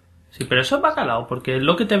 Sí, pero eso es bacalao, porque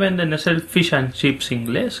lo que te venden es el fish and chips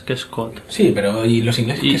inglés, que es COD. Sí, pero ¿y los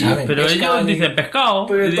ingleses qué saben? Pero Pesca, ellos dicen pescado.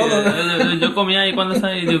 Pues todo. Yo comía ahí cuando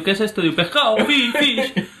estaba y digo, ¿qué es esto? Digo, pescado,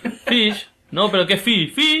 fish. No, pero ¿qué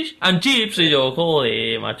fish? Fish and chips. Y yo,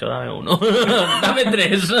 joder, macho, dame uno. Dame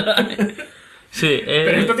 3. Sí,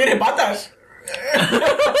 Pero esto tiene patas.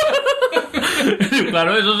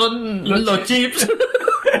 Claro, esos son los chips.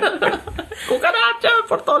 Cucarachas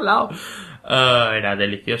por todos lados. Era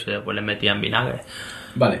delicioso, después le metían vinagre.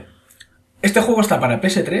 Vale. Este juego está para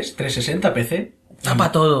PS3, 360, PC. Está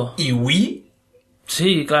para todo. ¿Y Wii?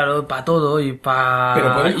 Sí, claro, para todo. Y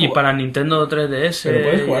para Nintendo 3DS. ¿Pero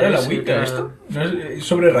puedes jugar a la Wii claro. esto? ¿No es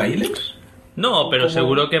sobre raíles? No, pero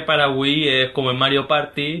seguro que para Wii es como en Mario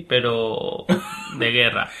Party, pero de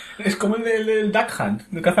guerra. Es como el del Duck Hunt,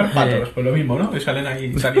 de cazar patos, pues lo mismo, ¿no? Que salen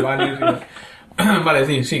ahí talibanes y... Vale,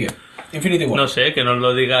 sí, sigue. Infinity War. No sé, que nos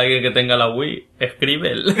lo diga alguien que tenga la Wii.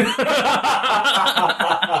 Escribe el...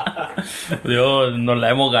 Dios, nos la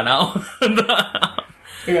hemos ganado.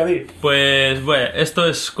 Venga, di. Pues, bueno, esto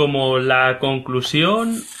es como la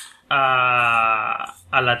conclusión a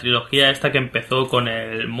la trilogía esta que empezó con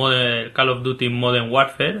el Call of Duty Modern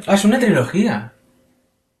Warfare. Ah, es una trilogía.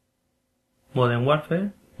 Modern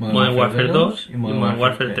Warfare 2 y Modern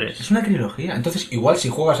Warfare 3. Es una trilogía. Entonces, igual si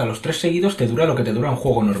juegas a los 3 seguidos te dura lo que te dura un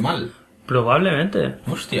juego normal. Probablemente.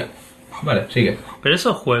 Hostia. Vale, sigue. Pero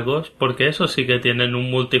esos juegos, porque esos sí que tienen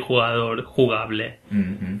un multijugador jugable.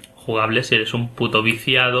 Jugable si eres un puto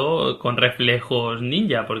viciado con reflejos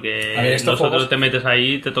ninja, porque A ver, estos nosotros juegos... te metes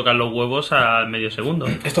ahí y te tocan los huevos al medio segundo.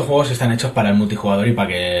 Estos juegos están hechos para el multijugador y para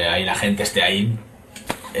que ahí la gente esté ahí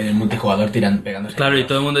en el multijugador pegándose. Claro, y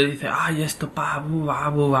todo el mundo dice, ay, esto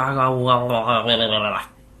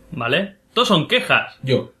 ¿vale? Todos son quejas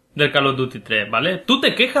Yo. del Call of Duty 3, ¿vale? Tú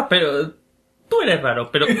te quejas, pero tú eres raro,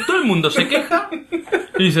 pero todo el mundo se queja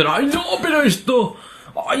y dicen, ay, no, pero esto,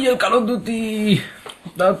 ay, el Call of Duty,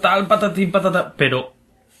 tal, patatín, patata, pero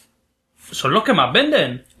son los que más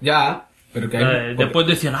venden. Ya, pero que hay... Después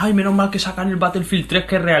decían, ay, menos mal que sacan el Battlefield 3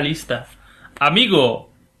 que es realista.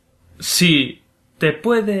 Amigo, si te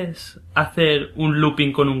puedes hacer un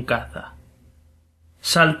looping con un caza,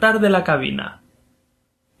 saltar de la cabina,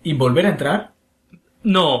 ¿Y volver a entrar?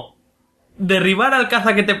 no, derribar al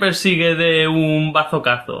caza que te persigue de un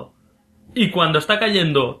bazocazo y cuando está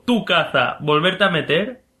cayendo tu caza volverte a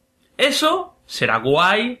meter, eso será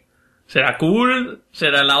guay, será cool,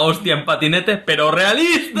 será la hostia en patinetes, pero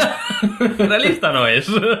realista. Realista no es.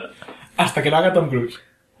 Hasta que lo haga Tom Cruise.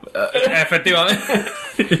 Efectivamente.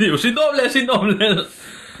 Digo, sin doble.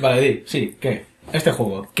 Vale, di, sí, ¿qué? Este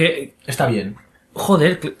juego Que, está bien.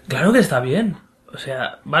 joder, claro que está bien. O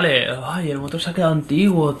sea, vale, ay, el motor se ha quedado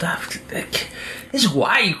antiguo, tal. Es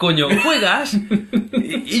guay, coño, juegas.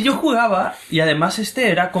 Y yo jugaba, y además este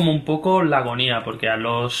era como un poco la agonía, porque a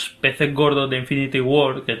los peces gordos de Infinity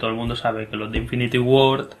Ward, que todo el mundo sabe que los de Infinity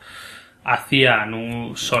Ward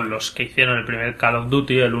son los que hicieron el primer Call of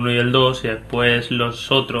Duty, el 1 y el 2, y después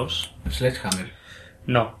los otros. Sledgehammer.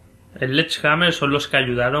 No. El Sledgehammer son los que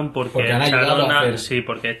ayudaron porque han ayudado echaron a hacer... sí,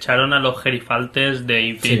 porque echaron a los gerifaltes de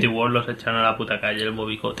Infinity Sí. War, los echaron a la puta calle, el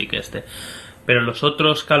Bobby Kotick este. Pero los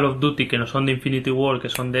otros Call of Duty que no son de Infinity War, que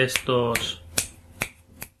son de estos...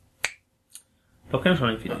 Los que no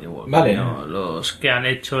son Infinity War. Vale. No, los que han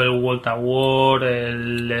hecho el World at War,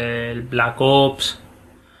 el Black Ops...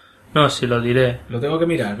 No, si lo diré. Lo tengo que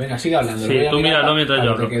mirar, venga, sigue hablando. Sí, Lo voy a tú mirar míralo mientras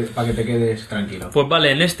yo para hablo. para que te quedes tranquilo. Pues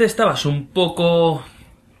vale, en este estabas un poco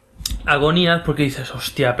agonías porque dices,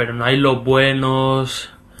 hostia, pero no hay los buenos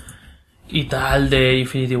y tal de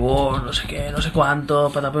Infinity War, no sé qué, no sé cuánto,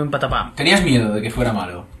 patapum, patapam. ¿Tenías miedo de que fuera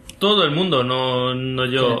malo? Todo el mundo, no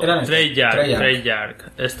yo. Sí, eran estos,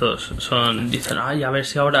 Treyarch. Estos dicen, ay, a ver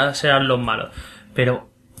si ahora sean los malos. Pero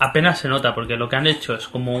apenas se nota porque lo que han hecho es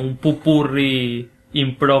como un pupurri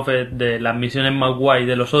improve de las misiones más guay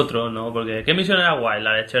de los otros, ¿no? Porque ¿qué misión era guay?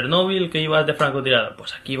 La de Chernobyl, que ibas de francotirador.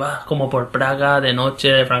 Pues aquí vas como por Praga de noche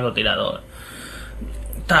de francotirador.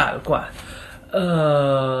 Tal cual.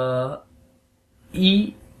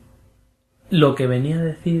 Y lo que venía a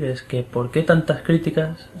decir es que ¿por qué tantas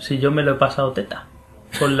críticas si yo me lo he pasado teta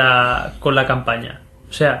con la campaña?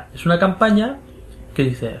 O sea, es una campaña que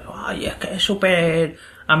dice, ay, es que es súper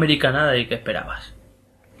americanada. ¿Y qué esperabas?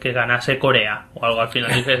 Que ganase Corea o algo al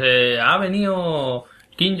final. Dices, ha venido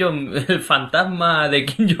el fantasma de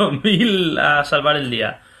Kim Jong-il a salvar el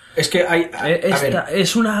día. Es que hay...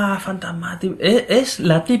 Es una fantasma... Es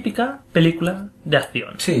la típica película de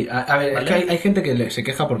acción. Sí, a ver, ¿vale? es que hay gente que se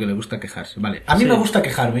queja porque le gusta quejarse, ¿vale? A mí Sí. me gusta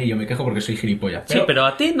quejarme y yo me quejo porque soy gilipollas. Sí, pero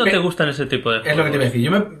a ti no te pero- gustan ese tipo de juegos. Es lo que te iba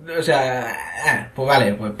a decir. O sea, pues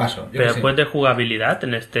vale, pues paso. Yo Pero qué sé. después de jugabilidad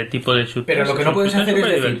en este tipo de shooters... Pero lo que no puedes hacer es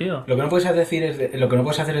decir, divertido. lo que no puedes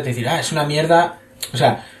hacer es decir, es una mierda, o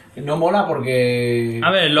sea, no mola porque...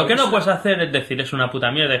 A ver, lo que no puedes hacer es decir es una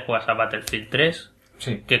puta mierda y juegas a Battlefield 3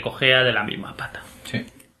 Sí, que cogea de la misma pata. sí.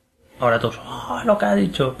 Ahora todos, lo que ha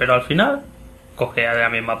dicho, pero al final cogea de la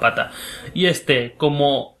misma pata. Y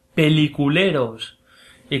como peliculeros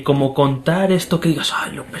y como contar esto que digas,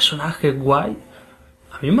 ay, los personajes guay,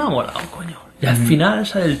 a mí me ha molado, coño. Y al final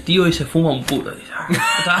sale el tío y se fuma un puro. Dice,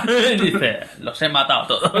 ¿sabes? Dice, los he matado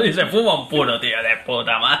todos. Y se fuma un puro, tío, de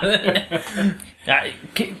puta madre. Ay,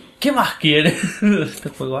 ¿qué más quieres de este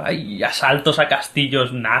juego? Hay asaltos a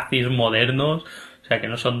castillos nazis modernos. O sea, que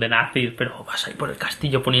no son de nazis, pero vas ahí por el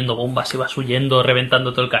castillo poniendo bombas y vas huyendo,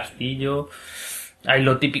 reventando todo el castillo. Hay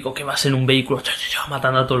lo típico que vas en un vehículo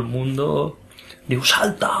matando a todo el mundo. Digo,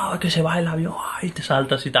 salta, que se va el avión. Ay, te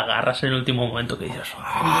saltas y te agarras en el último momento que dices,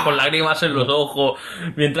 con lágrimas en los ojos,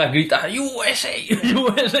 mientras gritas, USA,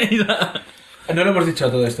 USA. No lo hemos dicho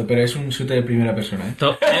todo esto, pero es un shooter de primera persona, ¿eh?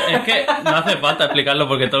 Es que no hace falta explicarlo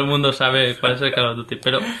porque todo el mundo sabe cuál es el Call of Duty.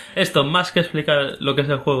 Pero esto, más que explicar lo que es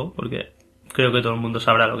el juego, porque creo que todo el mundo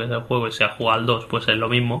sabrá lo que es el juego y si ha jugado al 2, pues es lo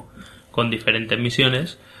mismo, con diferentes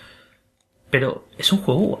misiones. Pero es un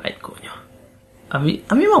juego guay, coño. A mí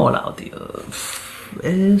me ha molado, tío.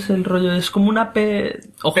 Es el rollo, es como una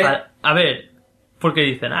Ojalá. A ver, Porque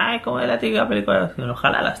dicen, ay, como es la típica película de acción.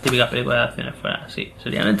 Ojalá las típicas películas de acciones fueran así.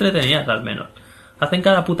 Serían entretenidas al menos. Hacen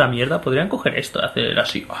cada puta mierda. Podrían coger esto, hacer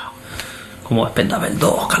así. Como Expendable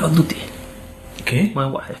 2, Call of Duty. ¿Qué? Muy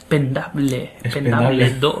guay. Expendable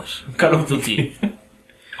 2, Call of Duty.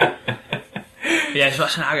 Y eso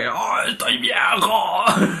es nada que... ¡Oh, estoy viejo!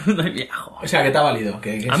 Estoy viejo. O sea, que te ha valido.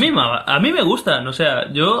 A mí me gustan. O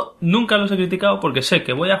sea, yo nunca los he criticado porque sé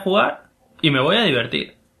que voy a jugar y me voy a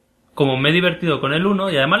divertir. Como me he divertido con el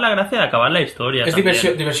 1 y además la gracia de acabar la historia. Es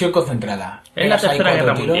diversión concentrada. Es la Tercera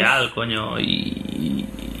Guerra Mundial, coño.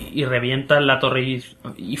 Y revientan la Torre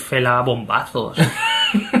Eiffel a bombazos.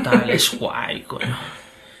 Tal, es guay, coño.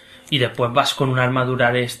 Y después vas con una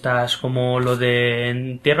armadura de estas como lo de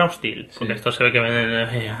en Tierra Hostil. Porque esto se ve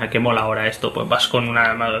que mola ahora esto. Pues vas con una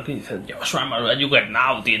armadura que dices, llevas una armadura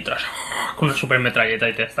Juggernaut y entras con una super metralleta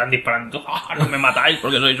y te están disparando. No me matáis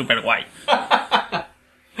porque soy super guay.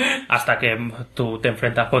 Hasta que tú te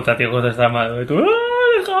enfrentas contra tíos de esta armadura y tú,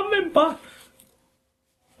 ¡dejadme en paz!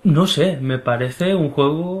 No sé, me parece un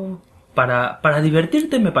juego... Para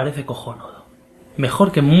divertirte me parece cojonudo.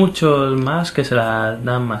 Mejor que muchos más que se la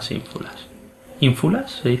dan más ínfulas.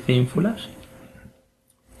 ¿Ínfulas? ¿Se dice ínfulas?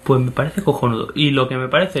 Pues me parece cojonudo. Y lo que me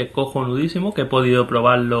parece cojonudísimo, que he podido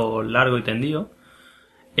probarlo largo y tendido,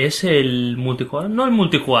 es el multijugador. No el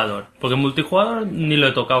multijugador, porque el multijugador ni lo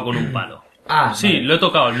he tocado con un palo. Sí, vale. Lo he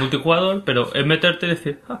tocado el multijugador, pero es meterte y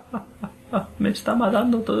decir... me está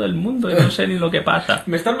matando todo el mundo y no sé ni lo que pasa.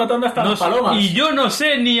 Me están matando hasta las palomas. Y yo no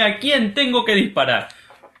sé ni a quién tengo que disparar.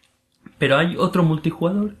 Pero hay otro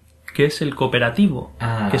multijugador que es el cooperativo,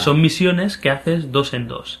 que son misiones que haces 2 en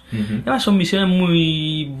 2. Además son misiones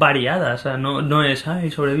muy variadas, o sea, no es,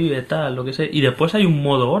 ay, sobrevive, tal, lo que sé. Y después hay un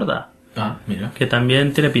modo horda, mira, que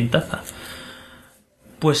también tiene pintaza.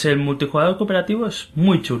 Pues el multijugador cooperativo es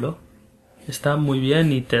muy chulo. Está muy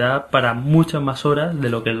bien y te da para muchas más horas de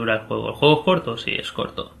lo que dura el juego. ¿El juego es corto? Sí, es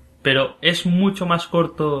corto. Pero ¿es mucho más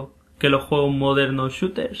corto que los juegos modernos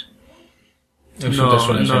shooters?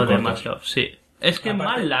 No demasiado, sí. Es que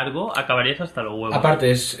aparte, más largo acabarías hasta los huevos. Aparte,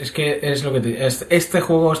 es que es lo que este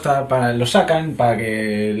juego está lo sacan para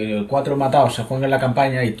que 4 matados se jueguen en la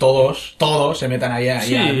campaña y todos se metan ahí a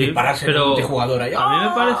dispararse en el multijugador. Ahí. A mí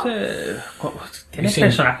me parece... Tienes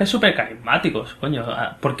personajes súper carismáticos, coño.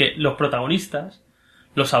 Porque los protagonistas,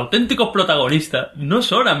 los auténticos protagonistas, no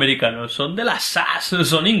son americanos, son de la SAS,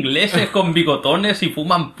 son ingleses con bigotones y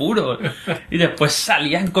fuman puros. Y después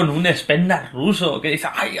salían con un Spendar ruso que dice,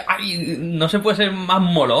 ay, no se puede ser más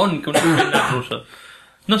molón que un Spendar ruso.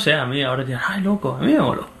 No sé, a mí ahora dirán, ay, loco, a mí me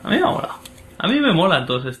mola. A mí me molan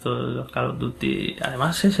todos estos los Call of Duty.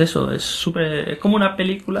 Además es eso, es como una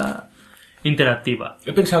película interactiva.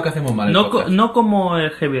 He pensado que hacemos mal. No como el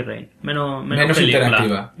Heavy Rain. Menos película,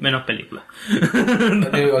 interactiva. Menos película.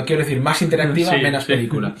 Quiero decir, más interactiva, menos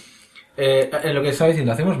película. Lo que estaba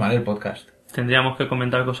diciendo, hacemos mal el podcast. Tendríamos que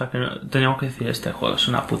comentar cosas que no... Tendríamos que decir, este juego es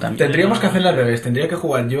una puta mierda. Tendríamos que hacerlo al revés. Tendría que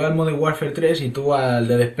jugar yo al Modern Warfare 3 y tú al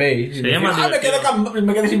Dead Space. Y decir,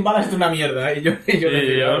 me quedé sin balas, esto es una mierda. Y yo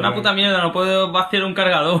decía, una puta mierda, no puedo vaciar un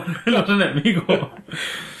cargador en los enemigos.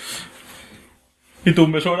 Y tú,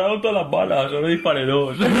 me sobraron todas las balas, solo disparé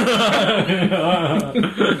 2.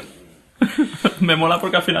 Me mola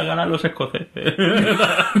porque al final ganan los escoceses.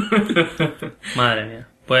 Madre mía.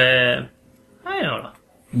 Pues... Ay, no.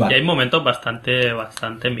 Vale. Y hay momentos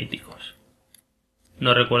bastante míticos.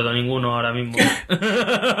 No recuerdo ninguno ahora mismo.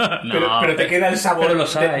 pero te queda el sabor pero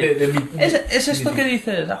los es esto que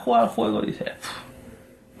dices, has jugado al juego, dices...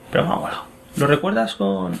 Pero vamos, ¿lo recuerdas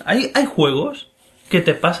con...? Hay juegos que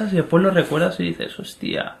te pasas y después lo recuerdas y dices,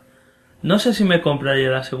 hostia, no sé si me compraría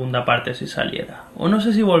la segunda parte si saliera, o no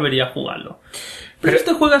sé si volvería a jugarlo. Pero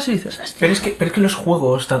este juegas y dices, hostia. Pero es que los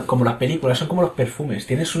juegos, como las películas, son como los perfumes.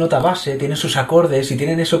 Tienen su nota base, tienen sus acordes y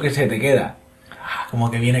tienen eso que se te queda.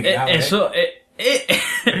 Como que viene quedado. Eso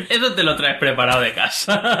te lo traes preparado de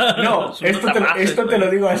casa. No, esto te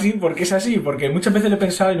lo digo así porque es así. Porque muchas veces lo he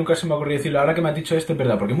pensado y nunca se me ha ocurrido decirlo. Ahora que me has dicho esto es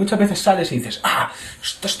verdad. Porque muchas veces sales y dices,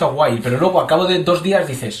 esto está guay. Pero luego a cabo de 2 días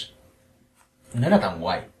dices, no era tan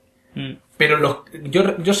guay. Pero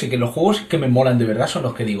yo sé que los juegos que me molan de verdad son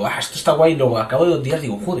los que digo, esto está guay. Y luego a cabo de 2 días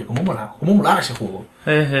digo, joder, ¿cómo molaba ese juego?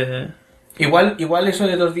 Igual eso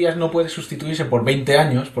de 2 días no puede sustituirse por 20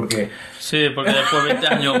 años, porque... Sí, porque después de 20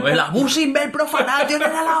 años... El abuso inver profanation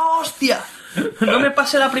era la hostia. No me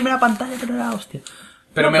pasé la primera pantalla, pero era la hostia.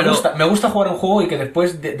 Pero me gusta jugar un juego y que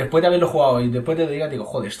después de haberlo jugado y después de diga, digo,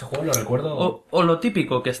 joder, este juego lo recuerdo... O lo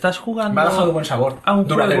típico, que estás jugando... Me ha dejado buen sabor. A un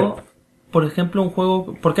juego, por ejemplo, un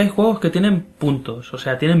juego... Porque hay juegos que tienen puntos, o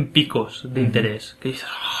sea, tienen picos de interés. Que dices,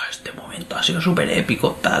 este momento ha sido súper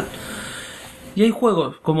épico, tal... Y hay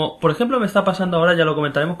juegos, como por ejemplo me está pasando ahora, ya lo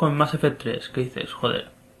comentaremos con Mass Effect 3, que dices, joder,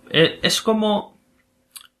 es como...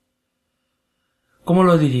 ¿Cómo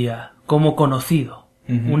lo diría? Como conocido.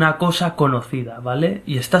 Una cosa conocida, ¿vale?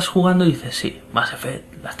 Y estás jugando y dices, sí, Mass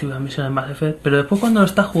Effect, las típicas misiones Mass Effect, pero después cuando lo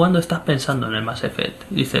estás jugando estás pensando en el Mass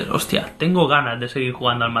Effect. Y dices, hostia, tengo ganas de seguir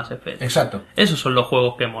jugando al Mass Effect. Exacto. Esos son los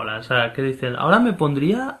juegos que molan, o sea, que dicen, ahora me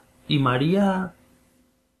pondría y me haría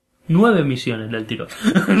 9 misiones del tiro.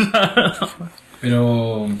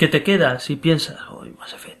 Pero... Que te quedas y piensas, uy,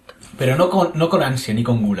 Mass Effect. Pero no con ansia ni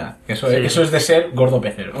con gula. Eso, Sí. eso es de ser gordo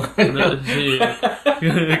pecero. Sí,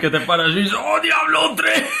 que te paras y dices, ¡oh, Diablo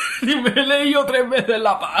 3! Y me he leído 3 veces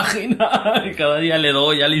la página. Y cada día le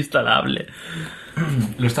doy al instalable.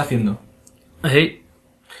 Lo está haciendo. Sí.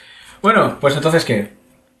 Bueno, pues entonces, ¿qué?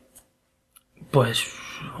 Pues,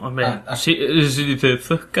 hombre, así. si dices,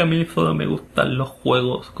 es que a mí solo me gustan los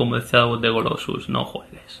juegos, como decía de Golosus, no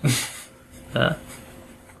juegues. ¿Verdad?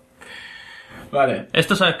 Vale.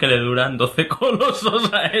 Esto sabes que le duran 12 colosos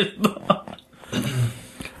a esto.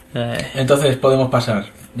 Entonces podemos pasar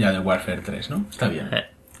ya de Warfare 3, ¿no? Está bien.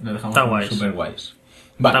 Lo dejamos Está como guays. super guays.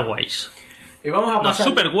 Vale. Está guays. Y vamos a No, pasar...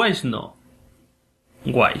 super guays no.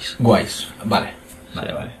 Guays. Guays. Vale. Vale,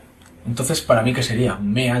 Sí. vale. Entonces, ¿para mí qué sería?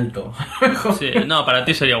 Me alto. Sí, no, para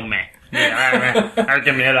ti sería un me. A ver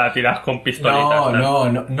qué mierda tiras con pistolitas.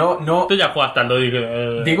 No. Tú ya jugaste al Dodi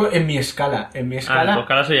que... Digo en mi escala. En mi Ah, escala... tu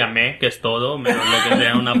cara sería me, que es todo, menos lo que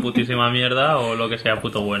sea una putísima mierda o lo que sea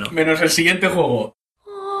puto bueno. Menos el siguiente juego.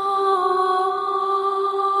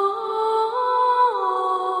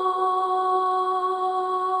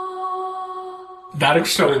 Dark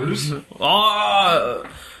Souls. ¡Oh!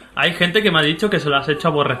 Hay gente que me ha dicho que se lo has hecho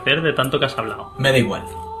aborrecer de tanto que has hablado. Me da igual.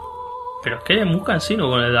 Pero es que eres muy cansino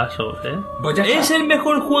con el Dark Souls, ¿eh? Pues ya ¿Es está. el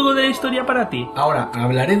mejor juego de la historia para ti? Ahora,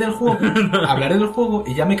 hablaré del juego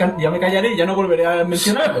y ya me callaré y ya no volveré a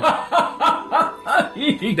mencionarlo.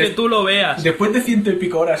 Y que tú lo veas. Después de 100 y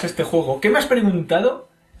pico horas este juego, ¿qué me has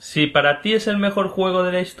preguntado? Si para ti es el mejor juego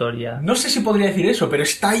de la historia. No sé si podría decir eso, pero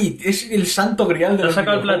está ahí. Es el santo grial de ¿Te los has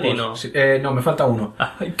sacado el videojuegos. platino? Sí, no, me falta uno.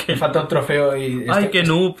 Ay, Me falta un trofeo y... Ay, qué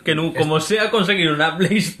noob. Como sea conseguir una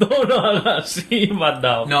Play Store o algo así, me has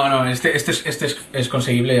dado. No, este es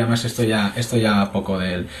conseguible y además esto ya poco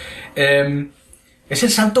de él. Es el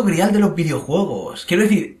santo grial de los videojuegos. Quiero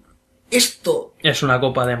decir, esto... Es una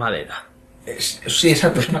copa de madera. Sí,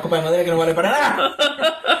 exacto, es una copa de madera que no vale para nada.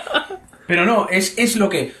 Pero no, es lo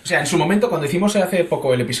que... O sea, en su momento, cuando hicimos hace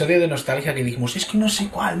poco el episodio de Nostalgia, que dijimos, es que no sé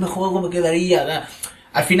cuál juego me quedaría.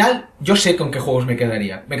 Al final, yo sé con qué juegos me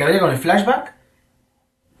quedaría. Me quedaría con el Flashback,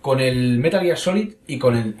 con el Metal Gear Solid y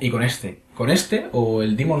con este. Con este, o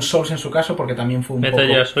el Demon's Souls en su caso, porque también fue un Metal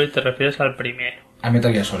poco... Gear Solid te refieres al primero. A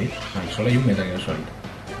Metal Gear Solid. No, solo hay un Metal Gear Solid.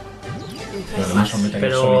 Los demás son Metal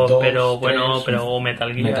Gear Solid 2, Pero bueno, 3, pero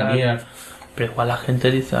Metal Gear... Metal Gear... Pero igual la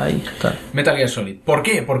gente dice, ay, tal. Metal Gear Solid. ¿Por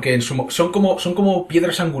qué? Porque son como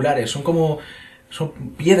piedras angulares, son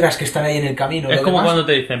piedras que están ahí en el camino. Es Lo como demás- cuando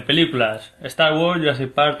te dicen películas, Star Wars,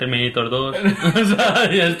 Jurassic Park, Terminator 2. O sea,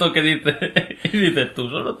 y esto que dices, y dices tú,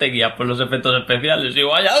 solo te guías por los efectos especiales, y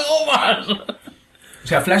hay algo más. O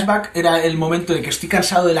sea, Flashback era el momento de que estoy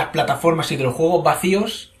cansado de las plataformas y de los juegos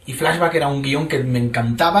vacíos, y Flashback era un guión que me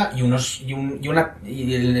encantaba y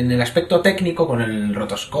en el aspecto técnico, con el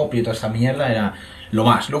rotoscopio y toda esta mierda, era lo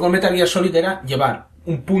más. Luego el Metal Gear Solid era llevar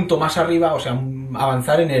un punto más arriba, o sea,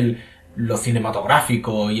 avanzar en lo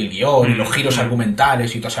cinematográfico y el guión y los giros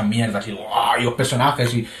argumentales y todas esas mierdas y, ¡guau! Y los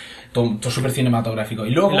personajes y todo súper cinematográfico. Y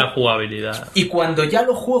luego... Y la jugabilidad. Y cuando ya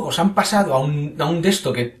los juegos han pasado a un de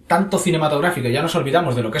esto que tanto cinematográfico, ya nos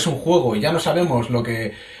olvidamos de lo que es un juego y ya no sabemos lo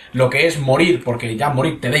que es morir, porque ya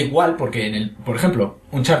morir te da igual, porque por ejemplo,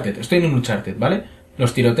 Uncharted, estoy en un Uncharted, ¿vale?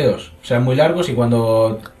 Los tiroteos serán muy largos y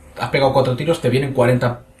cuando has pegado 4 tiros te vienen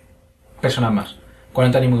 40 personas más,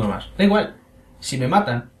 40 enemigos más. Da igual, si me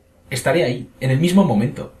matan, estaré ahí, en el mismo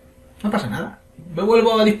momento. No pasa nada. Me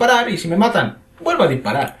vuelvo a disparar y si me matan, vuelvo a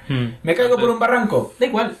disparar. ¿Me caigo por un barranco? Da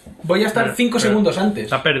igual. Voy a estar 5 segundos antes.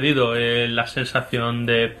 Se ha perdido la sensación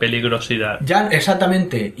de peligrosidad. Ya,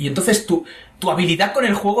 exactamente. Y entonces tu habilidad con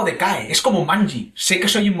el juego decae. Es como Manji. Sé que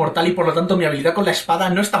soy inmortal y por lo tanto mi habilidad con la espada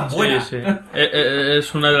no es tan buena. Sí, sí.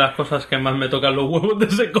 Es una de las cosas que más me tocan los huevos de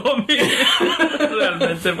ese cómic.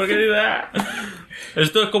 Realmente, porque dice,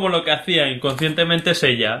 esto es como lo que hacía inconscientemente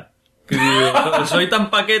Seiya. Que digo, soy tan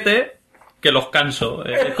paquete que los canso.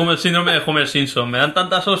 Es como el síndrome de Homer Simpson. Me dan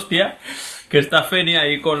tantas hostias que está Fenia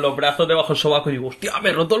ahí con los brazos debajo del sobaco y digo, hostia, me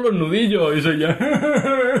he roto los nudillos. Y soy ya,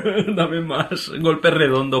 dame más golpes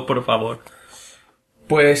redondos, por favor.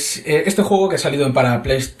 Pues este juego que ha salido para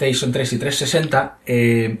PlayStation 3 y 360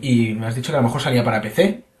 y me has dicho que a lo mejor salía para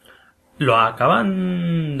PC. Lo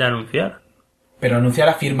acaban de anunciar. Pero anunciar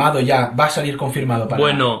ha firmado ya, va a salir confirmado para...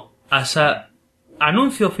 Bueno,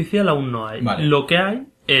 anuncio oficial aún no hay. Vale. Lo que hay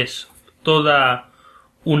es toda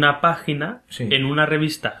una página Sí. en una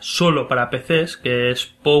revista solo para PCs, que es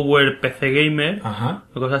Power PC Gamer, Ajá.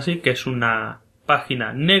 o cosa así, que es una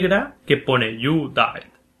página negra que pone You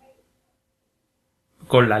Died.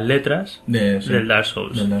 Con las letras Sí, del Dark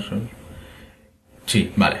Souls. del Dark Souls.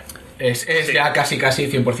 Sí, vale. Es Sí. ya casi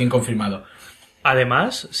 100% confirmado.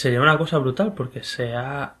 Además, sería una cosa brutal porque se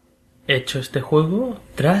ha hecho este juego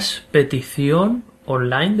tras petición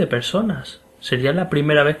online de personas. Sería la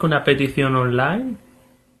primera vez que una petición online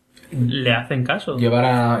le hacen caso.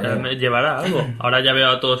 Llevará... Llevará algo. Ahora ya veo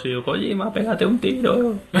a todos y digo, Kojima, pégate un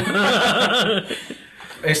tiro.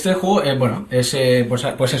 Este juego, bueno, es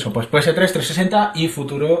pues eso, pues PS3, 360 y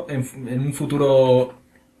futuro, en un futuro,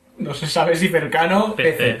 no se sabe si cercano,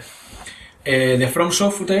 PC. De From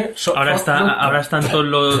Software... Ahora están todos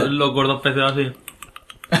los gordos PC así.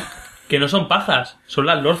 Que no son pajas, son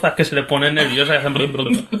las lorzas que se le ponen nerviosas y hacen... brum,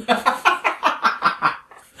 brum.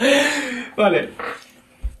 Vale.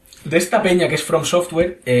 De esta peña que es From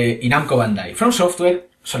Software y Namco Bandai. From Software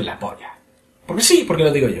son la polla. Porque sí, porque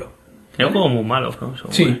lo digo yo. Es un juego muy malo, ¿no?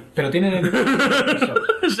 Sí, pero tienen...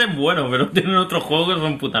 Ese es bueno, pero tienen otros juegos que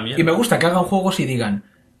son puta mierda. Y me gusta que hagan juegos y digan,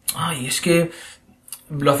 ay, es que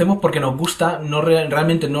lo hacemos porque nos gusta, no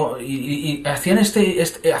realmente no... Y hacían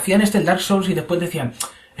hacían el Dark Souls y después decían,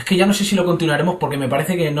 es que ya no sé si lo continuaremos porque me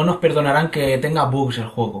parece que no nos perdonarán que tenga bugs el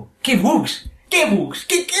juego. ¿Qué bugs? ¿Qué bugs?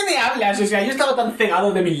 ¿Qué me hablas? O sea, yo estaba tan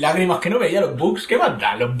cegado de mis lágrimas que no veía los bugs. ¿Qué más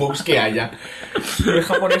da los bugs que haya? El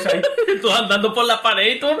japonés ahí... Tú andando por la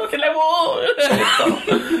pared y tú no tiene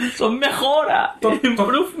bugs. Son mejoras.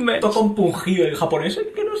 Improvements. Todo compungido el japonés. Es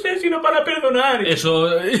que no sé si nos van a perdonar. Eso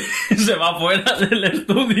se va fuera del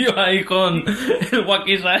estudio ahí con el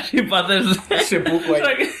wakizashi para hacerse... Ese puco ahí. O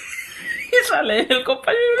sea que... Y sale el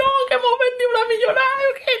compañero, no, que hemos vendido 1 millonada,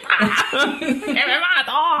 que me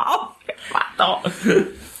mato, que me mato.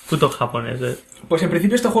 Putos japoneses. Pues en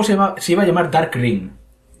principio este juego se iba a llamar Dark Ring,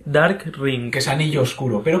 Dark Ring. que es anillo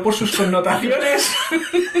oscuro, pero por sus connotaciones...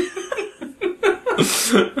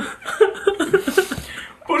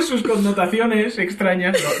 por sus connotaciones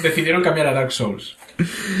extrañas, decidieron cambiar a Dark Souls.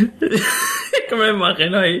 Que me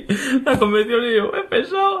imagino ahí la convención y digo, he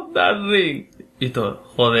pensado Dark Ring. Y todo,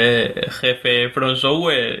 joder, jefe From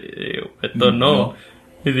Software. Y digo, esto no.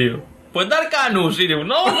 Y digo, pues Dark Anus. Y digo,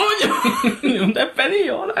 no, coño. Un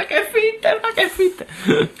despedido, la que fite.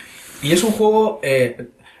 Y es un juego...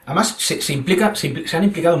 además, se han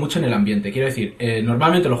implicado mucho en el ambiente. Quiero decir,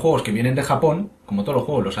 normalmente los juegos que vienen de Japón, como todos los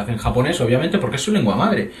juegos, los hacen japonés, obviamente, porque es su lengua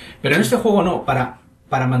madre. Pero en este juego no. Para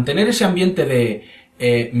mantener ese ambiente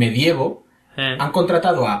de medievo, han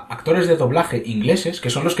contratado a actores de doblaje ingleses,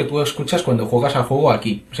 que son los que tú escuchas cuando juegas al juego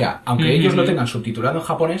aquí. O sea, aunque ellos lo tengan subtitulado en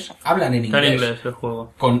japonés, hablan en inglés. Está en inglés el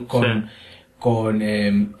juego. Con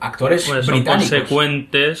actores pues son británicos.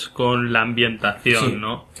 consecuentes con la ambientación, Sí.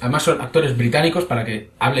 ¿no? Además son actores británicos para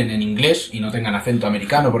que hablen en inglés y no tengan acento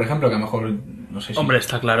americano, por ejemplo, que a lo mejor, no sé si... Hombre,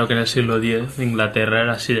 está claro que en el siglo X Inglaterra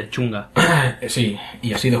era así de chunga. Sí,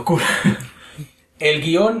 y así de oscuro. El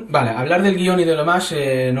guión, vale, hablar del guión y de lo más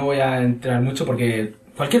no voy a entrar mucho porque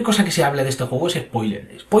cualquier cosa que se hable de este juego es spoiler.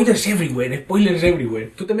 Spoilers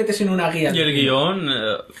everywhere. Tú te metes en una guía... Y el guión...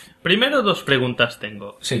 primero 2 preguntas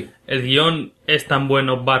tengo. Sí. ¿El guión es tan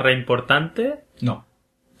bueno / importante? No.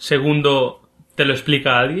 Segundo, ¿te lo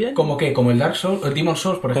explica alguien? ¿Cómo qué? ¿Como el Dark Souls? ¿El Demon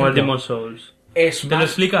Souls, por ejemplo? Como el Demon Souls. Es ¿Te lo más...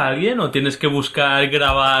 explica alguien o tienes que buscar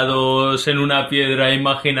grabados en una piedra e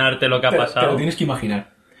imaginarte lo que ha Te pasado? lo tienes que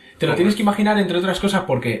imaginar. Te lo tienes que imaginar, entre otras cosas,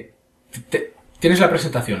 porque tienes la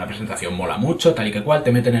presentación mola mucho, tal y que cual,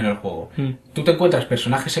 te meten en el juego. Tú te encuentras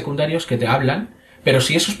personajes secundarios que te hablan, pero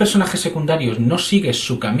si esos personajes secundarios no sigues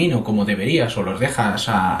su camino como deberías o los dejas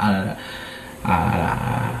a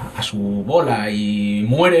su bola y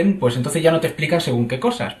mueren, pues entonces ya no te explican según qué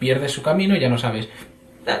cosas. Pierdes su camino y ya no sabes.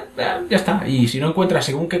 Ya está. Y si no encuentras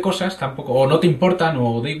según qué cosas, tampoco, o no te importan,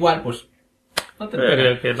 o da igual, pues... No te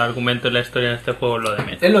Creo que el argumento y la historia en este juego es lo de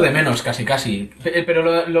menos. Es lo de menos, casi.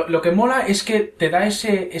 Pero lo que mola es que te da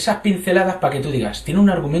esas pinceladas para que tú digas, tiene un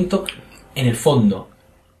argumento en el fondo.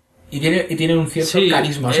 Y tiene un cierto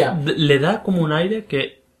carisma. O sea, le da como un aire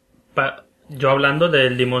que... yo hablando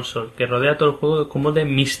del Demon Souls, que rodea todo el juego como de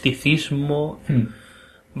misticismo /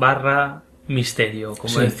 misterio.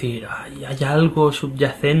 Como decir, hay algo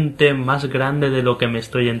subyacente más grande de lo que me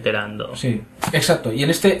estoy enterando. Sí, exacto. Y en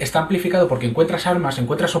este está amplificado porque encuentras armas,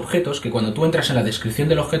 encuentras objetos que cuando tú entras en la descripción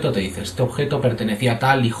del objeto te dice, este objeto pertenecía a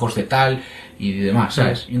tal, hijos de tal y demás,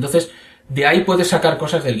 ¿sabes? Y entonces De ahí puedes sacar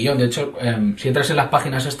cosas del guión. De hecho, si entras en las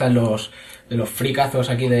páginas estas de los fricazos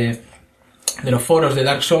aquí de los foros de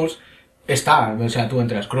Dark Souls, está, o sea, tú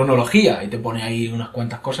entras cronología y te pone ahí unas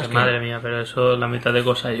cuantas cosas. Madre mía, pero eso, la mitad de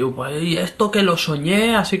cosas. Y esto que lo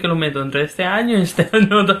soñé, así que lo meto entre este año y este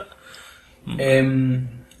año.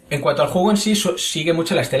 En cuanto al juego en sí, sigue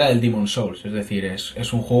mucho la estela del Demon's Souls. Es decir,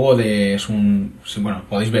 es un juego de... bueno,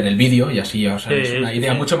 podéis ver el vídeo y así os haréis una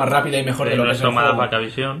idea mucho más rápida y mejor de lo que es el juego.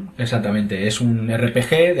 Exactamente. Es un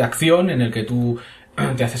RPG de acción en el que tú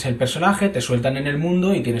te haces el personaje, te sueltan en el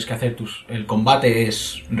mundo y tienes que hacer el combate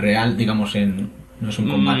es real, digamos, no es un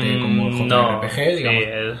combate como el JRPG, digamos. Sí,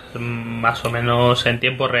 es más o menos en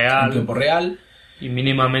tiempo real. En tiempo real. Y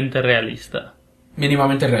mínimamente realista.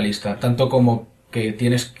 Mínimamente realista. Tanto como que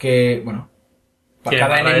tienes que... Bueno, para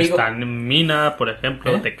cada enemigo... Estamina, por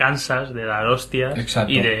ejemplo, te cansas de dar hostias.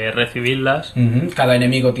 Exacto. Y de recibirlas. Cada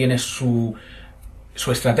enemigo tiene su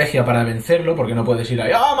estrategia para vencerlo, porque no puedes ir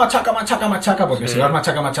ahí, machaca, machaca, machaca, porque si vas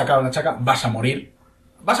machaca, machaca, machaca, vas a morir.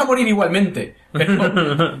 Vas a morir igualmente,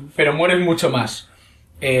 pero mueres mucho más.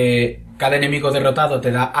 Cada enemigo derrotado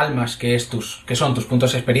te da almas, que son tus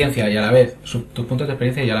puntos de experiencia y a la vez tus puntos de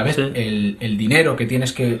experiencia y a la vez el dinero que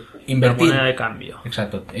tienes que invertir. La moneda de cambio.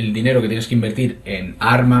 Exacto, el dinero que tienes que invertir en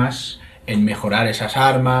armas, en mejorar esas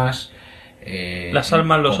armas. Las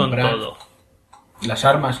almas lo son todo. Las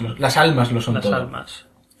almas lo son todo. Las almas.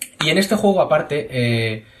 Y en este juego,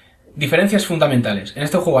 aparte, diferencias fundamentales. En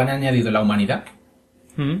este juego han añadido la humanidad,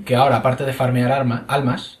 que ahora, aparte de farmear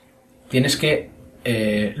almas, tienes que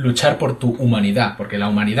luchar por tu humanidad, porque la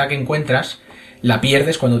humanidad que encuentras la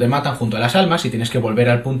pierdes cuando te matan junto a las almas y tienes que volver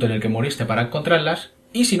al punto en el que moriste para encontrarlas.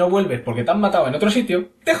 Y si no vuelves porque te han matado en otro sitio,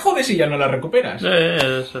 te jodes y ya no la recuperas.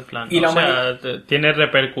 Es el plan. Y tiene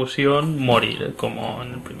repercusión morir, como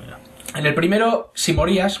en el primero. En el primero, si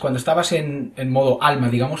morías, cuando estabas en modo alma,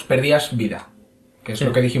 digamos, perdías vida. Que es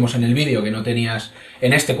lo que dijimos en el vídeo, que no tenías...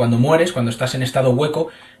 En este, cuando mueres, cuando estás en estado hueco,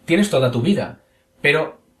 tienes toda tu vida.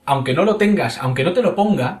 Pero, aunque no lo tengas, aunque no te lo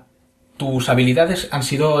ponga, tus habilidades han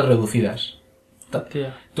sido reducidas.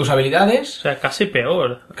 Tía. Tus habilidades... O sea, casi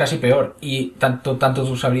peor. Casi peor. Y tanto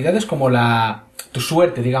tus habilidades como tu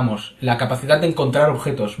suerte, digamos, la capacidad de encontrar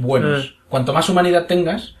objetos buenos. Cuanto más humanidad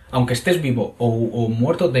tengas, aunque estés vivo o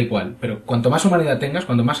muerto, da igual. Pero cuanto más humanidad tengas,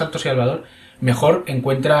 cuanto más alto sea el valor, mejor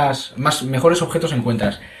encuentras... mejores objetos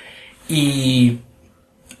encuentras. Y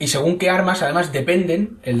según qué armas, además,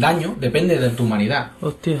 el daño depende de tu humanidad.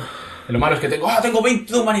 Hostia. Lo malo es que tengo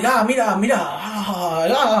 20 de humanidad, mira,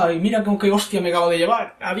 mira con qué hostia me acabo de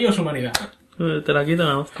llevar. Adiós, humanidad. Te la quitan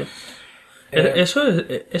a hostia. Eso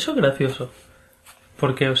es gracioso.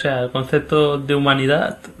 Porque, o sea, el concepto de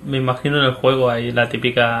humanidad, me imagino en el juego ahí la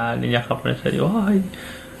típica niña japonesa, digo, ay,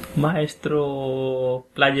 maestro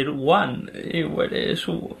Player One,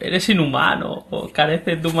 eres inhumano, o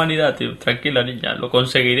careces de humanidad. Tío, tranquila niña, lo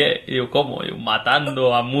conseguiré. Y digo, ¿cómo? Digo,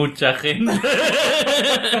 matando a mucha gente.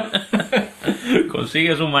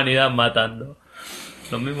 Consigues humanidad matando.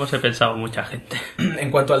 Lo mismo se pensaba mucha gente. En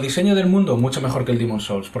cuanto al diseño del mundo, mucho mejor que el Demon's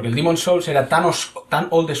Souls, porque el Demon's Souls era tan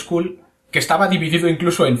old school que estaba dividido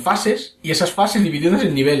incluso en fases, y esas fases divididas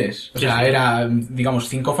en niveles. O sea, era, digamos,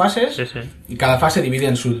 5 fases, y cada fase divide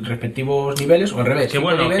en sus respectivos niveles, o al revés. Que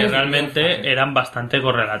bueno, que realmente eran bastante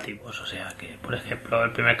correlativos. O sea, que, por ejemplo,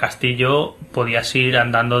 el primer castillo podías ir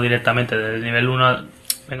andando directamente desde el nivel 1...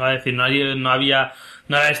 Vengo a decir, no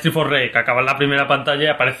era Street for Rage, que acabas la primera pantalla y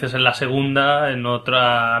apareces en la segunda, en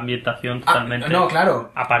otra ambientación totalmente. No,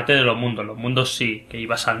 claro. Aparte de los mundos sí, que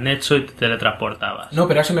ibas al nexo y te teletransportabas. No,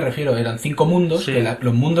 pero a eso me refiero, eran 5 mundos, que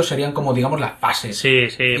los mundos serían como, digamos, las fases. Sí,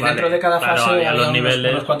 y vale. Dentro de cada fase había los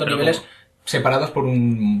niveles, unos cuantos niveles separados por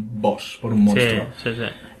un boss, por un monstruo. Sí.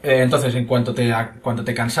 Entonces, en cuanto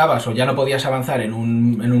te cansabas o ya no podías avanzar en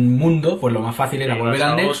un mundo, pues lo más fácil era volver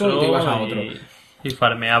al nexo y te ibas a otro. Y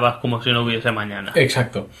farmeabas como si no hubiese mañana.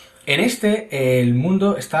 Exacto. En el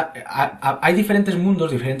mundo hay diferentes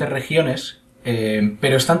mundos, diferentes regiones,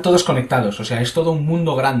 pero están todos conectados. O sea, es todo un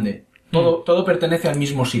mundo grande. Todo pertenece al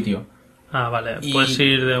mismo sitio. Ah, vale. Puedes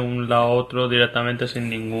ir de un lado a otro directamente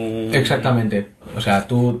sin ningún... Exactamente. O sea,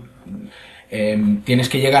 tú tienes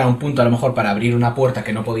que llegar a un punto a lo mejor para abrir una puerta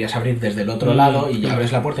que no podías abrir desde el otro lado, y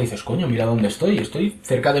abres la puerta y dices, coño, mira dónde estoy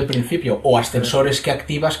cerca del principio. O ascensores que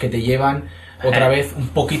activas que te llevan otra vez un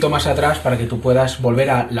poquito más atrás para que tú puedas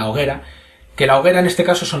volver a la hoguera, que la hoguera en este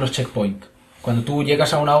caso son los checkpoints. Cuando tú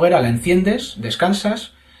llegas a una hoguera, la enciendes,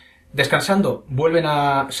 descansas, descansando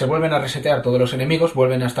se vuelven a resetear todos los enemigos,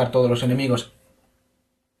 vuelven a estar todos los enemigos.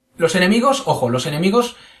 Los enemigos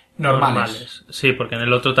normales. Sí, porque en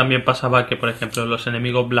el otro también pasaba que, por ejemplo, los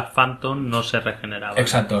enemigos Black Phantom no se regeneraban.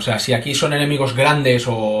 Exacto, o sea, si aquí son enemigos grandes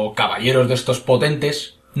o caballeros de estos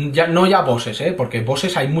potentes, no ya bosses, porque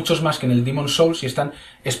bosses hay muchos más que en el Demon Souls y están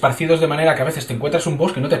esparcidos de manera que a veces te encuentras un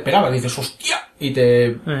boss que no te esperabas, dices ¡hostia! Y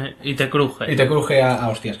te cruje. Y te cruje a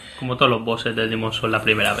hostias. Como todos los bosses del Demon Souls la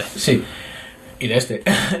primera vez. Sí. Y de este.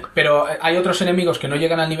 Pero hay otros enemigos que no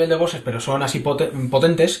llegan al nivel de bosses, pero son así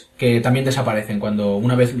potentes, que también desaparecen. Cuando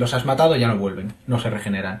una vez los has matado ya no vuelven, no se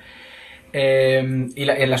regeneran. En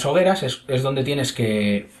las hogueras es donde tienes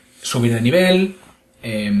que subir de nivel,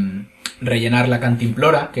 rellenar la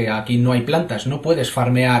cantimplora, que aquí no hay plantas, no puedes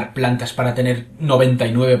farmear plantas para tener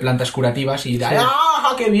 99 plantas curativas y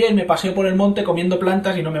 ¡ah, qué bien! Me paseo por el monte comiendo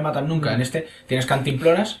plantas y no me matan nunca. En este tienes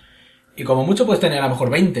cantimploras y como mucho puedes tener a lo mejor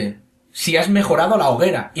 20. Si has mejorado la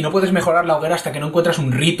hoguera, y no puedes mejorar la hoguera hasta que no encuentras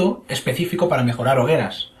un rito específico para mejorar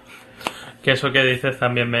hogueras. Que eso que dices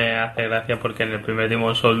también me hace gracia porque en el primer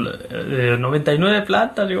Demon Souls 99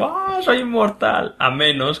 plantas, digo, soy inmortal. A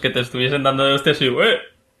menos que te estuviesen dando de hostias y digo,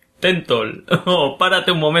 Tentol,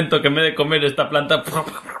 párate un momento que me he de comer esta planta.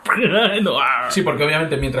 Sí, porque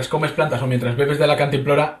obviamente mientras comes plantas o mientras bebes de la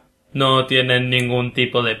cantimplora no tienen ningún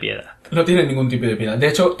tipo de piedad. No tienen ningún tipo de piedad. De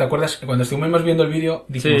hecho, ¿te acuerdas? Cuando estuvimos viendo el vídeo,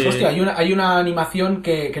 dijimos, sí. Hostia, hay una animación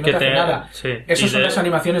que no te hace nada. Sí. Esas son las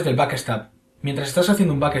animaciones del backstab. Mientras estás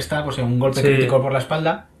haciendo un backstab, o sea, un golpe crítico por la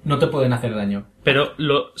espalda, no te pueden hacer daño. Pero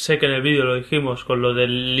sé que en el vídeo lo dijimos con lo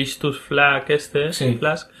del Listus Flask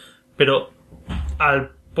Flask, pero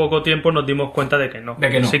al poco tiempo nos dimos cuenta de que no. De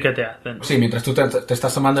que no. Sí que te hacen. Sí, mientras tú te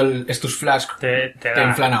estás tomando el Estus Flask, te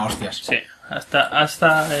inflana hostias. Sí,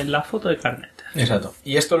 hasta en la foto de carnet. Exacto.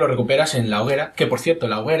 Y esto lo recuperas en la hoguera, que por cierto,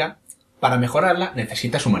 la hoguera, para mejorarla,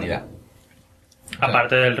 necesitas humanidad.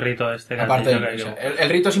 Aparte del rito Aparte el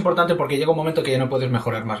rito es importante porque llega un momento que ya no puedes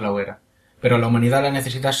mejorar más la hoguera. Pero la humanidad la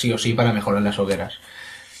necesitas sí o sí para mejorar las hogueras.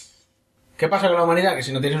 ¿Qué pasa con la humanidad? Que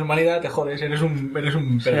si no tienes humanidad te jodes, eres un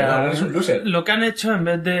perdedor, eres un loser. Lo que han hecho en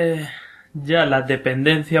vez de ya la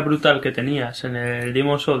dependencia brutal que tenías en el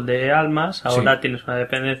Demon Souls de almas, ahora tienes una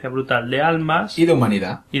dependencia brutal de almas y de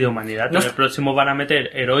humanidad. No en el próximo van a meter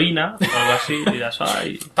heroína o algo así y dirás,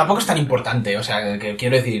 Tampoco es tan importante, o sea, que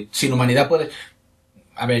quiero decir, sin humanidad puedes...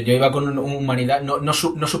 A ver, yo iba con humanidad, no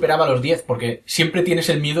superaba los 10, porque siempre tienes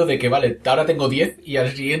el miedo de que, vale, ahora tengo 10 y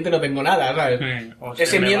al siguiente no tengo nada, ¿sabes?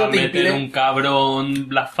 Ese miedo te impide... un cabrón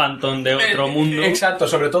Black Phantom de otro mundo. Exacto,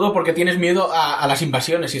 sobre todo porque tienes miedo a las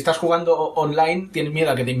invasiones. Si estás jugando online, tienes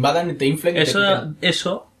miedo a que te invadan y te inflen.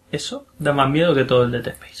 Eso da más miedo que todo el Dead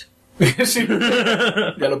Space. Sí,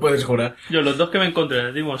 ya lo puedes jurar. Yo, los dos que me encontré en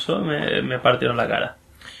el Demon Souls me partieron la cara.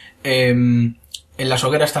 En las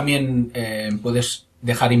hogueras también puedes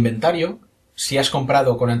dejar inventario. Si has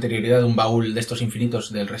comprado con anterioridad un baúl de estos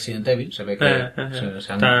infinitos del Resident Evil, se ve que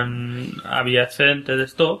están adyacentes de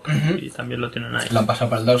stock y también lo tienen ahí. Lo han pasado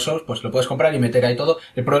para el Dark Souls, pues lo puedes comprar y meter ahí todo.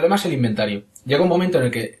 El problema es el inventario. Llega un momento en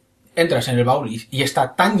el que entras en el baúl y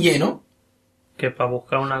está tan lleno que para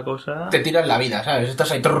buscar una cosa te tiras la vida, ¿sabes?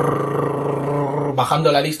 Estás ahí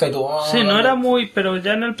bajando la lista y tú... Sí, no era muy... Pero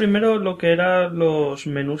ya en el primero lo que eran los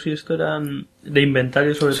menús y esto eran de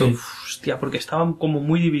inventario sobre todo. Hostia, porque estaban como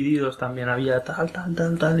muy divididos también. Había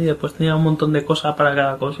tal y después tenía un montón de cosas para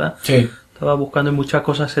cada cosa. Sí. Estaba buscando y muchas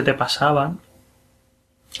cosas se te pasaban.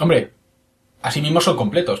 Hombre, así mismo son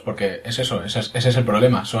completos, porque es eso, ese es el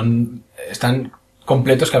problema. Están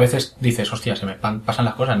completos que a veces dices, hostia, se me pasan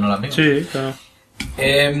las cosas, no las veo. Sí, claro.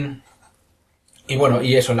 Y bueno,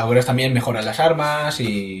 y eso, en la hogueras también mejoras las armas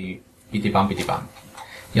y pitipam.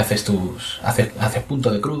 Y haces haces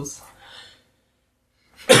punto de cruz.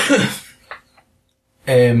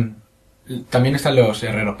 También están los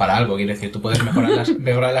herreros para algo, quiero decir, tú puedes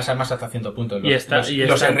mejorar las armas hasta cierto punto.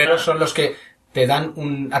 Los herreros son los que te dan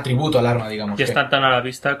un atributo al arma, digamos. Y están tan a la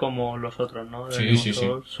vista como los otros, ¿no? Sí.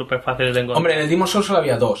 Súper fáciles de encontrar. Hombre, en el Demon Souls solo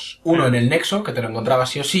había dos. Uno en el Nexo, que te lo encontrabas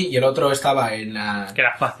sí o sí, y el otro estaba en la... Que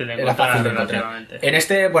era fácil de encontrar relativamente. En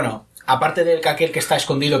este, bueno, aparte del aquel que está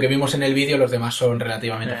escondido que vimos en el vídeo, los demás son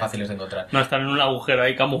relativamente fáciles de encontrar. No, están en un agujero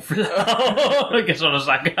ahí camuflado, que solo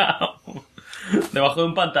saca... Debajo de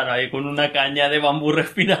un pantano ahí con una caña de bambú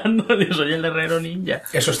respirando. Soy el herrero ninja.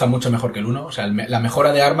 Eso está mucho mejor que el 1. O sea, la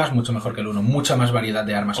mejora de armas mucho mejor que el 1. Mucha más variedad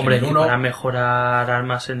de armas. Hombre, en el 1. Para mejorar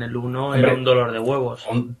armas en el 1 era un dolor de huevos.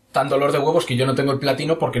 Tan dolor de huevos que yo no tengo el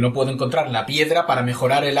platino porque no puedo encontrar la piedra para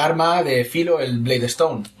mejorar el arma de filo, el Blade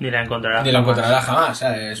Stone. Ni la encontrará jamás. O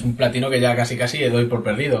sea, es un platino que ya casi doy por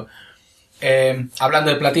perdido.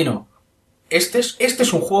 Hablando de platino, este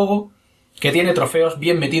es un juego que tiene trofeos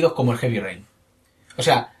bien metidos como el Heavy Rain. O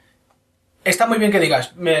sea, está muy bien que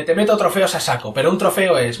digas, te meto trofeos a saco, pero un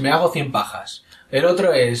trofeo es, me hago 100 pajas. El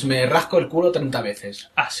otro es, me rasco el culo 30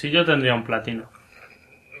 veces. Así yo tendría un platino.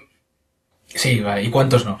 Sí, vale, ¿y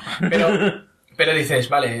cuántos no? Pero dices,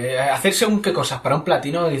 vale, hacer según qué cosas para un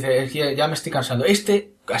platino, dices, ya me estoy cansando.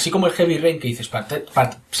 Así como el Heavy Rain, que dices, para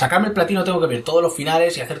sacarme el platino tengo que ver todos los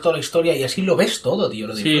finales y hacer toda la historia, y así lo ves todo, tío,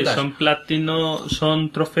 lo disfrutas. Sí,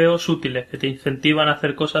 son trofeos útiles que te incentivan a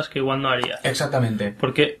hacer cosas que igual no harías. Exactamente.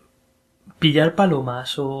 Porque pillar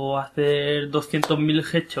palomas o hacer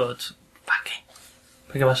 200.000 headshots, ¿para qué?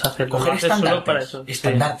 ¿Para qué vas a hacer? Coger solo para eso.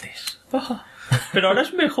 estandartes. Sí. Pero ahora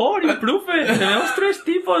es mejor, improve. Tenemos 3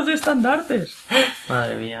 tipos de estandartes.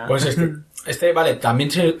 Madre mía. Pues vale, también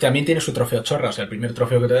tiene su trofeo chorra. O sea, el primer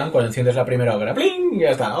trofeo que te dan cuando enciendes la primera hoguera. ¡Pling!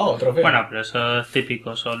 Ya está, trofeo. Bueno, pero eso es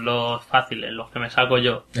típico, son los fáciles, los que me saco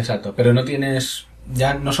yo. Exacto, pero no tienes...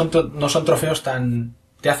 Ya no son trofeos tan...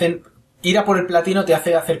 Te hacen... Ir a por el platino te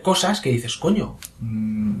hace hacer cosas que dices, coño,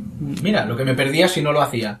 mira, lo que me perdía si no lo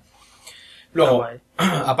hacía. Luego,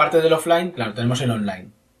 aparte del offline, claro, tenemos el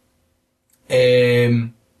online.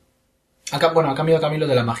 Ha cambiado también lo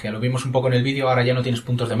de la magia. Lo vimos un poco en el vídeo, ahora ya no tienes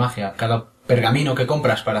puntos de magia. Cada pergamino que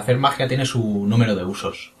compras para hacer magia tiene su número de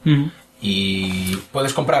usos. Y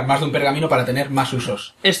puedes comprar más de un pergamino para tener más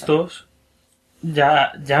usos. Estos,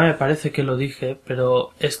 ya me parece que lo dije,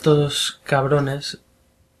 pero estos cabrones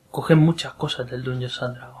cogen muchas cosas del Dungeons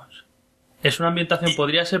and Dragons. Es una ambientación,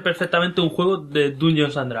 podría ser perfectamente un juego de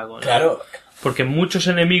Dungeons and Dragons. Claro. Porque muchos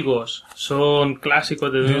enemigos son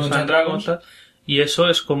clásicos de Dungeons and Dragons. Y eso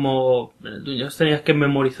es como... En el Dungeons tenías que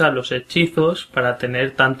memorizar los hechizos para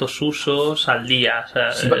tener tantos usos al día. O sea,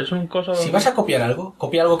 es un cosa... Si vas a copiar algo,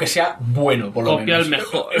 copia algo que sea bueno, por lo menos. Copia el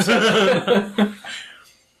mejor.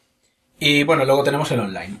 Y bueno, luego tenemos el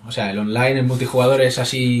online. O sea, el online, el multijugador es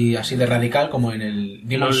así de radical como en el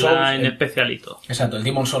Demon's Souls. Online especialito. Exacto, el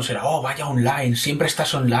Demon's Souls era, vaya online, siempre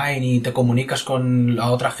estás online y te comunicas con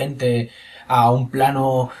la otra gente a un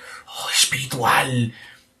plano espiritual.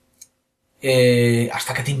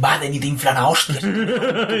 Hasta que te invaden y te inflan a hostias.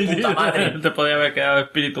 Puta madre. Te podría haber quedado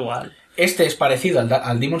espiritual. Este es parecido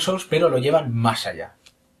al Demon's Souls, pero lo llevan más allá.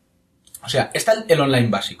 O sea, está el online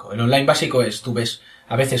básico. El online básico es, tú ves,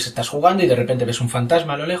 a veces estás jugando y de repente ves un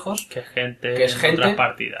fantasma a lo lejos. Que es gente en otras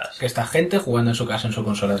partidas. Que está gente jugando en su casa, en su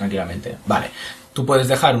consola tranquilamente. Vale. Tú puedes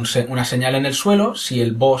dejar una señal en el suelo si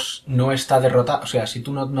el boss no está derrotado. O sea, si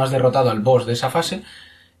tú no has derrotado al boss de esa fase,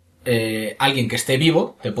 alguien que esté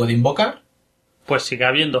vivo te puede invocar. Pues sigue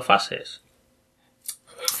habiendo fases.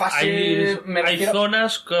 Hay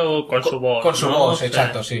zonas con su boss. Con su boss,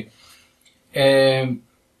 exacto, sí.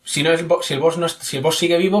 Si el boss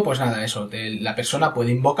sigue vivo, pues nada, eso, la persona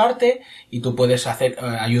puede invocarte y tú puedes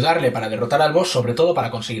ayudarle para derrotar al boss, sobre todo para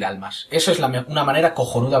conseguir almas. Eso es una manera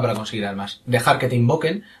cojonuda para conseguir almas. Dejar que te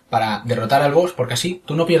invoquen para derrotar al boss, porque así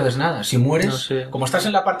tú no pierdes nada. Si mueres, como estás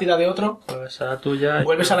en la partida de otro,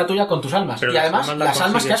 vuelves a la tuya con tus almas. Y además, las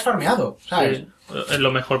almas que has farmeado, ¿sabes? Sí, es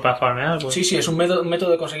lo mejor para farmear. Pues. Sí, es un método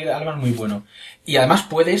de conseguir almas muy bueno. Y además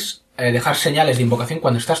puedes dejar señales de invocación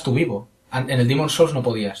cuando estás tú vivo. En el Demon's Souls no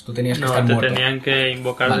podías, tú tenías que estar muerto. No, te tenían que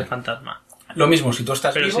invocar de fantasma. Lo mismo, si tú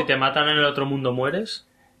estás vivo... Pero si te matan en el otro mundo, ¿mueres?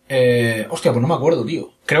 Hostia, pues no me acuerdo,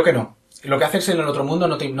 tío. Creo que no. Lo que haces en el otro mundo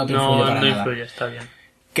no te influye para nada. No influye, está bien.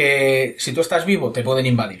 Que si tú estás vivo, te pueden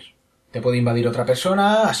invadir. Te puede invadir otra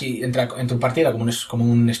persona, así entra en tu partida como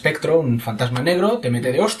un espectro, un fantasma negro, te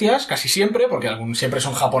mete de hostias, casi siempre, porque siempre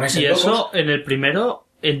son japoneses locos. Y eso, en el primero...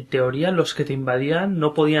 En teoría, los que te invadían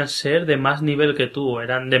no podían ser de más nivel que tú,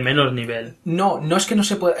 eran de menos nivel. No es que no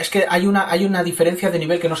se pueda, es que hay una diferencia de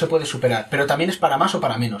nivel que no se puede superar, pero también es para más o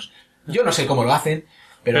para menos. Yo no sé cómo lo hacen,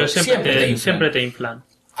 pero siempre te inflan.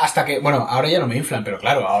 Hasta que, bueno, ahora ya no me inflan, pero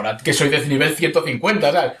claro, ahora que soy de nivel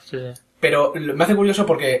 150, ¿sabes? Sí. Pero me hace curioso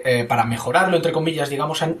porque para mejorarlo, entre comillas,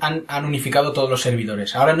 digamos, han unificado todos los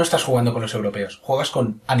servidores. Ahora no estás jugando con los europeos, juegas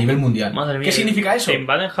a nivel mundial. Madre mía, ¿qué significa eso? Te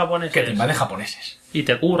invaden japoneses. Que te invaden japoneses. Y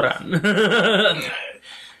te curran.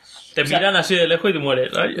 Te miran así de lejos y te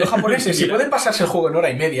mueres. Ay, los japoneses, si pueden pasarse el juego en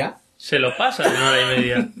hora y media... Se lo pasan en hora y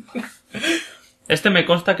media. Me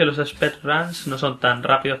consta que los speedruns no son tan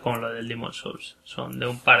rápidos como los del Demon's Souls. Son de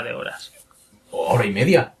un par de horas. ¿Hora y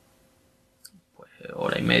media?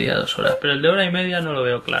 Hora y media, 2 horas. Pero el de hora y media no lo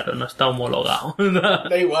veo claro, no está homologado.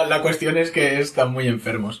 Da igual, la cuestión es que están muy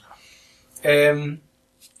enfermos.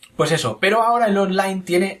 Pues eso, pero ahora el online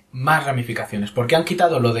tiene más ramificaciones, porque han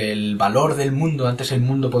quitado lo del valor del mundo. Antes el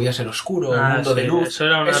mundo podía ser oscuro, el mundo de luz. Eso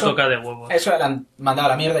era una toca de huevos. Eso era mandado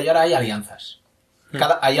a la mierda y ahora hay alianzas.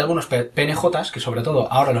 Hay algunos PNJs que, sobre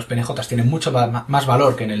todo, ahora los PNJs tienen mucho más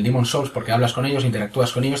valor que en el Demon's Souls, porque hablas con ellos,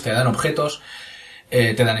 interactúas con ellos, te dan objetos...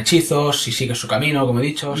 te dan hechizos, si sigues su camino, como he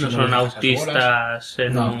dicho. No son autistas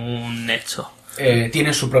en un hecho.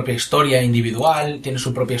 tienen su propia historia individual, tienen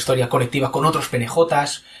su propia historia colectiva con otros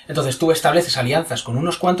PNJs. Entonces tú estableces alianzas con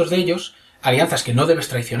unos cuantos de ellos, alianzas que no debes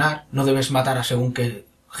traicionar, no debes matar a según qué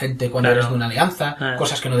gente cuando eres de una alianza,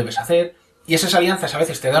 cosas que no debes hacer. Y esas alianzas a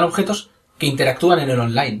veces te dan objetos que interactúan en el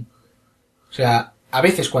online. O sea, a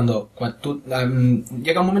veces cuando tú,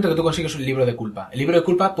 llega un momento que tú consigues un libro de culpa. El libro de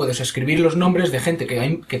culpa puedes escribir los nombres de gente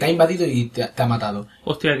que te ha invadido y te ha matado.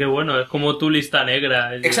 Hostia, qué bueno. Es como tu lista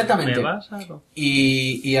negra. Exactamente. ¿Me vas a...?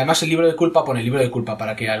 Y además el libro de culpa pone libro de culpa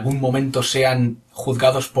para que algún momento sean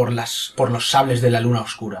juzgados por los sables de la luna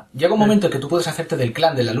oscura. Llega un momento en que tú puedes hacerte del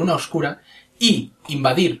clan de la luna oscura y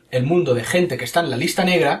invadir el mundo de gente que está en la lista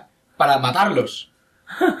negra para matarlos.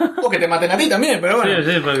 O que te maten a ti también, pero bueno.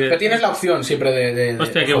 Sí, porque... Pero tienes la opción siempre de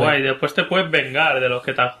Hostia, qué guay. Después te puedes vengar de los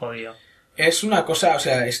que te han jodido. Es una cosa, o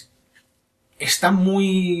sea, está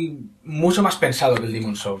mucho más pensado que el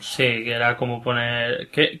Demon's Souls. Sí, que era como poner...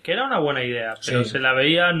 Que era una buena idea, pero Sí. se la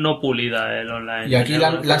veía no pulida el online. Y aquí le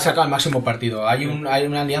han sacado al máximo partido. Hay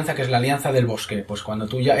una alianza que es la alianza del bosque. Pues cuando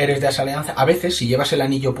tú ya eres de esa alianza, a veces si llevas el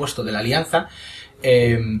anillo puesto de la alianza,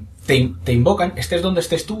 te invocan, estés donde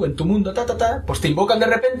estés tú, en tu mundo, pues te invocan de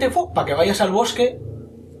repente para que vayas al bosque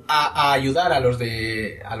a ayudar a los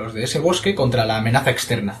de ese bosque contra la amenaza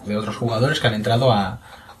externa de otros jugadores que han entrado a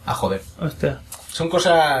joder. Hostia, Son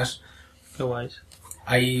cosas... qué guays.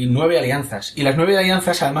 Hay 9 alianzas. Y las 9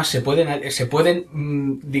 alianzas además se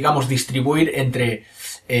pueden digamos, distribuir entre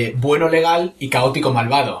bueno legal y caótico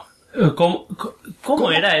malvado.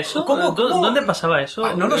 ¿Cómo era eso? ¿Cómo? ¿Dónde pasaba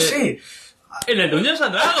eso? No lo sé. En el Dungeons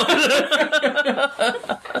and Dragons.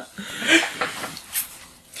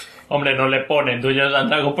 Hombre, no le ponen Dungeons and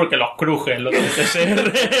Dragons porque los crujen los de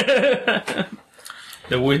TSR.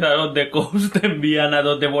 The Wizard of the Coast te envían a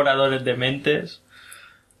 2 devoradores de mentes.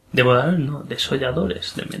 Devoradores no,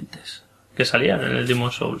 desolladores de mentes. Que salían en el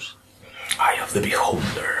Demon's Souls. Eye of the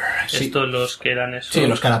Beholder. Sí. Estos los que eran esos. Sí,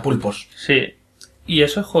 los carapulpos. Sí. Y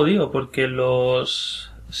eso es jodido porque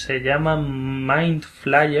se llaman Mind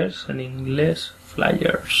Flyers en inglés,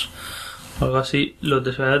 Flyers, o algo así. Los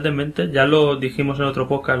desolladores de mentes, ya lo dijimos en otro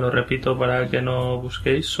podcast, lo repito para que no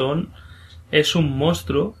busquéis, es un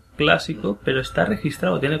monstruo clásico, pero está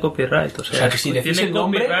registrado, tiene copyright, o sea que si decís tiene el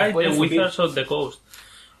nombre, copyright de Wizards of the Coast.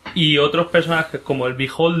 Y otros personajes como el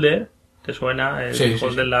Beholder, ¿te suena? El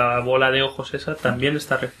Beholder, la bola de ojos esa, también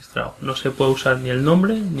está registrado. No se puede usar ni el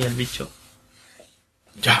nombre ni el bicho.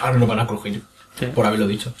 Ya, ahora no van a crujir. Sí. Por haberlo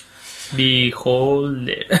dicho.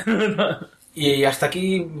 Beholder. Y hasta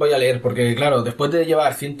aquí voy a leer, porque claro, después de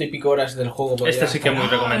llevar 100 y pico horas del juego... Este sí que es muy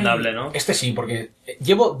recomendable, ¿no? Este sí, porque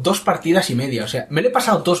llevo 2 partidas y media, o sea, me lo he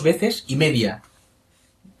pasado 2 veces y media.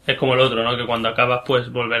 Es como el otro, ¿no? Que cuando acabas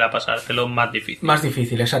puedes volver a pasártelo más difícil. Más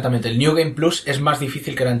difícil, exactamente. El New Game Plus es más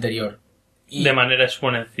difícil que el anterior. De manera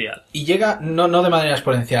exponencial. Y llega, no de manera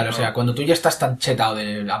exponencial, o sea, cuando tú ya estás tan chetado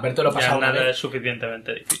de habértelo pasado... Ya nada es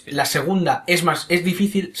suficientemente difícil. La segunda es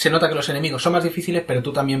difícil, se nota que los enemigos son más difíciles, pero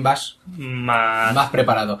tú también vas más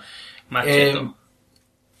preparado. Más cheto.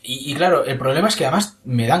 Y claro, el problema es que además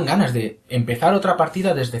me dan ganas de empezar otra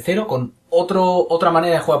partida desde cero con otra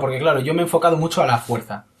manera de jugar, porque claro, yo me he enfocado mucho a la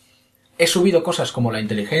fuerza. He subido cosas como la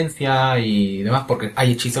inteligencia y demás, porque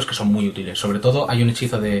hay hechizos que son muy útiles. Sobre todo hay un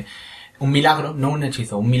hechizo de... Un milagro, no un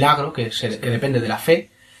hechizo, un milagro que depende de la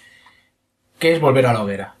fe, que es volver a la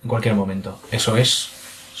hoguera en cualquier momento. Eso es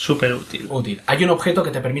súper útil. Hay un objeto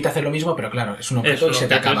que te permite hacer lo mismo, pero claro, es un objeto y se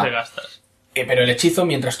te acaba. Pero el hechizo,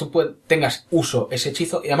 mientras tú tengas uso ese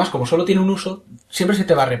hechizo, y además como solo tiene un uso, siempre se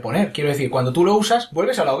te va a reponer. Quiero decir, cuando tú lo usas,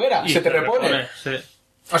 vuelves a la hoguera, y se te repone. Sí.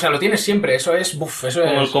 O sea, lo tienes siempre, eso es...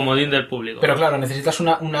 como el comodín del público. Pero claro, necesitas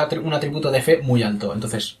un atributo de fe muy alto.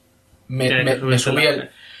 Entonces, me subí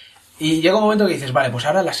el... Y llega un momento que dices, vale, pues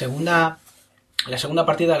ahora la segunda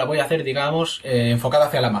partida la voy a hacer, digamos, enfocada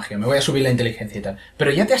hacia la magia. Me voy a subir la inteligencia y tal. Pero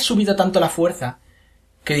ya te has subido tanto la fuerza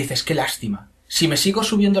que dices, qué lástima. Si me sigo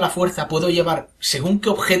subiendo la fuerza, puedo llevar según qué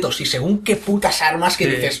objetos y según qué putas armas que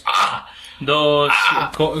dices, ¡ah!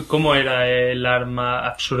 ¿Cómo era el arma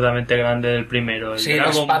absurdamente grande del primero? El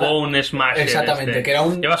Dragon Bone Smasher. Exactamente, que era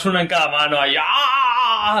un... Llevas una en cada mano ahí,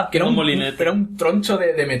 ¡ah! Que era un troncho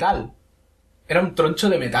de metal. Era un troncho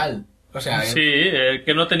de metal. O sea, sí,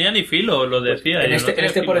 que no tenía ni filo, lo decía. Pues en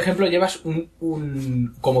este por ejemplo, llevas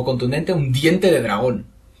como contundente un diente de dragón.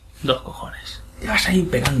 2 cojones. Llevas ahí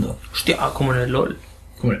pegando. Hostia, como en el LOL.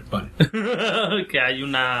 Vale. Que hay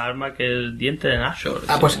una arma que es el diente de Nashor.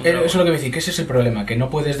 Pues eso es lo que me decís, que ese es el problema, que no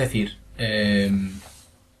puedes decir... En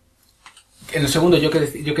el segundo yo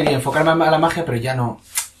quería enfocarme a la magia, pero ya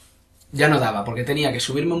no daba, porque tenía que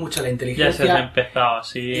subirme mucho a la inteligencia. Ya se ha empezado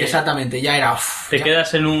así. Exactamente, ya era... Te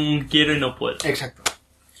quedas en un quiero y no puedo. Exacto.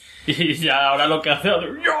 Y ya ahora lo que hace es...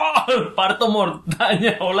 ¡yo! Parto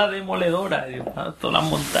montaña, ola demoledora. Y todas las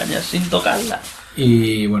montañas sin tocarlas.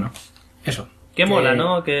 Y bueno, eso. Qué mola,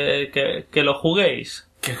 ¿no? Que lo juguéis.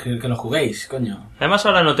 Que lo juguéis, coño. Además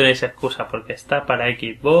ahora no tenéis excusa porque está para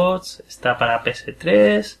Xbox, está para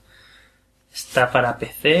PS3, está para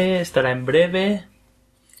PC, estará en breve.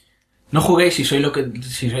 No juguéis si sois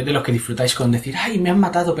de los que disfrutáis con decir, ay, me han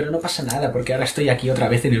matado, pero no pasa nada, porque ahora estoy aquí otra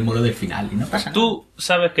vez en el modo del final y no pasa nada. Tú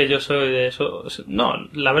sabes que yo soy de eso. No,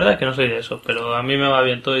 la verdad es que no soy de eso, pero a mí me va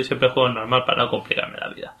bien todo y siempre juego normal para no complicarme la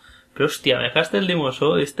vida. Pero hostia, me dejaste el Demon's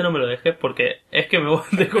Souls y este no me lo dejes porque es que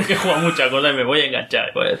tengo que jugar muchas cosas y me voy a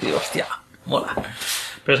enganchar. Voy a decir, hostia, mola.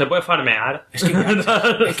 Pero se puede farmear. Es que engancha.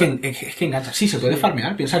 es que engancha. Sí, se puede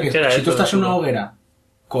farmear. Piensa que si tú estás en una hoguera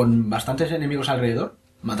con bastantes enemigos alrededor,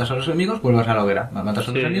 matas a los enemigos, vuelves a la hoguera. Matas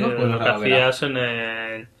a los enemigos, vuelves a la hoguera. Hacías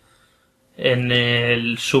en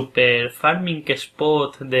el super farming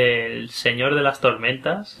spot del Señor de las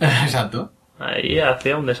Tormentas. Exacto. Ahí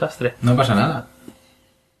hacía un desastre. No pasa nada.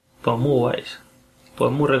 Pues muy guays.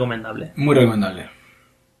 Pues muy recomendable. Muy recomendable.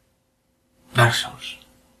 Dark Souls.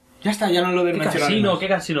 Ya está, ya no lo de mencionar. Qué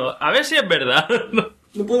casino. A ver si es verdad.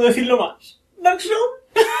 No puedo decirlo más. Dark Souls.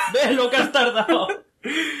 ¿Ves lo que has tardado?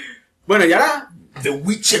 Bueno, y ahora... The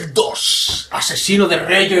Witcher 2. Asesino de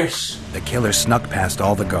reyes. The killer snuck past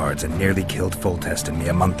all the guards and nearly killed Foltest and me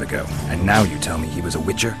a month ago. And now you tell me he was a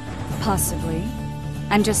Witcher? Possibly.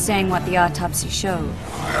 I'm just saying what the autopsy showed.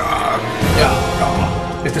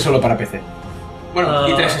 Este es solo para PC. Bueno,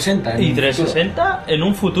 y 360. Y 360 en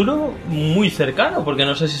un futuro muy cercano, porque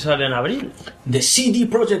no sé si sale en abril. The CD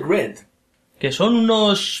Projekt Red. Que son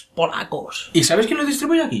unos polacos. ¿Y sabes quién lo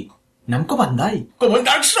distribuye aquí? Namco Bandai. ¡Como en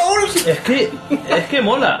Dark Souls! Es que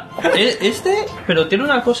mola. Pero tiene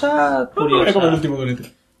una cosa curiosa. Como el último bonito.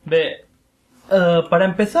 Ve, para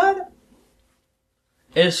empezar,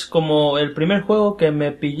 es como el primer juego que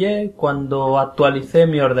me pillé cuando actualicé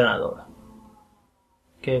mi ordenador.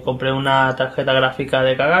 Que compré una tarjeta gráfica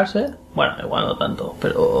de cagarse. Bueno, igual no tanto,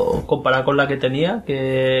 pero comparado con la que tenía,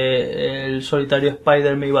 que el solitario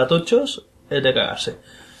Spider me iba a tochos, es de cagarse.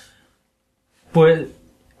 Pues...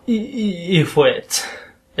 Y fue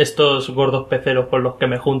estos gordos peceros con los que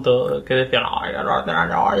me junto que decían, no, el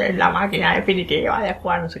ordenador es la máquina definitiva de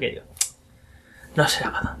jugar, no sé qué. Yo, no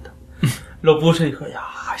será para tanto. Lo puse y dijo, ya,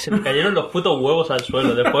 se me cayeron los putos huevos al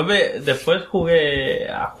suelo. Después jugué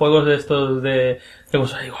a juegos de estos de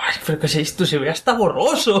cosas. Digo, ay, pero que si esto se ve hasta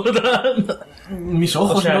borroso. Mis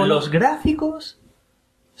ojos. O sea, los gráficos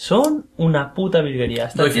son una puta virguería.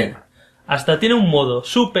 Hasta tiene un modo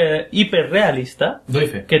súper, hiper realista. Doy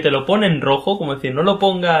fe. Que te lo pone en rojo, como decir, no lo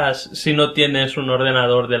pongas si no tienes un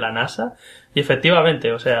ordenador de la NASA. Y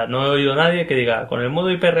efectivamente, o sea, no he oído a nadie que diga, con el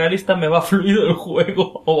modo hiperrealista me va fluido el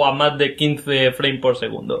juego o a más de 15 frames por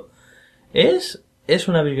segundo. Es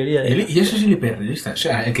una virguería. Y eso es el hiperrealista. O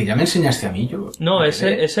sea, el que ya me enseñaste a mí, yo... No,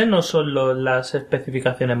 ese no son las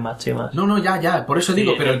especificaciones máximas. No, ya, por eso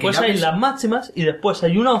digo, pero el que después hay las máximas y después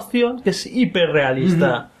hay una opción que es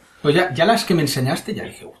hiperrealista. Pues ya las que me enseñaste, ya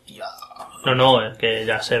dije, hostia... No, es que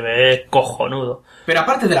ya se ve cojonudo. Pero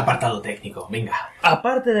aparte del apartado técnico, venga.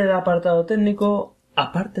 Aparte del apartado técnico,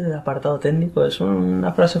 es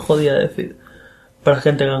una frase jodida de decir para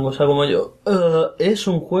gente gangosa como yo. Es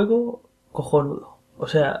un juego cojonudo. O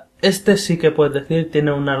sea, este sí que puedes decir,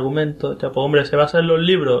 tiene un argumento. Ya, pues hombre, se basa en los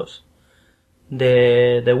libros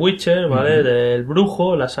de The Witcher, ¿vale? Del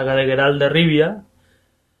Brujo, la saga de Geralt de Rivia.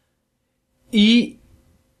 Y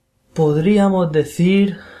podríamos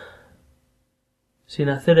decir... sin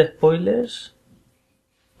hacer spoilers...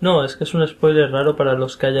 No, es que es un spoiler raro para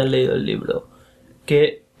los que hayan leído el libro.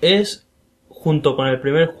 Que es, junto con el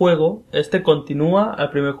primer juego, este continúa al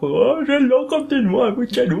primer juego. ¡Oh, no continúa!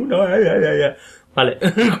 Witcher 1! Vale,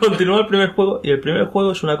 continúa el primer juego y el primer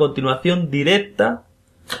juego es una continuación directa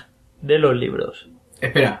de los libros.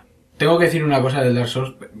 Espera, tengo que decir una cosa del Dark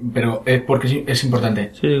Souls, pero es porque es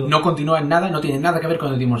importante. Sí, digo. No continúa en nada, no tiene nada que ver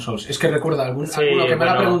con el Demon's Souls. Es que recuerdo alguno que me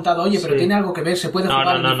lo ha preguntado, oye, pero ¿tiene algo que ver? ¿Se puede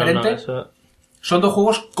jugar diferente? Eso... Son dos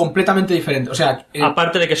juegos completamente diferentes. O sea,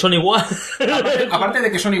 aparte de que son iguales. aparte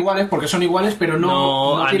de que son iguales, porque son iguales, pero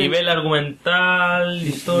no a tienen... nivel argumental,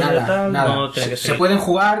 historia, nada. no tiene que ser. Se pueden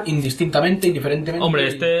jugar indistintamente, indiferentemente. Hombre,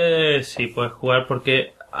 este sí puedes jugar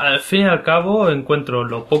porque al fin y al cabo encuentro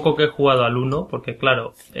lo poco que he jugado al 1, porque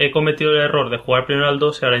claro, he cometido el error de jugar primero al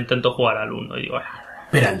 2 y ahora intento jugar al 1 y digo...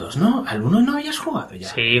 Pero al 2 no, al 1 no habías jugado ya.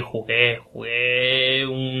 Sí, jugué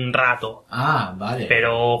un rato. Ah, vale.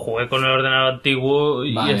 Pero jugué con el ordenador antiguo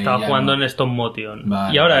y estaba jugando en Stop Motion.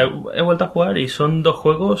 Vale, y ahora he vuelto a jugar y son dos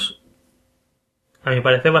juegos, a mi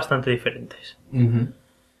parecer, bastante diferentes.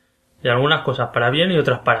 Y algunas cosas para bien y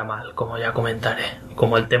otras para mal, como ya comentaré.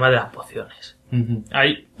 Como el tema de las pociones.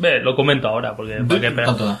 Ahí, lo comento ahora, porque...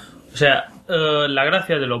 O sea, la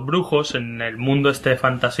gracia de los brujos en el mundo este de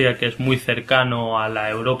fantasía que es muy cercano a la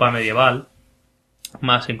Europa medieval,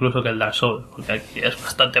 más incluso que el Dark Souls, porque aquí es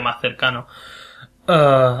bastante más cercano,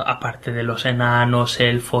 aparte de los enanos,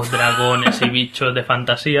 elfos, dragones y bichos de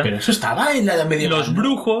fantasía. Pero eso estaba en la Edad Medieval. Los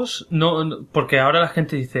brujos, no, porque ahora la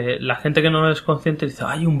gente que no es consciente dice,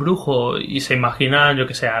 hay un brujo, y se imagina, yo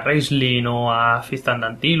que sé, a Raistlin o a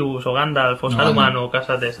Fistandantilus o Gandalf o Saruman o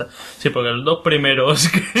cosas de esas. Sí, porque los dos primeros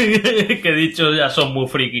que he dicho ya son muy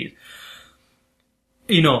frikis.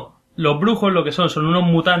 Y no. Los brujos lo que son unos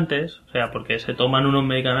mutantes, o sea, porque se toman unos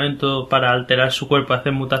medicamentos para alterar su cuerpo,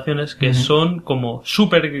 hacer mutaciones, que son como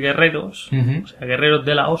super guerreros, o sea, guerreros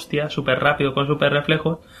de la hostia, súper rápido con super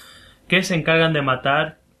reflejos, que se encargan de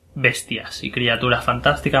matar bestias y criaturas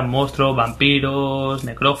fantásticas, monstruos, vampiros,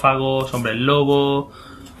 necrófagos, hombres lobo,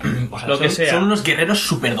 O sea, lo que sea. Son unos guerreros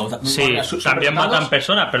superdotados. Sí, también matan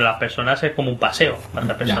personas, pero las personas es como un paseo,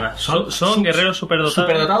 matar personas. Son guerreros superdotados.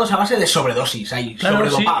 Superdotados a base de sobredosis, ahí, Claro,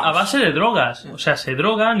 sí, sobredopados. a base de drogas. O sea, se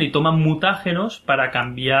drogan y toman mutágenos para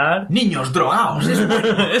cambiar... Niños drogados, es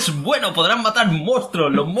bueno. Es bueno, podrán matar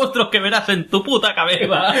monstruos, los monstruos que verás en tu puta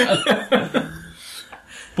cabeza.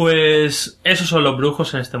 Pues esos son los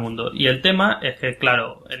brujos en este mundo. Y el tema es que,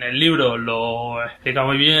 claro, en el libro lo explica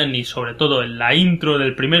muy bien y sobre todo en la intro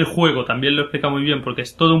del primer juego también lo explica muy bien porque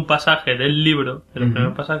es todo un pasaje del libro, de los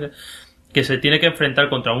primeros pasajes, que se tiene que enfrentar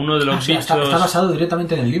contra uno de los bichos... Está basado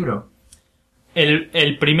directamente en el libro.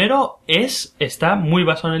 El primero está muy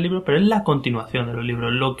basado en el libro, pero es la continuación de los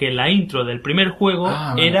libros. Lo que la intro del primer juego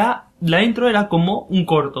era... La intro era como un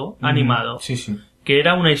corto animado. Sí, sí. Que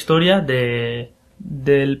era una historia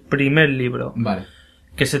del primer libro. Vale.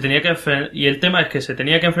 Que se tenía que y el tema es que se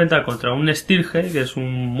tenía que enfrentar contra un Stirge, que es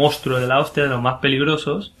un monstruo de la hostia, de los más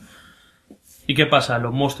peligrosos. ¿Y qué pasa?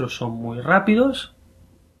 Los monstruos son muy rápidos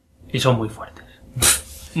y son muy fuertes.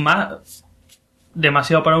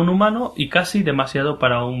 Demasiado para un humano y casi demasiado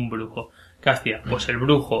para un brujo. ¿Qué hacía? Pues el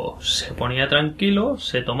brujo se ponía tranquilo,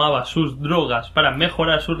 se tomaba sus drogas para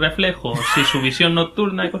mejorar sus reflejos y su visión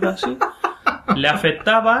nocturna y cosas así. Le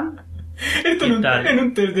afectaban. Esto en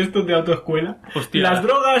un test de estos de autoescuela. Hostia. Las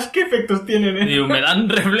drogas, ¿qué efectos tienen? Digo, me dan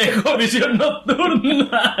reflejo, visión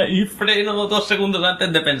nocturna y freno 2 segundos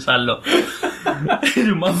antes de pensarlo.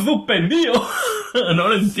 Me has suspendido. No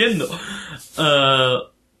lo entiendo.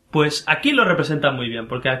 Pues aquí lo representa muy bien,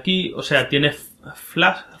 porque aquí, o sea, tiene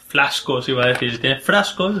flascos, iba a decir, tiene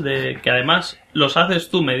frascos de que además los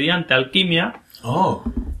haces tú mediante alquimia. Oh.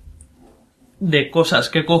 De cosas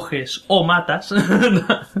que coges o matas.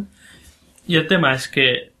 Y el tema es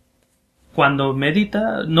que cuando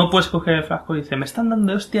medita no puedes coger el frasco y dice, me están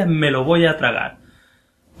dando hostias, me lo voy a tragar.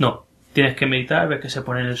 No, tienes que meditar, ves que se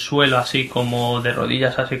pone en el suelo así como de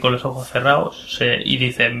rodillas, así con los ojos cerrados, y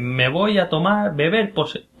dice, me voy a beber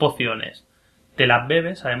pociones. Te las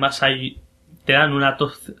bebes, además te dan una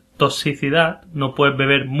toxicidad, no puedes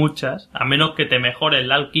beber muchas, a menos que te mejores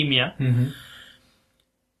la alquimia.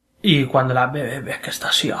 Y cuando las bebes, ves que está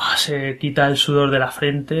así, se quita el sudor de la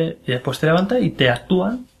frente y después te levantas y te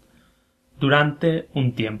actúan durante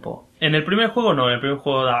un tiempo. En el primer juego no, en el primer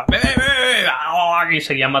juego daba y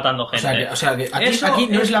seguían matando gente. O sea que aquí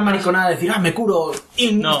no es la mariconada de decir, me curo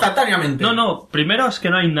instantáneamente. No, primero es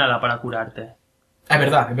que no hay nada para curarte. Es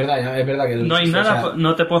verdad que no hay nada, o sea,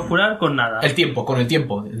 no te puedes curar con nada. Con el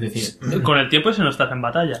tiempo, es decir. Con el tiempo y si no estás en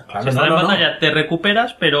batalla. Claro, si estás en batalla te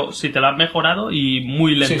recuperas, pero si te lo has mejorado y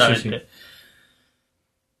muy lentamente. Sí.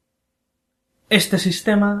 Este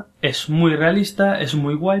sistema es muy realista, es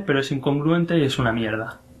muy guay, pero es incongruente y es una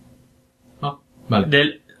mierda.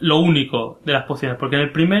 Vale. Lo único de las pociones, porque en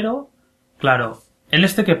el primero, claro, en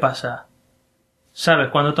este ¿qué pasa? Sabes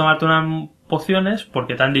cuándo tomarte unas pociones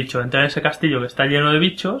porque te han dicho entrar en ese castillo que está lleno de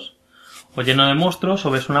bichos o lleno de monstruos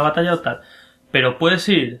o ves una batalla o tal, pero puedes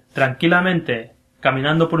ir tranquilamente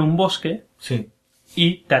caminando por un bosque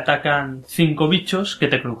y te atacan 5 bichos que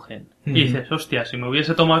te crujen y dices, hostia, si me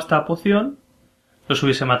hubiese tomado esta poción los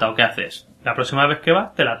hubiese matado. ¿Qué haces? La próxima vez que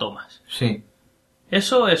vas te la tomas.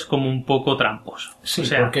 Eso es como un poco tramposo. Sí, o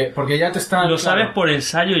sea, porque ya te están... Lo sabes por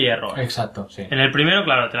ensayo y error. Exacto, sí. En el primero,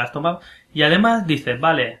 claro, te las tomas. Y además dices,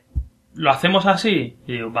 vale, ¿lo hacemos así?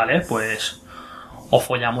 Y digo, vale, pues... O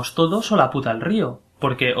follamos todos o la puta al río.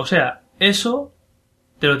 Porque, o sea, eso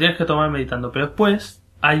te lo tienes que tomar meditando. Pero después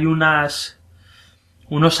hay unos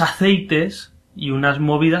aceites y unas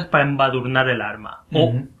movidas para embadurnar el arma.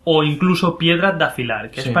 O incluso piedras de afilar,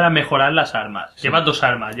 que es para mejorar las armas. Llevas 2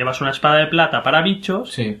 armas. Llevas una espada de plata para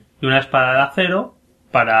bichos y una espada de acero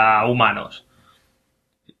para humanos.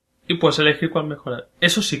 y puedes elegir cuál mejorar.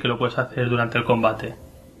 Eso sí que lo puedes hacer durante el combate.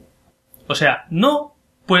 O sea, no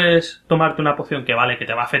puedes tomarte una poción que vale, que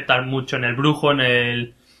te va a afectar mucho en el brujo, en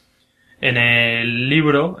el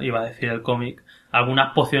libro, iba a decir el cómic,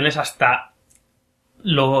 algunas pociones hasta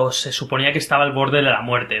se suponía que estaba al borde de la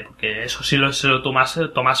muerte, porque eso si se lo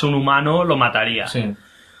tomase un humano lo mataría. Sí.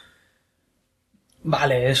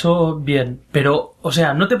 Vale, eso bien, pero, o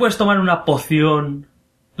sea, no te puedes tomar una poción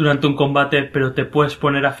durante un combate, pero te puedes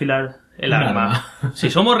poner a afilar el arma. Si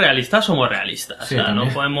somos realistas, somos realistas. Sí, o sea, también.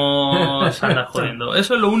 no podemos andar jodiendo.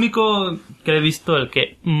 Eso es lo único que he visto, el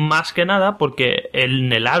que, más que nada, porque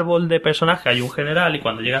en el árbol de personaje hay un general y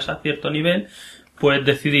cuando llegas a cierto nivel, puedes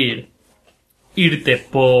decidir irte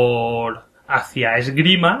hacia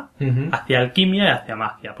esgrima, hacia alquimia y hacia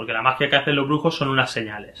magia. Porque la magia que hacen los brujos son unas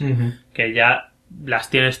señales. Que ya las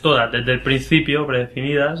tienes todas desde el principio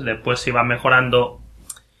predefinidas, después si vas mejorando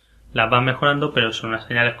las vas mejorando, pero son unas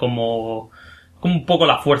señales como un poco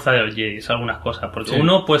la fuerza de los Jedis, algunas cosas, porque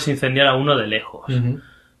uno puedes incendiar a uno de lejos,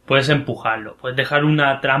 puedes empujarlo, puedes dejar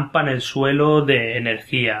una trampa en el suelo de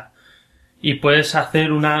energía y puedes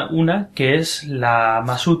hacer una que es la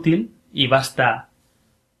más útil y basta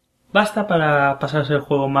para pasarse el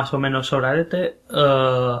juego más o menos sobrarete,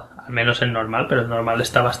 al menos en normal, pero el normal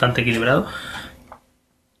está bastante equilibrado.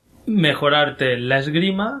 Mejorarte la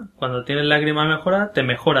esgrima. Cuando tienes la esgrima mejorada, te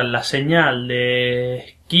mejoran la señal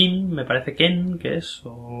de Kin, me parece Ken, que es,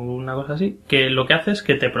 o una cosa así, que lo que hace es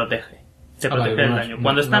que te protege. Te protege del daño.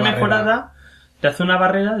 Cuando está mejorada, te hace una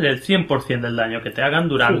barrera del 100% del daño que te hagan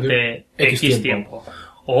durante X tiempo.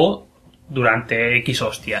 O durante X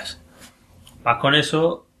hostias. Vas con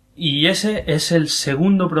eso, y ese es el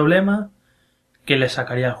segundo problema que le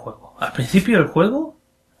sacaría al juego. Al principio del juego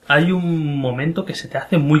hay un momento que se te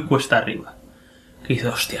hace muy cuesta arriba. Que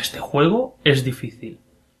dices, hostia, este juego es difícil.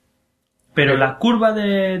 Pero la curva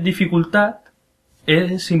de dificultad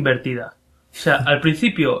es invertida. O sea, al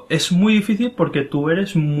principio es muy difícil porque tú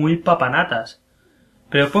eres muy papanatas.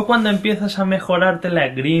 Pero después cuando empiezas a mejorarte la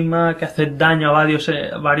esgrima, que haces daño a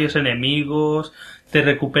varios enemigos, te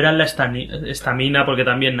recuperas la estamina porque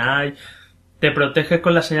también hay... Te proteges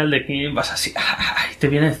con la señal de King, vas así, te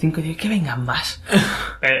vienen 5 y dices, que vengan más.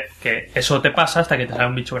 Que eso te pasa hasta que te sale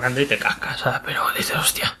un bicho grande y te cascas, ¿sabes? Pero dices,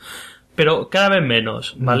 hostia. Pero cada vez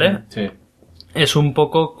menos, ¿vale? Sí. Es un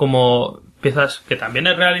poco como empiezas, que también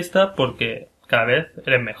es realista porque cada vez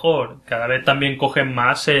eres mejor, cada vez también coges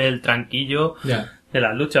más el tranquillo de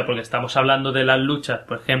las luchas, porque estamos hablando de las luchas,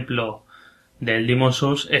 por ejemplo, del Demon's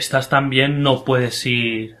Souls, estas también no puedes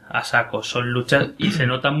ir a saco, son luchas y se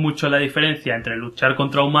nota mucho la diferencia entre luchar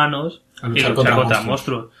contra humanos y luchar contra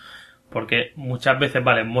monstruos. Porque muchas veces,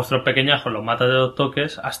 vale, monstruos pequeñajos los matas de 2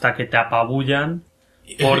 toques hasta que te apabullan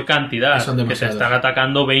por cantidad, que se están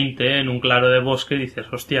atacando 20 en un claro de bosque y dices,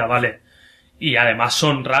 hostia, vale. Y además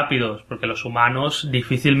son rápidos, porque los humanos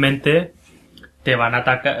difícilmente te van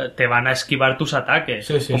a esquivar tus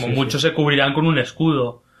ataques. Como muchos se cubrirán con un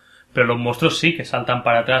escudo. Pero los monstruos sí que saltan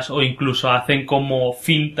para atrás o incluso hacen como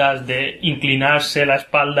fintas de inclinarse la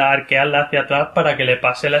espalda, arquearla hacia atrás para que le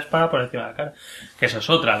pase la espada por encima de la cara. Que eso es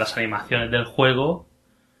otra, las animaciones del juego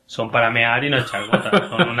son para mear y no echar gotas.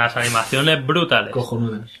 Son unas animaciones brutales.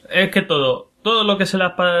 Cojonudas. Es que todo lo que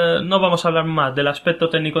no vamos a hablar más del aspecto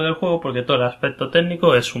técnico del juego porque todo el aspecto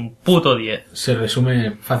técnico es un puto 10. Se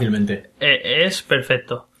resume fácilmente. Es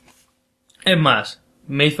perfecto. Es más,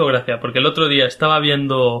 me hizo gracia porque el otro día estaba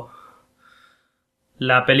viendo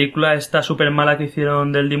la película esta super mala que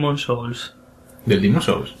hicieron del Demon's Souls. ¿Del Demon's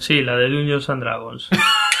Souls? Sí, la de Dungeons and Dragons.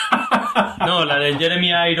 No, la de Jeremy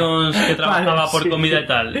Irons que trabajaba por comida y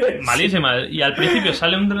tal. Malísima. Y al principio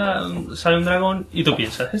sale un dragón y tú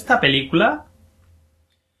piensas, esta película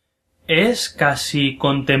es casi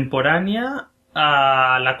contemporánea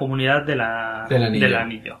a la comunidad del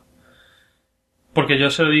anillo. Porque yo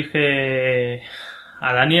se lo dije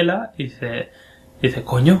a Daniela y dice,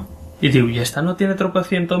 coño. Y digo, ¿y esta no tiene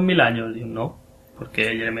tropecientos mil años? Digo, no,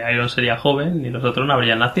 porque Jeremy Irons sería joven y nosotros no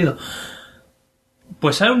habrían nacido.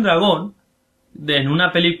 Pues hay un dragón en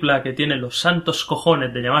una película que tiene los santos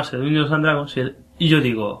cojones de llamarse Dungeons and Dragons y yo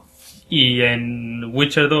digo, y en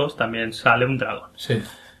Witcher 2 también sale un dragón. Sí.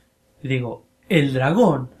 Y digo, el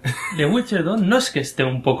dragón de Witcher 2 no es que esté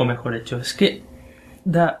un poco mejor hecho, es que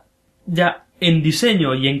da ya en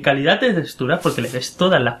diseño y en calidad de textura, porque le ves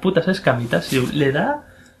todas las putas escamitas y le da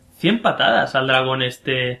 100 patadas al dragón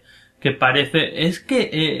este que parece... Es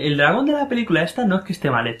que el dragón de la película esta no es que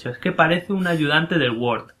esté mal hecho, es que parece un ayudante del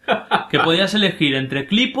Word. Que podías elegir entre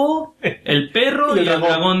Clipo, el perro y el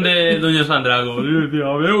dragón de Dungeons and Dragons. Y yo decía,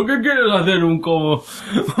 amigo, ¿qué quieres hacer?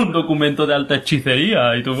 Un documento de alta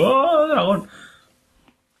hechicería. Y tú, ¡oh, dragón!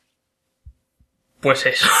 Pues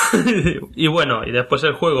eso. Y bueno, y después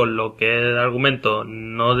el juego, lo que es el argumento,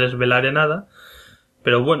 no desvelaré nada.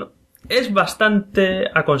 Pero bueno, es bastante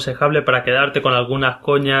aconsejable para quedarte con algunas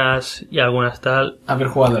coñas y algunas tal. Haber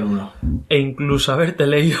jugado el 1. E incluso haberte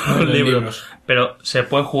leído los libros. libros. Pero se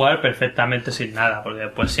puede jugar perfectamente sin nada, porque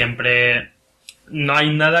pues siempre no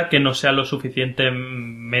hay nada que no sea lo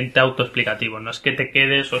suficientemente autoexplicativo. No es que te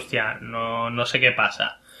quedes, hostia, no sé qué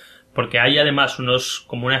pasa. Porque hay además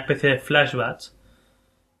como una especie de flashbacks,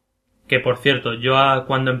 que por cierto, yo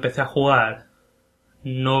cuando empecé a jugar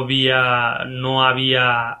no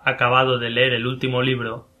había acabado de leer el último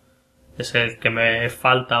libro, ese que me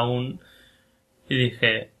falta aún, y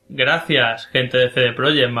dije, gracias, gente de CD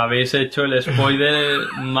Projekt, me habéis hecho el spoiler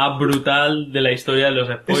más brutal de la historia de los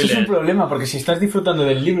spoilers. Eso es un problema, porque si estás disfrutando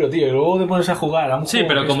del libro, tío, y luego te pones a jugar a un Sí, juego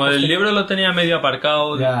pero que como es el posterior- libro lo tenía medio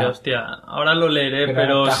aparcado, Ya. dije, hostia, ahora lo leeré, Pero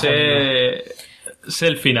pero está sé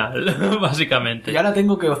el final, básicamente. Y ahora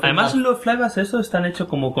tengo que ofender. Además, los flybacks estos están hechos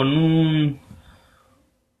como con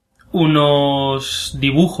unos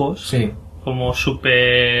dibujos, Sí. como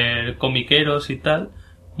súper comiqueros y tal.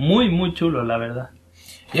 Muy, muy chulos, la verdad.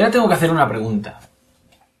 Y ahora tengo que hacer una pregunta.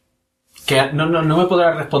 Que no me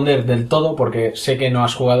podrás responder del todo porque sé que no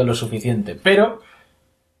has jugado lo suficiente. Pero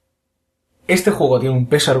este juego tiene un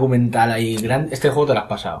peso argumental ahí grande. Este juego te lo has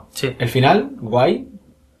pasado. Sí. El final, guay.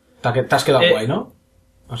 Te has quedado guay, ¿no?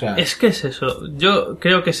 O sea... Es que es eso. Yo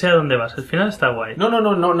creo que sé a dónde vas. El final está guay. No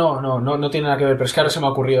tiene nada que ver. Pero es que ahora se me ha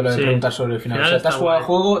ocurrido lo de Sí. preguntar sobre el final. El O final sea, te has está jugado el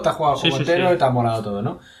guay. juego, te has jugado el Sí, juego sí, entero sí. y te ha molado todo,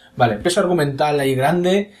 ¿no? Vale, peso argumental ahí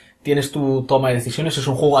grande. Tienes tu toma de decisiones. Es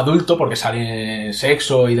un juego adulto porque sale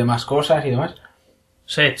sexo y demás cosas y demás.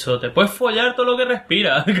 Sexo, te puedes follar todo lo que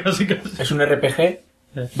respira. Casi, casi. Es un RPG.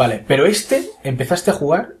 Vale, pero empezaste a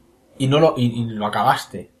jugar y y lo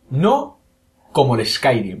acabaste. No como el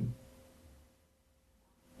Skyrim.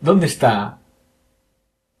 ¿Dónde está?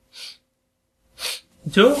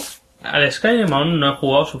 Yo al Skyrim aún no he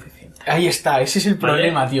jugado suficiente. Ahí está, ese es el ¿vale?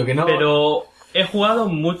 problema, tío, que no... Pero he jugado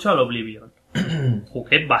mucho al Oblivion.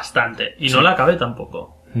 Jugué bastante. Y no la acabé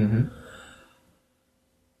tampoco. Ujú.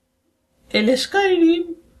 El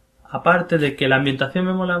Skyrim, aparte de que la ambientación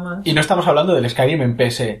me mola más... Y no estamos hablando del Skyrim en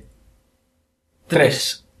PS3.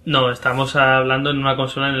 No, estamos hablando en una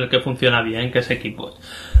consola en la que funciona bien, que es Xbox.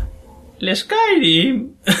 El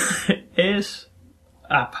Skyrim es...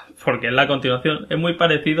 porque es la continuación. Es muy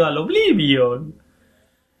parecido al Oblivion.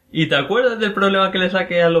 ¿Y te acuerdas del problema que le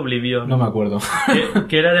saqué al Oblivion? No me acuerdo.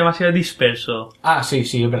 Que era demasiado disperso. Sí,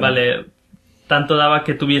 es verdad. Vale, tanto daba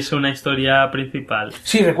que tuviese una historia principal.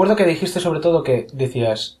 Sí, recuerdo que dijiste sobre todo que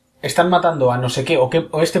decías... Están matando a no sé qué, o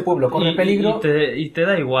este pueblo corre peligro... Y te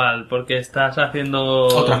da igual, porque estás haciendo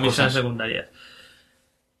Otras misiones cosas. secundarias.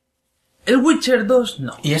 El Witcher 2,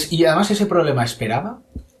 no. Y además ese problema esperaba...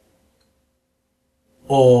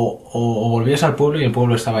 O volvías al pueblo y el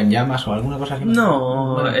pueblo estaba en llamas o alguna cosa así.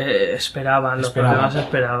 No, Vale. esperaban, los Esperaban. problemas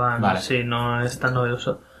esperaban. Vale. Sí, no es tan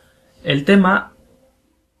novedoso. El tema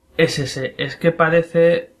es ese, es que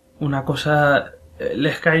parece una cosa...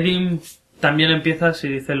 El Skyrim también empiezas y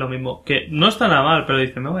dices lo mismo, que no está nada mal, pero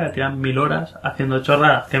dices, me voy a tirar 1000 horas haciendo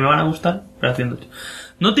chorradas que me van a gustar, pero haciendo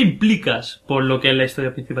no te implicas por lo que es la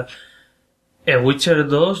historia principal. El Witcher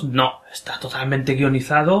 2, no, está totalmente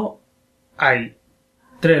guionizado, hay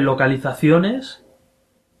 3 localizaciones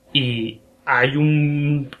y hay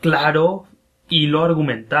un claro hilo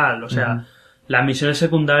argumental, o sea, las misiones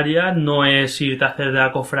secundarias no es irte a hacer de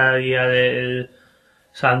la cofradía del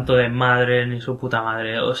santo de madre ni su puta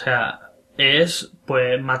madre, o sea, es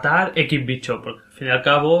pues matar X bicho, porque al fin y al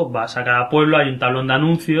cabo vas a cada pueblo, hay un tablón de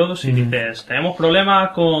anuncios y dices, tenemos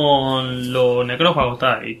problemas con los necrófagos,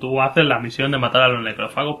 tal, y tú haces la misión de matar a los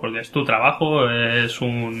necrófagos porque es tu trabajo, es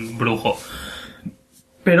un brujo.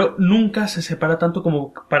 Pero nunca se separa tanto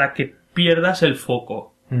como para que pierdas el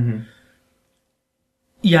foco. Ujú.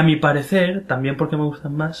 Y a mi parecer, también porque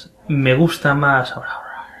me gusta más ahora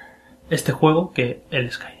este juego que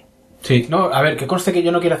el Skyrim. Sí, no, a ver, que conste que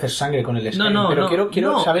yo no quiero hacer sangre con el Skyrim, pero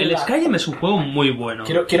quiero saber el Skyrim es un juego muy bueno.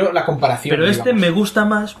 Quiero la comparación. Pero este digamos. me gusta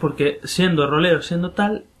más porque siendo rolero, siendo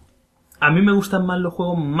tal, a mí me gustan más los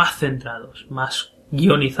juegos más centrados, más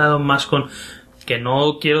guionizados, más con... Que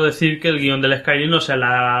no quiero decir que el guión del Skyrim no sea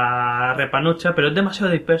la repanocha, pero es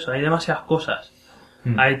demasiado disperso, hay demasiadas cosas.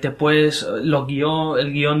 Ahí te puedes... el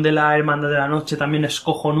guión de la Hermandad de la Noche también es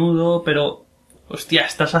cojonudo, pero... Hostia,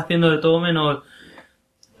 estás haciendo de todo menos...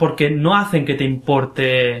 Porque no hacen que te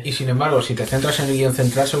importe... Y sin embargo, si te centras en el guión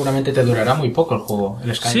central, seguramente te durará muy poco el juego,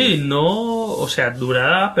 el Skyrim. Sí, no... O sea,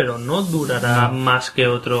 durará, pero no durará más que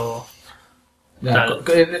otro... Ya, Tal.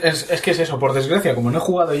 es que es eso, por desgracia, como no he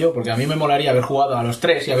jugado yo, porque a mí me molaría haber jugado a los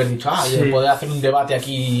 3 y haber dicho, Sí. poder hacer un debate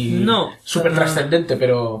aquí No. súper trascendente,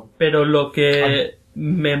 pero... Pero lo que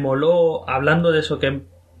me moló, hablando de eso, que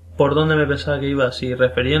por dónde me pensaba que ibas y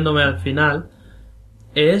refiriéndome al final,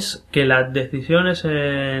 es que las decisiones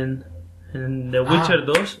en The Witcher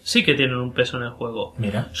 2 sí que tienen un peso en el juego.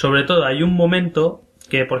 Mira. Sobre todo hay un momento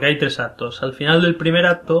que, porque hay 3 actos, al final del primer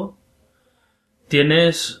acto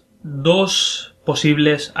tienes 2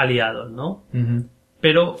 posibles aliados, ¿no? Ujú,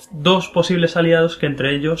 Pero 2 posibles aliados que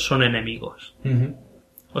entre ellos son enemigos. ujú.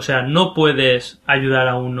 O sea, no puedes ayudar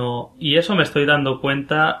a uno. Y eso me estoy dando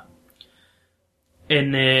cuenta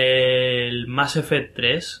en el Mass Effect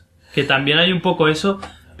 3, que también hay un poco eso.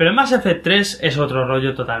 Pero el Mass Effect 3 es otro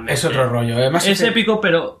rollo totalmente. Es otro rollo. Además, Es épico,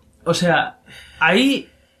 pero, o sea, ahí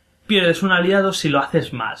pierdes un aliado si lo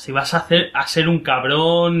haces mal. Si vas a ser un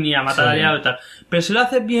cabrón y a matar al aliado y tal. Pero si lo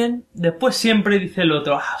haces bien, después siempre dice el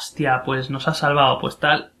otro, hostia, pues nos ha salvado, pues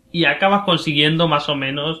tal. Y acabas consiguiendo más o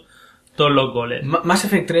menos todos los goles. Mass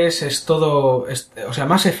Effect 3 es todo... o sea,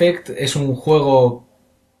 Mass Effect es un juego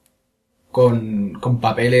con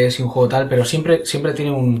papeles y un juego tal, pero siempre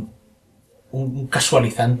tiene un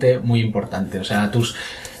casualizante muy importante. O sea, tus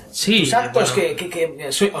actos bueno.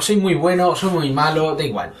 que soy muy bueno o soy muy malo, da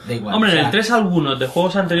igual. Hombre, O sea, en el 3 algunos de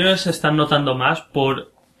juegos anteriores se están notando más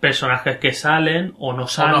por personajes que salen o no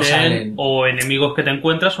salen o enemigos que te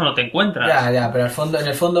encuentras o no te encuentras. Ya, pero en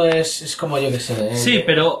el fondo es como yo que sé. Sí,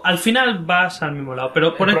 pero al final vas al mismo lado. Pero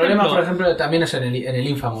El problema, por ejemplo, también es en el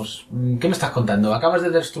Infamous. ¿Qué me estás contando? Acabas de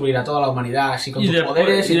destruir a toda la humanidad así con tus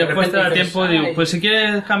poderes y de después repente te da dices, tiempo, digo, "Ay". pues si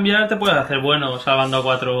quieres cambiar te puedes hacer bueno salvando a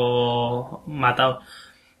 4 matados.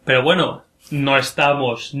 Pero bueno, no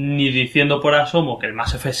estamos ni diciendo por asomo que el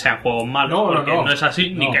Mass Effect sea un juego malo, No, porque no. no es así,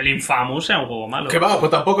 ni No. que el Infamous sea un juego malo. Que va, pues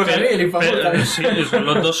tampoco es así, el Infamous Pero- también. sí, son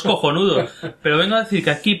los dos cojonudos. Pero vengo a decir que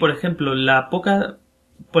aquí, por ejemplo,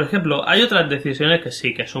 por ejemplo, hay otras decisiones que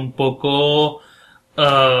sí, que es un poco...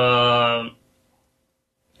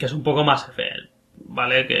 que es un poco más Effect,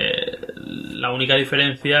 ¿vale? Que la única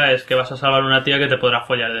diferencia es que vas a salvar a una tía que te podrá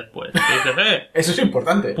follar después. Y dices, Eso es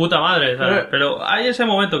importante. puta madre, ¿sabes? Pero hay ese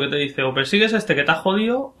momento que te dice, o persigues a este que te ha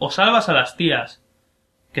jodido, o salvas a las tías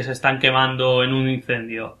que se están quemando en un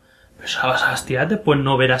incendio. Pero salvas a las tías, después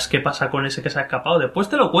no verás qué pasa con ese que se ha escapado. Después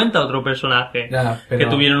te lo cuenta otro personaje Ya, pero- que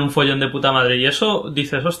tuvieron un follón de puta madre. Y eso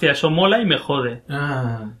dices, hostia, eso mola y me jode.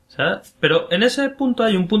 Ah, ¿Sabes? Pero en ese punto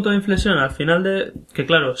hay un punto de inflexión al final de que,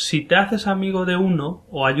 claro, si te haces amigo de uno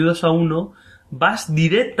o ayudas a uno, vas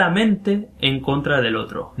directamente en contra del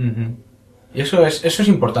otro. ujú. Y eso es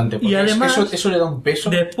importante. Porque Y además, eso le da un peso.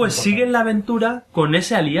 Después importante. sigues la aventura con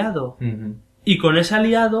ese aliado. Ujú. Y con ese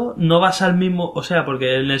aliado no vas al mismo... O sea,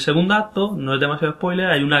 porque en el segundo acto, no es demasiado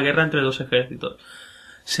spoiler, hay una guerra entre 2 ejércitos.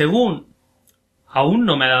 Según... Aún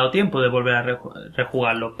no me ha dado tiempo de volver a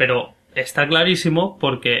rejugarlo, pero está clarísimo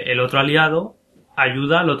porque el otro aliado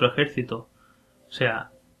ayuda al otro ejército. O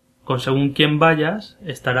sea, con según quién vayas,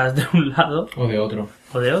 estarás de un lado O de otro.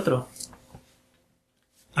 o de otro.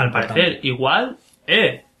 Al Importante. parecer, igual,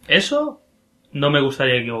 eso no me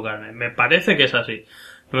gustaría equivocarme. Me parece que es así.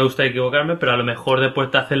 No me gustaría equivocarme, pero a lo mejor después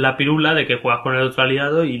te hacen la pirula de que juegas con el otro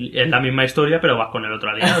aliado y es la misma historia, pero vas con el otro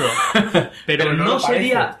aliado. Pero, no no lo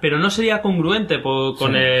sería, parece. no sería congruente con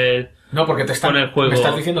Sí. el... No, porque te están, Con el juego. me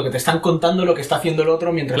estás diciendo que te están contando lo que está haciendo el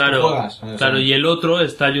otro mientras tú Claro, juegas. O sea, claro, y el otro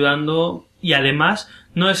está ayudando y además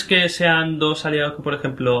no es que sean 2 aliados que, por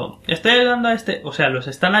ejemplo, esté ayudando a este, o sea, los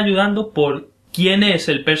están ayudando por quién es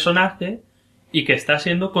el personaje y que está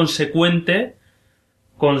siendo consecuente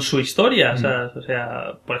con su historia, ¿sabes? O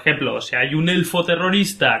sea, por ejemplo, si hay un elfo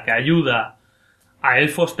terrorista que ayuda a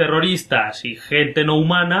elfos terroristas y gente no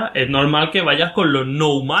humana, es normal que vayas con los no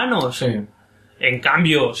humanos. Sí. En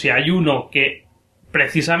cambio, si hay uno que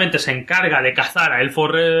precisamente se encarga de cazar a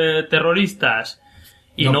elfos terroristas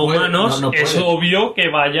y No no puede, humanos, no es puede. obvio que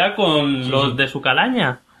vaya con los sí. de su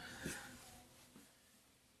calaña.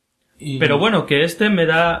 Y- Pero bueno, que me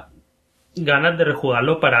da ganas de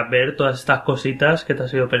rejugarlo para ver todas estas cositas que te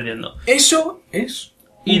has ido perdiendo. Eso es.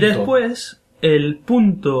 Y punto. después, el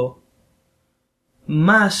punto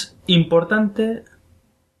más importante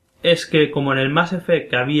es que como en el Mass Effect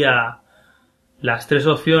que había las 3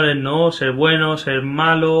 opciones, ¿no? Ser bueno, ser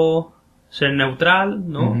malo, ser neutral,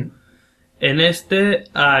 ¿no? Ujú. En este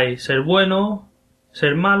hay ser bueno,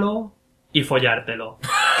 ser malo y follártelo.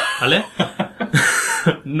 ¿Vale?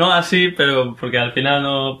 No así, pero porque al final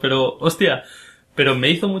no... Pero, hostia, pero me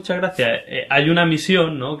hizo mucha gracia. Hay una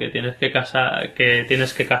misión, ¿no? Que tienes que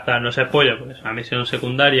cazar, no sé, pollo, porque es una misión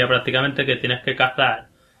secundaria prácticamente, que tienes que cazar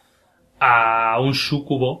a un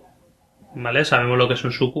súcubo ¿Vale? Sabemos lo que es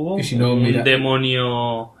un sucubo. Y si no, un mira,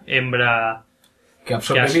 demonio hembra que que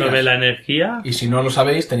absorbe absorbe vidas. la energía. Y si no lo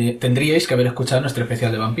sabéis, tendríais que haber escuchado nuestro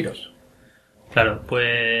especial de vampiros. Claro,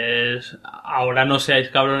 pues ahora no seáis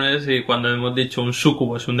cabrones y cuando hemos dicho un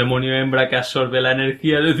súcubo es un demonio hembra que absorbe la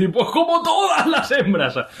energía, decir, pues como todas las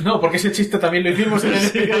hembras. No, porque ese chiste también lo hicimos en el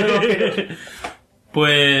especial de vampiros.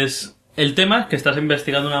 Pues el tema es que estás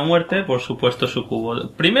investigando una muerte, por supuesto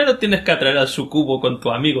sucubo. Primero tienes que atraer al sucubo con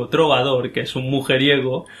tu amigo trovador, que es un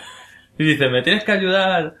mujeriego, y dice, me tienes que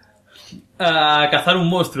ayudar a cazar un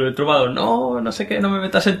monstruo. El trovador, no sé qué, no me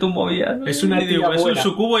metas en tu movida. Es una Y digo, tía es un buena.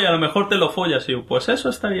 sucubo y a lo mejor te lo follas. Y yo, pues eso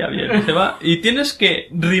estaría bien. Y se va. Y tienes que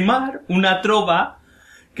rimar una trova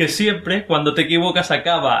que siempre, cuando te equivocas,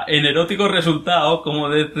 acaba en erótico resultado, como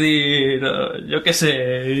decir, yo qué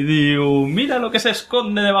sé, y digo, mira lo que se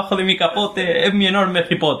esconde debajo de mi capote, es mi enorme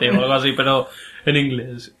cipote, o algo así, pero en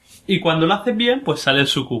inglés. Y cuando lo haces bien, pues sale el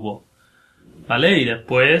sucubo. ¿Vale? Y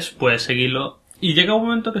después puedes seguirlo. Y llega un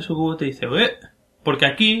momento que el sucubo te dice, porque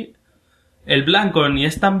aquí el blanco ni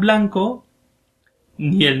es tan blanco,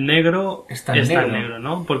 ni el negro Es tan negro.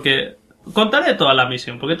 ¿no? Porque contaré toda la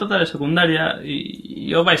misión, porque total es secundaria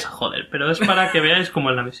y os vais a joder, pero es para que veáis cómo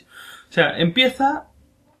es la misión. O sea, empieza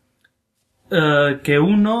que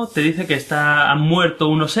uno te dice que han muerto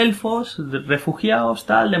unos elfos refugiados,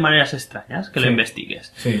 tal, de maneras extrañas, que lo Sí.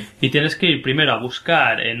 investigues. Sí. Y tienes que ir primero a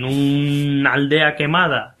buscar en una aldea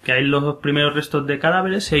quemada, que hay los primeros restos de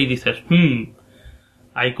cadáveres, y ahí dices,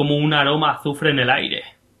 hay como un aroma a azufre en el aire.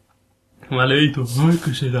 Vale, y tú, ay,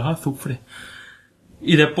 ¿qué será azufre?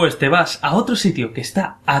 Y después te vas a otro sitio que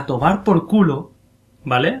está a tomar por culo,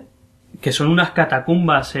 ¿vale? Que son unas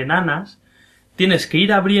catacumbas enanas. Tienes que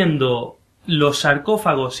ir abriendo los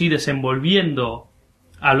sarcófagos y desenvolviendo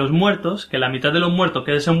a los muertos, que la mitad de los muertos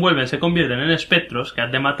que desenvuelven se convierten en espectros que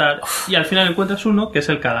has de matar, y al final encuentras uno que es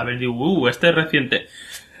el cadáver. Digo, este es reciente.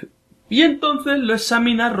 Y entonces lo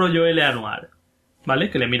examina rollo L.A. Noire, ¿vale?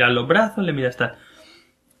 Que le miras los brazos, le miras tal.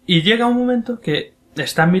 Y llega un momento que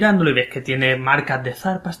estás mirándolo y ves que tiene marcas de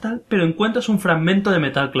zarpas tal, pero encuentras un fragmento de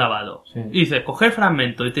metal clavado. Sí. Y dices, coger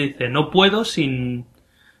fragmento, y te dice, no puedo sin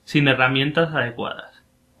herramientas adecuadas.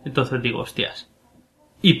 Entonces digo, hostias.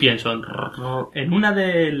 Y pienso, en una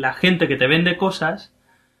de la gente que te vende cosas,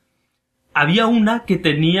 había una que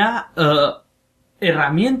tenía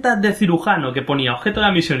herramientas de cirujano, que ponía objeto de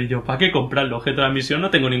la misión. Y yo, ¿para qué comprarlo? Objeto de la misión, no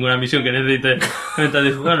tengo ninguna misión que necesite herramientas de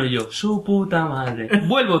cirujano. Y yo, su puta madre.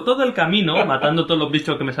 Vuelvo todo el camino, matando todos los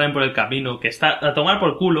bichos que me salen por el camino, que está a tomar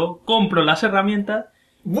por culo, compro las herramientas,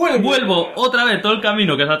 vuelvo otra vez todo el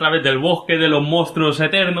camino, que es a través del bosque de los monstruos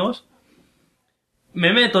eternos,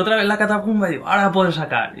 me meto otra vez en la catacumba y digo, ahora puedo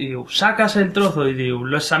sacar. Y digo, sacas el trozo y digo,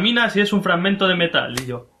 lo examinas y es un fragmento de metal. Y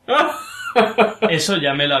yo, eso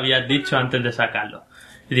ya me lo habías dicho antes de sacarlo.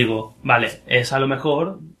 Y digo, vale, es a lo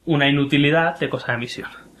mejor una inutilidad de cosa de misión.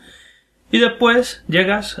 Y después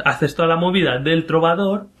llegas, haces toda la movida del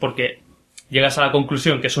trovador, porque llegas a la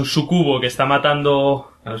conclusión que es un sucubo que está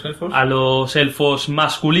matando ¿A los elfos? a los elfos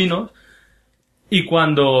masculinos, y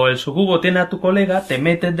cuando el sucubo tiene a tu colega, te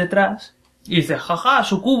metes detrás y dices, jaja,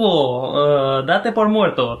 sucubo, date por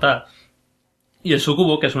muerto, tal. Y el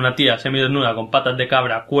sucubo, que es una tía semidesnuda con patas de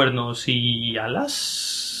cabra, cuernos y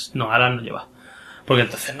alas... No, alas no lleva. Porque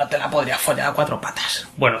entonces no te la podría follar a 4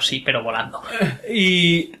 patas. Bueno, sí, pero volando.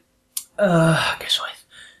 Y... ¿qué soez?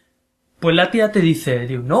 Pues la tía te dice,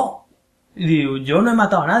 digo, no. Digo, yo no he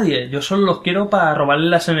matado a nadie. Yo solo los quiero para robarle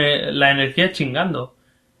la energía chingando.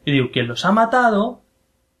 Y digo, quien los ha matado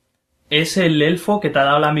es el elfo que te ha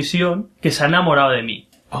dado la misión, que se ha enamorado de mí.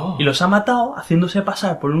 Oh. Y los ha matado haciéndose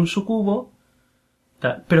pasar por un sucubo.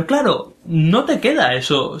 Pero claro, no te queda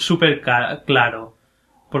eso súper claro.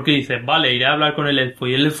 Porque dices, vale, iré a hablar con el elfo.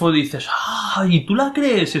 Y el elfo dices, ¡ah! ¿Y tú la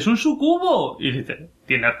crees? ¡Es un sucubo! Y dices,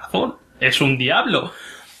 tienes razón, es un diablo.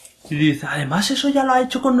 Y dices, además eso ya lo ha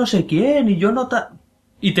hecho con no sé quién. Y yo no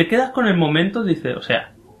Y te quedas con el momento, dices, o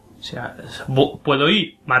sea, puedo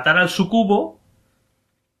ir, matar al sucubo,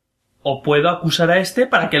 o puedo acusar a este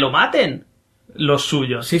para que lo maten los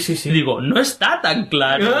suyos. Sí, sí, sí. Y digo, no está tan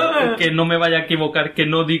claro que no me vaya a equivocar, que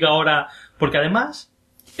no diga ahora... Porque además,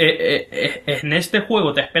 en este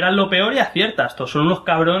juego te esperan lo peor y aciertas. Todos son unos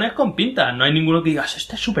cabrones con pinta. No hay ninguno que digas,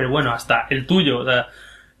 este es súper bueno, hasta el tuyo. O sea,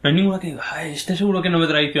 no hay ninguno que diga, ay, este seguro que no me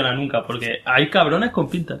traiciona nunca, porque hay cabrones con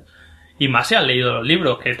pinta. Y más si has leído los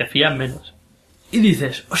libros, que te fían menos. Y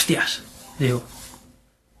dices, hostias. Digo,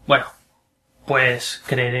 bueno, pues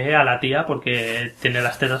creeré a la tía porque tiene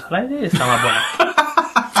las tetas al aire y está más buena.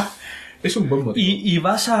 Es un buen motivo. Y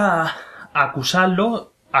vas a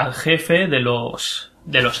acusarlo al jefe de los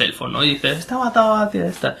elfos, ¿no? Y dices, está matado a la tía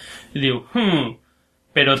esta. Y digo,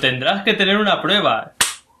 pero tendrás que tener una prueba.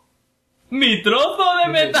 ¡Mi trozo de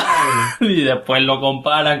metal! Y después lo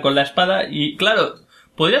comparan con la espada y, claro,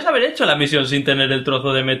 podrías haber hecho la misión sin tener el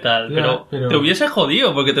trozo de metal, Ya, pero te hubiese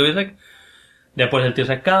jodido, porque te hubiese... Después el tío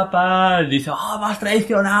se escapa, dice, ¡oh, me has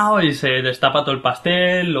traicionado! Y se destapa todo el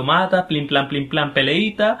pastel, lo mata, plim plan,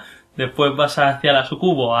 peleita. Después vas hacia la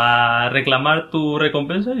sucubo a reclamar tu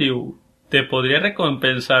recompensa y te podría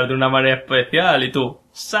recompensar de una manera especial. Y tú,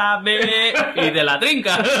 ¡sabe! Y de la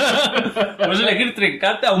trinca. Puedes elegir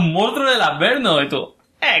trincarte a un monstruo del Averno. Y tú,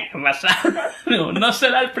 ¿qué pasa? No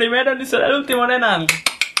será el primero ni será el último, nena.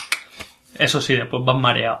 Eso sí, después vas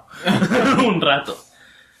mareado. Un rato.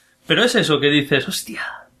 Pero es eso que dices, hostia,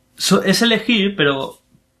 es elegir, pero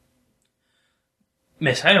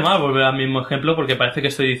me sabe mal volver al mismo ejemplo porque parece que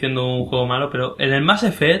estoy diciendo un juego malo, pero en el Mass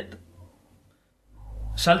Effect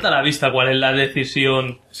salta a la vista cuál es la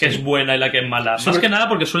decisión que es buena y la que es mala. Más que nada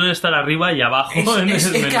porque suelen estar arriba y abajo.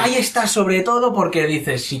 Es que ahí está sobre todo porque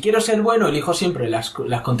dices, si quiero ser bueno, elijo siempre las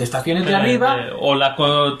contestaciones de arriba. O las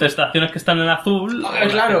contestaciones que están en azul.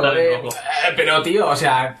 Claro, pero tío, o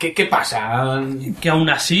sea, ¿qué pasa? Que aún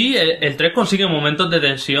así el 3 consigue momentos de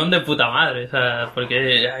tensión de puta madre, o sea,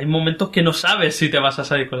 porque hay momentos que no sabes si te vas a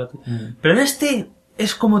salir con la tuya. Pero en este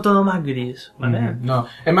es como todo más gris, ¿vale? No,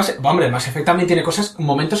 el Mass Effect también tiene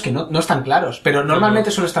momentos que no están claros, pero normalmente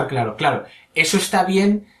suele estar claro. Claro, eso está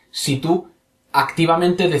bien si tú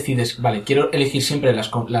activamente decides, vale, quiero elegir siempre las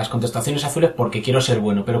contestaciones azules porque quiero ser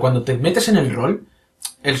bueno, pero cuando te metes en el rol,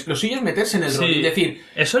 lo suyo es meterse en el rol y decir,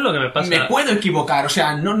 eso es lo que me pasa. Me puedo equivocar, o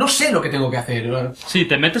sea, no sé lo que tengo que hacer. Sí,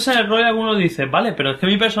 te metes en el rol y alguno dice, vale, pero es que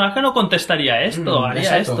mi personaje no contestaría esto,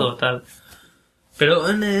 haría esto, tal. Pero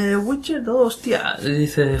en Witcher 2, hostia,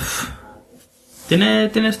 dice,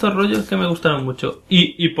 tiene estos rollos que me gustaron mucho.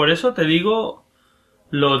 Y por eso te digo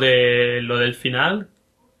lo del final,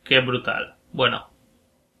 que es brutal. Bueno,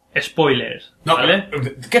 spoilers, ¿vale?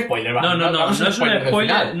 ¿Qué spoiler? No es un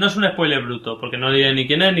spoiler, no es un spoiler bruto, porque no diré ni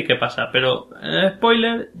quién es ni qué pasa, pero en el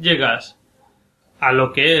spoiler llegas a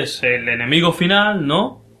lo que es el enemigo final,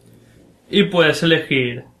 ¿no? Y puedes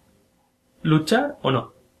elegir luchar o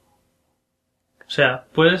no. O sea,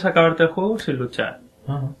 puedes acabarte el juego sin luchar.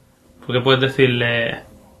 Uh-huh. Porque puedes decirle,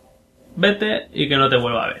 vete y que no te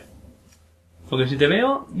vuelva a ver. Porque si te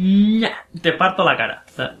veo, te parto la cara.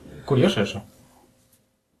 O sea, curioso eso.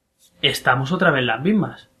 Estamos otra vez las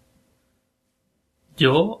mismas.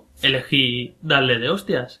 Yo elegí darle de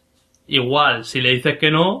hostias. Igual, si le dices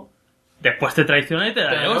que no, después te traiciona y te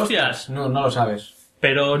da de hostias. No lo sabes.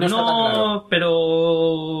 Pero no claro.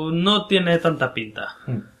 Pero no tiene tanta pinta.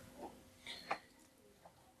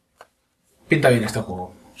 Pinta bien este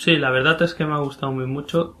juego. Sí, la verdad es que me ha gustado muy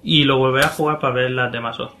mucho y lo volveré a jugar para ver las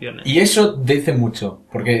demás opciones. Y eso dice mucho,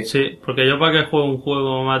 porque... Sí, porque yo para que juegue un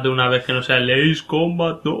juego más de una vez que no sea el Ace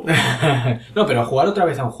Combat, no. No, pero jugar otra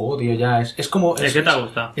vez a un juego, tío, ya es como... ¿De qué te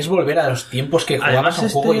gusta? Es volver a los tiempos que jugabas a un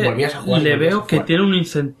juego y volvías a jugar. Le veo que tiene un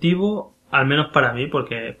incentivo, al menos para mí,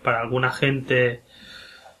 porque para alguna gente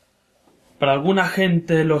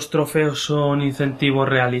los trofeos son incentivos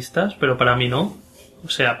realistas, pero para mí no. O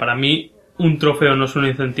sea, para mí un trofeo no es un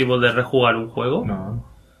incentivo de rejugar un juego.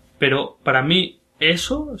 No. Pero para mí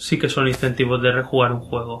eso sí que son incentivos de rejugar un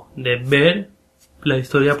juego. De ver la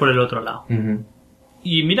historia por el otro lado. Uh-huh.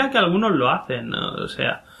 Y mira que algunos lo hacen, ¿no? O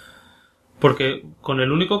sea, porque con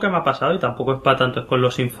el único que me ha pasado, y tampoco es para tanto, es con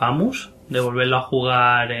los Infamous, de volverlo a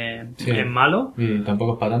jugar en malo. Y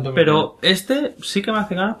tampoco es para tanto. Pero este sí que me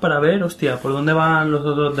hace ganas para ver, hostia, por dónde van los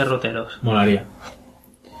otros derroteros. Molaría.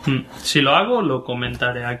 Si lo hago, lo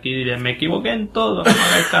comentaré aquí. Diré, me equivoqué en todo, no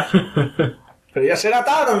hagáis caso. Pero ya será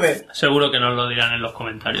tarde. Seguro que nos lo dirán en los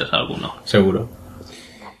comentarios algunos. Seguro.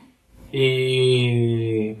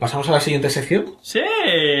 ¿Y pasamos a la siguiente sección? Sí,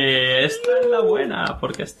 esta es la buena,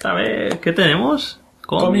 porque esta vez, ¿qué tenemos?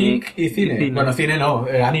 Cómic y cine. Bueno, cine no,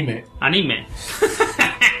 anime. Anime.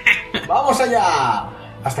 ¡Vamos allá!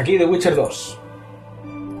 Hasta aquí The Witcher 2.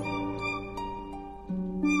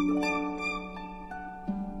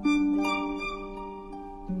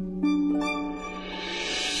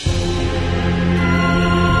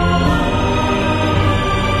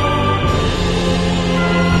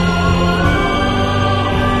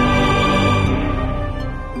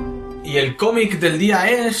 Y el cómic del día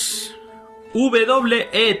es...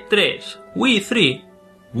 WE3. We3.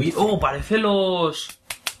 Oh, parece los...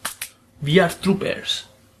 VR Troopers.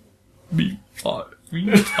 VR.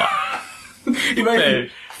 Iba a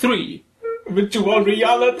decir... 3. Virtual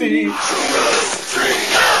Reality.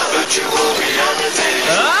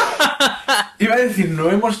 Iba a decir, no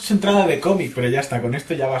hemos entrado de cómic, pero ya está, con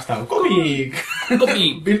esto ya ha bastado. ¡Cómic!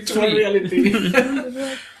 ¡Cómic! Virtual Reality.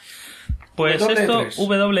 Pues esto, WE3.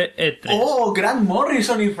 WE3. ¡Oh! Grant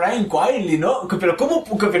Morrison y Frank Wiley, ¿no? Pero ¿cómo?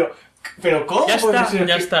 Pero ¿cómo? Ya puede está, ser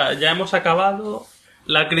ya que- está. Ya hemos acabado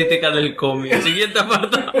la crítica del cómic. Siguiente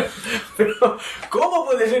apartado. Pero, ¿cómo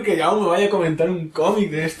puede ser que Jaume vaya a comentar un cómic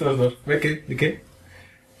de estos dos? ¿De qué? ¿De qué?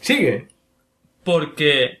 Sigue.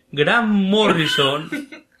 Porque Grant Morrison,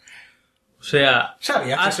 o sea,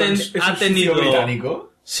 ¿Sabías ha, que es un ha tenido... sucio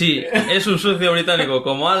británico? Sí, es un sucio británico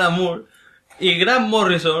como Alan Moore. Y Grant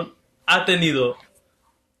Morrison ha tenido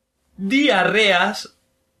diarreas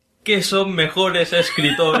que son mejores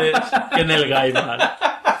escritores que Neil Gaiman.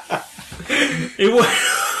 Y bueno...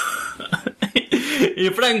 Y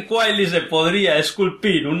Frank Wiley se podría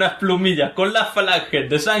esculpir unas plumillas con las falanges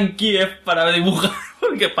de San Kiev para dibujar,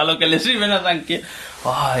 porque para lo que le sirven a San Kiev...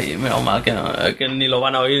 Ay, menos mal que, no, que ni lo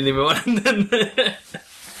van a oír ni me van a entender.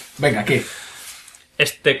 Venga, ¿qué?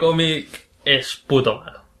 Este cómic es puto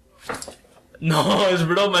malo. No, es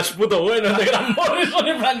broma, es puto bueno, es de Grant Morrison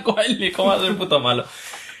y Frank Wiley, ¿cómo va a ser puto malo?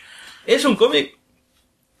 Es un cómic...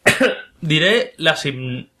 Diré la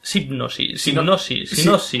sinapsis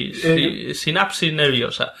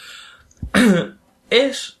nerviosa.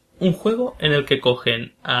 Es un juego en el que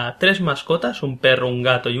cogen a 3 mascotas, un perro, un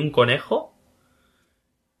gato y un conejo,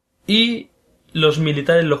 y los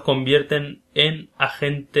militares los convierten en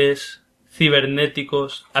agentes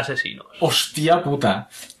cibernéticos asesinos. ¡Hostia puta!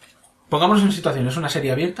 Pongámonos en situación, ¿es una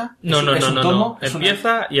serie abierta? No, ¿Es, no, es no, un no, tomo? no. ¿Es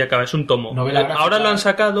Empieza y acaba, es un tomo. novela gráfica? Ahora lo han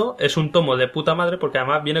sacado, es un tomo de puta madre porque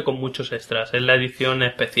además viene con muchos extras. Es la edición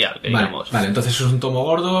especial, que Vale, digamos. vale, entonces es un tomo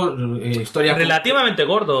gordo, historia... Relativamente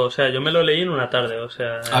gordo, o sea, yo me lo leí en una tarde, o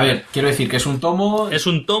sea... A ver, quiero decir que es un tomo... Es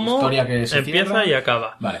un tomo, historia que se empieza cierra. y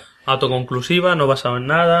acaba. Vale. Autoconclusiva, no basado en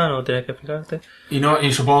nada, no tienes que fijarte. Y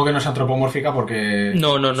supongo que no es antropomórfica porque...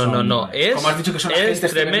 No. son- Es, Como has dicho que son es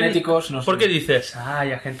agentes tremendo. cibernéticos, no sé. Porque dices,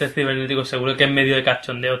 ay, agentes cibernéticos, seguro que en medio de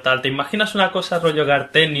cachondeo tal. ¿Te imaginas una cosa rollo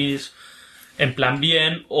Gartenis en plan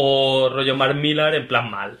bien o rollo Mark Millar en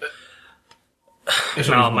plan mal?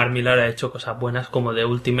 Eso No, mismo. Mark Millar ha hecho cosas buenas como de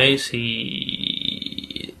Ultimates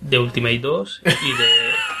y de Ultimate 2 y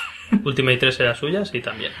de Ultimate 3 era suya, sí,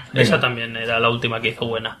 también. Venga. Esa también era la última que hizo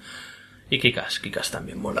buena. Y Kikas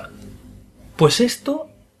también mola. Pues esto,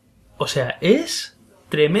 o sea, es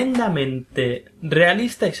tremendamente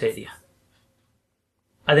realista y seria.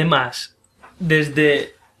 Además,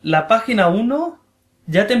 desde la página 1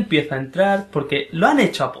 ya te empieza a entrar porque lo han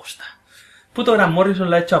hecho aposta. Puto Grant Morrison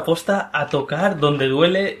lo ha hecho aposta a tocar donde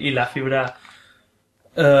duele y la fibra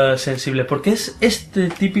sensible. Porque es este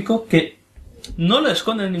típico que no lo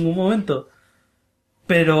esconde en ningún momento.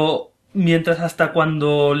 Pero mientras hasta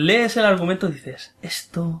cuando lees el argumento dices,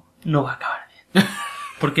 esto no va a acabar bien.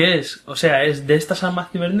 Porque es de estas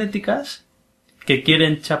armas cibernéticas que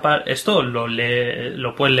quieren chapar... Esto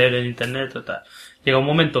lo puedes leer en internet o tal. Llega un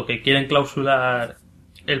momento que quieren clausurar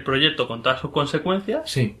el proyecto con todas sus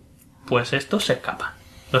consecuencias. Sí. Pues estos se escapan,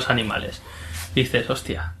 los animales. Dices,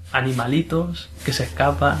 hostia, animalitos que se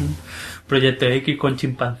escapan, Proyecto X con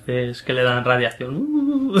chimpancés que le dan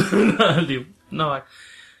radiación. No.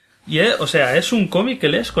 Y es un cómic que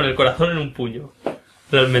lees con el corazón en un puño.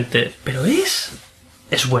 Realmente. Pero es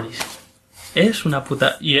buenísimo. Es una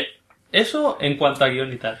puta... Y eso en cuanto a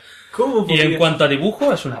guión y tal. ¿Cómo Y en podría- cuanto a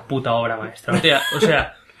dibujo es una puta obra maestra. O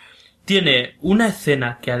sea, tiene una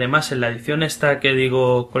escena que además en la edición esta que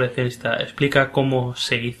digo coleccionista explica cómo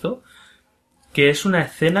se hizo, que es una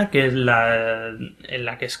escena que es en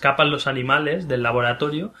la que escapan los animales del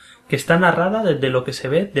laboratorio, que está narrada desde lo que se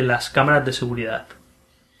ve de las cámaras de seguridad.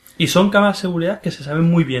 Y son cámaras de seguridad que se saben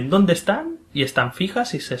muy bien dónde están y están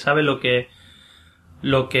fijas y se sabe lo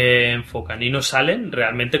que enfocan y no salen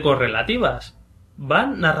realmente correlativas.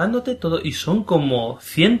 Van narrándote todo y son como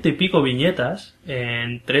 100 y pico viñetas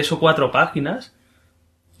en 3 o 4 páginas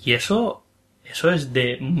y eso es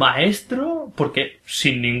de maestro porque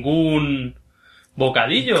sin ningún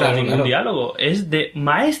bocadillo Claro, o ningún claro. diálogo, es de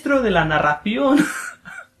maestro de la narración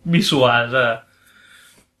visual.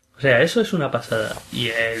 O sea, eso es una pasada. Y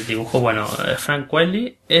el dibujo, bueno, Frank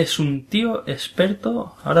Wiley es un tío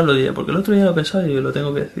experto. Ahora lo diré, porque el otro día lo he pensado y lo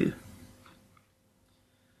tengo que decir.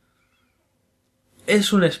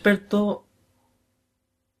 Es un experto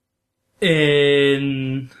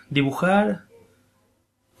en dibujar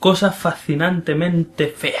cosas fascinantemente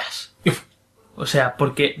feas. O sea,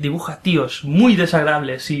 porque dibuja tíos muy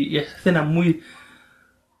desagradables y escenas muy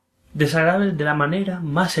desagradables de la manera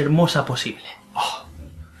más hermosa posible.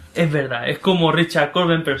 Es verdad, es como Richard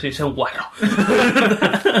Corbin, pero sin ser un guarro.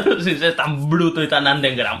 Sin ser tan bruto y tan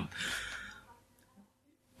underground.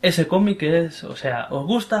 Ese cómic es, o sea, ¿os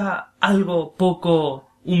gusta algo poco,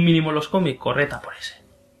 un mínimo los cómics? Correcta por ese.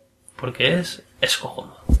 Porque es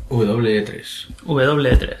cojonudo. W3.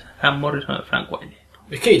 W3. Grant Morrison y Frank Wiley.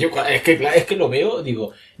 Es que lo veo,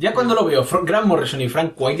 digo, ya cuando lo veo Grant Morrison y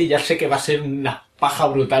Frank Wiley ya sé que va a ser una paja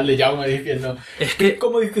brutal de Jaume diciendo... Es que...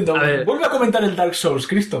 Como diciendo, vuelve a comentar el Dark Souls,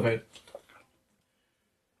 Christopher.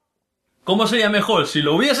 ¿Cómo sería mejor si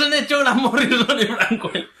lo hubiesen hecho Grant Morrison y Frank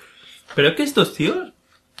Wiley? Pero es que estos tíos...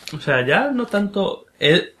 O sea, ya no tanto...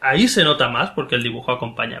 ahí se nota más porque el dibujo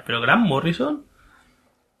acompaña. Pero Grant Morrison...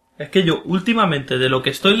 Es que yo últimamente de lo que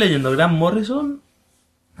estoy leyendo Grant Morrison...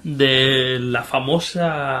 De la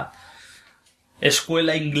famosa...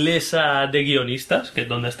 Escuela inglesa de guionistas, que es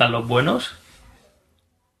donde están los buenos...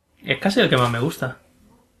 Es casi el que más me gusta.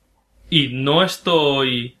 Y no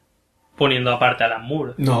estoy... poniendo aparte a Alan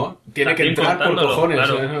Moore. No, tiene que entrar por cojones.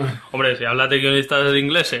 Claro. Hombre, si hablas de guionistas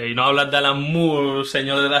ingleses y no hablas de Alan Moore,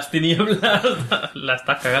 señor de las tinieblas, la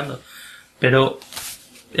estás cagando. Pero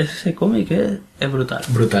ese cómic es brutal.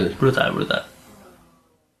 Brutal.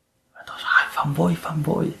 A todos, ay,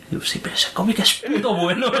 fanboy. Digo, sí, pero ese cómic es puto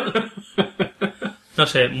bueno. No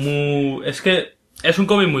sé, es que es un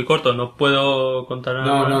cómic muy corto, no puedo contar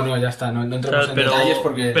nada. No, ya está, no entramos en detalles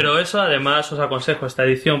porque... Pero eso, además, os aconsejo esta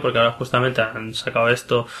edición, porque ahora justamente han sacado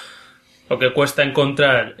esto. Lo que cuesta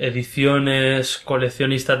encontrar ediciones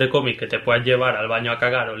coleccionistas de cómic que te puedas llevar al baño a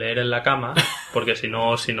cagar o leer en la cama, porque si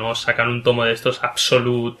no sacan un tomo de estos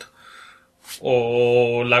Absolute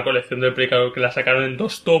o la colección del Predicador que la sacaron en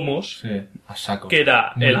 2 tomos, sí, a saco. Que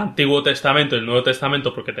era el Antiguo Testamento y el Nuevo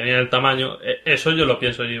Testamento porque tenían el tamaño. Eso yo lo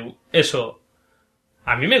pienso, eso...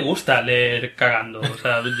 A mí me gusta leer cagando, o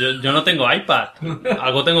sea, yo no tengo iPad,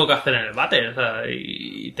 algo tengo que hacer en el váter, o sea,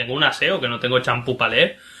 y tengo un aseo que no tengo champú para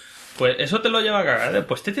leer, pues eso te lo lleva a cagar,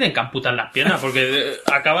 después te tienen que amputar las piernas, porque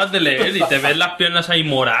acabas de leer y te ves las piernas ahí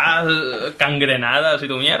moradas, cangrenadas y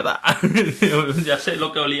tu mierda, ya sé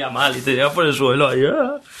lo que olía mal, y te llevas por el suelo ahí,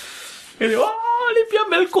 y digo,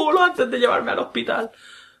 límpiame el culo antes de llevarme al hospital.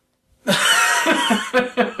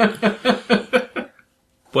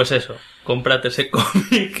 Pues eso, cómprate ese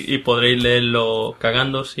cómic y podréis leerlo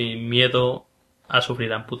cagando sin miedo a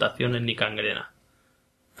sufrir amputaciones ni gangrena.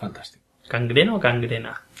 Fantástico. ¿Gangrena o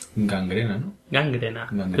gangrena? Gangrena, ¿no? Gangrena.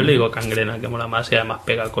 Yo le digo gangrena, que mola más y además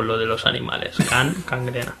pega con lo de los animales.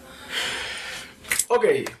 Gangrena. Ok,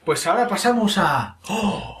 pues ahora pasamos a...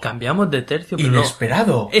 Cambiamos de tercio, pero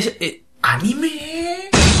inesperado. No. Es...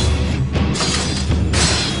 ¡Anime!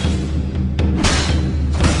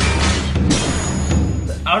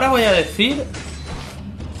 Ahora voy a decir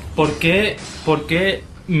por qué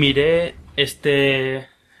miré este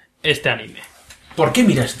anime. ¿Por qué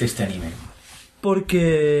miraste este anime?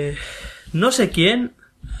 Porque no sé quién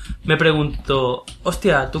me preguntó,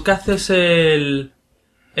 hostia, ¿tú qué haces el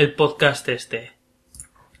podcast este?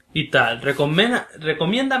 Y tal,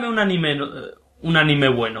 recomiéndame un anime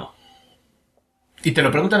bueno. Y te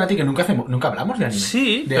lo preguntan a ti que nunca hablamos de anime.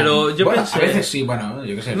 Sí, de pero anime. Yo bueno, pensé... A veces sí, bueno,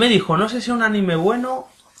 yo qué sé. Me dijo, no sé si un anime bueno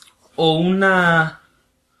o una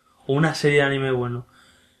serie de anime bueno.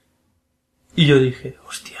 Y yo dije,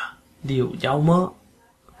 hostia, digo, Jaume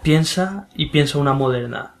piensa una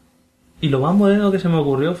moderna. Y lo más moderno que se me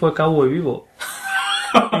ocurrió fue Cowboy Vivo.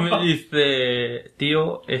 Y me dice,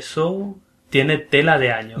 tío, eso tiene tela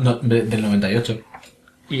de años. No, del 98.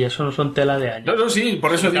 Y eso no son tela de años. No, sí,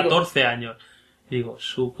 por eso digo. 14 años. Digo,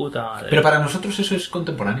 su puta madre. Pero para nosotros eso es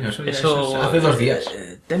contemporáneo. Eso es hace 2 días.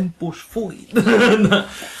 Tempus fugit.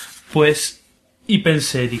 Pues, y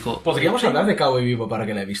pensé, digo... Podríamos hablar de Cowboy Vivo para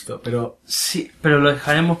que la he visto, pero... Sí, pero lo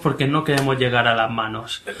dejaremos porque no queremos llegar a las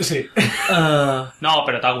manos. Sí. No,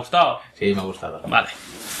 pero ¿te ha gustado? Sí, me ha gustado. Vale.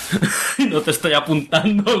 No te estoy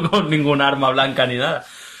apuntando con ningún arma blanca ni nada.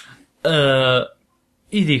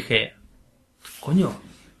 Y dije, coño,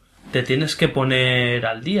 te tienes que poner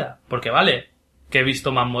al día. Porque vale, que he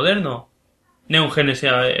visto más moderno. Neon Genesis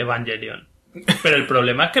Evangelion. Pero el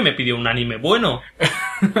problema es que me pidió un anime bueno.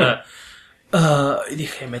 Y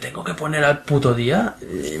dije, me tengo que poner al puto día.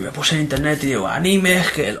 Y me puse en internet y digo,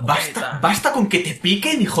 animes que... Basta con que te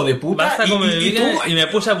piquen, hijo de puta. Basta con que me piquen y me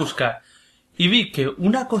puse a buscar. Y vi que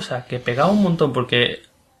una cosa que pegaba un montón porque...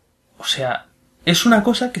 O sea, es una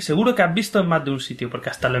cosa que seguro que has visto en más de un sitio. Porque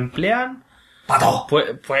hasta lo emplean... ¡Pato!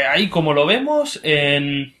 Pues ahí como lo vemos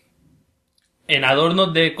en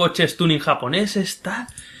adornos de coches tuning japoneses, tal...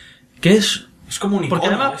 Que es como un icono.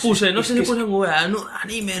 Porque además puse, no sé si puse en Google,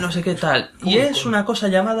 anime, no sé qué tal. Y es una cosa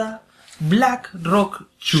llamada Black Rock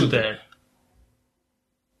Shooter.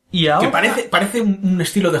 Y ahora... Que parece un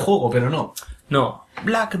estilo de juego, pero no. No,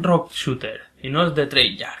 Black Rock Shooter. Y no es de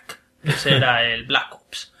Treyarch. Ese era el Black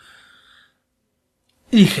Ops.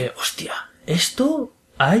 Y dije, hostia, esto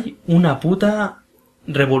hay una puta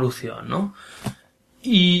revolución, ¿no?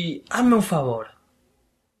 Y hazme un favor.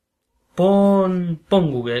 Pon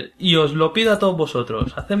Google y os lo pido a todos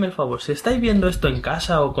vosotros. Hacedme el favor, si estáis viendo esto en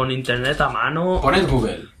casa o con internet a mano, Poned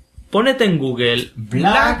Google. poned en Google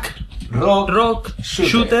Black Rock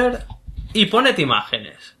Shooter y poned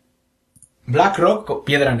imágenes. Black Rock,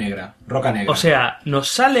 piedra negra, roca negra. O sea, nos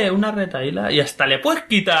sale una retaíla y hasta le puedes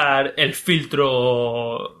quitar el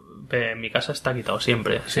filtro. En mi casa está quitado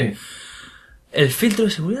siempre. Sí. El filtro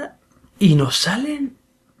de seguridad y nos salen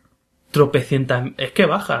tropecientas. Es que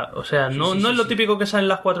baja. O sea, no es lo típico que salen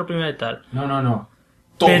las 4 primeras y tal. No.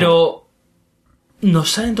 Todo. Pero nos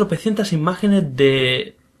salen tropecientas imágenes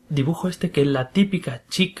de dibujo que es la típica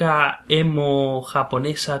chica emo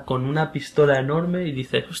japonesa con una pistola enorme y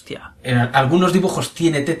dices, hostia. En algunos dibujos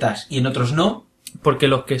tiene tetas y en otros no. Porque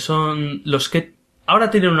los que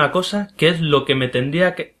ahora tienen una cosa que es lo que me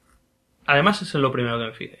tendría que... Además eso es lo primero que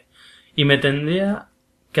me fijé. Y me tendría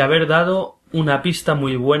que haber dado una pista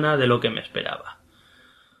muy buena de lo que me esperaba.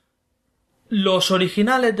 Los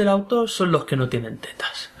originales del autor son los que no tienen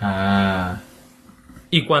tetas. Ah.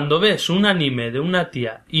 Y cuando ves un anime de una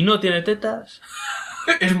tía y no tiene tetas,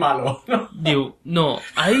 Es malo, ¿no? digo, no,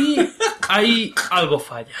 ahí algo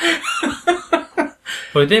falla.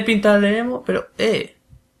 Porque tiene pinta de emo, pero,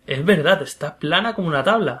 es verdad, está plana como una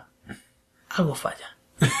tabla. Algo falla.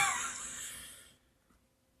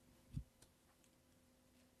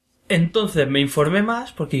 Entonces me informé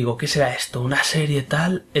más porque digo, ¿qué será esto? ¿Una serie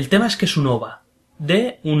tal? El tema es que es un OVA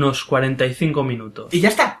de unos 45 minutos. Y ya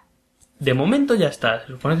está. De momento ya está. Se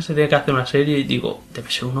supone que se tiene que hacer una serie y digo, debe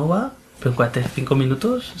ser un OVA, pero en 45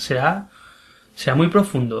 minutos será muy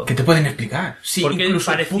profundo. ¿Qué te pueden explicar? Sí, Porque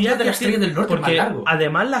incluso el parecía Furia de que la Estrella del Norte es más porque largo.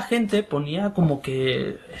 además la gente ponía como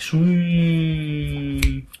que es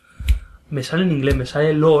un... Me sale en inglés, me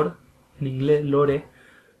sale lore, en inglés lore.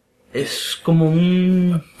 Es como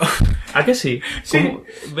un... ¿A qué sí? Sí. Como...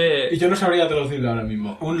 Y yo no sabría traducirlo ahora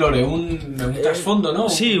mismo. Un lore, un trasfondo, ¿no?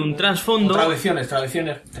 Sí, un trasfondo. Tradiciones.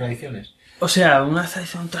 O sea, una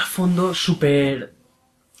tradición, un trasfondo súper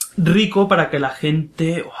rico para que la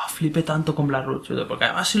gente flipe tanto con Black Rock Shooter. Porque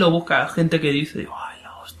además si lo busca gente que dice, ay,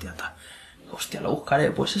 la hostia, hostia, lo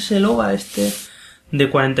buscaré. Pues es el OVA de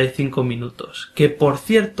 45 minutos. Que por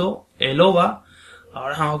cierto, el OVA,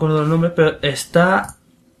 ahora no me acuerdo del nombre, pero está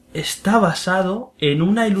basado en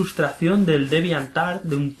una ilustración del DeviantArt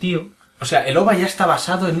de un tío. O sea, el OVA ya está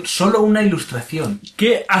basado en solo una ilustración.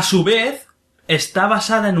 Que a su vez está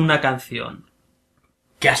basada en una canción.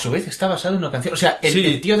 Que a su vez está basado en una canción. O sea, Sí.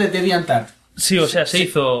 el tío de DeviantArt. Sí, o sea, se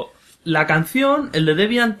hizo la canción, el de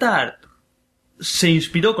DeviantArt se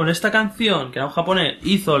inspiró con esta canción, que era un japonés,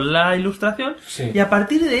 hizo la ilustración, Sí. y a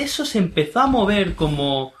partir de eso se empezó a mover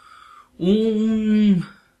como un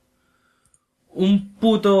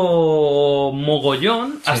puto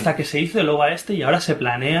mogollón Sí. hasta que se hizo el OVA y ahora se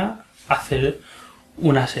planea hacer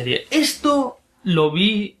una serie. Esto lo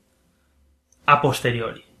vi a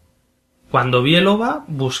posteriori. Cuando vi el OVA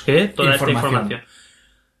busqué toda esta información.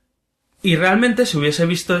 Y realmente si hubiese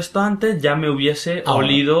visto esto antes ya me hubiese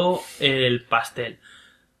olido el pastel.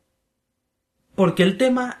 Porque el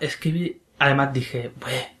tema es que además dije,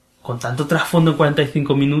 con tanto trasfondo en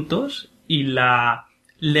 45 minutos y el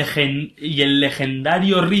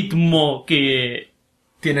legendario ritmo que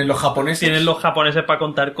Tienen los japoneses. para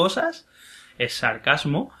contar cosas, es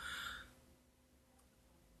sarcasmo.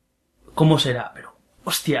 ¿Cómo será? Pero,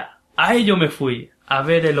 hostia, a ello me fui a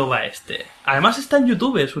ver el OVA Además está en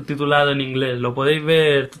YouTube subtitulado en inglés, lo podéis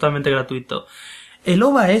ver totalmente gratuito. El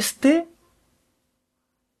OVA es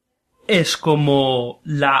como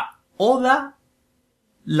la oda,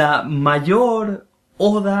 la mayor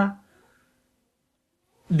oda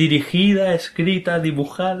dirigida, escrita,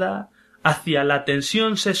 dibujada hacia la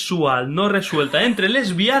tensión sexual no resuelta entre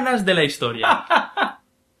lesbianas de la historia.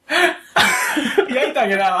 Y ahí te ha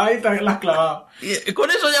quedado, ahí te la has clavado. Y con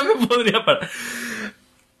eso ya me podría parar.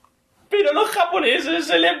 Pero los japoneses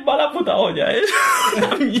se les va la puta olla, es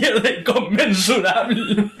una mierda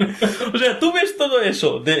inconmensurable. O sea, tú ves todo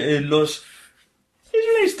eso de los... Es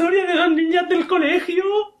una historia de las niñas del colegio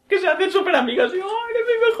que se hacen súper amigas. Y, ¡ay, eres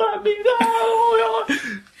mi mejor amiga!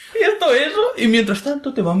 Y esto, eso. Y mientras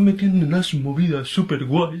tanto te van metiendo unas movidas súper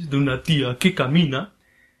guays de una tía que camina,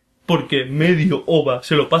 porque medio OVA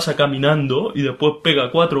se lo pasa caminando y después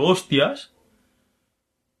pega 4 hostias.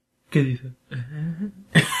 ¿Qué dice?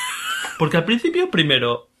 Porque al principio,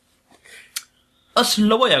 primero, os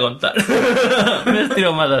lo voy a contar. Me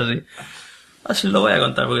estiro más así. Os lo voy a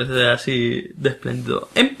contar porque es así de espléndido.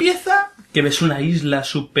 Empieza que ves una isla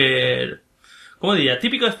súper... ¿Cómo diría?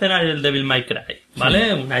 Típico escenario del Devil May Cry,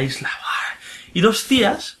 ¿vale? Sí. Una isla... Y 2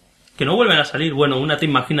 tías que no vuelven a salir. Bueno, una te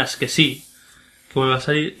imaginas que sí, que vuelve a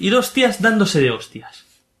salir. Y 2 tías dándose de hostias.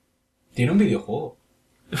 Tiene un videojuego.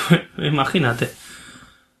 Imagínate.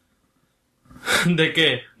 ¿De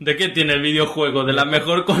qué? ¿De qué tiene el videojuego? De la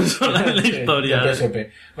mejor consola de la historia. De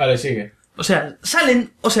PSP. Vale, sigue. O sea,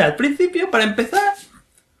 al principio, para empezar,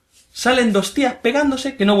 salen dos tías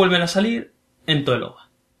pegándose que no vuelven a salir en todo el OVA.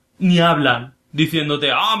 Ni hablan,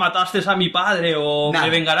 diciéndote, mataste a mi padre, o Nada.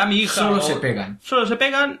 me vengará mi hija. Solo se pegan. Solo se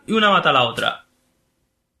pegan y una mata a la otra.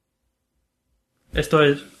 Esto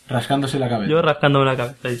es... Rascándose la cabeza. Yo rascándome la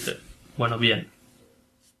cabeza, dice, bueno, bien.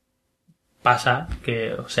 Pasa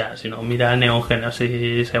que, o sea, si no mira Neon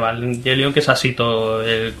Genesis Evangelion, que es así todo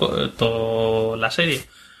la serie.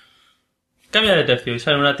 Cambia de tercio y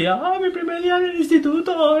sale una tía, mi primer día en el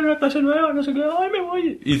instituto, en una clase nueva, no sé qué, me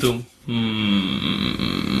voy. Y tú,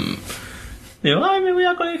 digo, me voy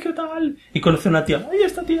al colegio tal. Y conoce a una tía,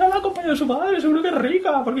 esta tía la acompaña de su padre, seguro que es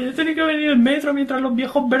rica, porque yo tenía que venir en metro mientras los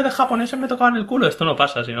viejos verdes japoneses me tocaban el culo. Esto no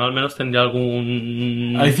pasa, sino al menos tendría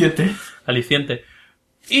algún... Aliciente.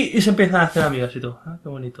 Y se empiezan a hacer amigas y todo. Qué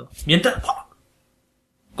bonito. Mientras...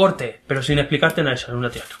 Corte, pero sin explicarte nada, sale una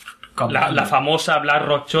tía. La famosa Black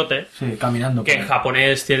Rochote. Sí, caminando. Que en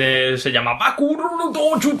japonés se llama Bakuru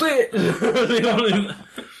no Chute.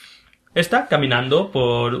 Está caminando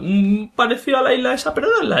por un parecido a la isla esa, pero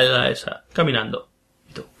no es la isla esa. Caminando.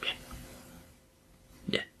 Y tú, bien.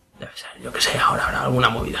 Debe ser, yo qué sé, ahora habrá alguna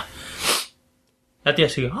movida. La tía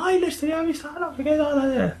sigue, la historia de mi sala, no sé qué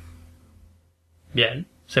tal. Bien.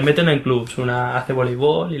 Se meten en clubs. Una hace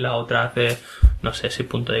voleibol y la otra hace, no sé si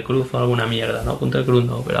punto de cruz o alguna mierda, ¿no? Punto de cruz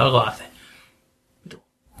no, pero algo hace. Y tú,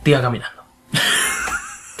 tía caminando.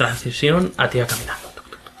 Transición a tía caminando.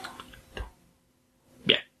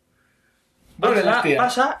 Bien.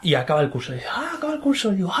 Pasa y acaba el curso. Y dice, acaba el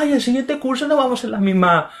curso. Y digo, el siguiente curso no vamos en la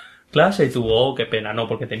misma clase. Y tú, qué pena, no,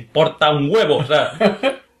 porque te importa un huevo, o sea.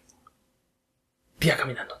 Tía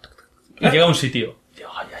caminando. Y llega a un sitio.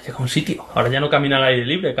 Ya llega a un sitio. Ahora ya no camina al aire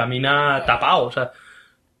libre, camina tapado, o sea.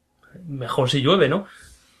 Mejor si llueve, ¿no?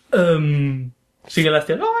 Sigue las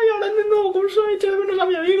tías. Ahora en el nuevo curso he hecho de menos a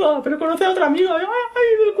mi amiga, pero conoce a otra amiga.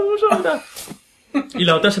 Del curso. Y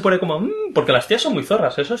la otra se pone como, porque las tías son muy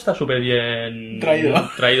zorras, eso está súper bien traído.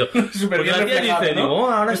 Súper bien la tía dice,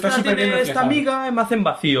 ¿no? ahora Está esta súper bien tiene esta reflejado. amiga, me hacen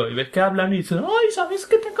vacío. Y ves que hablan y dicen, ¿sabes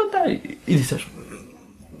qué te contaré? Y dices,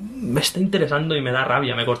 me está interesando y me da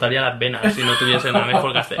rabia, me cortaría las venas si no tuviese nada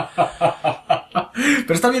mejor que hacer.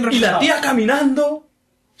 Pero está bien Y reflejado. la tía caminando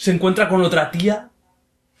se encuentra con otra tía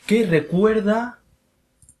que recuerda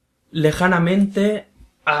lejanamente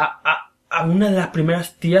a una de las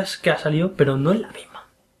primeras tías que ha salido, pero no es la misma.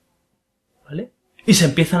 ¿Vale? Y se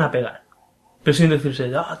empiezan a pegar. Pero sin decirse,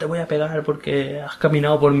 te voy a pegar porque has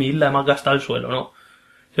caminado por mi isla y me has gastado el suelo, ¿no?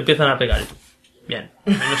 Se empiezan a pegar. Bien,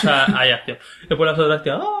 menos hay acción. Después las otras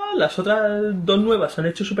tías, las otras dos nuevas se han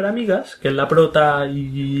hecho súper amigas, que es la prota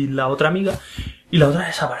y la otra amiga, y la otra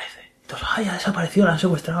desaparece. Entonces, ya ha desaparecido, la han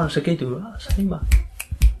secuestrado, no sé qué, y tú, se anima.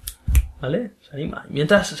 ¿Vale? Se anima.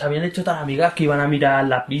 Mientras se habían hecho tan amigas que iban a mirar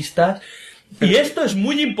las pistas. Y esto es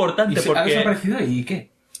muy importante porque... ¿Ha desaparecido y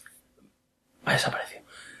qué? Ha desaparecido.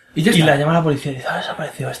 Y ya Y está. la llama a la policía y dice, ha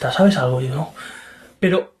desaparecido esta, ¿sabes algo? Y yo, no.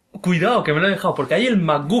 Pero, cuidado, que me lo he dejado, porque hay el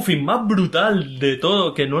McGuffin más brutal de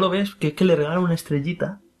todo, que no lo ves, que es que le regalan una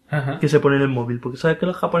estrellita Ajá. que se pone en el móvil. Porque sabes que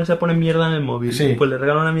los japoneses ponen mierda en el móvil. Sí. Pues le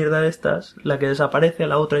regalan una mierda de estas, la que desaparece a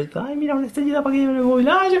la otra y dice, mira, una estrellita para que lleve en el móvil.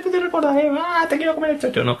 Siempre te recordaré, te quiero comer el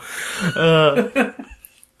chocho. No.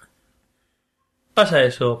 Pasa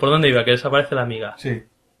eso. ¿Por dónde iba? Que desaparece la amiga. Sí.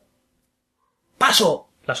 ¡Paso!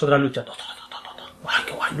 Las otras luchan. ¡Ay,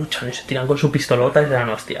 qué guay! Luchan y se tiran con su pistolota y se dan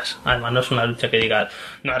hostias. Además, no es una lucha que digas,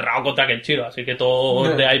 no es Rao contra Kenshiro, así que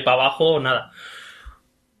todo de ahí para abajo, nada.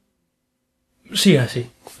 Sigue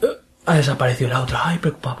así. Ha desaparecido la otra. Ay,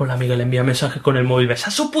 preocupada por la amiga, le envía mensajes con el móvil. ¡Ves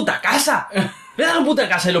a su puta casa! ¡Ves a su puta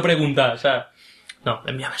casa! Y lo pregunta, o sea. No,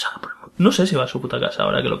 le envía mensajes por el móvil. No sé si va a su puta casa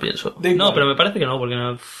ahora que lo pienso. No, pero me parece que no, porque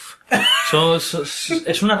no.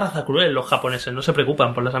 Es una raza cruel los japoneses, no se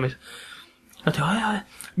preocupan por las amistades.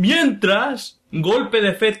 Mientras, golpe de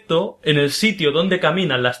efecto, en el sitio donde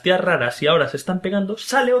caminan las tías raras y ahora se están pegando,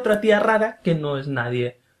 sale otra tía rara que no es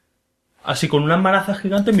nadie. Así con unas marazas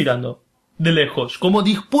gigantes mirando, de lejos, como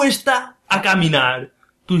dispuesta a caminar.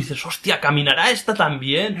 Tú dices, hostia, ¿caminará esta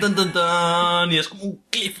también? Tan, tan, tan. Y es como un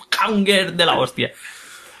cliffhanger de la hostia.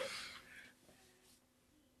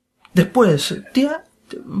 Después, tía,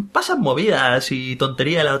 pasan movidas y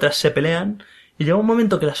tonterías, las otras se pelean. Y llega un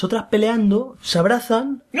momento que las otras peleando se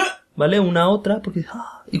abrazan, ¿vale? Una a otra, porque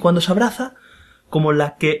y cuando se abraza, como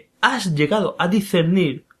la que has llegado a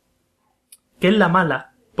discernir que es la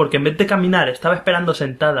mala, porque en vez de caminar estaba esperando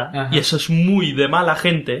sentada, Ajá. y eso es muy de mala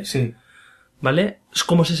gente, Sí. ¿vale? Es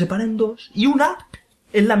como se separan dos, y una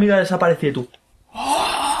es la amiga desaparecida y tú.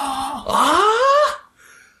 ¡Ah!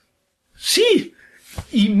 ¡Sí!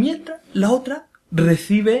 Y mientras la otra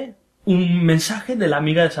recibe un mensaje de la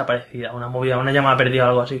amiga desaparecida, una movida, una llamada perdida o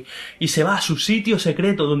algo así. Y se va a su sitio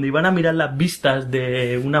secreto donde iban a mirar las vistas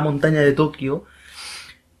de una montaña de Tokio.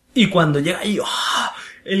 Y cuando llega ahí, ¡oh!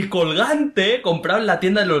 El colgante comprado en la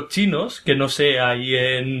tienda de los chinos, que no sé, ahí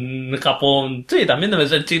en Japón, sí, también deben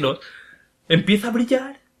ser chinos, empieza a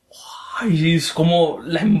brillar. ¡Oh! Y es como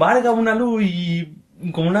la embarga una luz y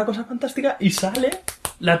como una cosa fantástica y sale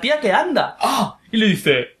la tía que anda. ¡Ah! Y le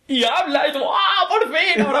dice, y habla, y tú, ¡ah, por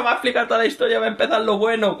fin! Ahora va a explicar toda la historia, va a empezar lo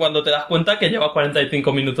bueno. Cuando te das cuenta que lleva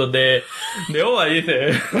 45 minutos de OVA y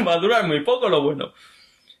dices, va a durar muy poco lo bueno.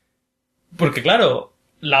 Porque claro,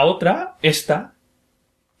 la otra, esta,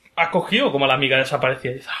 ha cogido como a la amiga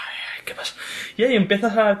desaparecida y dice, ¡ay, qué pasa! Y ahí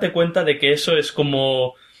empiezas a darte cuenta de que eso es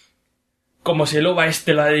como si el OVA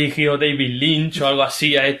este lo ha dirigido David Lynch o algo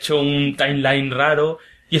así, ha hecho un timeline raro.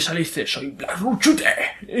 Y esa le dice, soy Black Ruchute.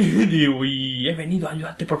 Y digo, y he venido a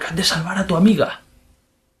ayudarte porque has de salvar a tu amiga.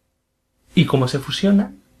 Y como se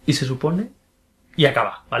fusiona, y se supone, y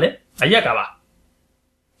acaba, ¿vale? Ahí acaba.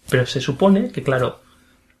 Pero se supone que, claro,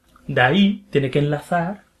 de ahí tiene que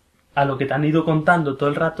enlazar a lo que te han ido contando todo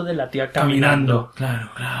el rato de la tía caminando.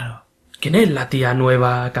 Claro, claro. ¿Quién es la tía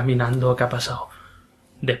nueva caminando que ha pasado?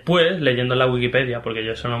 Después, leyendo la Wikipedia, porque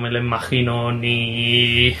yo eso no me lo imagino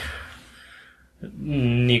ni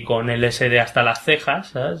con LSD hasta las cejas,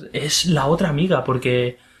 ¿sabes? Es la otra amiga,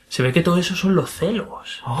 porque se ve que todo eso son los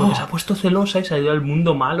celos. Oh. Porque se ha puesto celosa y se ha ido al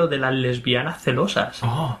mundo malo de las lesbianas celosas.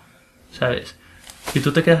 Oh. ¿Sabes? Y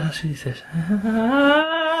tú te quedas así y dices...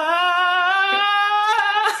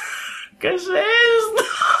 ¿Qué es esto?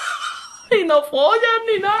 Y no follan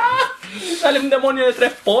ni nada. Ni sale un demonio de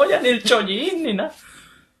 3 pollas, ni el chollín, ni nada.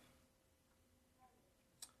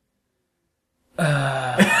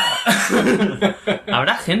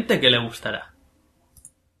 Habrá gente que le gustará.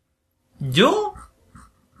 Yo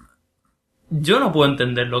no puedo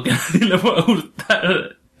entender lo que a nadie le pueda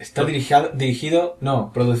gustar. Está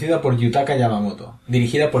producida por Yutaka Yamamoto.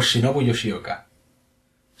 Dirigida por Shinobu Yoshioka.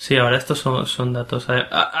 Sí, ahora estos son datos.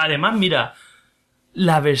 Además, mira,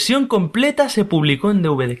 la versión completa se publicó en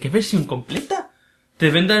DVD. ¿Qué versión completa? Te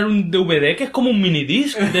venden un DVD que es como un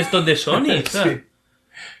minidisc de estos de Sony. Sí.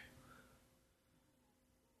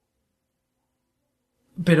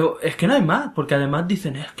 Pero es que no hay más, porque además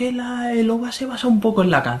dicen, es que el OVA se basa un poco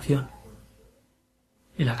en la canción.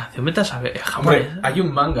 Y la canción, vete a saber, es japonesa. Hombre, hay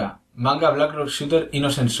un manga Black Rock Shooter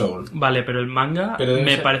Innocent Soul. Vale, pero el manga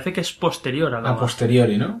me parece que es posterior a la a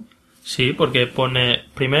posteriori, ¿no? Sí, porque pone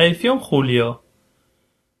primera edición julio.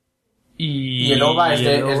 Y el OVA es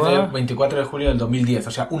de 24 de julio del 2010,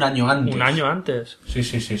 o sea, un año antes. Un año antes. Sí.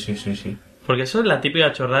 Porque eso es la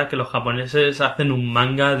típica chorrada que los japoneses hacen un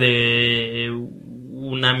manga de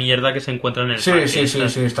una mierda que se encuentra en el parque. Sí,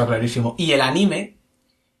 está clarísimo. Y el anime,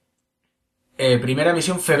 primera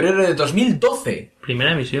emisión febrero de 2012.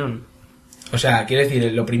 Primera emisión. O sea, quiere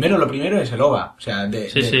decir, lo primero es el OVA. O sea,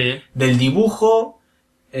 del dibujo...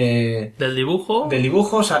 del dibujo,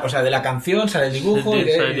 o sea, de la canción sale el dibujo y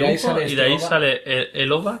de ahí sale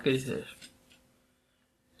el OVA que dices...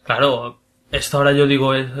 Claro, esto ahora yo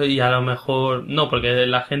digo eso y a lo mejor... No, porque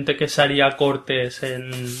la gente que se haría cortes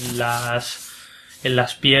en las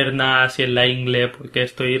piernas y en la ingle porque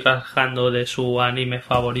estoy rasgando de su anime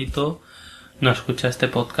favorito, no escucha este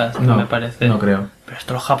podcast, no me parece. No creo. Pero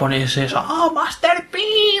estos los japoneses... ¡Oh,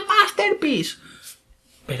 Masterpiece!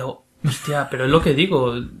 Pero... Hostia, pero es lo que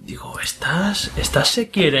digo, estas se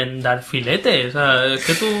quieren dar filete, o sea, es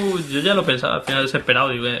que yo ya lo pensaba al final desesperado,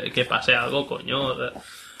 digo, que pase algo, coño, o sea,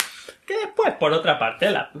 que después, por otra parte,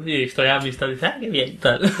 la historia de amistad dice, qué bien,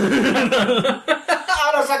 tal.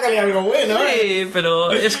 Ahora sácale algo bueno, Sí,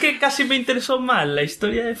 pero es que casi me interesó más la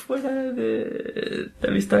historia de fuera de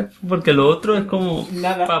amistad, porque lo otro es como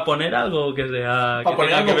nada. Para poner algo que sea para que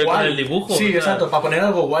tenga que ver con el dibujo. Sí, exacto, para poner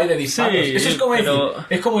algo guay de disparos. Sí, eso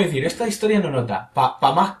es como decir, esta historia no nota,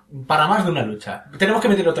 para más de una lucha. Tenemos que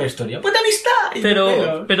meter otra historia. ¡Pues de amistad!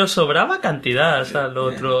 Pero sobraba cantidad, o sea, lo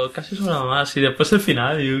otro casi sobraba más. Y después el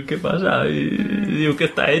final, digo, ¿qué pasa? Y digo, ¿qué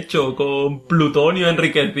está hecho? Con plutonio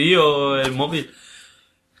enriquecido el móvil.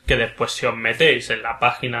 Que después si os metéis en la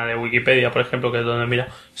página de Wikipedia, por ejemplo, que es donde mira,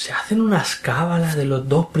 se hacen unas cábalas de los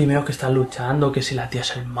dos primeros que están luchando, que si la tía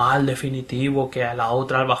es el mal definitivo, que a la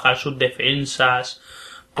otra al bajar sus defensas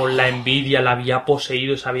por la envidia la había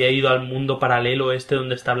poseído, se había ido al mundo paralelo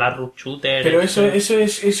donde está Black Rock Shooter. Pero eso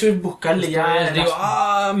es buscarle ya... Digo,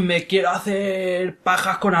 me quiero hacer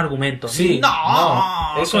pajas con argumentos. Sí,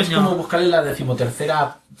 no. Eso coño. es como buscarle la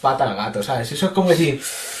 13ª pata al gato, ¿sabes? Eso es como decir...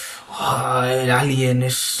 el alien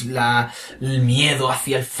es el miedo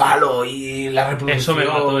hacia el falo y la reproducción. Eso me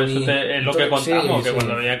mató, eso y... es lo que contamos, sí, que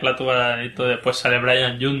cuando veía Clatuga y todo, después sale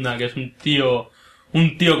Brian Yuzna, que es un tío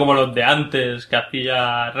como los de antes, que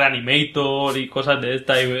hacía Reanimator y cosas de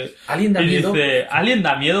esta, y ¿Alien da miedo? dice, Alien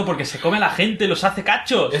da miedo porque se come a la gente, los hace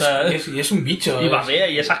cachos, Y es un bicho. y babea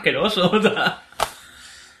y es asqueroso, o sea.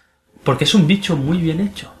 Porque es un bicho muy bien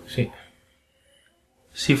hecho. Sí.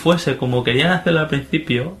 Si fuese como querían hacerlo al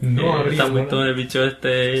principio, No habría está muy mola. todo el bicho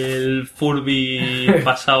el Furby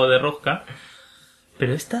pasado de rosca,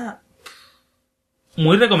 pero esta...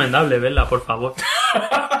 Muy recomendable verla, por favor.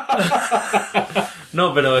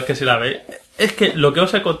 No, pero es que si la veis... Es que lo que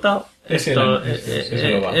os he contado Es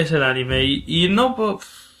el anime. Y no... Pues,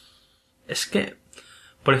 es que...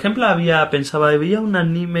 Por ejemplo, había un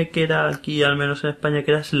anime que era aquí, al menos en España,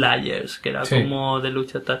 que era Slayers, que era como de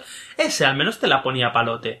lucha tal. Ese al menos te la ponía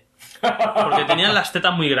palote. Porque tenían las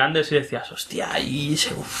tetas muy grandes y decías, hostia, y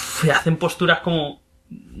se hacen posturas como...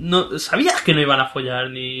 No, sabías que no iban a follar,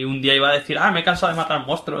 ni un día iba a decir, me he cansado de matar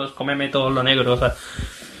monstruos, cómeme todo lo negro, o sea.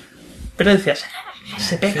 Pero decías,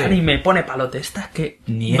 se pegan y me pone palote. Esta es que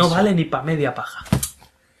Ni no eso. vale ni pa' media paja.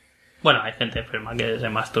 Bueno, hay gente enferma que se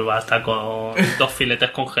masturba hasta con 2 filetes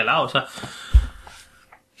congelados, o sea.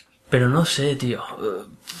 Pero no sé, tío.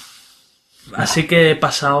 Así que he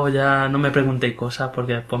pasado ya, no me preguntéis cosas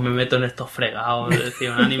porque después me meto en estos fregados, es decir,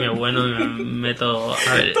 un anime bueno y me meto...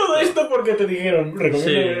 A ver, Todo esto porque te dijeron, sí.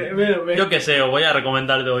 recomiendo. Yo qué sé, os voy a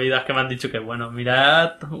recomendar de oídas que me han dicho que bueno,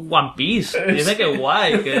 mirad One Piece, dice que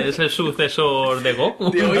guay, que es el sucesor de Goku.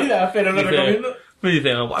 De oídas, pero lo recomiendo. Me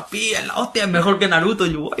dicen, One Piece es la hostia, es mejor que Naruto.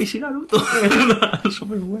 Y yo, guay, sí, Naruto.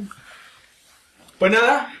 Súper bueno. Pues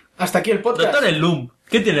nada, hasta aquí el podcast. Doctor Slump.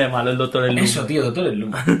 ¿Qué tiene de malo el Doctor Slump? Eso, tío, Doctor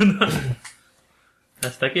Slump.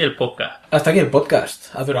 Hasta aquí el podcast. Hasta aquí el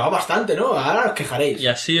podcast. Ha durado bastante, ¿no? Ahora os quejaréis. Y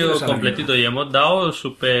ha sido Iros a la completito. Y hemos dado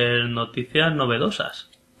super noticias novedosas.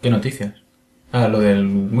 ¿Qué noticias? Lo del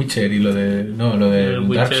Witcher y lo de... No, lo del El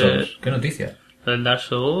Dark Witcher. Souls. ¿Qué noticias? Lo del Dark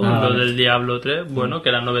Souls, Ah, lo vale. del Diablo 3, bueno, que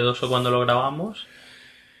era novedoso cuando lo grabamos.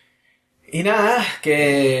 Y nada,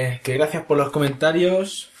 que gracias por los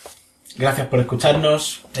comentarios. Gracias por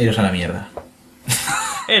escucharnos. E iros a la mierda.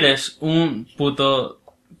 Eres un puto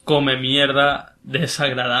come mierda,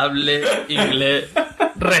 desagradable, inglés,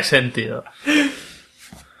 resentido.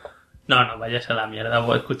 No, vayas a la mierda,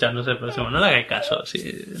 voy a escucharnos el próximo. No le hagáis caso,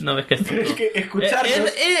 si no ves que es Pero es que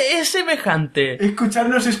escucharnos... es semejante.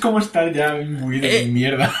 Escucharnos es como estar ya imbuido en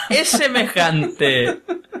mierda. Es semejante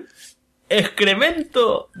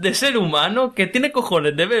excremento de ser humano que tiene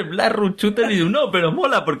cojones de ver Black Root Shooter y de no, pero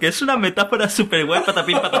mola porque es una metáfora super guay,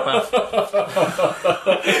 patapín, patapá.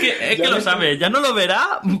 Es que lo sabe, ya no lo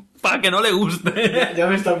verá para que no le guste. Ya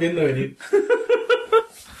me están viendo venir.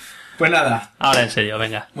 Pues nada, Ahora en serio,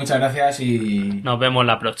 venga. muchas gracias y... Nos vemos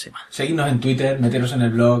la próxima. Seguidnos en Twitter, meteros en el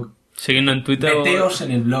blog. Seguidnos en Twitter. Meteos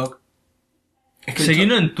en el blog. Es que he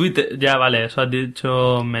Seguidnos en Twitter. Ya, vale, eso has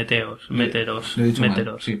dicho meteos. Meteros. lo he dicho mal,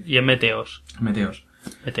 Meteros. sí. Y en meteos. dicho Meteos.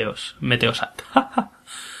 Meteos. Meteosat.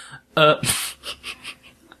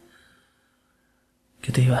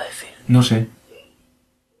 ¿Qué te iba a decir? No sé.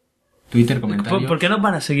 Twitter, comentarios. ¿Por qué nos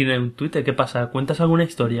van a seguir en Twitter? ¿Qué pasa? ¿Cuentas alguna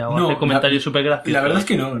historia o No, haces comentarios súper graciosos? La verdad es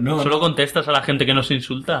que no. Solo contestas a la gente que nos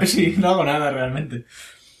insulta. Sí, no hago nada realmente.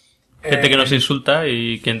 Gente que nos insulta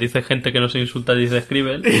y quien dice gente que nos insulta dice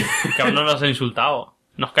escribe. Que aún no nos ha insultado.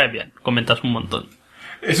 Nos cae bien. Comentas un montón.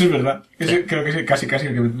 Eso es verdad. Creo que es casi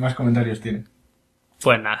el que más comentarios tiene.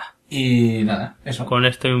 Pues nada. Y nada, eso. Con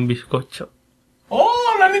esto y un bizcocho. ¡Oh!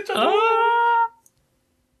 ¡Lo han hecho! ¡Ah!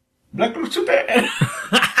 ¡Black Root Shooter!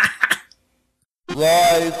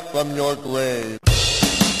 Rise from your grave.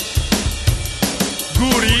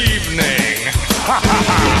 Good evening.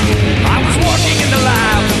 I was walking in the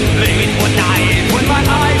lab late one night.